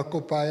German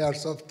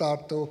occupiers of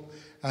Tartu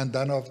and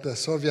then of the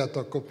Soviet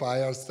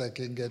occupiers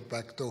taking it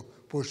back to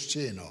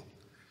Pushchino.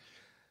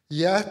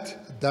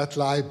 Yet that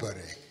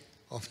library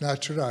of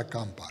natural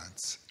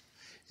compounds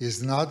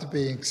is not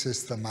being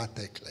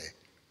systematically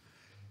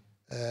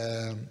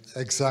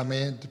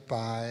examined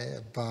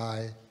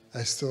by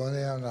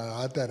Estonian and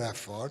other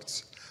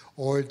efforts,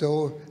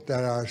 although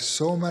there are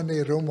so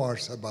many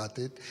rumors about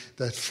it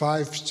that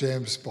 5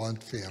 James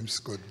Bond films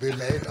could be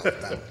made of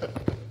them.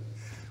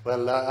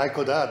 Well, I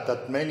could add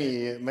that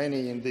many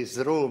in this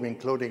room,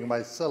 including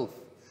myself,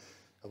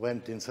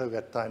 went in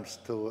Soviet times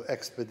to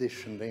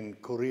expedition in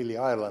Kurili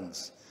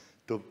Islands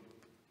to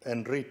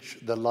enrich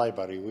the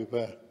library. We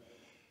were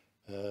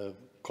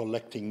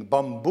collecting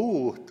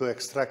bamboo to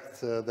extract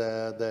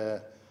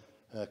the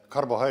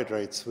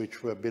carbohydrates,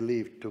 which were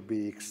believed to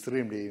be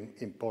extremely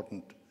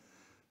important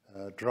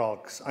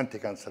drugs,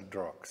 anti-cancer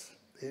drugs,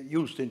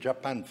 used in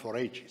Japan for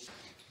ages.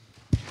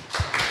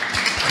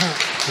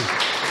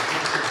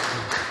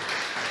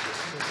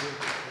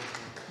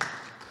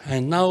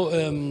 And now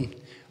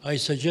I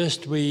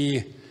suggest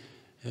we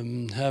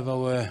have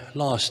our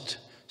last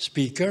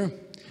speaker.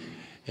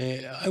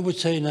 I would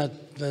say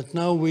that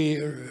now we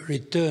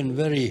return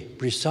very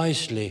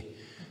precisely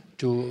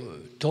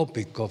to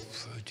topic of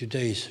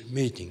today's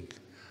meeting.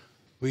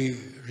 We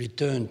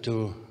return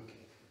to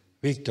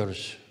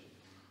Viktor's,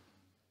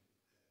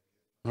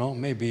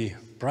 maybe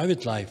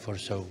private life or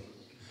so.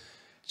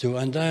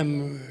 And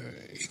I'm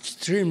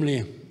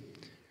extremely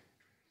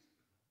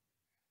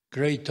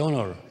great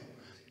honor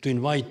to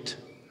invite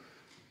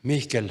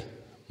Viktor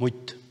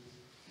Mutt.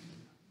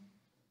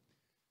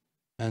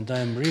 And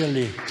I'm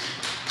really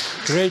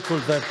grateful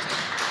that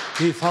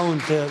he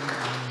found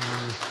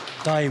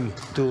time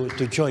to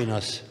join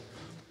us.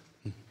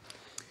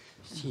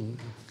 Siin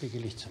kõige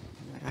lihtsam.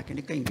 Räägin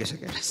ikka inglise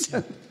keeles.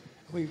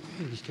 Või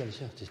inglise keeles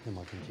jah, sest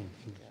nemad on siin.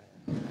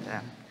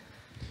 Yeah.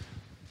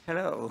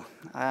 Hello,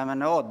 I am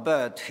an odd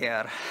bird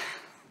here.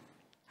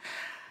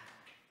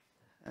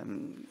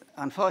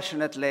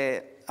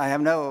 Unfortunately, I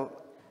have no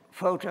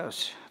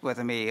photos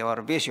with me or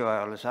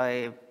visuals.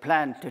 I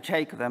planned to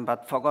take them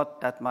but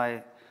forgot at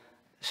my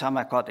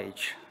summer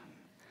cottage.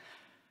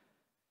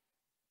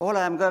 All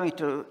I'm going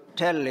to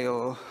tell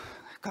you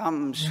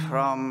comes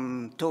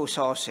from two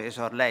sources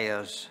or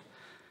layers.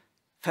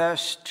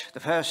 The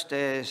first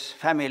is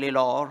family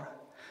lore,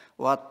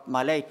 what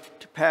my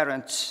late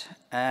parents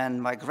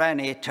and my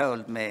granny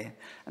told me.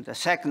 And the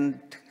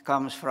second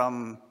comes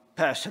from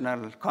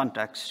personal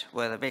contacts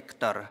with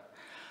Viktor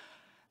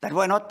that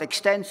were not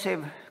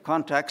extensive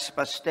contacts,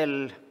 but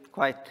still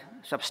quite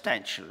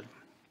substantial.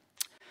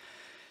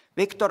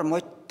 Viktor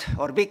Mutt,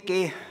 or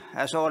Vicky,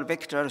 as all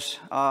Viktors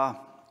are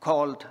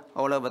called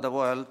all over the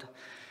world,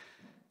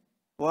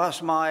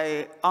 was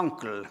my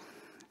uncle,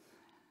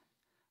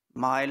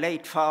 my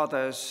late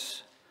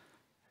father's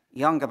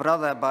younger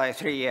brother by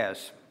 3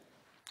 years.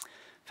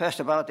 First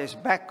about his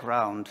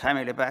background,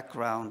 family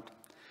background.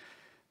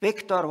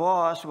 Viktor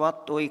was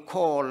what we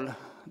call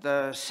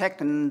the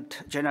second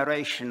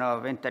generation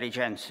of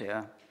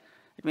intelligentsia.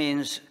 It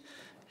means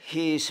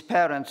his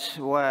parents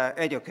were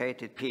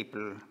educated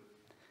people.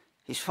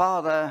 His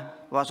father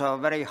was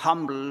of very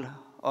humble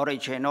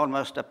origin,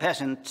 almost a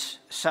peasant's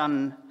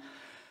son.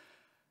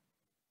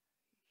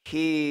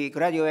 He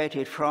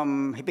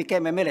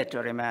became a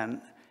military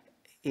man.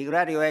 He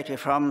graduated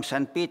from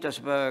St.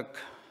 Petersburg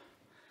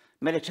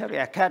Military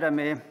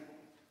Academy,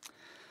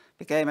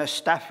 became a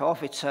staff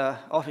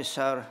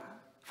officer,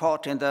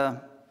 fought in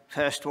the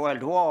First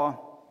World War.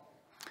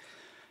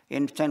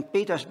 In St.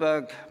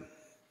 Petersburg,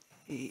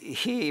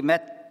 he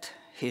met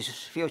his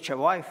future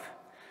wife,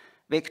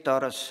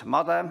 Viktor's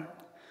mother,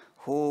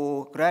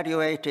 who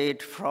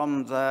graduated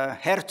from the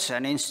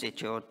Herzen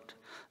Institute.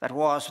 That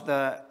was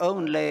the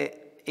only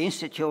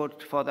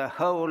institute for the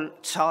whole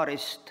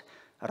Tsarist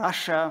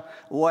Russia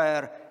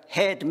where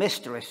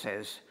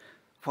headmistresses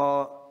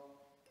for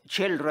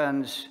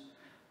children's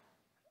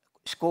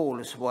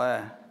schools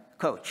were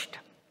coached.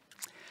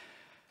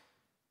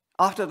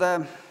 After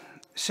the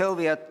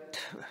Soviet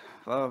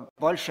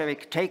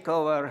Bolshevik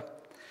takeover,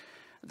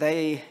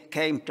 they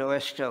came to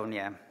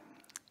Estonia.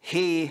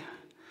 He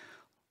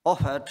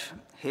offered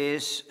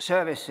his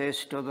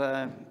services to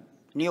the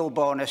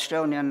newborn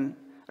Estonian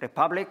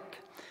Republic.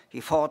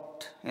 He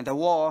fought in the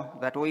war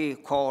that we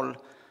call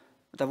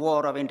the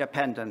War of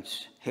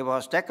Independence. He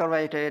was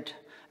decorated,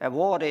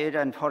 awarded,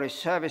 and for his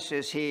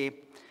services he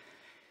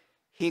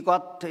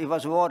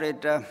was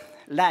awarded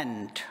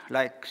land,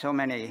 like so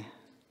many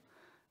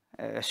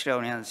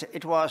Estonians.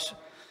 It was a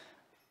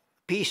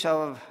piece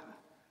of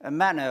a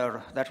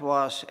manor that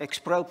was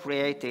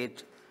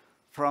expropriated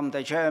from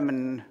the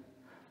German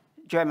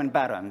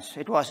barons.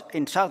 It was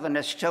in southern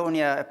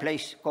Estonia, a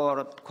place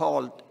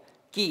called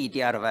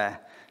Kiidjärve.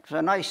 It was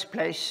a nice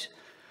place.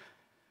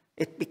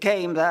 It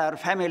became their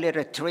family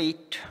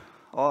retreat,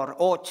 or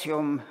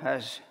otium,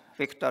 as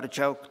Viktor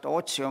joked,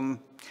 otium,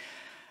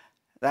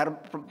 their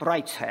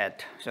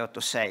brideshead, so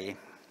to say.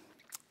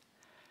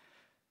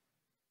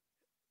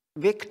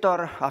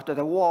 Viktor, after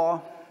the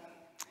war,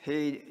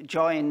 he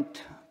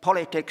joined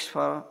politics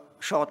for a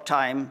short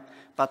time,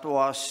 but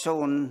was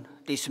soon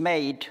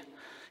dismayed.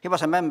 He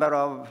was a member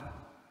of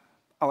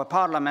our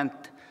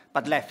parliament,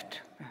 but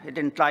left. He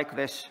didn't like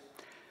this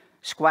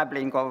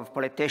squabbling of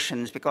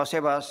politicians because he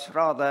was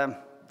rather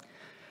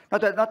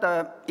not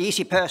an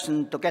easy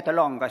person to get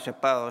along, I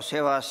suppose.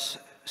 He was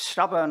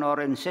stubborn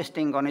or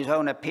insisting on his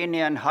own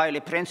opinion,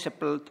 highly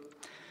principled.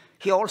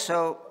 He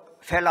also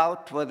fell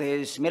out with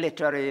his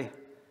military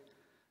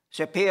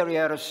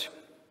superiors,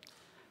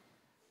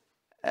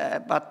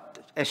 but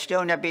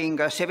Estonia being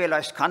a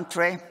civilized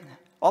country,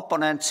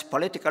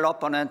 political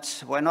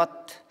opponents were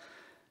not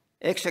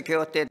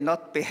executed,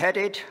 not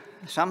beheaded.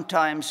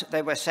 Sometimes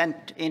they were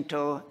sent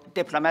into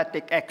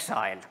diplomatic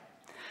exile.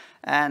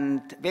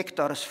 And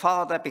Viktor's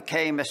father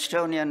became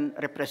Estonian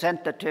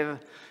representative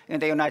in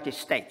the United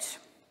States.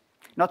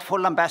 Not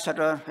full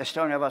ambassador.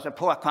 Estonia was a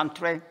poor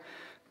country,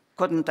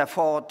 couldn't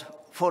afford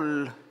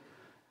full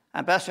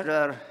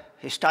ambassador.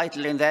 His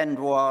title in the end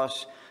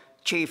was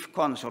chief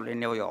consul in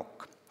New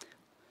York.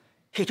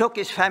 He took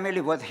his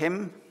family with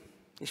him.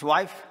 his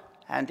wife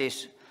and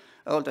his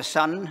oldest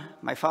son,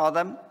 my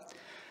father.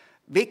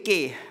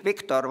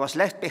 Viktor was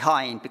left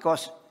behind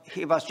because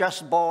he was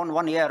just born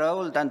 1 year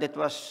old, and it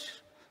was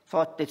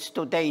thought it's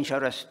too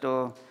dangerous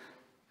to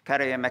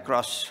carry him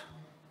across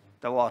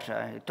the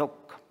water. It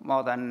took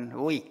more than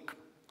a week.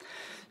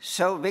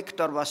 So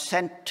Viktor was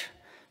sent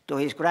to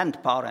his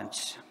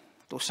grandparents,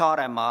 to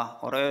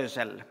Saaremaa or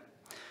Ösel,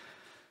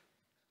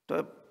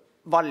 to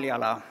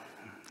Valjala.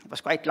 He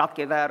was quite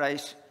lucky there,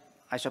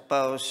 I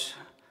suppose.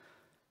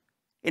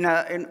 In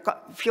a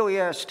few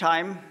years'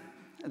 time,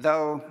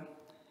 though,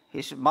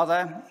 his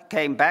mother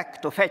came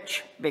back to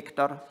fetch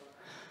Viktor,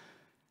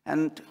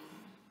 and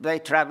they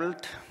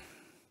traveled.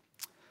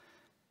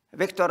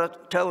 Viktor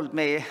told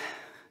me,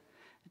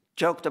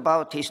 joked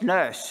about his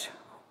nurse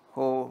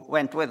who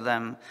went with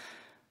them.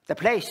 The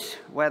place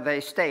where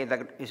they stayed,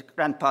 his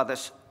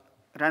grandparents'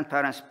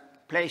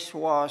 place,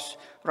 was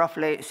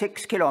roughly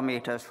 6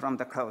 kilometers from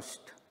the coast.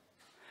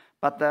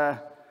 But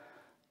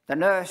the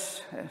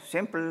nurse, a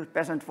simple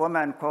peasant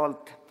woman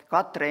called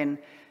Katrin,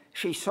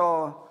 she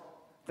saw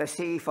the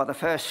sea for the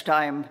first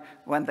time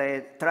when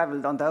they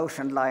traveled on the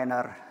ocean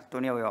liner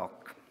to New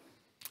York.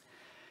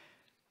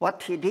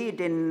 What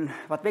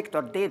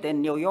Viktor did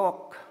in New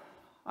York,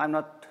 I'm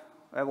not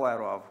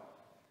aware of.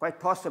 Quite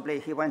possibly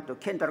he went to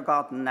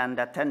kindergarten and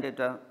attended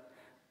a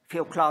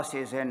few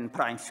classes in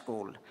prime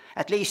school.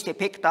 At least he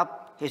picked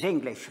up his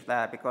English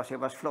there because he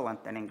was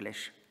fluent in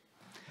English.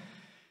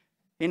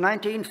 In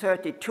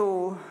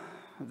 1932,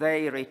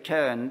 they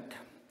returned.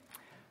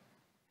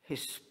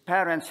 His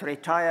parents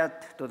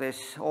retired to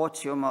this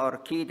Ootsium or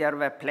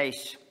Kiidjärve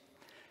place.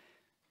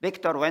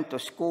 Viktor went to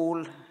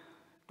school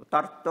to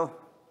Tartu.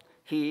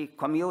 He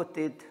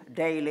commuted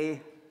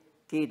daily.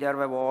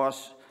 Kiidjärve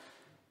was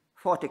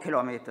 40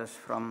 kilometers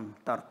from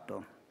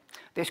Tartu.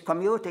 This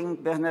commuting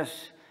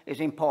business is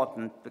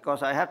important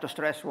because I have to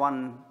stress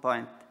one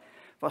point.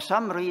 For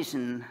some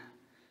reason,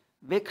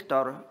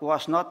 Viktor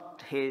was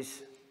not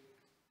his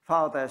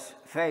father's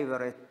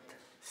favorite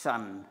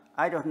son.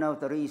 I don't know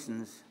the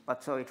reasons,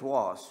 but so it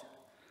was.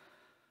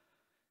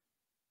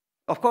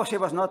 Of course, he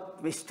was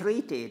not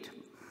mistreated,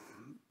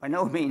 by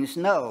no means,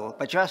 no,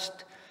 but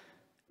just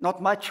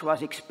not much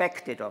was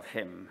expected of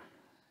him.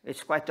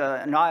 It's quite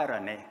an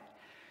irony.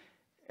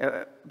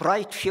 A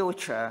bright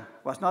future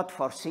was not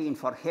foreseen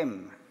for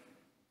him.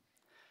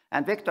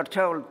 And Viktor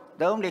told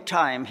the only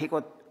time he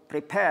could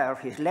prepare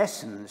his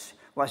lessons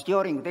was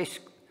during this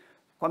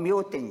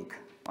commuting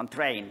on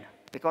train,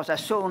 because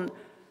as soon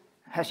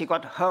as he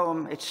got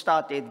home, it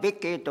started,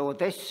 Vicky, do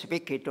this,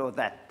 Vicky, do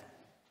that.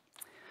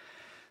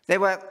 They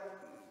were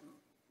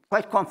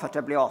quite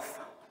comfortably off,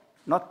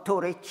 not too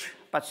rich,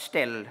 but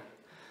still.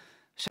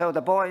 So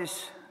the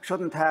boys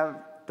shouldn't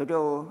have to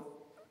do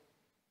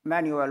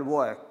manual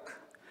work.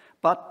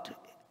 But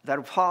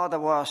their father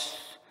was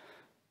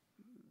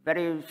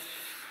very,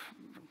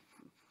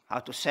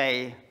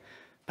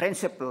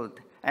 principled,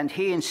 and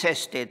he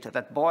insisted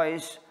that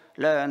boys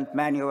learned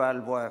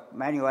manual work,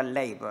 manual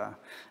labor.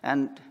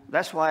 And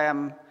that's why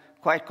I'm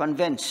quite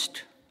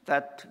convinced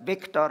that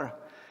Viktor,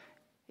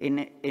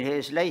 in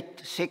his late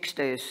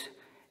 60s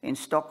in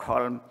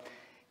Stockholm,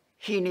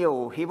 he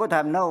would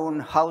have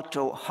known how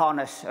to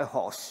harness a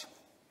horse.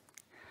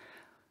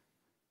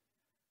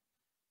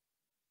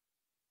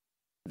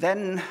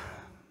 Then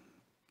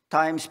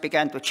times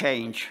began to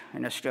change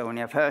in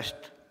Estonia. First,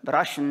 the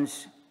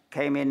Russians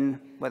came in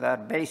with their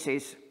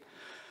bases.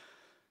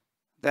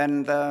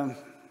 Then the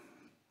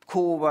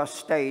coup was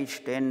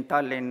staged in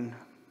Tallinn.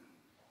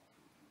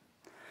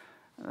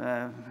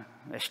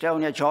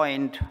 Estonia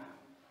joined,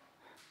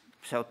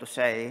 so to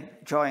say,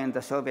 joined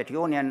the Soviet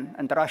Union,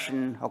 and the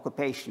Russian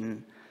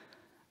occupation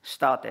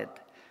started.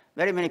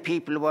 Very many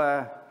people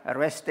were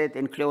arrested,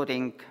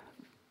 including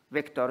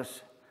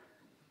Viktor's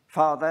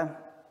father.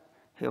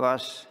 He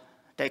was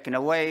taken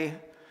away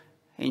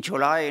in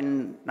July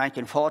in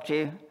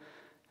 1940,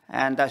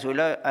 and as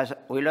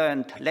we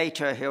learned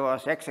later, he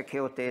was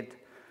executed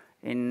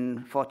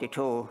in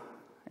 1942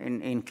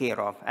 in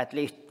Kirov. At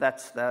least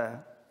that's the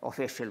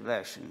official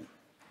version.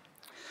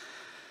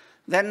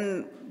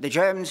 Then the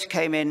Germans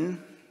came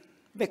in.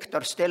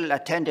 Viktor still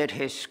attended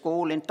his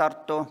school in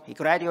Tartu. He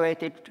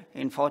graduated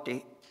in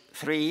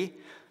 1943,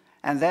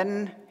 and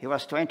then he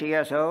was 20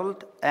 years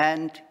old,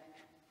 and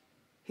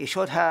he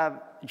should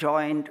have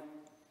joined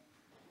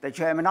the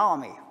German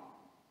army.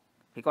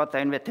 He got the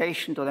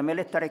invitation to the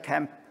military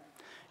camp.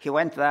 He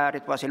went there,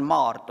 it was in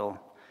Maardu,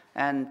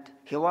 and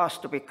he was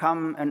to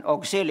become an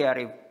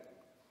auxiliary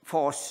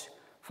force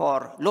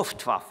for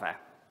Luftwaffe.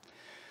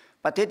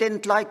 But he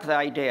didn't like the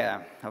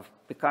idea of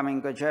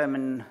becoming a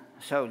German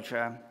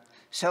soldier,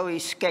 so he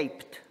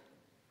escaped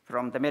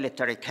from the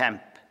military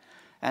camp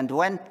and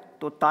went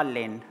to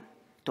Tallinn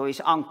to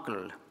his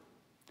uncle.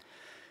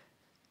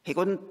 He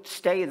couldn't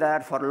stay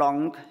there for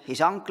long.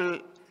 His uncle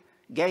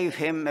gave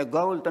him a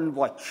golden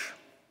watch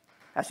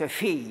as a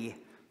fee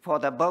for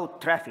the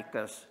boat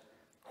traffickers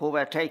who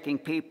were taking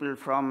people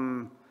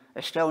from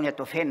Estonia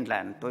to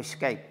Finland to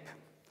escape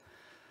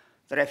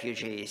the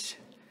refugees.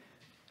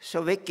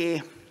 So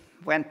Vicky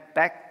went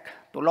back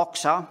to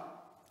Loksa,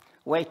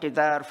 waited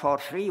there for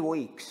 3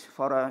 weeks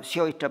for a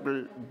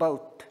suitable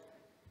boat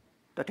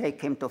to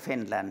take him to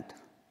Finland.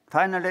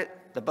 Finally,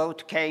 the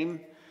boat came.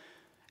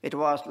 It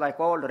was like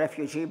all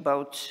refugee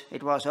boats,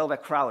 it was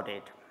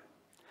overcrowded.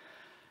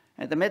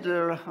 In the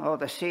middle of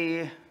the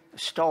sea, a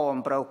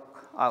storm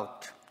broke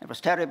out. It was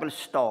a terrible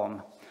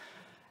storm.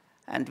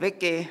 And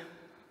Vicky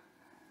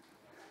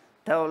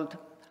told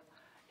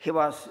he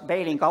was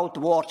bailing out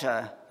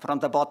water from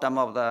the bottom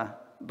of the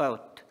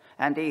boat,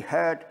 and he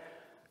heard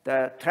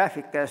the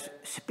traffickers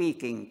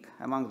speaking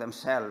among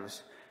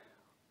themselves.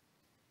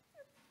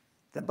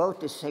 The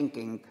boat is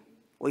sinking.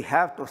 We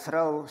have to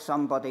throw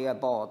somebody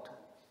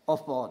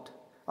offboard,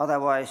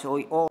 otherwise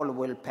we all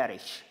will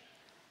perish.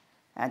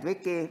 And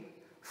Vicky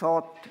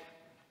thought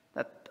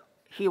that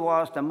he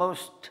was the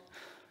most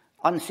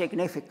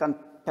insignificant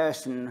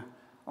person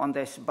on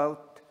this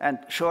boat, and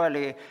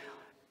surely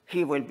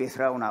he will be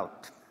thrown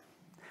out.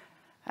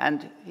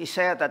 And he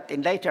said that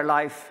in later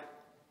life,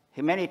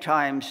 he many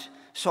times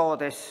saw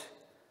this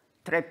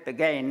trip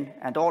again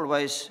and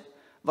always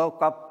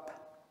woke up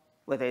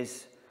with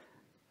his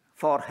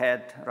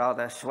forehead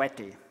rather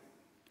sweaty.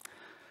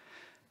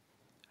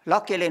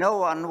 Luckily, no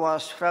one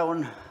was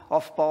thrown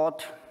off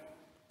board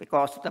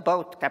because the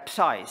boat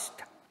capsized,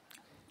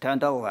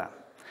 turned over.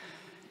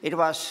 It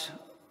was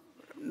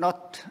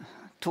not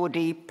too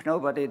deep,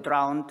 nobody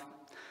drowned,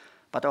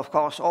 but of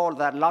course all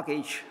that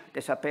luggage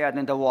disappeared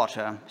in the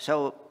water.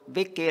 So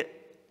Vicky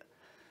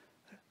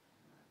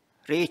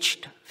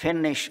reached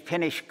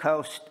Finnish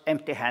coast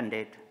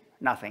empty-handed,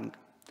 nothing.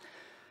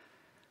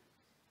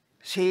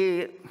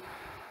 She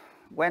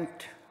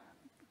went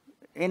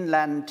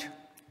inland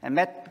and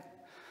met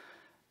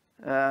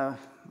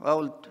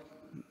old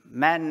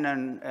man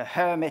and a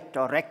hermit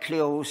or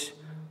recluse,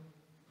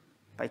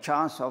 by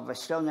chance of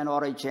Estonian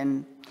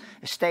origin,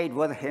 stayed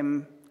with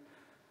him.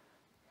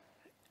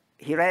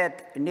 He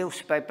read a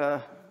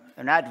newspaper,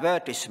 an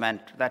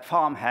advertisement that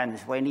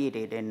farmhands were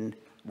needed in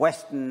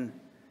western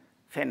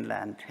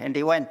Finland, and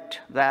he went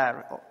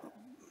there.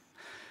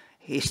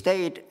 He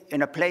stayed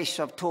in a place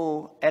of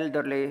 2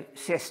 elderly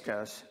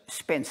sisters,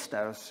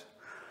 spinsters,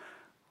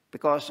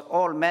 because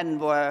all men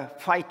were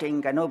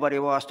fighting and nobody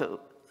was to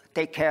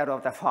take care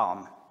of the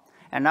farm.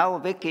 And now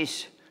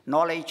Vicky's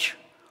knowledge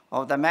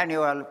of the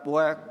manual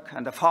work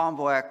and the farm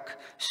work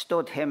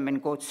stood him in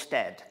good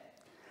stead.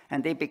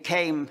 And he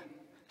became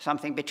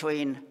something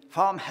between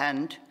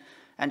farmhand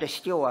and a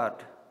steward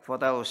for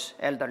those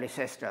elderly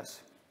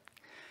sisters.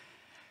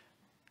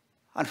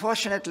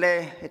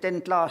 Unfortunately, it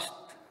didn't last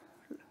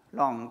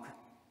long.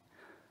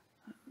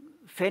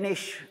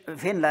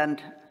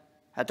 Finland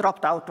had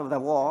dropped out of the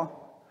war,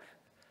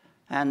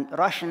 and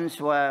Russians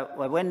were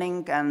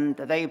winning, and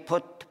they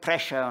put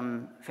pressure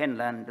on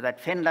Finland that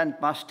Finland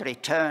must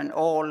return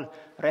all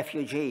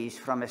refugees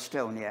from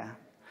Estonia.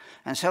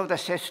 And so the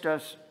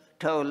sisters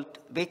told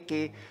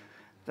Vicky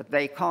that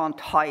they can't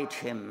hide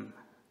him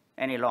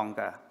any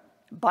longer,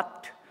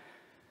 but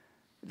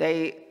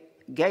they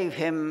gave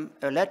him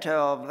a letter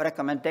of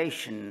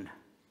recommendation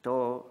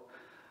to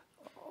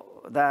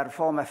their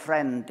former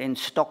friend in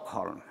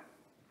Stockholm.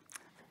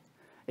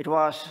 It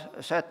was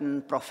a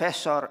certain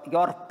Professor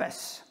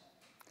Jorpes.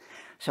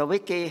 So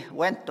Vicky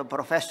went to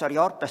Professor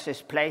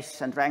Jorpes's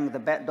place and rang the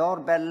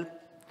doorbell.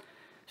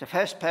 The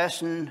first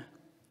person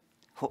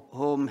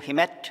whom he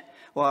met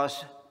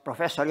was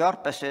Professor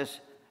Jorpes's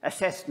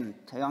assistant,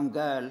 a young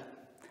girl,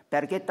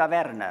 Birgitta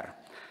Werner.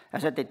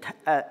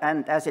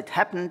 As it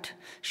happened,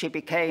 she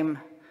became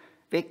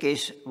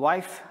Vicky's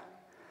wife,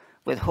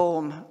 with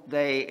whom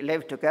they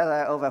lived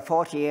together over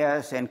 40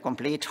 years in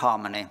complete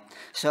harmony.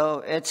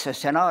 So it's a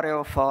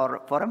scenario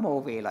for a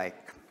movie, like.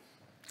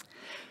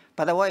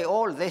 By the way,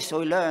 all this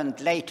we learned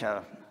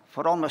later.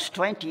 For almost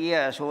 20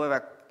 years, we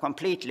were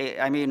completely,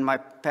 I mean, my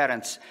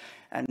parents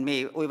and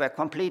me, we were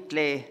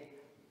completely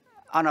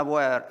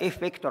unaware if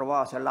Viktor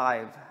was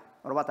alive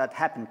or what had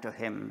happened to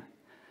him.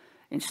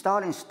 In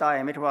Stalin's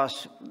time, it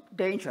was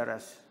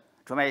dangerous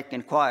to make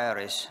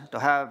inquiries, to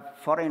have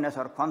foreigners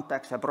or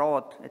contacts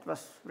abroad. It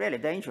was really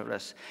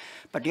dangerous.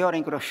 But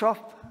during Khrushchev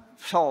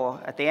thaw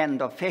at the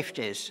end of the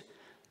 50s,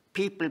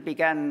 people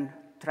began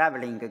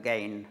traveling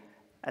again,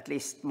 at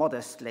least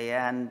modestly,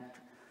 and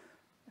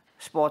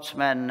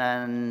sportsmen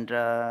and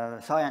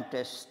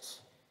scientists,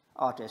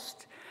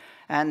 artists.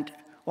 And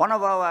one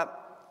of our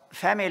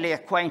family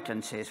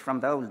acquaintances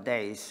from the old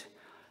days,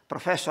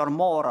 Professor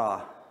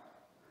Mora,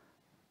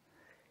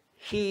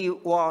 he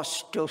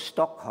was to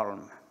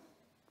Stockholm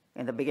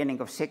in the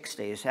beginning of the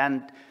 60s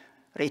and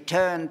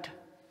returned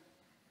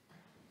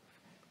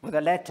with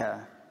a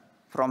letter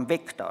from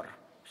Viktor,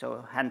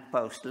 so hand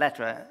post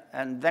letter,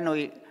 and then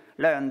we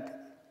learned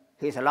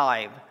he's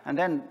alive, and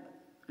then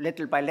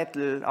little by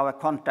little our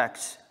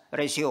contacts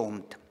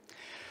resumed.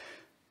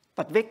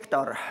 But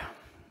Viktor,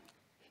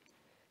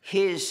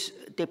 his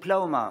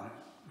diploma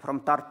from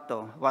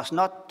Tartu was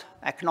not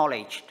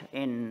acknowledged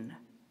in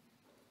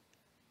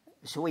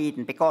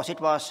Sweden because it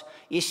was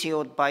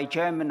issued by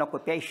German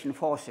occupation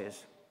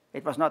forces.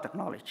 It was not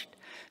acknowledged.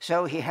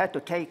 So he had to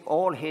take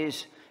all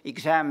his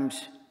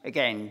exams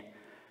again.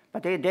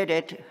 But he did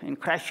it in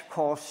crash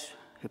course.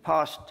 He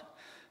passed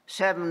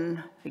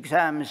 7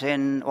 exams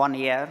in 1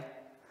 year.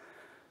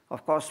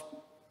 Of course,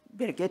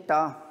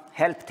 Birgitta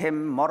helped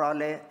him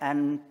morally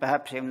and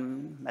perhaps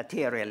even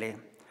materially.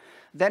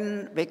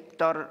 Then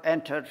Viktor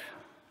entered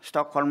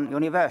Stockholm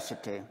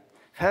University.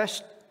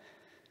 First,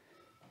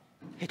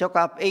 he took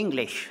up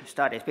English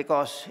studies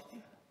because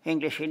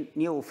English he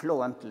knew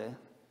fluently.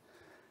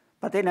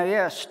 But in a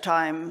year's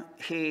time,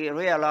 he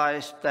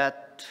realized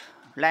that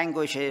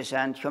languages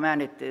and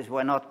humanities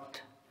were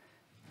not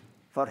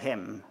for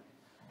him.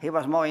 He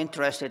was more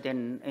interested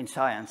in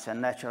science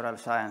and natural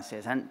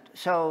sciences. And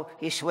so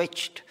he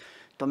switched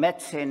to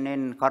medicine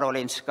in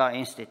Karolinska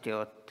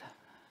Institute.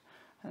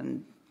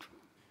 And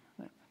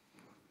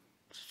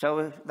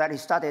so that he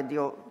studied,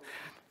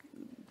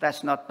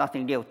 that's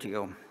nothing new to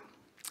you.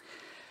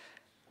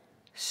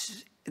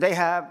 They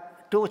have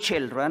 2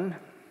 children,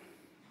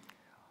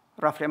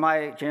 roughly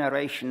my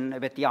generation, a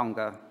bit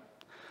younger.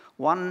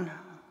 One,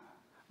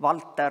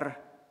 Walter,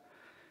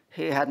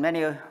 he had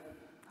many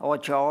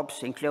odd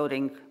jobs,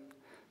 including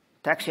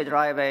taxi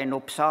driver in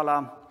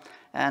Uppsala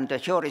and a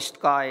tourist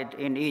guide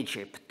in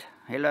Egypt.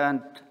 He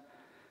learned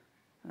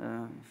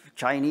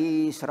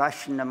Chinese,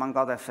 Russian, among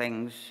other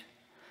things.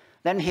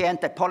 Then he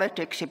entered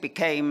politics. He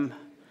became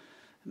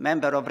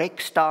member of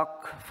Riksdag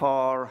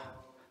for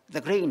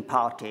the Green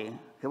Party.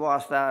 He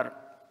was their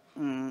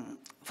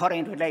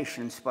foreign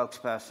relations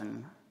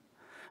spokesperson.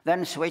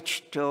 Then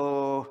switched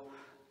to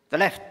the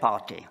Left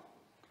Party.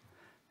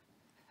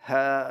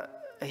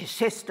 His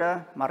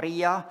sister,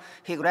 Maria,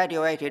 he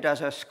graduated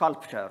as a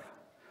sculptor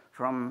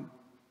from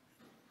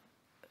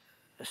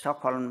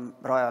Stockholm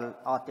Royal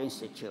Art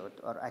Institute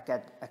or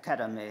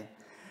Academy.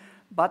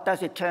 But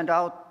as it turned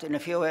out, in a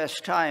few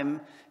years'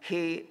 time,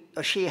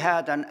 she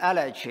had an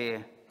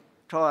allergy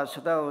towards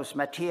those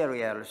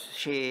materials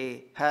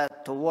she had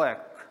to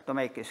work to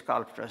make a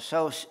sculpture.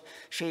 So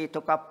she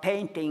took up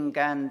painting,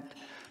 and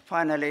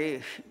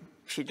finally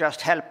she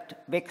just helped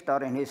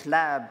Viktor in his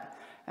lab,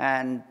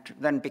 and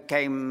then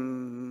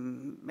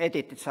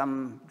edited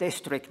some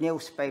district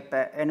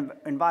newspaper,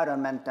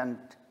 environment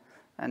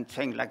and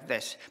things like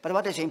this. But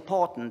what is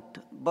important,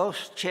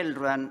 both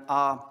children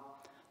are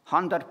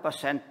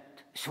 100%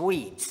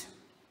 Swedes.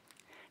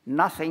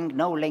 Nothing,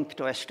 no link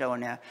to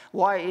Estonia.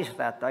 Why is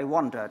that? I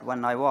wondered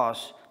when I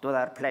was to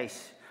their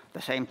place at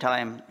the same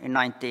time in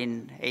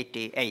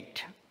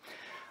 1988.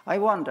 I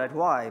wondered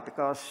why,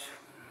 because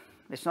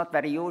it's not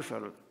very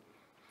usual.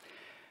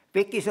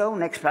 Vicky's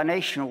own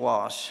explanation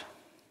was,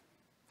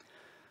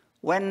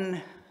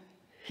 when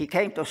he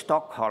came to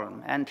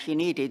Stockholm and he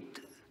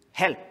needed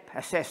help,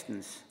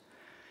 assistance,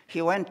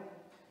 he went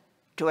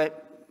to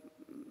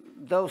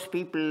those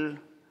people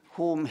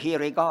whom he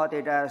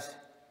regarded as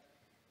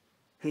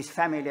his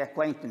family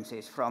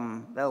acquaintances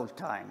from the old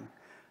time.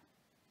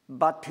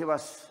 But he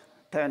was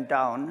turned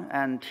down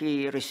and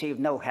he received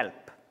no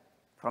help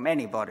from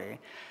anybody.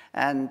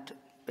 And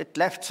it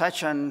left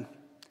such an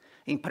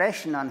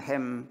impression on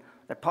him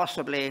that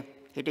possibly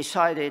he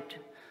decided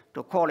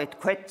to call it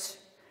quits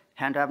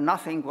and have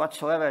nothing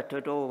whatsoever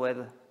to do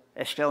with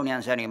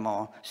Estonians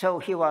anymore. So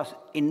he was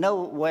in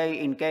no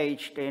way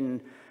engaged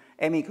in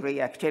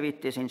emigre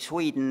activities in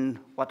Sweden,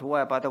 what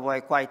were, by the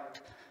way,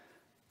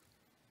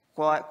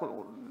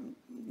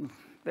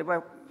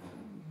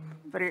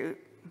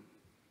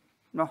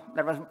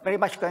 there was very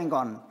much going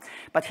on.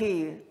 But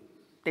he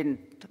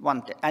didn't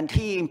want it. And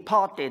he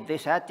imparted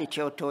this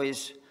attitude to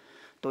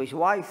his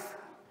wife,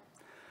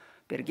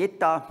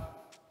 Birgitta,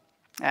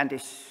 and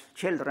his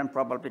children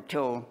probably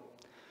too.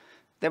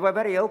 They were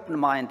very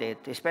open-minded,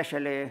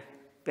 especially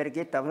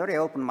Birgitta, a very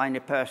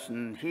open-minded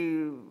person.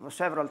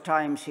 Several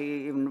times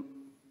he even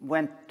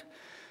went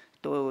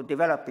to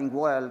developing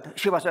world.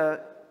 She was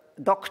a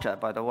doctor,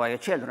 by the way, a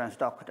children's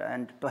doctor,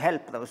 and to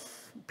help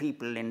those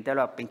people in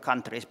developing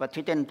countries, but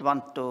he didn't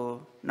want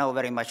to know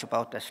very much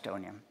about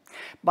Estonia.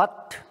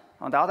 But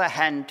on the other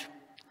hand,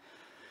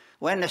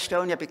 when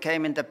Estonia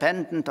became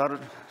independent or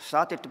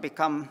started to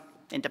become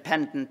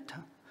independent,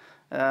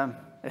 a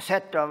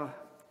set of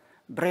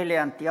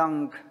brilliant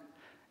young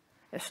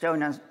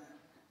Estonian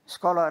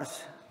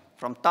scholars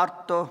from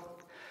Tartu,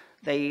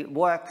 they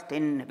worked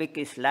in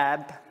Vicky's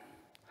lab,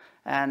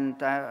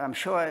 and I'm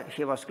sure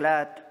he was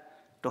glad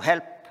to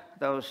help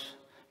those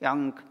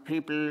young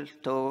people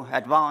to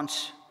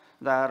advance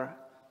their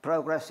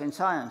progress in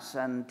science.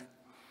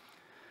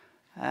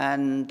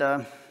 And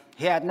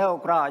he had no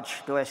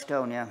grudge to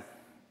Estonia,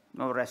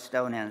 nor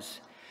Estonians.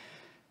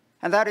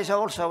 And there is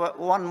also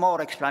one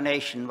more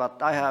explanation,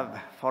 what I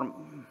have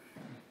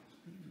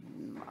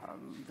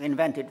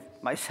invented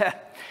myself.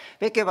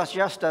 Vicky was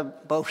just a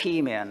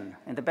bohemian,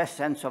 in the best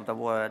sense of the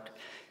word.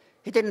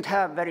 He didn't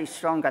have very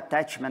strong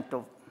attachment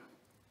to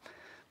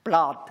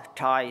blood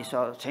ties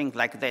or things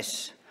like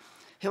this.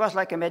 He was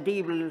like a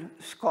medieval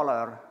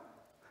scholar.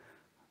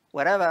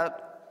 Wherever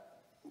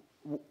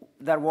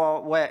there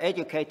were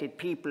educated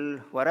people,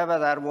 wherever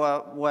there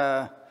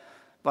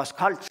was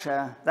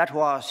culture, that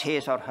was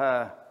his or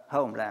her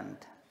homeland.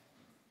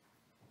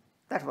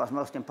 That was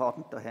most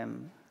important to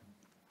him.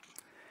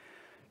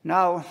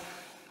 Now,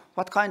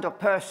 what kind of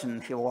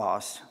person he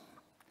was?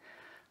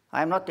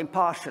 I'm not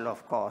impartial,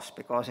 of course,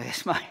 because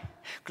he's my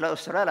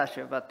close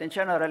relative, but in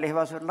general, he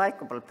was a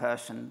likable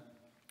person.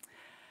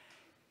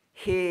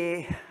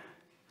 He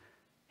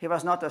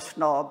was not a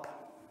snob,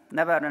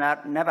 never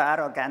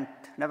arrogant,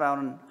 never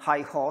on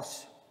high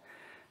horse.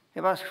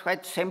 He was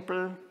quite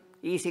simple,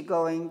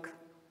 easygoing,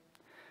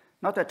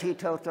 not a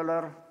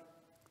teetotaler,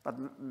 but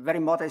very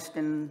modest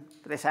in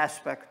this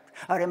aspect.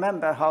 I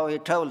remember how he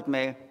told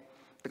me,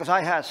 because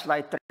I had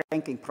slight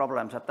drinking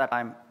problems at that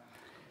time,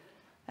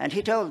 and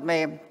he told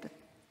me that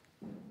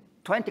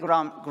 20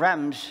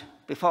 grams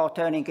before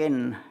turning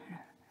in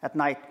at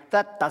night,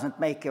 that doesn't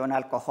make you an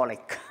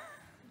alcoholic.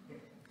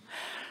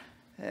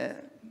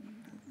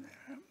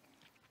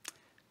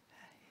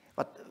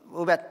 But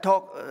we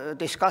were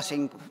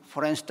discussing,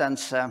 for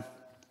instance,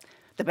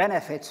 the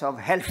benefits of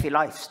healthy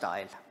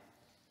lifestyle.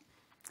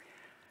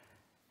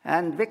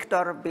 And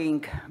Viktor,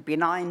 being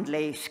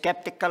benignly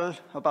skeptical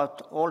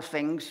about all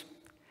things,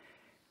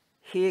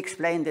 he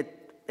explained it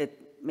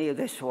me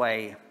this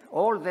way.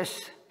 All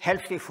this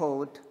healthy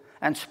food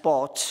and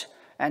sports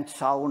and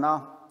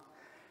sauna,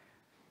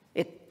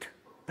 it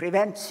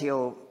prevents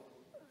you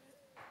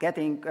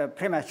getting a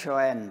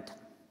premature end.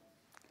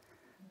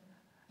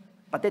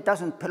 But it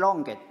doesn't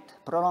prolong it.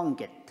 Prolong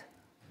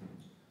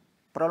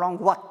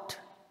what?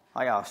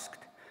 I asked.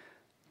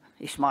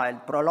 He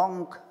smiled.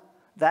 Prolong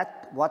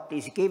that what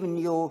is given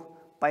you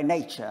by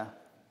nature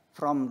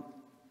from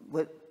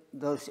with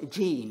those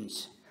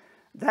genes.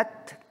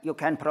 That you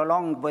can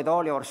prolong with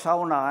all your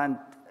sauna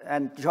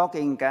and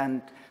jogging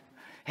and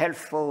health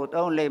food,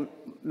 only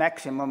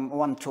maximum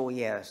 1-2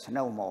 years,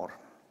 no more.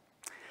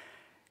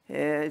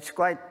 It's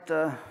quite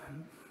a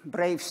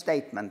brave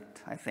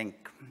statement, I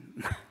think.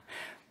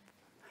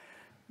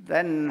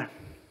 Then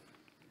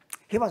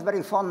he was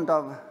very fond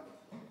of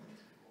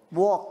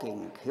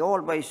walking. He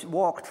always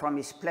walked from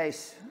his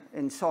place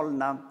in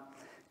Solna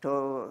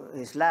to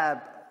his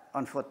lab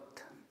on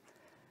foot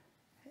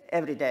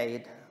every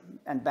day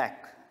and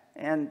back.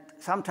 And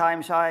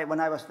sometimes when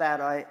I was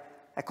there, I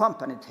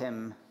accompanied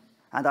him,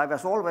 and I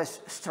was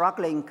always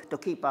struggling to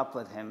keep up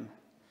with him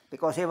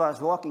because he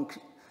was walking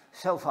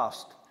so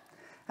fast.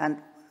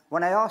 And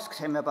when I asked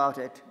him about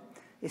it,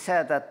 he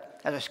said that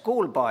as a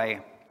schoolboy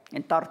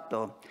in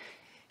Tartu,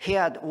 he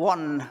had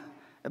won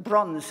a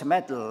bronze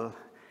medal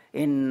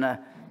in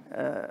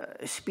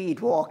speed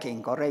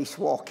walking or race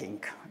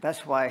walking.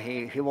 That's why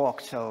he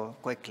walked so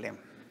quickly.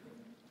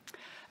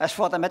 As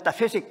for the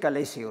metaphysical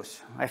issues,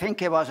 I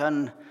think he was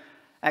an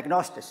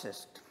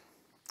agnosticist.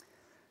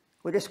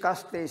 We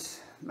discussed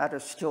these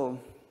matters too.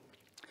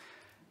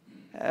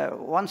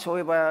 Once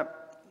we were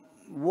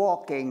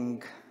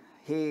walking,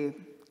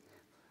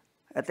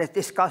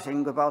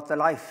 discussing about the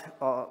life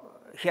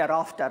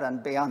hereafter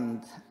and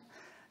beyond,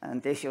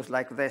 and issues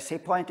like this, he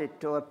pointed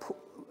to a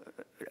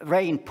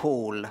rain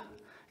pool.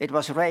 It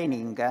was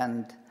raining,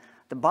 and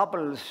the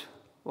bubbles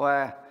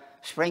were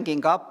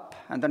springing up,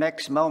 and the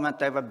next moment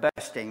they were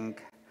bursting.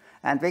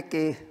 And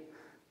Vicky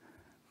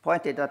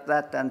pointed at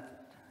that and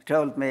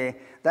told me,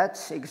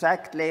 that's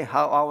exactly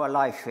how our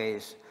life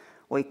is.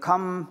 We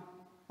come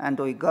and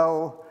we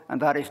go,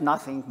 and there is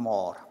nothing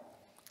more.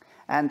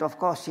 And of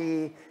course,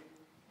 he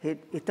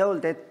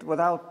told it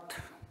without,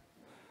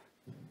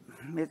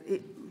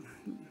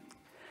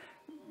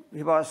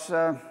 he was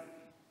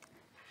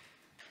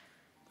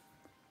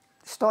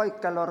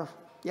stoical, or,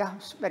 yeah,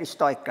 very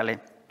stoically.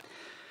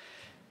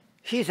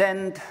 His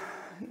end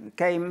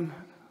came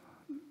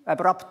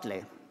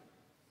abruptly.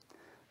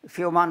 A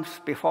few months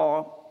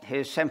before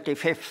his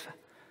 75th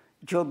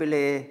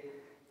jubilee,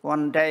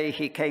 one day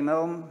he came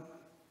home,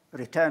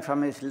 returned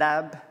from his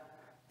lab,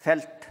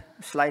 felt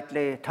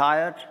slightly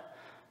tired,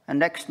 and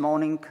next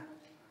morning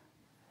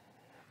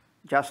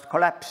just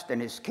collapsed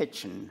in his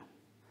kitchen.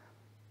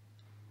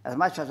 As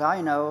much as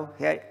I know,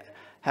 he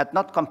had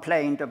not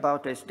complained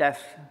about his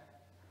death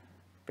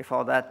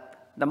before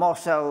that. The more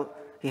so,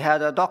 he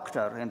had a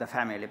doctor in the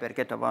family.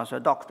 Birgitta was a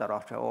doctor,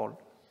 after all.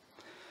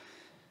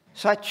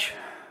 Such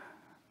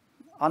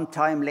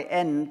untimely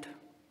end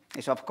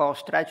is, of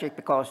course, tragic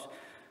because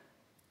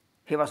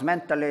he was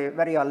mentally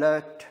very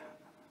alert,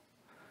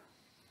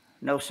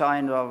 no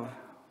sign of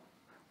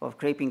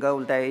creeping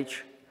old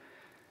age.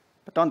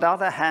 But on the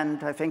other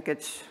hand, I think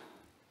it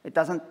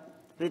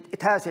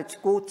has its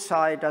good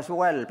side as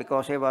well,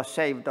 because he was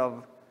saved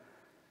of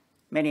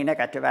many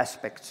negative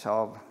aspects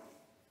of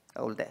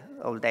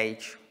old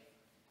age.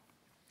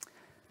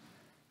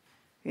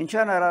 In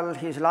general,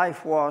 his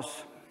life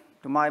was,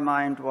 to my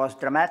mind, was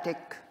dramatic,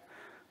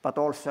 but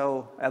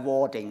also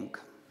rewarding.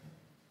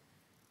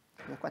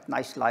 A quite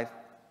nice life.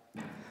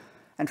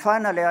 And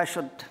finally, I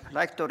should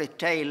like to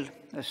retail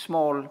a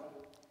small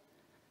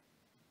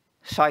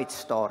side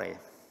story.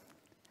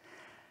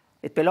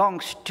 It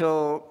belongs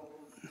to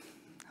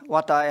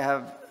what I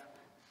have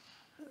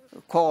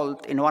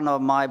called in one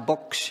of my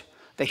books,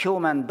 the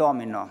human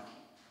domino,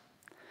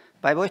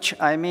 by which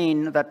I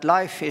mean that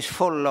life is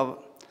full of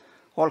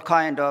all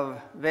kinds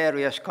of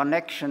various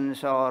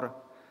connections or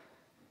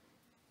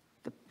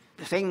the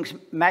things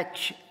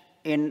match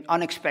in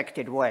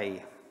unexpected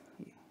way.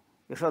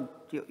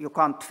 You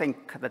can't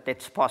think that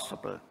it's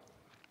possible.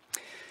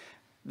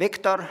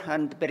 Viktor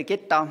and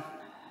Birgitta,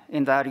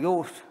 in their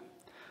youth,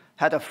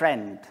 had a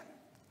friend,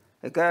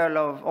 a girl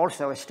of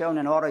also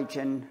Estonian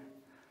origin,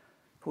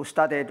 who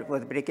studied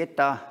with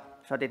Birgitta,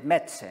 studied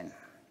medicine.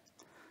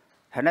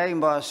 Her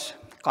name was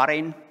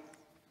Karin.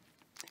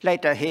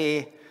 Later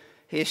he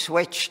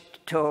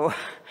switched to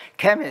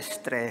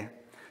chemistry.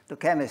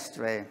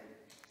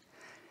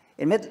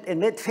 In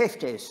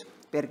mid-50s,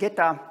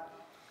 Birgitta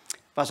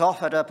was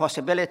offered a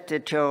possibility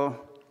to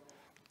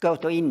go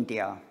to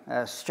India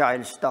as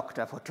child's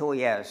doctor for 2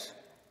 years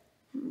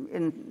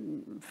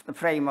in the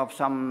frame of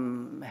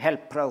some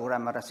help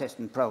program or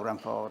assistance program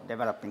for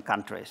developing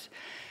countries.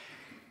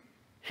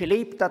 He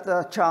leaped at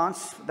the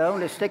chance. The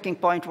only sticking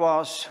point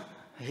was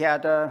he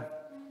had a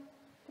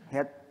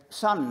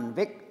son,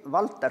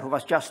 Walter, who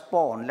was just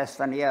born, less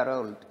than a year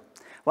old.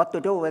 What to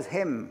do with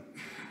him?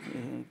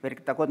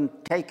 Birgitta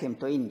couldn't take him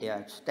to India.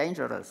 It's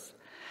dangerous.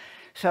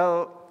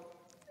 So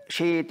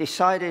she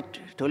decided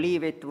to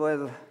leave it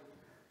with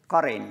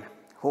Karin,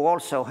 who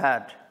also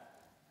had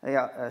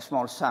a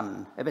small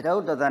son, a bit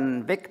older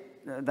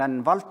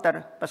than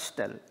Walter, but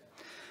still.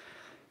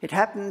 It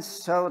happens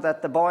so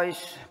that the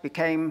boys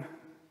became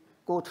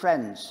good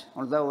friends,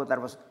 although there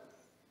was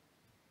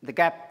the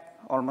gap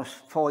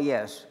almost 4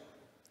 years.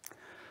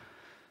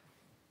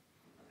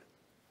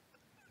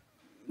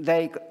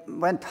 They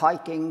went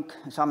hiking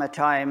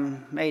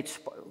summertime,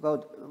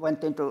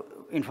 went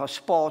in for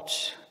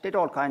sports, did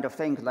all kinds of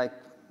things like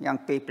young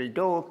people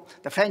do.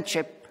 The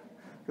friendship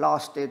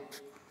lasted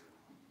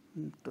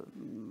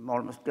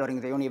almost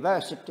during the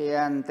university,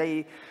 and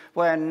they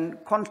were in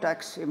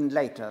contacts even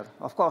later.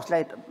 Of course,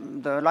 later,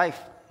 the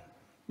life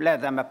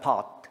led them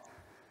apart.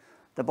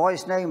 The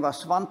boy's name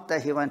was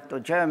Svante. He went to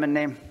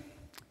Germany.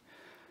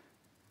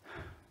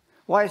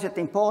 Why is it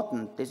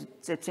important?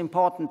 It's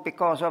important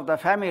because of the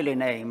family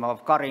name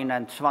of Karin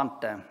and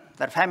Svante.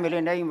 Their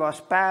family name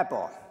was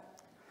Paabo,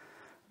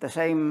 the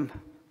same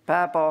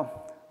Paabo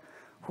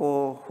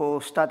who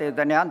studied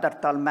the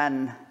Neanderthal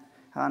man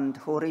and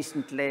who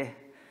recently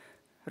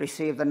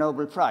received the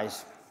Nobel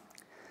Prize.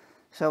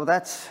 So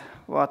that's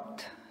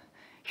what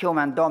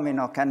human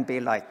domino can be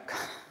like.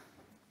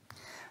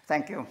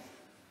 Thank you.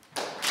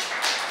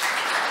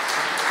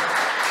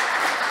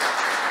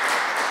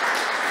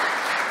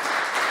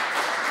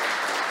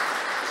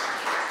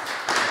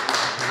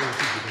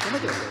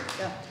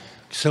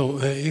 So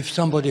if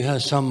somebody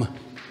has some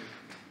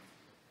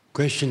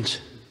questions.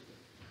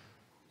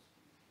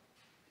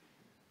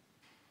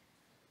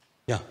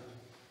 Yeah.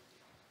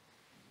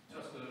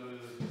 Just a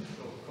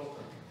short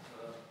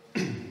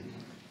comment.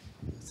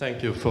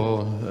 Thank you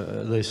for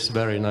this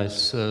very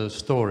nice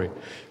story.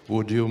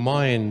 Would you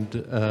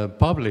mind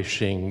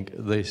publishing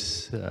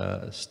this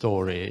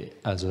story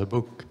as a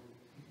book?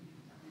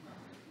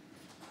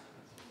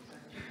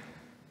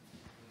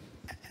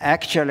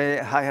 Actually,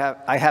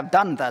 I have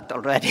done that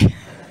already.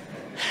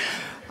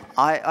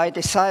 I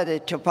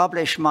decided to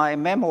publish my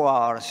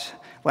memoirs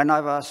when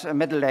I was a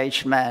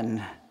middle-aged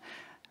man,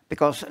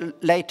 because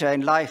later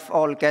in life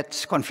all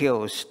gets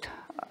confused.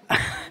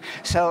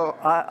 So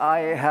I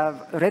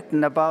have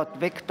written about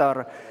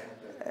Viktor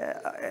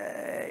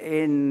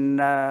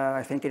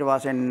I think it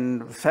was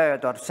in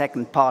third or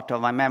second part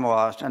of my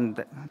memoirs, and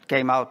it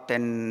came out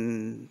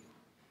in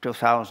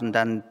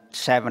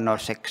 2007 or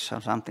 6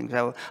 or something.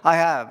 So I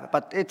have,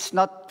 but it's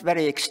not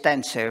very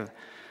extensive.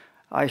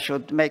 I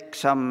should make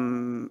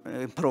some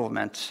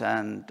improvements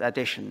and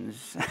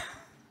additions.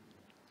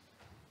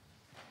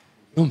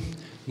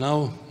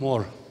 Now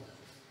more.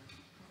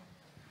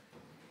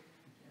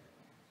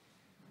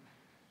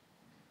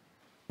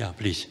 Yeah,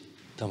 please,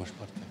 Tamas,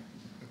 Bartfai.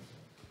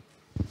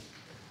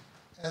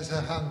 As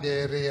a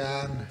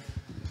Hungarian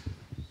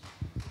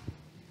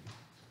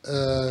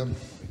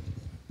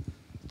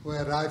who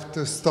arrived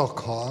to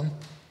Stockholm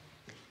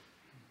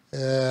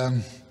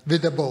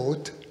with a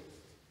boat,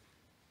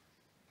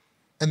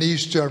 an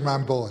East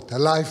German boat, a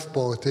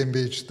lifeboat in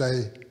which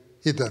they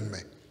hidden me,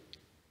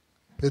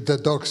 with the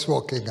dogs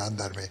walking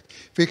under me.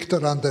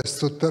 Viktor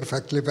understood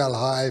perfectly well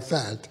how I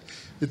felt.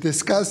 We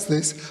discussed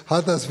this.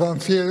 How does one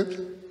feel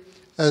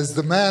as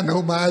the man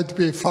who might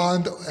be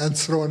found and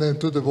thrown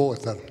into the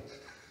water?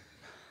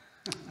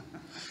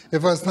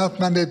 It was not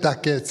many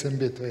decades in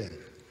between.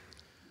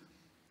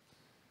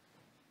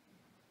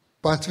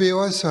 But we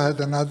also had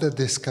another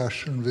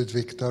discussion with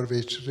Viktor,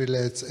 which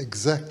relates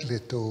exactly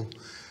to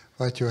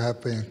what you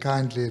have been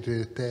kindly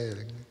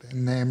retailing,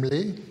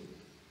 namely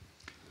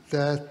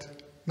that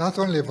not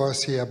only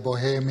was he a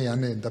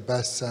bohemian in the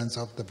best sense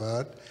of the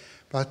word,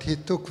 but he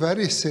took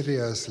very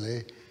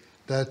seriously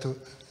that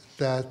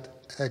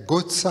a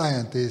good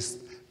scientist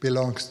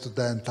belongs to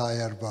the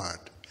entire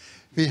world.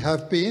 We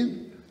have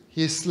been,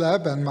 his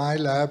lab and my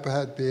lab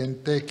had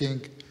been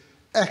taking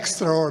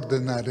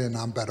extraordinary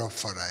number of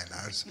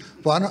foreigners.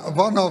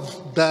 One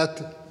of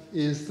that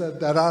is that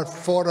there are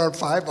 4 or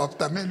 5 of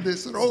them in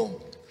this room.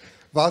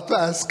 What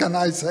else can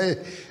I say?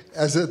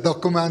 as a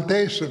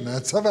documentation,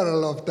 and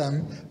several of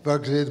them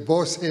worked with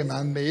both him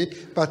and me,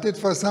 but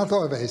it was not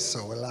always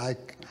so,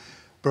 like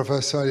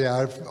Professor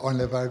Järv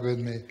only worked with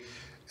me.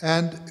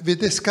 And we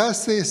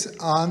discussed this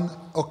on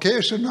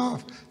occasion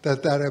of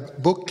that a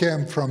book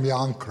came from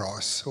Jan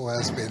Cross, who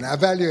has been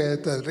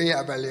evaluated,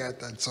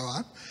 re-evaluated, and so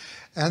on.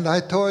 And I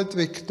told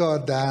Viktor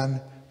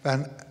then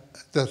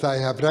that I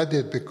have read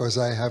it because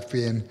I have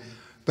been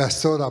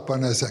bestowed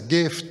upon as a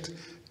gift,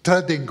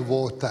 Treading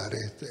Water,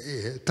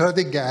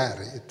 Treading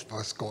Air, it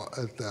was called,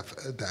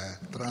 the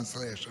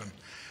translation.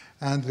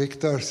 And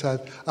Viktor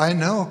said, I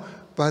know,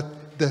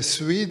 but the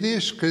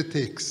Swedish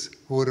critics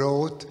who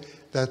wrote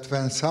that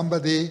when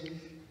somebody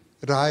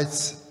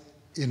writes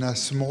in a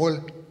small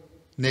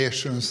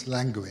nation's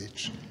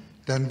language,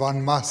 then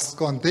one must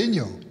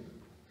continue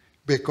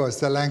because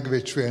the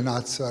language will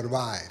not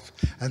survive.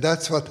 And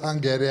that's what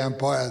Hungarian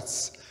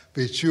poets,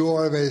 which you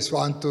always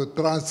want to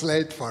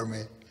translate for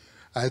me.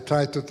 I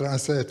tried to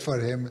translate for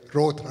him,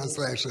 raw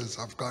translations,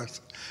 of course,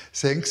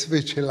 things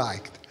which he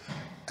liked.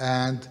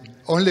 And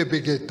only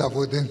Birgitta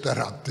would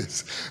interrupt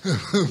this.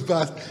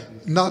 But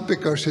not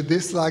because she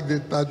disliked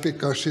it, but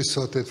because she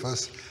thought it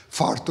was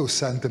far too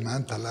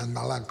sentimental and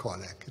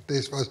melancholic.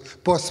 This was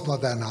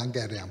postmodern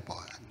Hungarian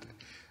poet.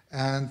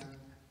 And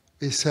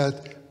we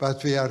said,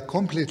 but we are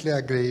completely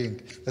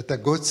agreeing that a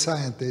good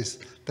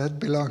scientist, that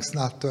belongs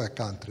not to a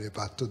country,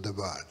 but to the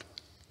world.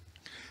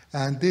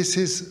 And this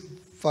is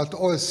what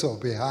also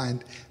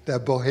behind the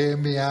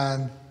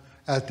Bohemian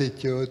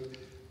attitude,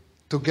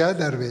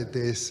 together with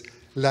this,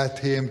 led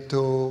him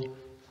to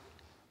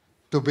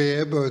be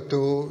able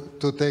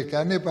to take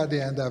anybody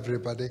and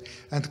everybody.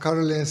 And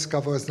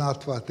Karolinska was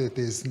not what it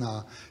is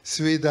now.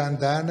 Sweden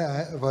then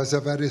was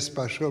a very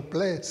special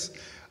place.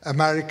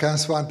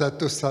 Americans wanted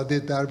to study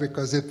there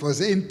because it was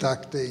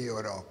intact in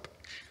Europe,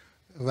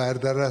 where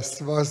the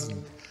rest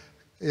wasn't.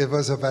 It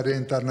was a very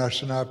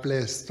international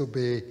place to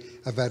be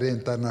a very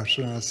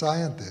international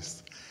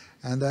scientist.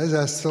 And as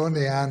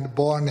Estonian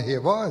born he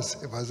was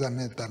an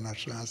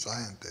international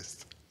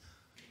scientist.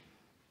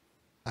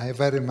 I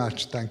very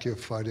much thank you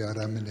for your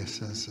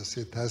reminiscences.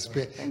 It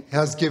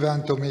has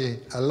given to me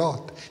a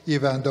lot,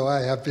 even though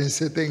I have been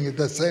sitting in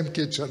the same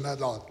kitchen a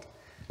lot.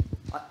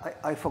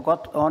 I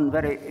forgot one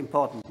very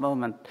important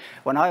moment.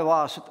 When I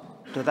was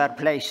to that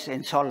place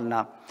in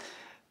Solna,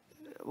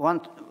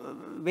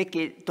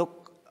 Vicky took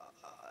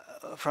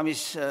from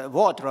his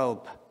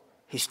wardrobe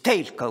his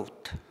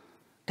tailcoat,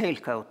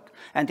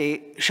 and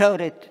he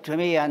showed it to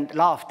me and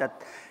laughed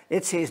that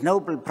it's his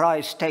Nobel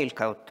Prize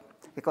tailcoat,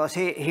 because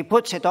he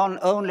puts it on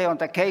only on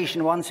the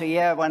occasion once a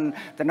year when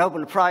the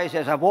Nobel Prize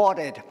is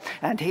awarded,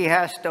 and he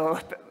has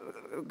to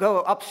go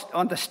up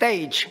on the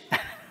stage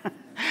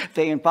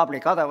in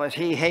public. Otherwise,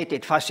 he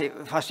hated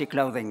fussy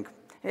clothing.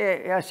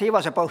 Yes, he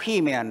was a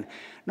bohemian,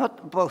 not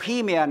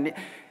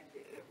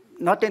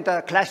in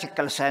the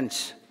classical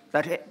sense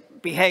that he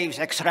behaves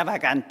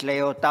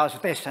extravagantly or does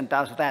this and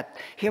does that.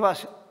 He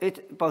was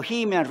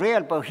bohemian.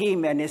 Real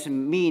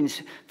bohemianism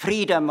means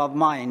freedom of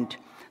mind.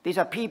 These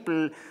are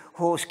people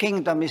whose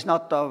kingdom is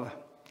not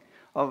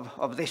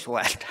of this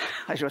world,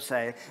 I should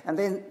say. And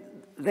then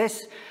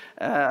this,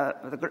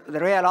 the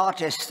real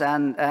artists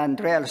and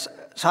real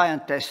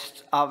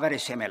scientists are very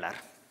similar.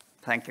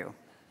 Thank you.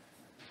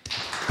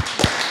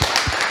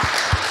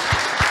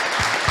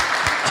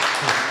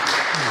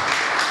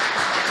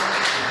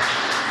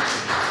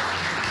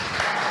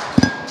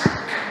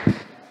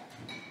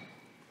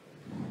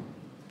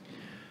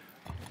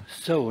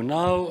 So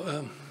now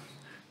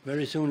there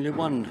is only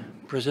one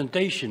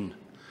presentation,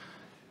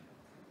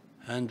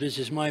 and this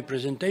is my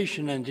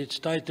presentation, and it's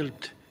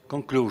titled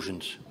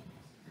Conclusions.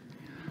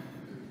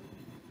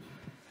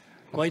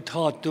 Quite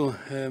hard to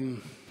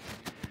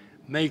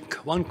make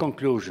one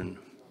conclusion,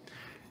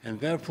 and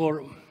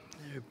therefore,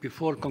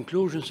 before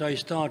conclusions, I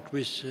start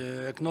with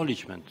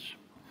acknowledgements.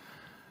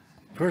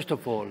 First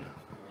of all,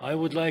 I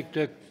would like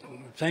to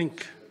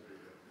thank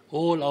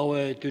all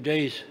our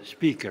today's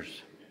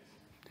speakers.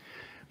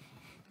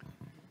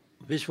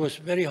 This was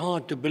very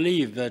hard to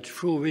believe that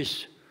through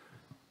this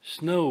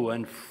snow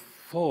and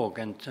fog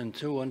and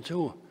so on,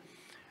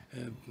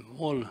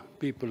 all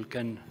people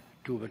can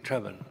do the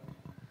travel.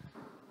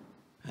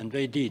 And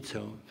they did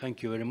so.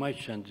 Thank you very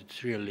much, and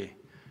it's really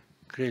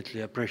greatly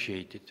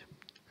appreciated.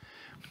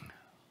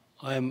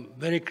 I am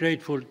very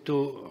grateful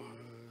to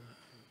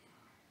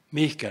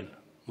Michael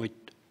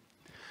Mutt,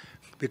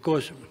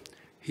 because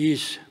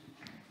his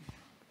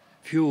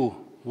few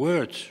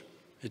words,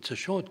 it's a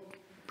short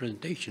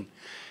presentation,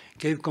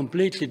 gave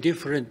completely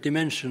different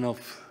dimension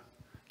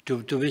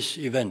to this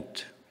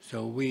event.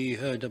 So we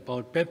heard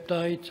about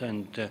peptides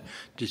and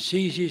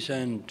diseases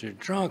and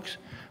drugs,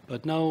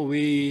 but now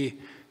we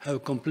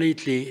have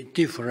completely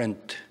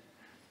different,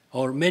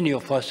 or many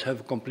of us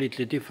have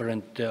completely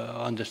different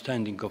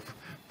understanding of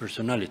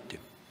personality.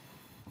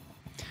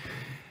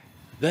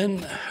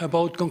 Then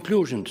about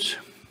conclusions.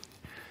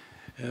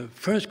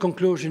 First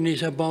conclusion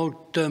is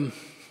about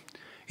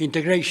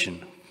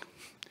integration.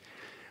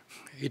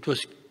 It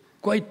was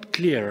quite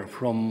clear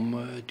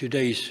from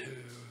today's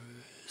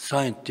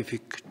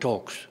scientific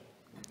talks,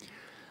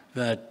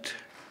 that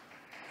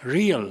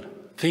real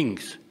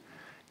things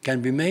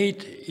can be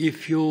made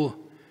if you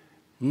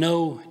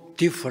know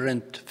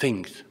different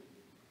things.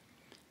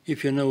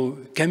 If you know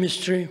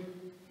chemistry,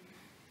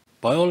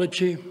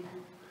 biology,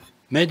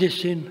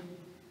 medicine,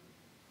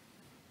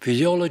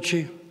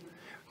 physiology,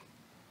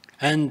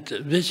 and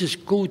this is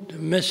good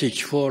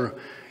message for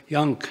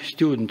young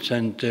students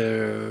and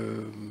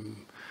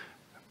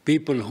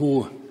people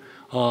who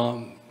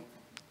are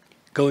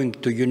going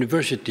to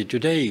university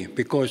today,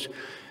 because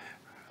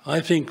I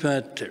think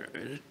that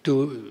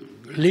to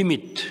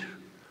limit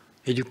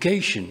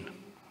education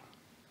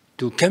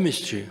to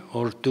chemistry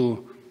or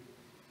to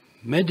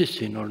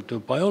medicine or to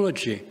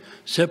biology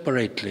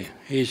separately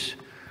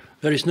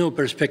there is no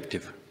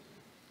perspective.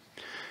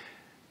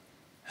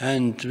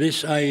 And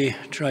this I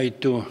try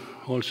to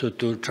also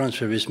to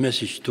transfer this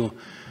message to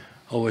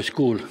our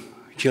school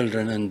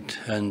children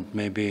and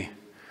maybe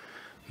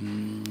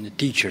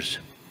teachers.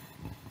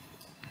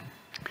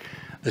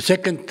 The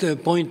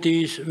second point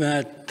is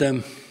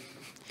that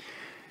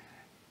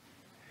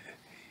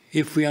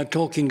if we are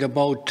talking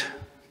about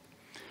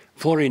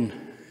foreign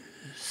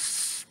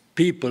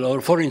people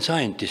or foreign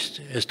scientists,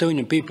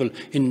 Estonian people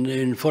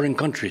in foreign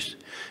countries,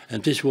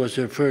 and this was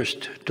the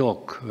first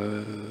talk,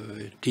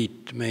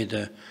 Tiit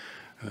made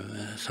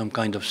some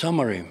kind of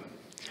summary.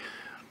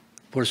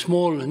 For a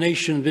small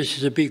nation, this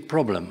is a big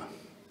problem.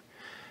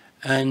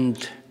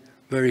 And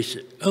there is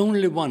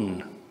only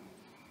one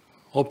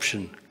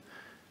option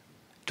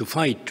to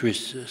fight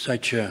with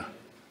such a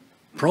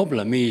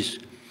problem is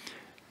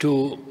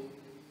to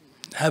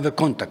have a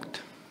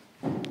contact.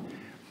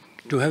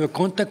 To have a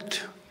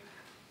contact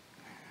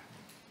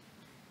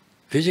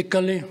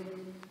physically,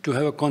 to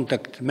have a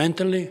contact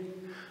mentally,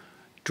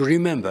 to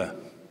remember.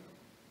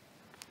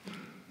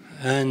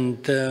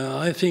 And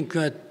I think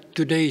that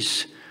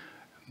today's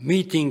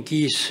meeting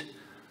is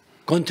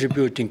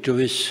contributing to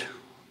this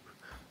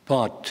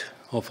part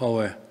of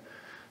our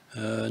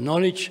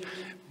knowledge.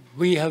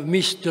 We have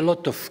missed a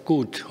lot of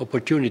good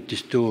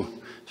opportunities to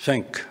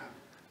thank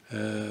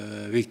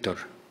Viktor,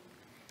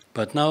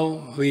 but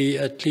now we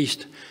at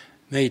least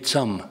made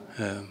some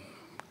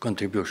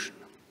contribution.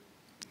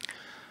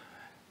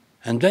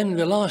 And then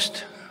the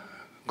last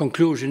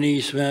conclusion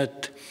is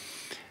that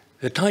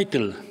the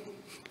title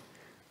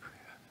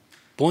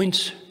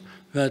points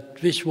that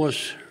this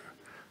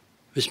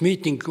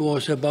meeting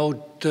was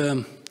about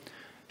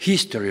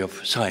history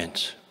of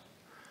science,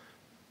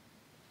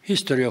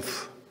 history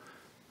of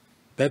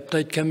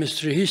peptide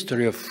chemistry,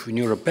 history of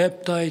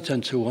neuropeptides,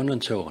 and so on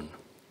and so on.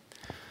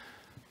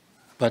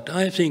 But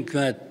I think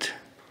that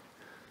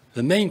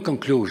the main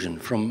conclusion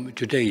from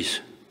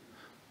today's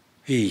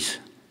is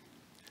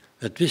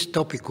that this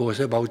topic was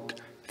about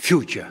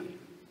future.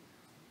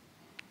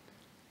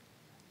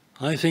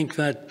 I think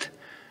that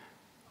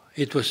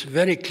it was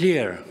very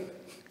clear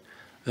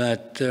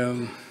that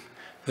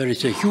there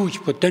is a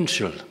huge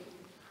potential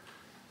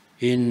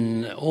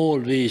in all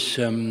these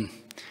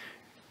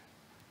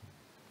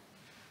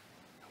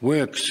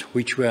works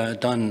which were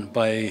done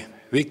by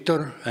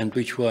Viktor and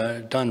which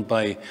were done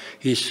by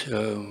his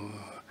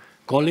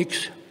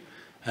colleagues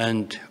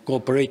and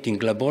cooperating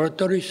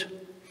laboratories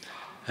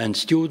and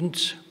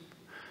students.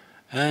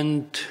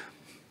 And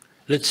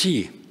let's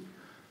see,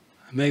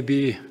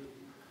 maybe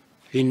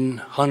in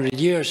 100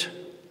 years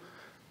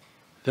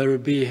there will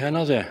be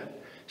another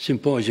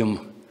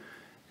symposium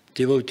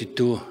devoted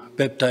to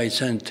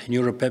peptides and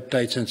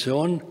neuropeptides and so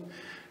on.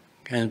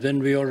 And then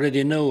we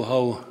already know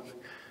how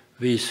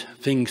these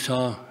things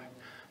are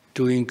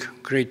doing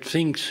great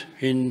things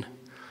in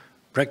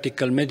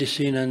practical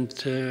medicine and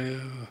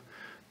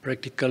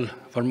practical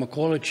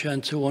pharmacology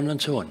and so on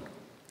and so on.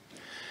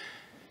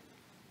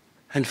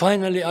 And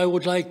finally, I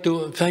would like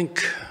to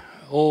thank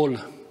all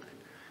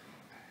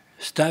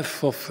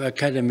staff of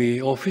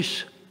Academy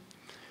office.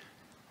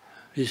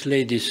 These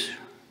ladies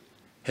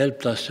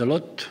helped us a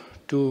lot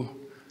to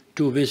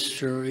do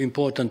this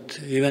important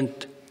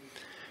event.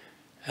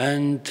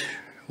 And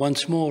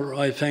once more,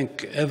 I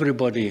thank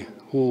everybody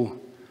who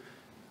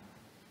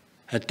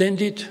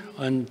attended,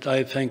 and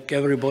I thank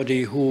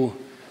everybody who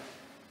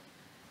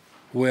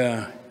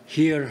were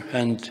here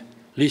and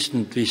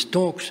listened to these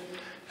talks,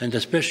 and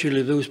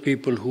especially those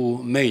people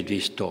who made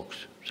these talks.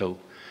 So,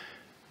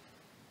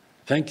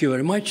 thank you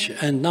very much.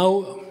 And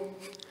now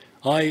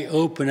I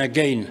open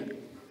again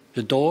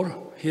the door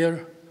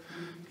here.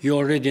 You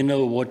already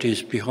know what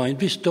is behind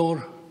this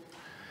door.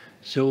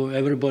 So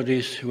everybody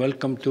is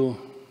welcome to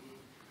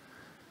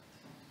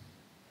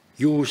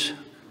use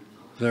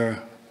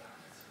their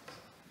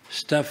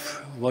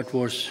stuff, what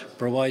was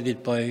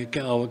provided by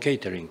our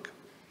catering.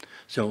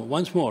 So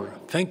once more,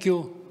 thank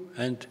you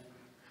and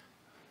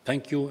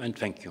thank you and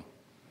thank you.